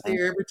must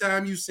stare every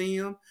time you see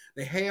them.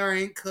 Their hair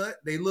ain't cut.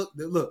 They look.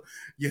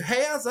 Your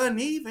hair's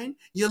uneven.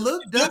 You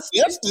look dusty.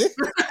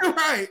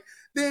 Right.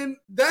 Then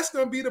that's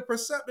gonna be the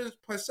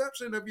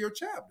perception of your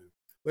chapter.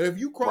 But if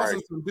you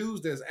crossing some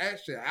dudes that's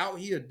actually out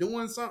here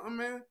doing something,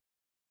 man,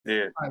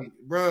 like,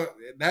 bro,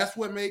 that's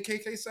what made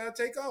KK Psi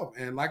take off.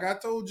 And like I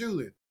told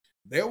Julian,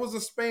 there was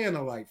a span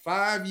of like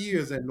 5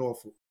 years at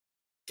Norfolk.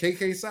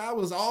 KK Psi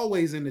was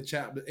always in the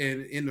chapter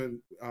and in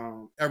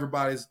the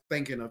everybody's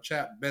thinking of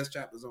best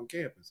chapters on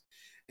campus.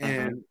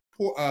 And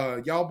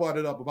y'all brought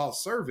it up about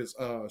service.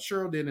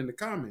 Cheryl did in the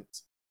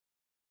comments.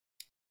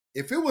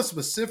 If it was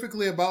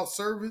specifically about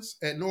service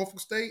at Norfolk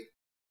State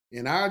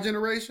in our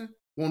generation,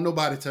 won't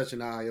nobody touching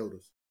the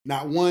IOTAs.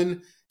 Not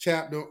one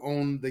chapter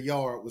on the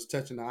yard was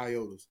touching the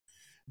IOTAs.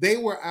 They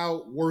were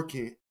out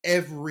working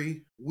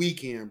every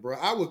weekend, bro.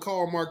 I would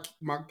call Mark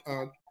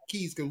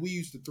Keys because we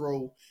used to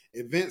throw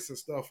events and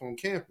stuff on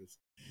campus.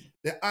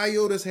 The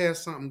IOTAs had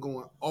something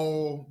going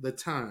all the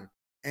time.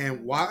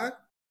 And why?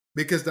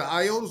 Because the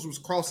IOTAs was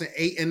crossing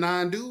 8 and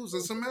 9 dudes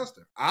a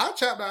semester. Our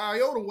chapter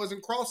IOTA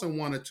wasn't crossing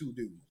 1 or 2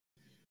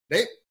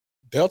 dudes.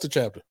 Delta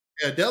chapter.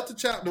 Yeah, Delta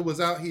chapter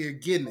was out here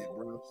getting it,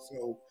 bro.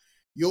 So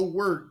your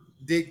work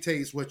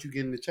dictates what you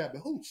get in the chapter.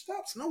 Hooch,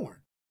 stop snoring.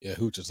 Yeah,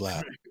 Hooch is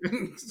loud.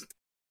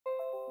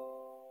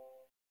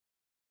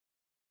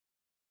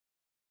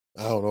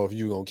 I don't know if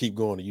you're going to keep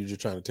going or you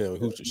just trying to tell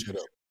Hooch to shut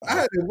up.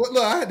 I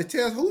had to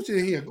tell Hooch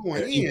in here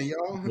going in,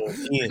 y'all.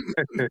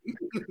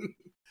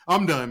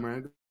 I'm done,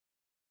 man.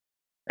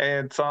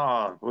 And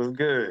Tom, what's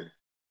good?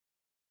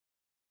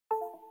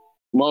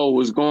 Mo,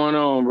 what's going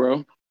on,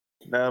 bro?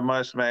 Not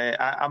much, man.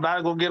 I'm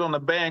not going to get on the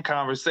band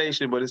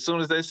conversation, but as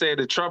soon as they say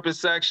the trumpet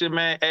section,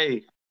 man,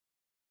 hey,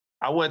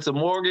 I went to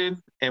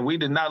Morgan, and we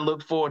did not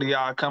look forward to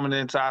y'all coming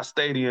into our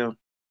stadium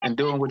and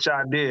doing what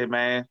y'all did,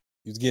 man.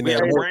 He's getting we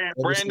had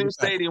a brand new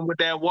stadium with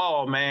that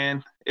wall,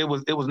 man. It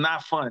was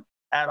not fun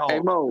at all.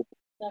 Hey, Mo,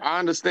 I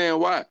understand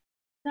why.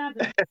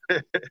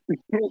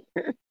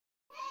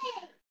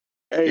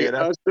 Hey,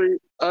 Yeah,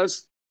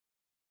 us.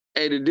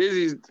 Hey, the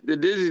Dizzies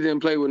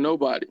didn't play with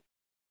nobody.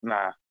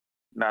 Nah,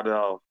 not at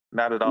all.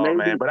 Not at all, Maybe-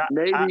 man. But I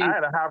maybe-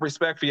 had a high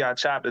respect for y'all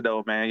chapter,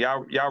 though, man.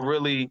 Y'all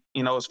really,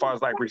 as far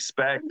as like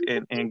respect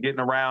and getting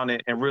around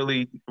and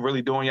really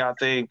doing y'all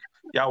thing,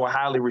 y'all were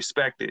highly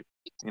respected.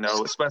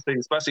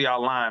 Especially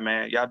y'all line,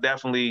 man. Y'all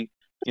definitely,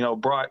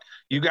 brought.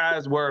 You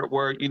guys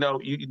were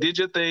you did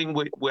your thing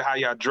with how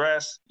y'all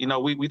dress.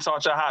 We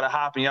taught y'all how to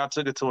hop and y'all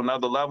took it to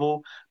another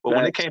level. But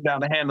when it came down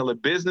to handling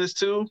business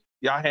too,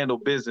 y'all handle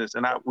business,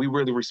 and we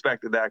really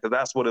respected that because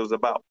that's what it was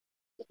about.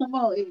 Come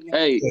on,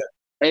 Hey,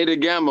 Ada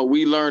Gamma,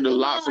 we learned a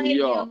lot from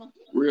y'all.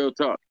 Real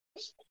talk.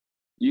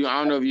 I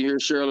don't know if you hear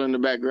Cheryl in the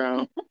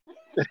background.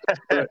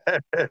 Yeah,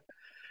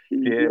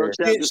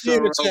 she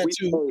in the chat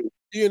too.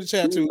 She in the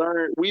chat too.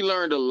 We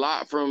learned a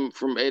lot from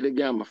Ada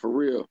Gamma for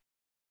real.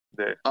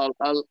 Yeah.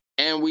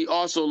 And we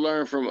also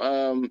learned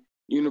from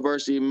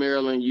University of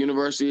Maryland,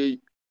 University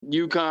of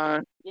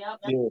UConn. Yep.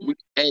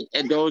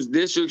 At those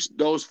districts,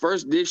 those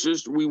first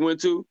districts we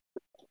went to,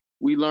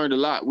 we learned a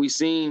lot. We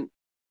seen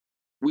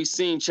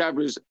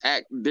chapters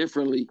act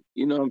differently,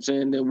 you know what I'm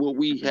saying, than what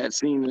we had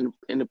seen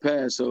in the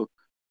past. So,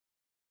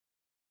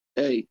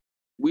 hey,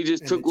 we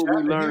just took what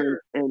we learned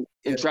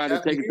and tried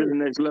to take it to the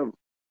next level.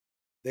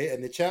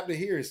 And the chapter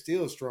here is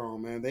still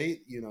strong, man.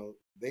 They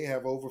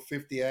have over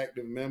 50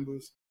 active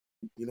members.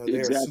 You know,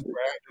 they're super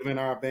active in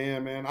our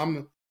band, man.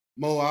 I'm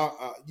Mo.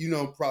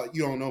 Probably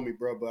you don't know me,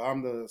 bro, but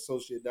I'm the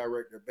associate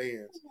director of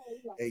bands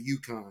at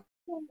UConn.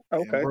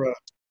 Okay, and, bro,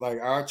 like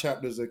our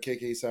chapters at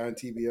KK Psi and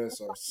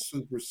TBS are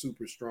super,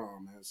 super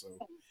strong, man. So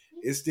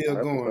it's still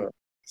going.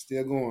 It's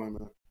still going,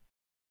 man.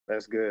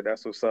 That's good.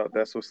 That's what's up.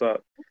 That's what's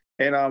up.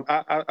 And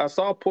I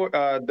saw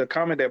the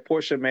comment that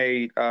Portia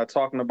made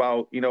talking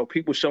about, you know,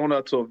 people showing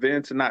up to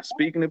events and not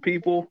speaking to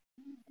people.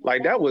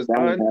 Like that was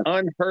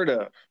unheard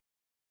of.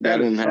 That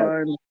is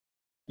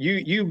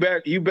you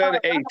better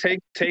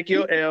take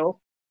your L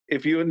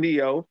if you're a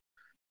Neo,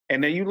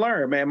 and then you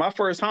learn, man. My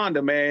first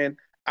Honda, man,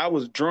 I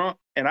was drunk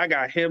and I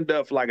got hemmed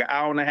up for like an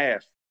hour and a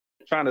half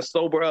trying to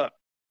sober up.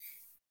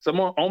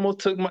 Someone almost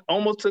took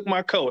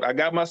my coat. I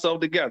got myself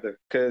together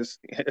because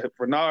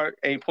Bernard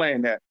ain't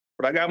playing that.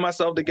 But I got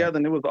myself together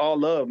and it was all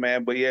love,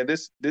 man. But yeah,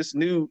 this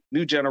new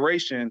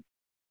generation,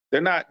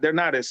 they're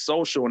not as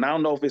social. And I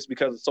don't know if it's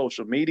because of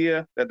social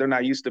media that they're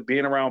not used to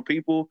being around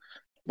people.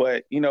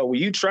 But you know, when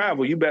you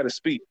travel, you better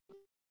speak.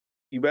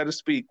 You better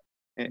speak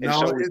and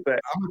show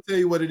respect. I'm gonna tell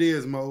you what it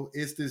is, Mo.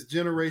 It's this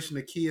generation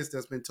of kids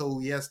that's been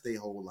told yes their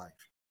whole life.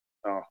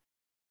 Oh.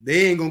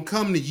 They ain't gonna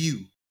come to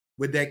you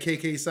with that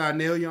KK Psi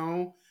nail you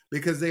on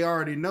because they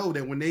already know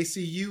that when they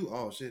see you,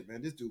 oh shit,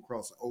 man, this dude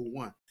crossed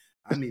 01.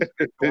 I need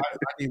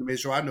to make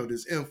sure I know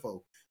this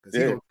info because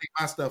he's gonna take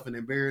my stuff and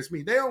embarrass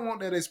me. They don't want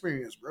that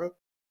experience, bro.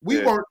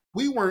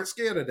 We weren't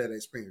scared of that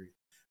experience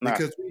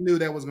because we knew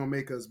that was gonna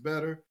make us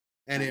better,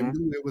 and it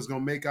knew it was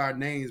gonna make our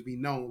names be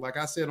known. Like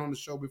I said on the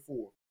show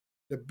before,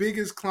 the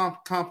biggest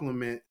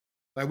compliment,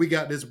 like we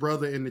got this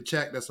brother in the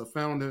chat that's a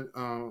founder,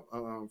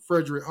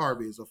 Frederick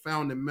Harvey is a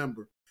founding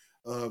member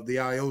of the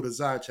Iota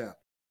Xi chapter.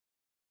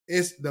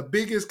 It's the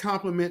biggest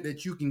compliment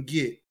that you can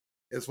get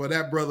is for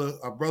that brother,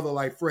 a brother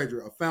like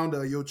Frederick, a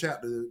founder of your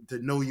chapter, to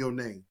know your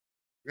name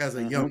as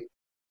a young.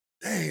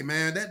 Dang,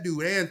 man, that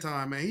dude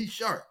Anton, man, he's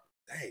sharp.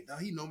 Dang, no,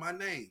 he know my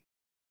name.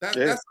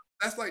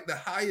 That's like the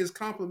highest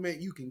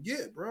compliment you can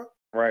get, bro.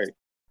 Right.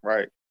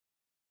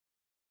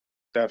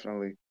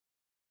 Definitely.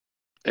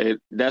 Hey,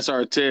 that's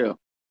our tale.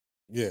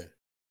 Yeah.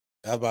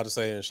 I was about to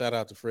say, and shout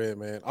out to Fred,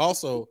 man.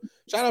 Also,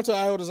 shout out to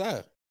Iota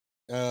Xi.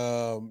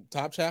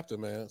 Top chapter,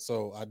 man.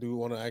 So I do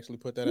want to actually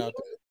put that out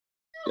there.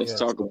 Let's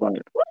talk about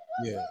it.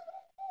 Yeah.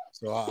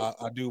 So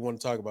I do want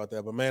to talk about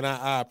that. But man,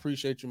 I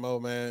appreciate you, Mo,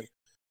 man.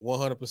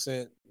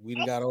 100%. We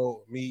done got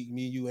old. Me,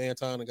 you,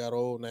 Anton, and got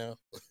old now.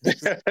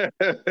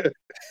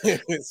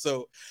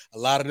 So a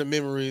lot of the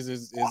memories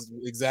is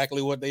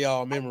exactly what they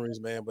are, memories,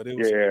 man. But it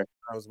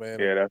was man.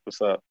 Yeah, that's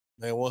what's up.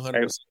 Man,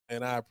 100%.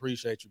 And I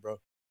appreciate you, bro.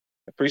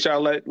 Appreciate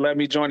y'all let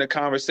me join the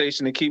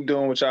conversation and keep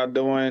doing what y'all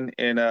doing.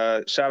 And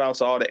shout out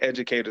to all the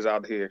educators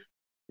out here.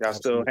 Y'all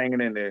still hanging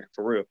in there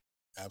for real.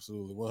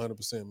 Absolutely.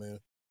 100%, man.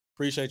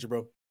 Appreciate you,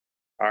 bro.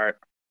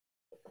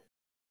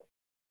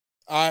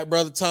 All right,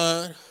 brother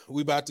Ton.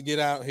 We about to get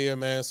out here,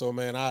 man. So,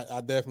 man, I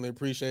definitely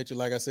appreciate you.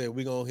 Like I said,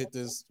 we're gonna hit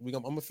this. I'm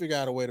gonna figure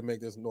out a way to make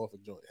this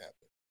Norfolk joint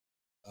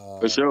happen.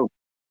 For sure.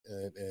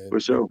 For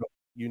sure.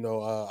 You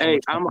know, hey,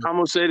 I'm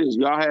gonna say this.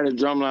 Y'all had a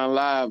Drumline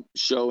Live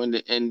show and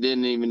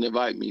didn't even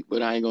invite me,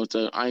 but I ain't gonna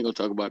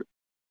talk about it.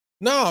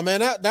 No, man,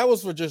 that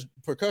was for just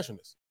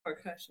percussionists.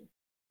 Percussion.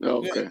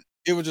 Okay. Yeah,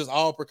 it was just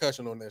all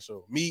percussion on that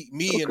show. Me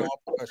and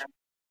all percussion.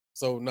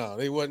 So no,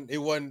 it wasn't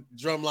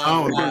Drumline. I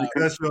was about to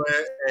cut you out.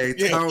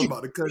 Hey, I was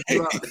about to cut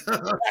you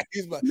out.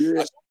 He's like,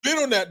 I been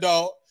on that,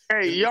 dog.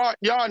 Hey,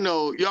 y'all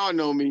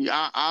know me.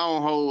 I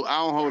don't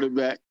hold it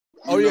back.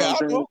 Oh yeah,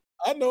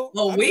 I know.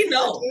 Oh, we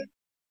know.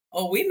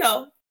 Oh, we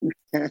know.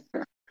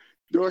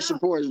 Door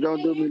supports,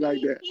 don't do me like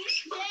that.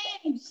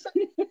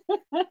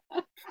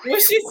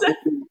 What she said?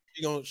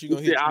 She gonna hit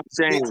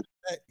you.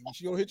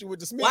 She gonna hit you with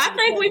the Smith. Well, I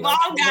think we've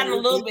all gotten a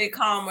little bit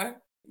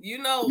calmer. You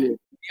know,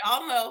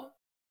 y'all know.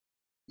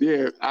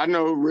 Yeah, I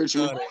know,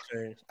 Richmond.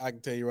 I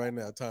can tell you right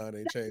now, time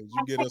ain't changed.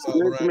 You get us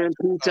all around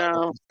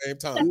P-Town. Same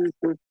time.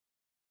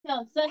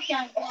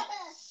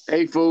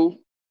 Hey, fool.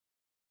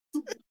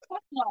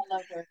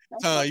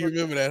 Tom, you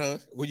remember that, huh?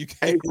 When you came.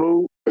 Hey,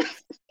 fool.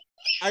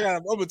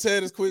 I'm gonna tell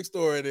this quick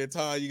story, and then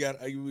Tom,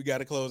 we got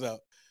to close out.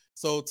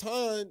 So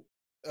Tom,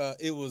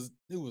 it was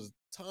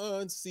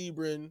Tom,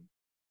 Sebring,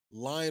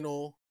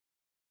 Lionel,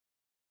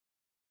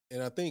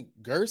 and I think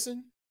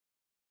Gerson,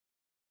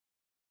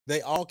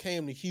 they all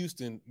came to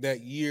Houston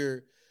that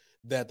year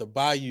that the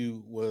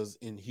Bayou was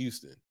in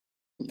Houston.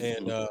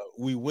 And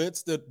we went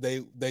to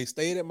they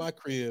stayed at my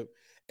crib,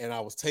 and I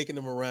was taking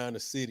them around the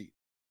city.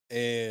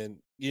 And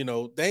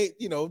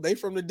they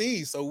from the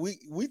D, so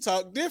we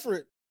talk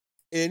different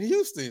in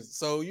Houston.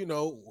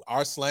 So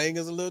our slang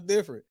is a little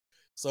different.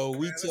 So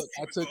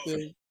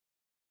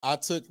I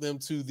took them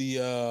to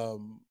the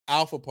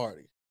Alpha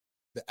party,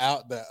 the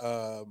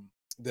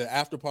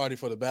after party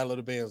for the Battle of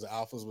the Bands. The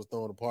Alphas was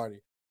throwing a party,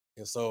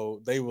 and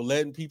so they were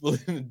letting people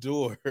in the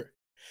door,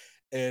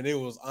 and it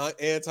was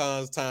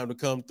Anton's time to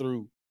come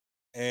through.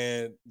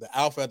 And the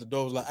Alpha at the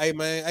door was like, "Hey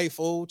man, hey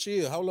fool,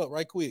 chill, hold up,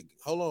 right quick,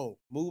 hold on,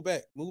 move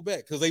back,"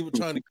 because they were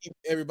trying to keep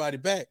everybody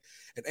back.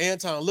 And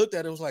Anton looked at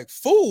it and was like,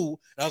 "Fool,"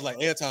 and I was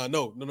like, "Anton,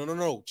 no,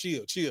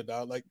 chill,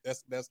 dog. Like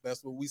that's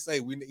what we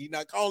say. He's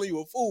not calling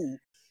you a fool.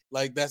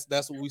 Like that's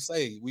what we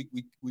say.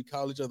 We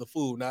call each other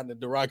fool, not in a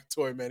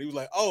derogatory manner." He was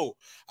like, "Oh,"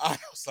 I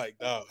was like,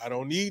 "Dog, I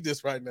don't need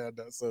this right now,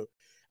 dog." So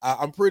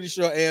I'm pretty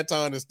sure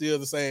Anton is still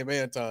the same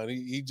Anton.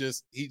 He in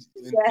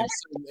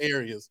certain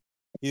areas.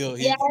 He'll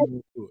do it.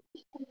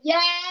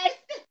 Yes.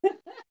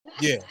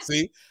 Yeah,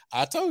 see,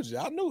 I told you,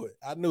 I knew it.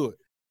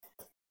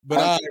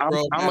 But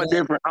I'm a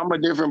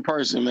different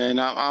person, man.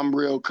 I'm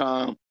real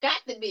calm.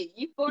 Got to be.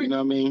 You know what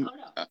I mean?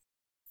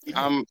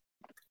 I'm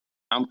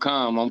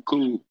calm. I'm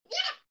cool,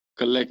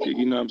 collected.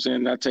 You know what I'm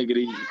saying? I take it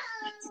easy.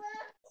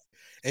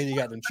 And you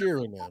got them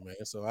cheering now,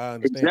 man. So I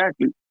understand.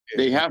 Exactly.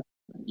 Yeah.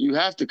 You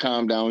have to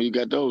calm down when you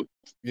got those.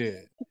 Yeah.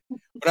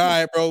 But all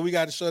right, bro, we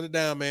got to shut it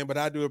down, man. But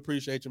I do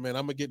appreciate you, man.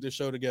 I'm gonna get this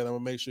show together. I'm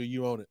gonna make sure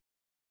you own it.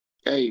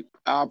 Hey,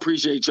 I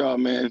appreciate y'all,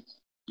 man.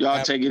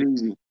 Y'all take it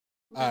easy.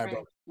 All right,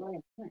 bro.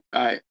 All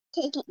right.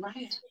 Take it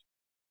right.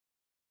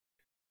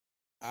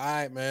 All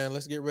right, man.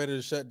 Let's get ready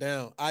to shut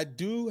down. I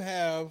did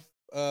have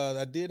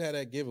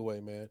that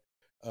giveaway, man,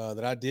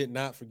 that I did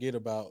not forget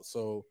about.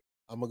 So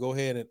I'm gonna go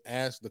ahead and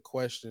ask the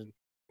question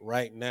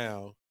right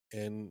now.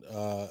 And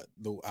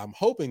I'm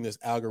hoping this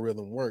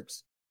algorithm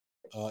works.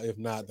 If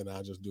not, then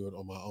I'll just do it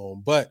on my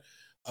own. But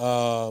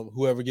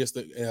whoever gets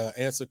the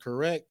answer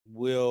correct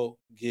will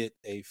get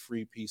a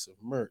free piece of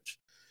merch.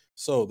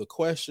 So the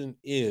question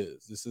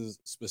is, this is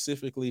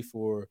specifically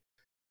for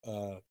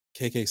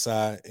KK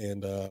Psi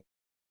and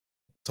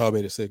Tau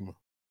Beta Sigma.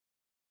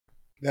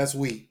 That's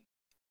weak.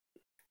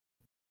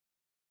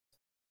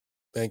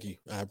 Thank you.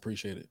 I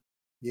appreciate it.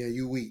 Yeah,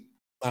 you weak.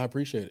 I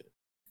appreciate it.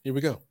 Here we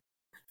go.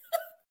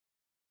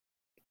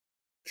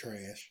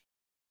 Trash.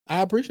 I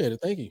appreciate it.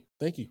 Thank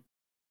you.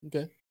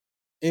 Okay.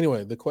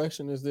 Anyway, the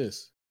question is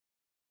this: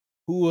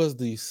 who was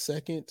the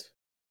second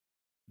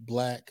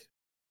Black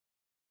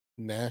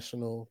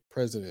national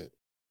president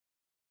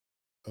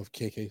of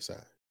KK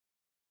Psi?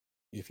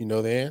 If you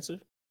know the answer,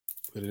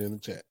 put it in the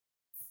chat.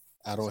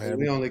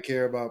 We only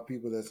care about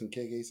people that's in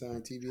KK Psi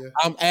and TBS.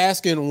 I'm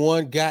asking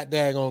one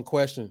goddamn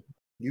question.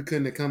 You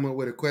couldn't have come up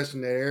with a question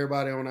that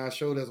everybody on our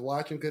show that's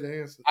watching could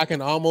answer. I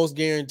can almost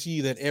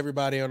guarantee that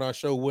everybody on our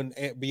show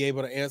wouldn't be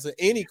able to answer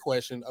any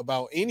question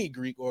about any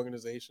Greek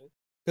organization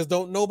because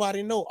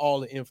nobody know all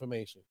the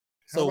information.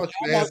 How about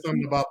you ask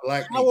something about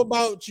Black people? How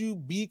about you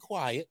be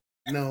quiet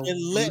and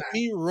let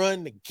me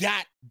run the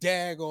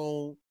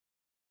goddamn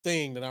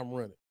thing that I'm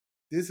running?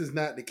 This is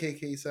not the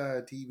KK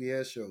Psi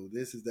TBS show.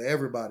 This is the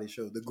everybody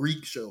show, the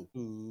Greek show.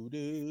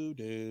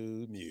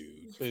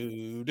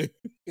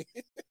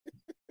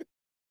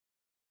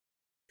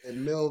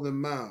 And Melvin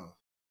Miles.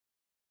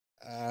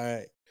 All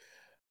right.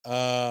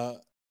 So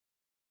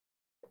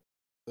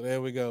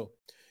there we go.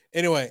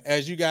 Anyway,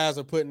 as you guys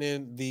are putting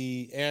in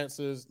the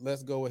answers,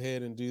 let's go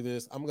ahead and do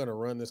this. I'm gonna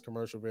run this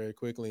commercial very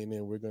quickly, and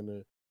then we're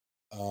gonna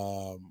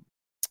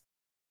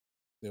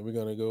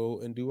go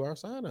and do our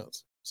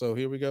sign-outs. So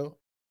here we go.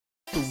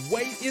 The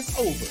wait is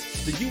over.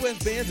 The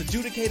U.S. Bands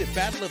Adjudicated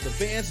Battle of the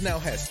Bands now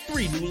has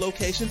 3 new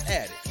locations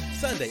added.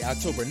 Sunday,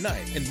 October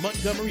 9th in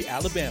Montgomery,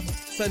 Alabama.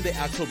 Sunday,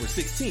 October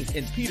 16th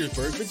in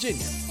Petersburg,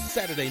 Virginia.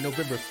 Saturday,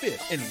 November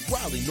 5th in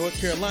Raleigh, North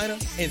Carolina.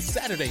 And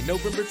Saturday,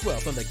 November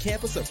 12th on the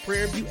campus of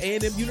Prairie View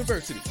A&M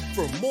University.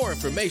 For more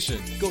information,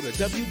 go to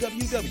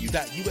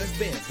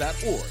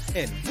www.usbands.org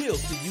and we'll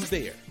see you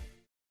there.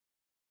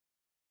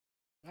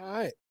 All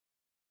right.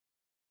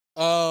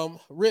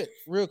 Rick,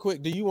 real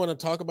quick, do you want to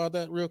talk about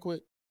that real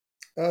quick?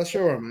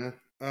 Sure, man.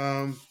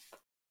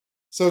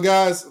 So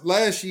guys,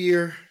 last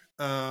year,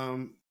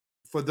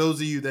 for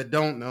those of you that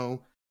don't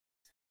know,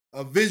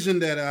 a vision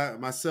that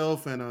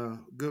myself and a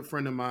good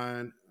friend of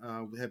mine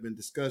have been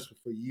discussing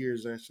for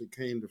years actually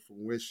came to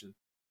fruition.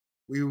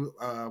 We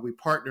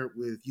partnered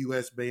with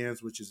US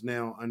Bands, which is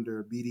now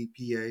under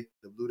BDPA,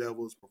 the Blue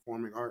Devils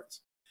Performing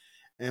Arts,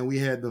 and we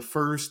had the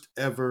first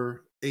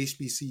ever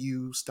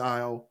HBCU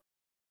style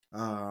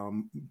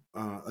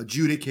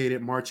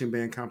adjudicated marching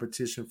band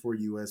competition for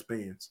U.S.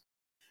 Bands.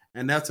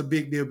 And that's a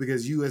big deal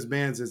because U.S.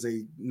 Bands is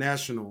a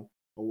national,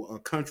 a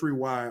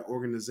countrywide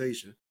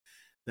organization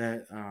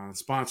that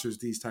sponsors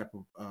these type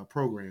of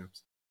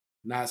programs.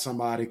 Not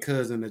somebody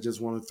cousin that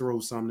just want to throw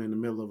something in the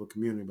middle of a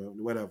community, but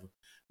whatever.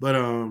 But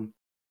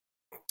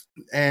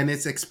and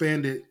it's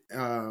expanded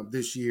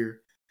this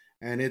year,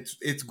 and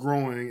it's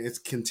growing. It's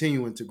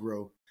continuing to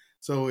grow.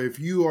 So if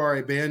you are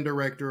a band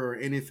director or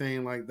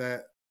anything like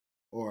that,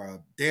 or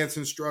a dance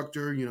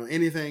instructor,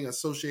 anything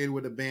associated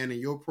with a band, and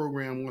your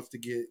program wants to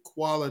get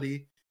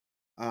quality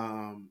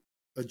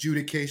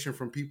adjudication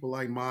from people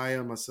like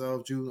Maya,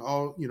 myself, June,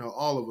 all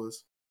of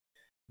us,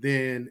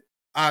 then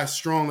I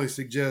strongly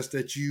suggest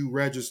that you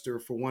register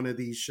for one of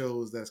these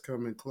shows that's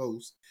coming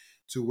close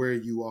to where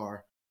you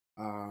are.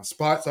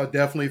 Spots are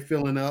definitely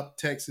filling up.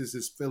 Texas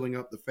is filling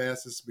up the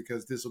fastest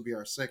because this will be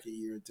our second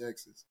year in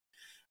Texas.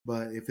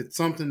 But if it's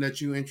something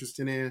that you're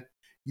interested in,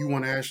 you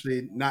want to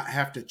actually not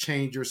have to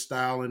change your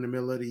style in the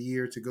middle of the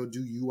year to go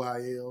do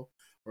UIL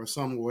or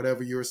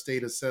whatever your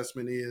state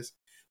assessment is,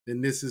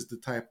 then this is the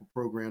type of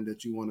program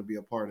that you want to be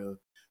a part of.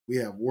 We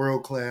have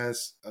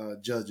world-class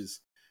judges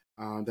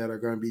that are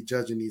going to be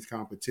judging these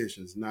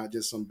competitions, not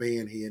just some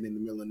band head in the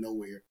middle of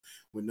nowhere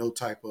with no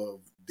type of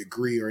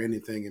degree or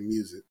anything in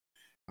music.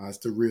 It's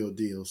the real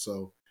deal.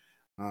 So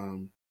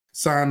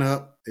sign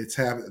up.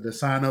 The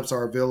sign-ups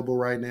are available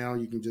right now.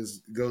 You can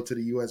just go to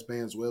the U.S.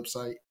 Band's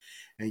website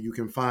and you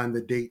can find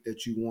the date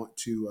that you want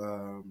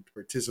to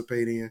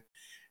participate in,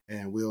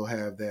 and we'll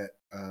have that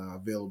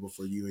available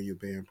for you and your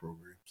band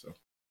program. So,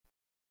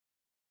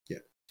 yeah.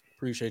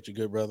 Appreciate you,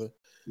 good brother.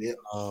 Yeah.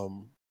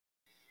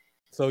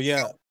 So,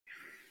 yeah,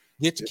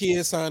 get your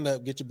kids signed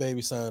up, get your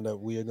baby signed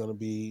up. We are going to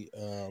be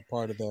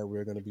part of that.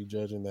 We're going to be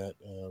judging that.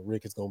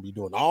 Rick is going to be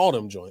doing all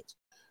them joints.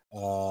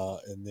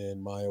 And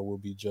then Maya will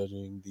be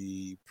judging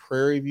the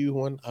Prairie View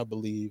one, I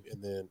believe.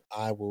 And then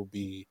I will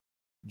be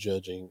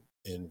judging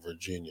in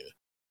Virginia.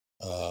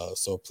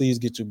 So please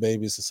get your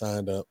babies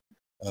signed up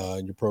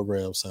and your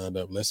program signed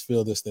up. Let's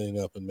fill this thing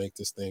up and make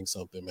this thing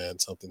something, man,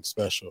 something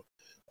special.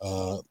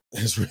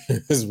 As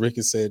Rick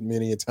has said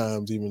many a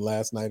times, even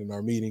last night in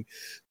our meeting,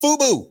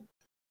 FUBU,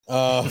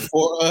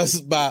 for us,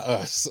 by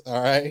us.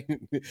 All right.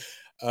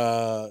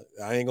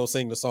 I ain't gonna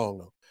sing the song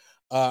though.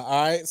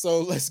 All right,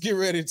 so let's get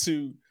ready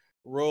to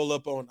roll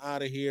up on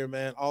out of here,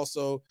 man.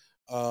 Also,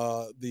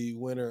 the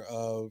winner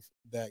of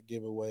that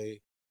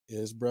giveaway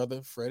is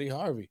brother Freddie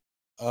Harvey.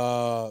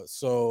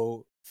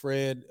 So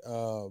Fred,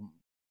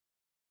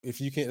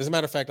 if you can, as a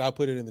matter of fact, I'll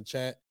put it in the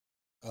chat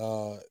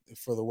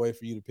for the way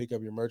for you to pick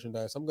up your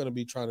merchandise. I'm going to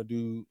be trying to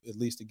do at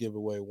least a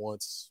giveaway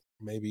once,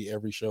 maybe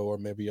every show or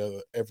maybe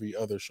every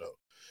other show.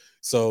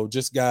 So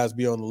just guys,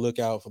 be on the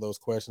lookout for those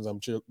questions. I'm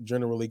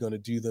generally going to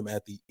do them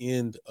at the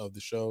end of the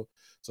show.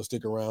 So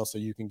stick around so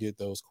you can get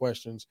those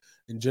questions.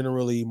 And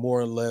generally, more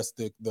or less,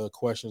 the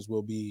questions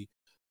will be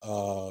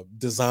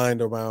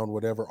designed around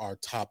whatever our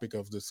topic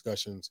of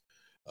discussions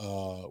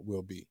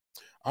will be.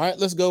 All right,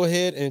 let's go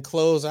ahead and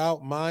close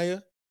out.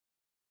 Maya,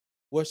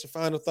 what's your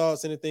final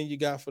thoughts? Anything you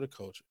got for the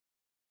culture?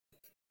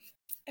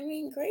 I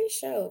mean, great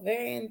show.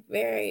 Very,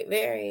 very,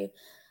 very,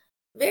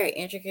 very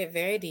intricate,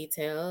 very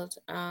detailed,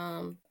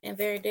 and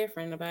very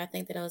different. But I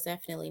think that it was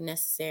definitely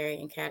necessary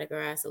and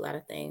categorized a lot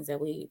of things that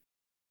we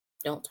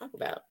don't talk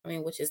about. I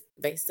mean, which is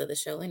the basis of the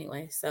show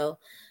anyway. So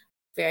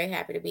very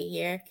happy to be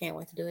here. Can't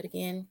wait to do it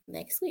again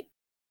next week.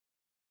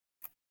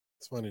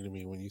 It's funny to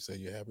me when you say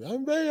you're happy.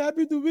 I'm very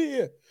happy to be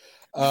here.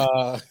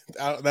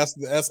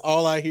 That's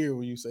all I hear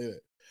when you say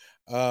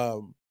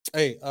that.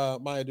 Hey,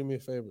 Maya, do me a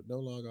favor.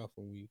 Don't log off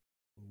when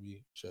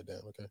we shut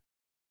down, okay?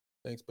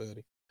 Thanks,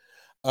 buddy.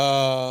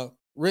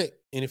 Rick,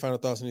 any final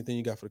thoughts? Anything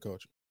you got for the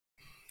culture?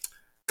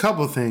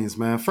 Couple things,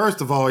 man. First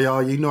of all,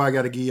 y'all, I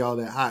got to give y'all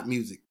that hot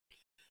music.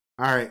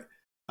 All right.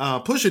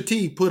 Pusha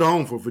T put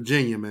on for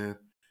Virginia, man.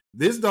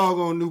 This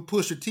doggone new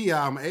Pusha T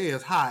album, A,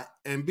 is hot,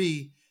 and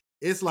B,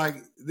 it's like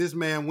this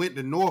man went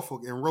to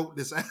Norfolk and wrote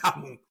this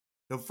album.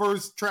 The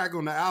first track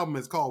on the album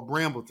is called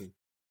Brambleton.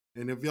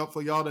 And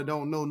for y'all that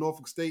don't know,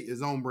 Norfolk State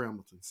is on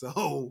Brambleton.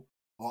 So,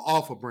 or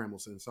off of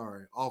Brambleton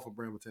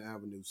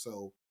Avenue.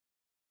 So,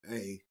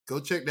 hey, go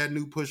check that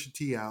new Pusha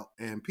T out.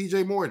 And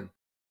PJ Morton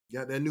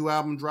got that new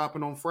album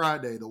dropping on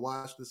Friday, the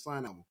Watch the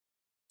Sun album.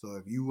 So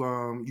if you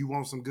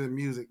want some good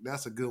music,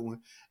 that's a good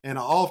one. And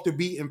an off the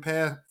beaten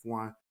path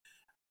one.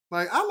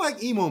 Like, I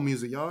like emo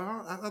music,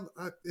 y'all.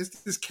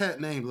 It's this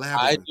cat named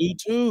Labyrinth. I do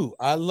too.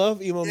 I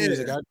love emo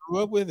music. I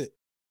grew up with it.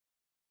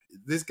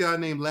 This guy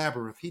named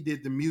Labyrinth, he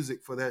did the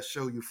music for that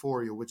show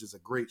Euphoria, which is a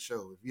great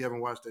show. If you haven't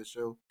watched that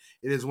show,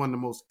 it is one of the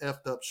most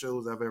effed up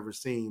shows I've ever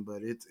seen,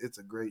 but it's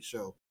a great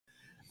show.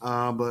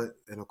 And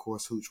of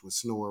course, Hooch would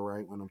snore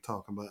right when I'm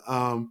talking. But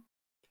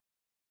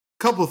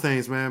couple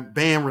things, man,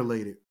 band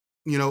related.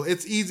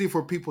 It's easy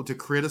for people to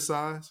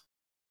criticize,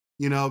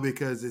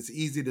 because it's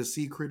easy to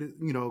see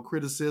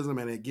criticism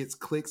and it gets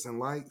clicks and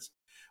likes.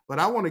 But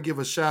I want to give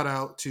a shout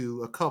out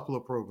to a couple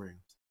of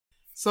programs.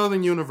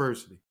 Southern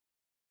University.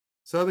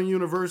 Southern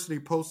University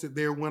posted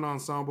their Wind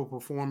Ensemble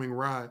performing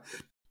Ride,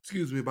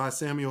 by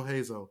Samuel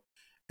Hazo,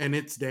 and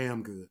it's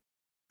damn good.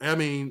 I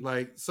mean,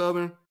 like,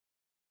 Southern,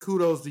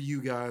 kudos to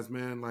you guys,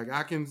 man. Like,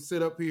 I can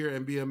sit up here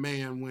and be a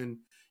man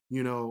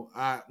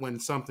when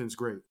something's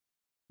great.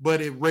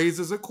 But it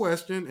raises a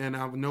question, and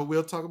I know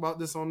we'll talk about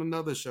this on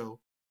another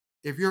show.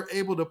 If you're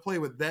able to play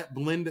with that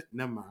blended,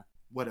 never mind,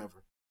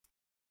 whatever.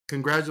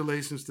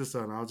 Congratulations to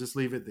Southern. I'll just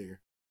leave it there.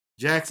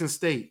 Jackson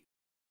State,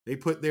 they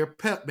put their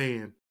pep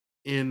band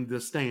in the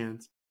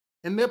stands,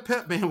 and their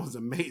pep band was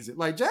amazing.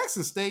 Like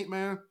Jackson State,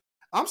 man,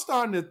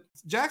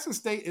 Jackson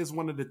State is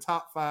one of the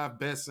top 5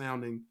 best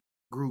sounding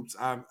groups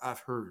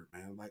I've heard,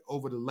 man, like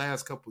over the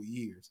last couple of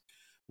years.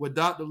 What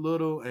Dr.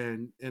 Little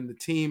and the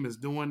team is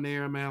doing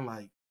there, man,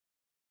 like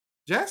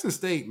Jackson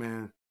State,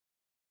 man,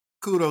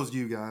 kudos to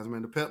you guys,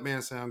 man. The pep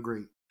band sound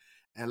great.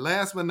 And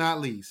last but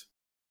not least,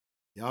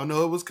 y'all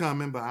know it was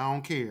coming, but I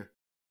don't care.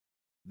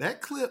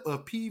 That clip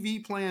of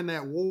PV playing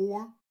that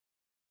War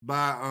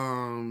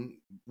by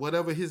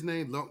whatever his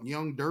name,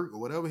 Young Dirt or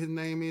whatever his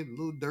name is,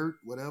 Little Dirt,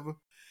 whatever.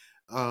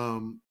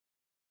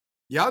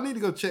 Y'all need to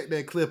go check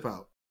that clip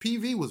out.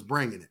 PV was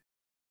bringing it.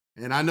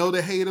 And I know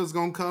the haters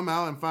gonna come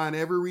out and find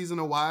every reason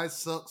why it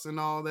sucks and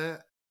all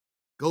that.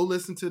 Go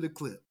listen to the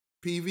clip.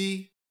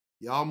 PV,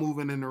 y'all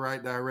moving in the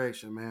right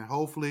direction, man.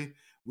 Hopefully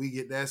we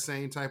get that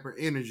same type of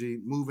energy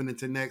moving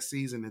into next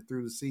season and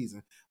through the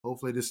season.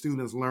 Hopefully the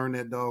students learn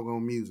that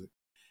doggone music.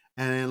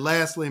 And then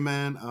lastly,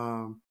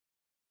 man,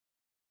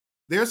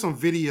 there's some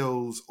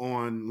videos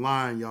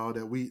online, y'all,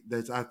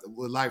 that I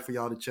would like for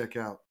y'all to check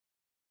out.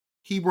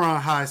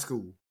 Hebron High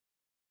School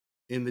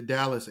in the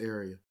Dallas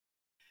area.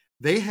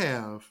 They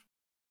have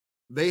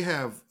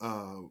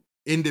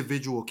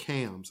individual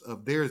cams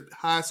of their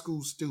high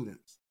school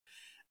students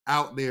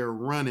out there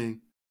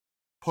running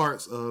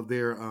parts of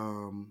their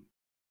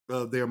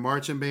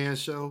marching band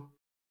show.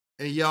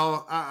 And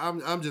y'all,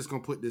 I'm just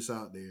gonna put this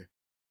out there.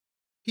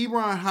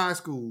 Hebron High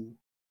School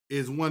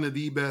is one of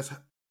the best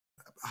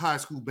high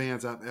school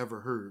bands I've ever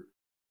heard.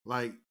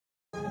 Like,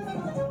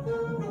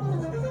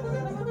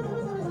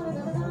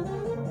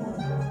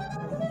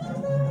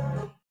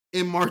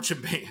 in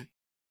marching band,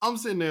 I'm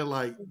sitting there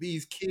like,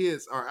 these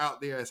kids are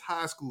out there as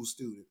high school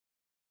students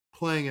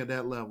playing at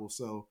that level.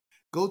 So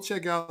go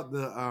check out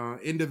the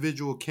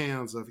individual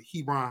cams of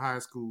Hebron High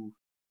School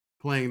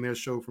playing their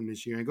show from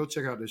this year, and go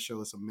check out this show.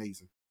 It's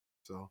amazing.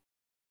 So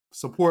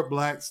support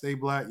Black, stay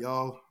Black,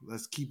 y'all.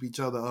 Let's keep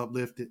each other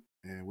uplifted,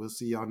 and we'll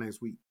see y'all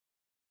next week.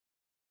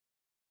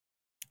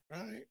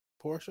 All right,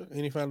 Portia,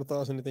 any final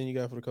thoughts? Anything you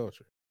got for the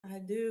culture? I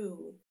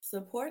do.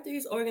 Support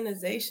these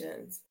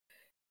organizations.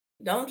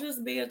 Don't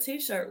just be a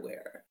t-shirt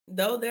wearer.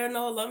 Though there are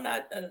no alumni,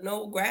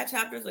 no grad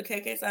chapters or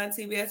KK Sign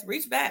TBS,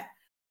 reach back.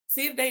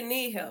 See if they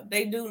need help.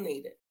 They do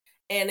need it.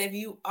 And if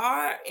you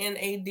are in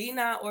a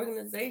D9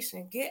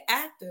 organization, get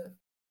active.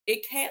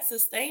 It can't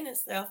sustain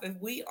itself if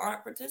we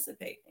aren't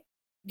participating.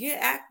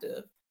 Get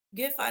active,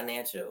 get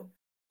financial,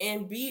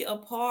 and be a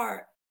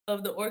part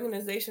of the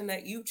organization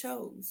that you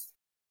chose.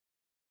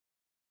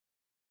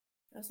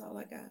 That's all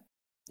I got.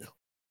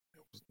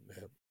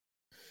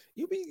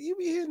 You be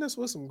hitting us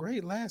with some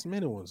great last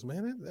minute ones,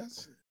 man.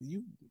 That's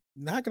you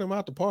knocking them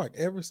out the park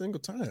every single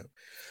time.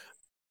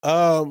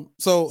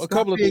 So a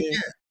couple of things.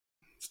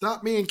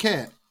 Stop being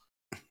cat.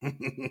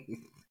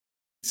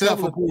 Except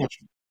for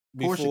Portia.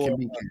 Portia can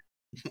be cat.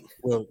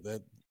 Well,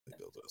 that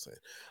goes without saying.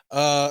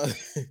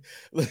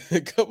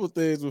 A couple of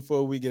things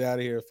before we get out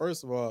of here.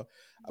 First of all,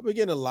 I've been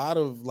getting a lot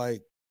of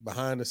like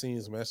behind the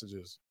scenes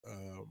messages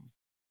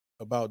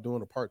about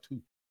doing a part 2.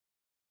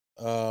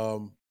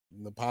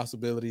 The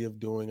possibility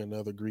of doing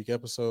another Greek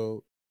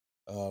episode,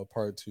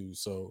 part 2.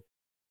 So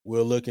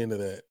we'll look into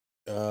that.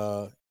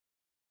 I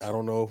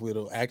don't know if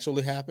it'll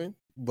actually happen,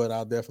 but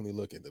I'll definitely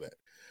look into that.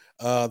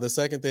 The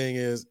second thing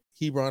is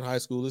Hebron High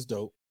School is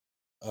dope.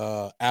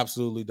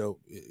 Absolutely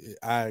dope.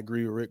 I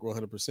agree with Rick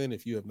 100%.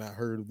 If you have not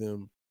heard of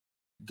them,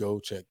 go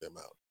check them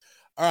out.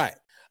 All right.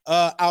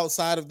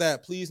 Outside of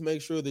that, please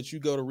make sure that you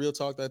go to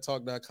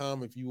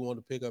realtalkthattalk.com. If you want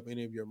to pick up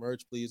any of your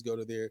merch, please go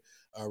to there.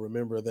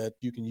 Remember that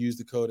you can use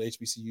the code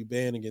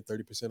HBCUBand and get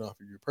 30% off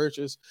of your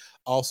purchase.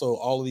 Also,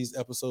 all of these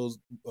episodes,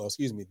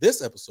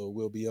 this episode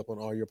will be up on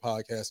all your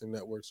podcasting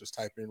networks. Just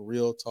type in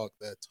Real Talk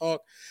That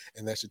Talk,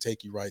 and that should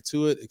take you right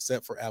to it,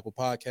 except for Apple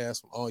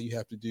Podcasts. All you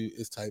have to do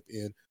is type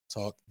in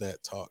Talk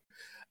That Talk.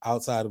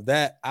 Outside of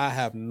that, I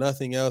have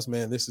nothing else,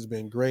 man. This has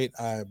been great.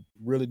 I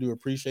really do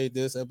appreciate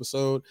this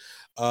episode.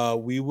 I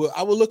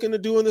will look into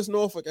doing this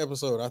Norfolk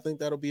episode. I think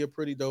that'll be a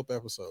pretty dope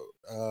episode.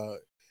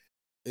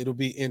 It'll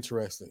be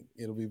interesting.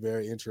 It'll be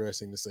very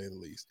interesting to say the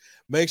least.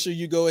 Make sure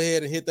you go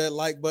ahead and hit that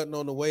like button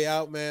on the way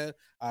out, man.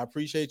 I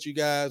appreciate you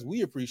guys.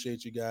 We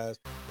appreciate you guys.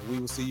 And we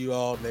will see you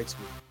all next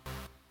week.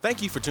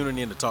 Thank you for tuning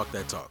in to Talk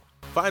That Talk.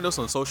 Find us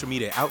on social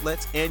media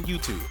outlets and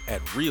YouTube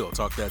at Real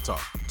Talk That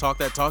Talk. Talk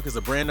That Talk is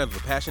a brand of the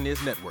Passion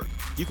Is Network.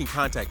 You can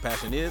contact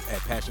Passion Is at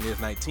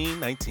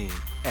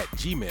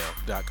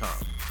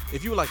passionis1919@gmail.com.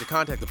 If you would like to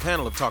contact the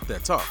panel of Talk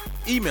That Talk,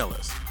 email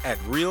us at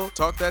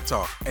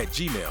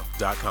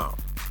realtalkthattalk@gmail.com.